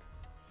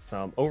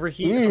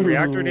overheat, some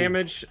reactor Ooh.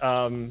 damage.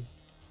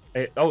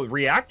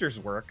 Reactors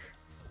work.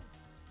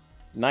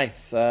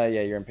 Nice. Yeah,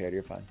 you're impaired.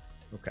 You're fine.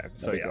 Okay, No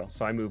so big yeah, deal.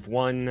 so I move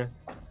 1,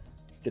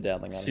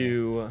 Skedaddling out of here.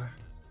 2,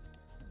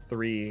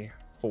 3,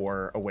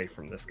 4 away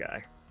from this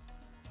guy.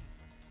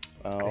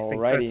 I think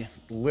Alrighty. that's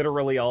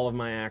literally all of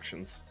my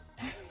actions.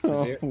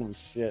 Oh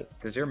shit.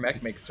 Does your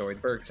mech make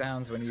Zoidberg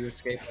sounds when you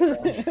escape?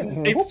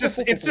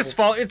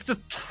 It's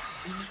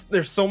just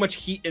there's so much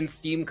heat and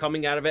steam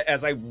coming out of it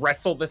as I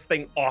wrestle this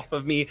thing off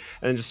of me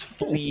and then just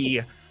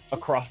flee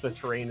across the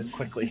terrain as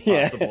quickly as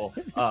Yeah. possible,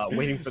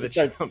 waiting for the It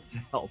starts- jump to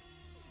help.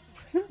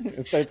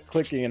 It starts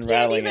clicking and Can't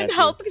rattling even at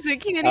help because I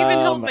can't even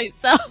help Um,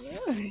 myself.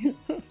 you.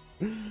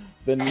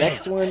 The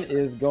next one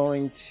is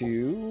going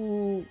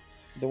to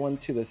the one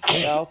to the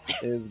south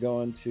is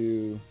going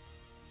to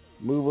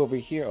move over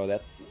here. Oh,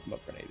 that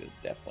smoke grenade is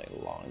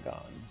definitely long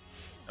gone.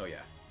 Oh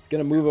yeah. It's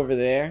gonna move over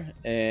there,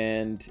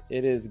 and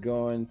it is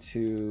going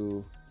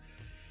to.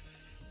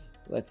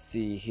 Let's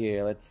see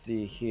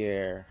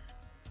here.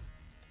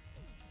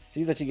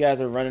 Sees that you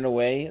guys are running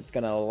away. It's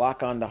gonna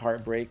lock on to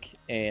Heartbreak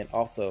and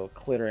also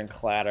clitter and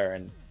clatter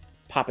and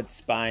pop its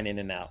spine in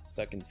and out,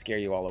 so it can scare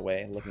you all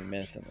away, looking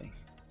menacingly.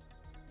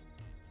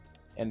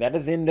 And that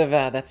is the end of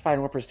that Spine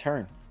Warper's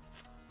turn.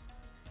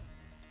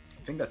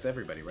 I think that's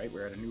everybody, right?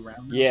 We're at a new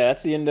round now? Yeah,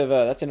 that's the end of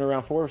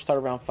round 4. Start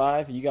of round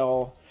 5.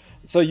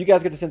 So you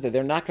guys get the sense that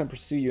they're not going to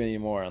pursue you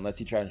anymore unless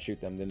you try and shoot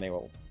them. Then they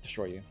will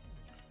destroy you.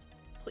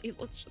 Please,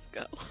 let's just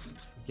go.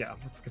 Yeah,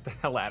 let's get the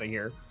hell out of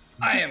here.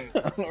 I am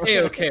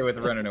A-okay with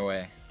running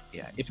away.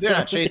 Yeah, if they're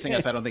not chasing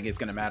us, I don't think it's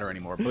going to matter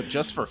anymore. But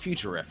just for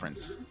future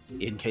reference,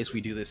 in case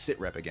we do this sit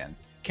rep again,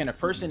 can a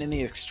person in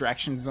the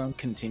extraction zone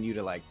continue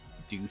to like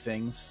do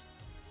things,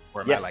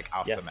 or am I like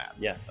off the map?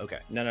 Yes. Okay.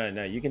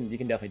 No. You can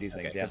definitely do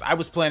things. Yeah. Because I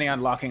was planning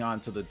on locking on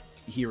to the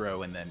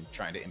hero and then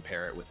trying to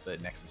impair it with the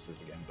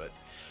nexuses again, but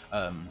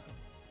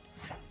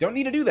don't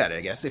need to do that, I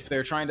guess. If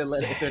they're trying to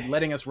if they're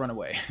letting us run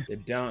away. They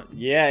don't.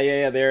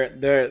 Yeah.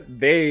 They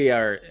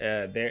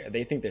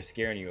think they're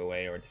scaring you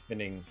away or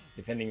defending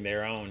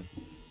their own.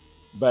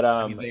 But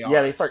I mean, they are.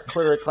 yeah, they start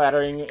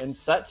clattering and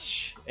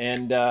such.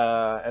 And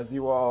as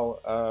you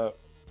all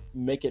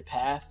make it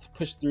past,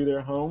 push through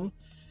their home,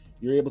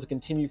 you're able to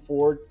continue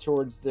forward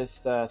towards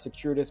this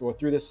circuitous, or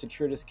through this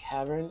circuitous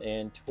cavern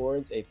and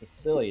towards a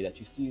facility that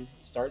you see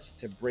starts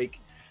to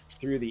break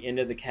through the end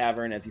of the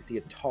cavern as you see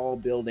a tall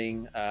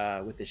building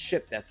with a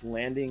ship that's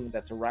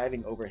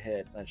arriving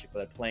overhead, not a ship,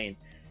 but a plane,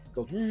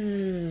 goes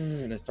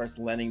and it starts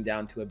landing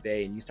down to a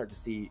bay, and you start to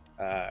see,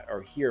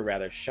 or hear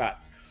rather,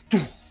 shots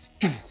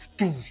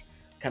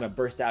kind of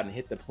burst out and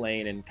hit the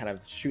plane and kind of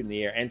shoot in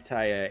the air,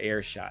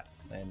 anti-air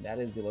shots. And that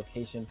is the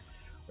location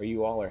where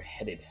you all are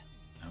headed.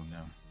 Oh no.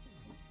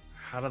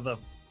 Out of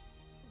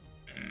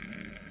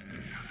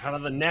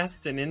the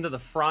nest and into the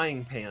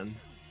frying pan.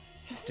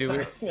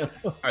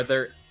 Are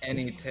there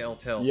any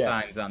telltale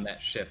signs on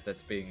that ship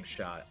that's being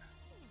shot?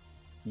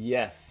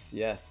 Yes.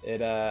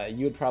 It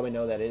you would probably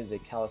know that it is a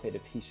Caliphate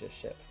of Pisha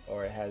ship,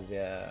 or it has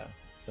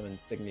some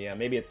insignia.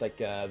 Maybe it's like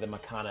the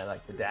Makana,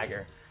 like the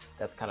dagger,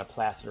 that's kind of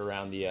plastered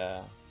around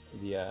the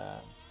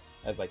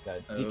as like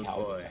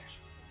decals and such.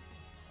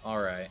 All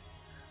right.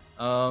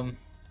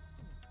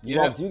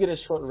 You all do get a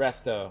short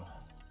rest though.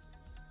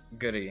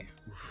 Goody.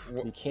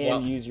 So you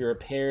can use your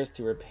repairs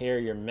to repair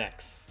your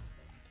mechs.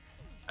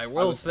 I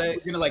will say, I'm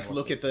gonna like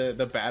look at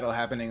the battle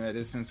happening in the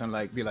distance and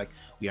like be like,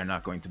 we are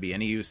not going to be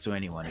any use to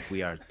anyone if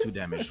we are too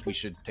damaged. We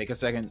should take a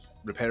second,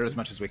 repair as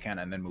much as we can,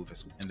 and then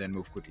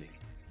move quickly.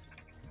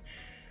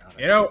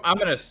 You know, I'm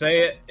gonna say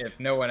it if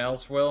no one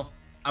else will.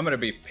 I'm gonna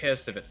be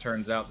pissed if it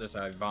turns out this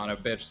Ivanna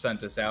bitch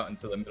sent us out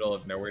into the middle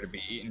of nowhere to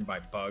be eaten by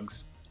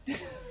bugs.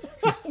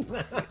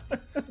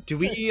 Do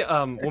we,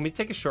 when we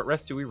take a short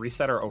rest, do we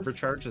reset our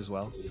overcharge as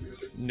well?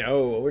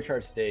 No,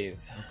 overcharge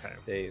stays. Okay.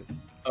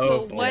 Stays.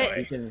 So boy. what? So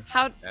you can,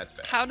 That's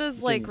bad. How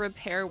does like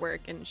repair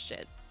work and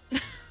shit?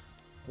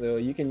 so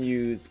you can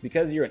use,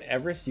 because you're an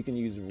Everest, you can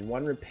use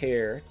one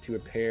repair to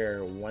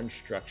repair one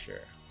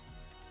structure.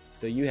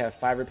 So you have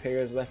 5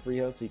 repairs left,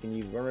 Riho, so you can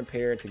use one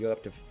repair to go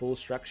up to full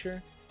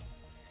structure.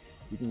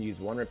 You can use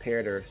one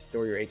repair to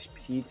restore your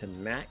HP to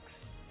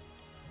max.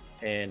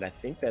 And I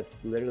think that's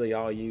literally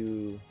all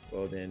you...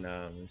 Well, then,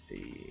 let's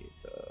see.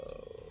 So,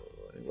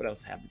 what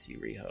else happened to you,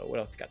 Riho? What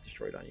else got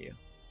destroyed on you?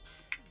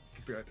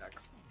 I'll be right back.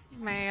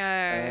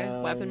 My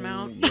weapon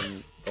mount.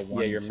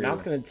 Your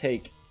mount's going to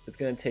take... It's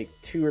going to take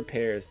 2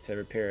 repairs to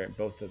repair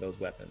both of those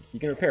weapons. You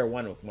can repair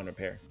one with one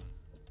repair.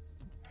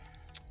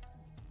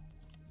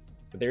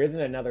 But there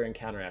isn't another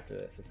encounter after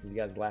this. This is you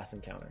guys' last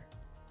encounter.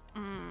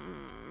 All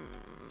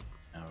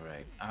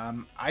right.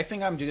 I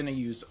think I'm gonna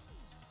use.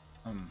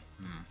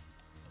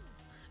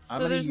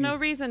 So there's no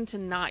reason to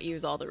not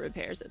use all the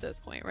repairs at this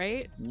point,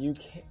 right? You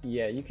can,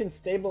 you can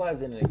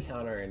stabilize in an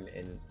encounter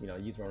and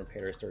use one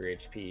repair to restore your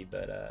HP.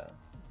 But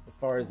as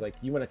far as like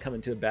you want to come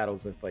into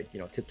battles with like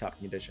tip-top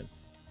condition.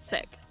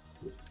 Sick.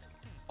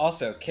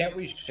 Also, can't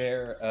we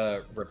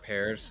share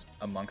repairs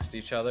amongst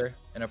each other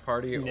in a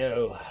party?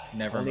 No,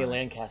 Never only mind. a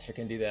Lancaster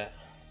can do that.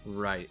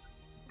 Right.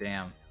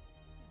 Damn.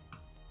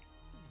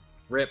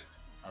 Rip.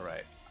 All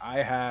right.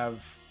 I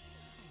have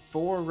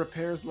 4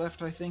 repairs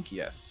left, I think.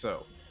 Yes.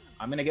 So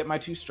I'm gonna get my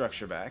 2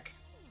 structure back,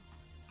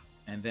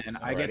 and then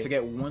I get to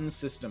get 1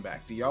 system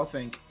back. Do y'all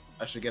think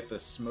I should get the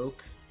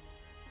smoke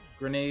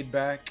grenade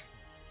back?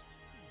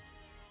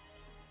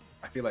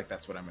 I feel like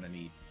that's what I'm gonna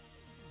need.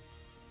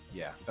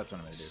 Yeah, that's what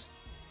I'm gonna do.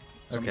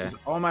 So I'm gonna use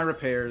all my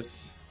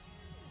repairs,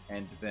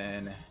 and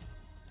then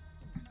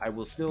I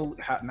will still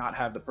not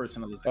have the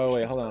personalization. Oh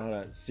wait, hold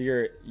on. So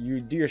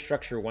you do your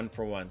structure 1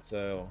 for 1.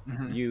 So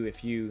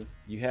if you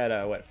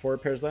had what 4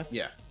 repairs left?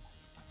 Yeah.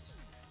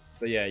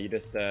 So yeah, you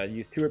just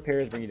use 2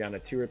 repairs, bring you down to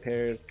 2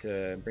 repairs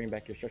to bring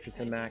back your structure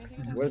to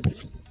max.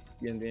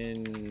 And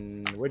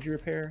then what'd you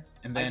repair?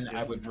 And then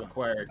I would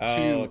require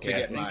 2 to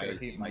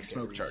get my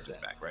smoke charges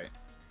back, right?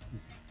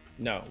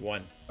 No,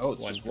 1. Oh,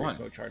 it's just 1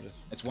 smoke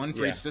charges. It's 1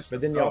 for each system.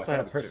 But then you also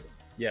have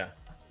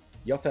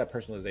you also have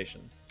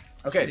personalizations.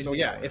 Okay, so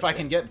yeah, if I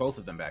can get both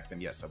of them back,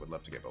 then yes, I would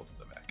love to get both of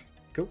them back.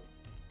 Cool.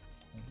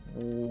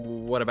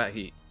 What about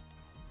heat?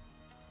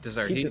 Does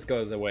our Heat just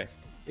goes away.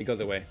 It goes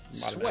away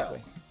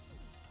automatically.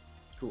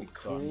 Cool.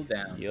 Cool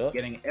down. Yep.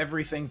 Getting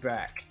everything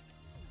back.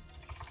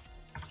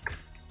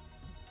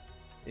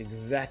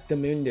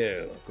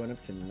 Exactamundo. Going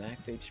up to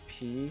max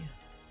HP.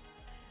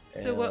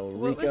 So what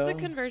was the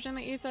conversion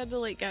that you said to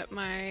like get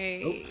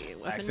my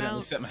weapon I accidentally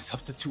mount? set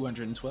myself to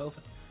 212.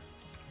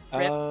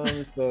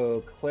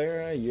 So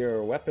Clara,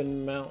 your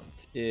weapon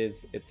mount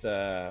it's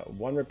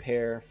 1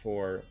 repair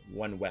for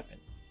 1 weapon.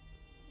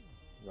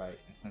 Right,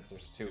 and since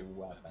there's 2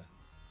 weapons.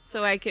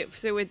 So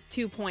with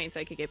 2 points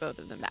I could get both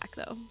of them back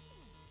though.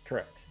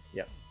 Correct.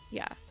 Yep.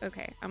 Yeah.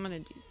 Okay. I'm gonna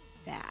do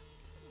that.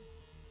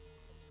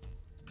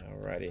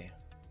 Alrighty.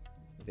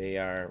 They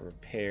are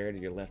repaired.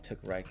 Your left hook,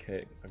 right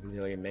hook,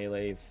 auxiliary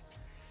melees.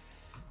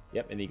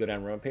 Yep. And you go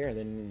down row repair, and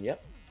then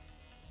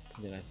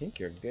then I think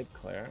you're good,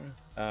 Clara.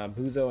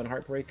 Buzo and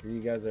Heartbreak,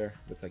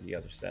 looks like you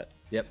guys are set.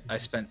 Yep, I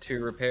spent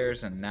 2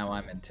 repairs and now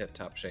I'm in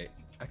tip-top shape.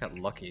 I got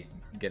lucky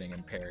getting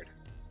impaired.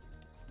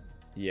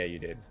 Yeah, you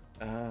did.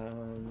 Let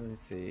me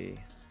see.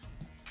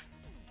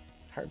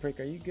 Heartbreak,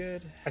 are you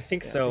good? I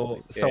think Yeah, so.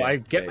 I think I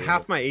get yeah,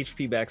 half my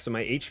HP back, so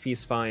my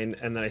HP's fine,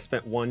 and then I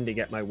spent 1 to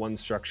get my 1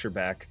 structure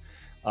back.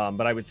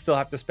 But I would still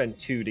have to spend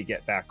 2 to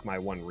get back my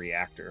 1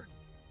 reactor.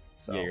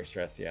 So Yeah, you're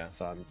stressed. Yeah.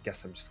 So I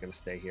guess I'm just gonna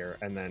stay here,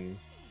 and then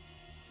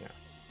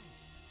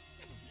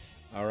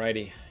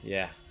Alrighty.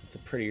 Yeah, it's a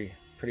pretty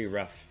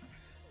rough.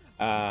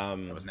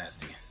 That was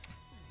nasty.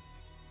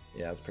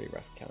 Yeah, it's pretty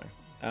rough encounter.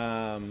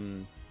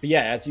 But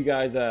yeah, as you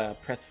guys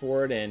press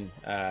forward and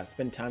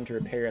spend time to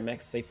repair your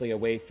mechs safely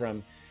away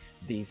from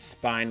these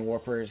spine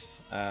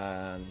warpers,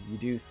 you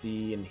do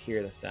see and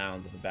hear the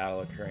sounds of a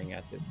battle occurring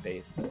at this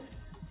base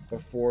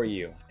before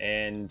you.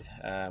 And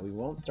we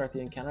won't start the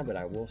encounter, but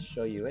I will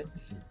show you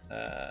it.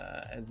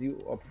 As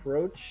you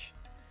approach,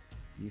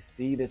 you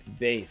see this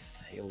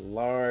base, a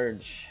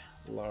large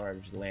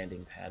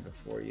landing pad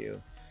before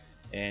you.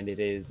 And it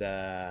is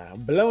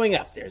blowing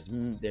up. There's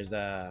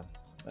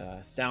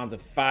sounds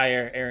of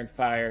fire, air and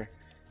fire,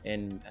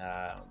 and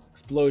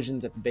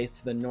explosions at the base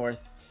to the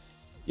north.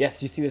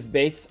 Yes, you see this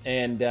base,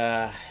 and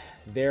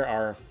there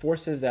are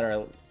forces that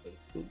are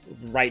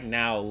right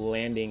now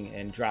landing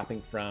and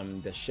dropping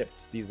from the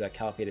ships. These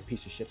Caliphate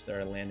Pisha ships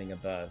are landing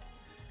above.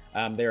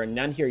 There are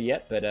none here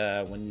yet, but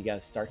when you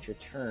guys start your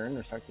turn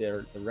or start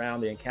the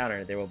round, the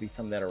encounter, there will be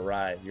some that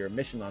arrive. Your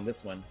mission on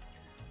this one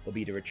will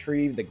be to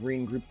retrieve the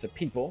green groups of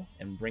people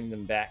and bring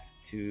them back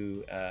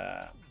to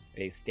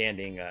a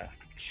standing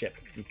ship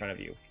in front of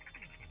you.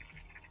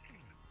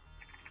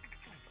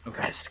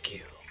 Okay.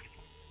 Rescue.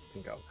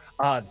 go.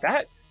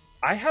 That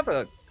I have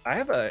a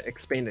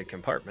expanded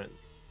compartment,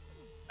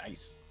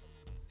 Nice.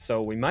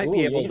 so we might Ooh, be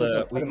yeah, able you just, to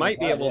like, put 'em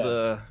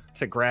inside,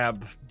 to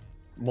grab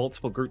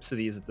multiple groups of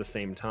these at the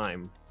same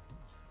time.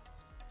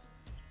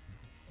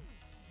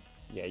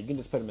 Yeah, you can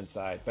just put them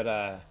inside.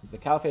 But the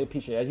Caliphate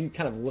Pisha, as you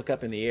kind of look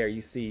up in the air,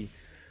 you see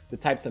the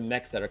types of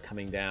mechs that are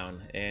coming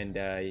down. And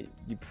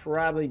you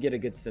probably get a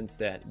good sense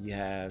that you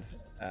have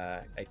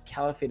a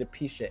Caliphate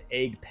Pisha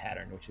egg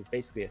pattern, which is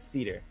basically a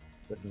cedar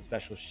with some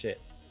special shit.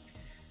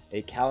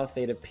 A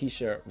Caliphate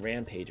Pisha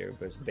Rampager,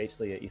 which is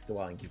basically an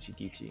Istawa and Gichi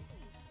Gichi.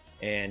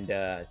 And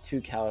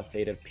 2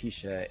 Caliphate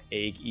Pisha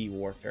Egg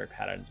E-Warfare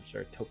patterns, which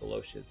are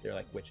Topoloshas. They're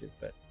like witches,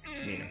 but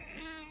meaner.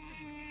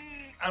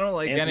 I don't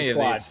like And any some of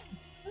squads. these.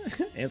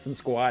 And some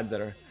squads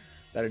that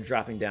are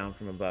dropping down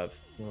from above.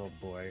 Oh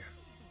boy.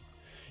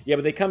 Yeah,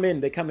 but they come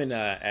in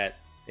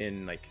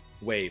in like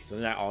waves, so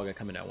they're not all gonna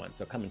come in at once.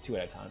 So come in 2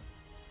 at a time.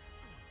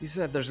 You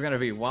said there's gonna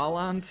be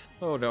Wallons?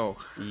 Oh no.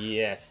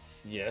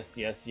 Yes.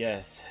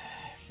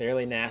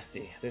 Fairly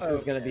nasty. This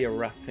is gonna be a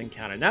rough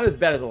encounter. Not as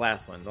bad as the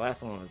last one. The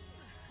last one was,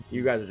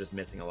 you guys are just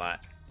missing a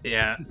lot.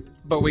 Yeah,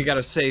 but we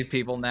gotta save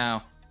people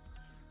now.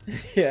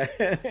 Yeah,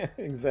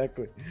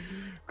 exactly.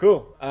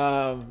 Cool.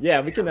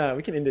 Yeah, we can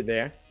end it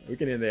there.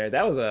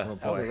 That was a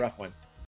rough one.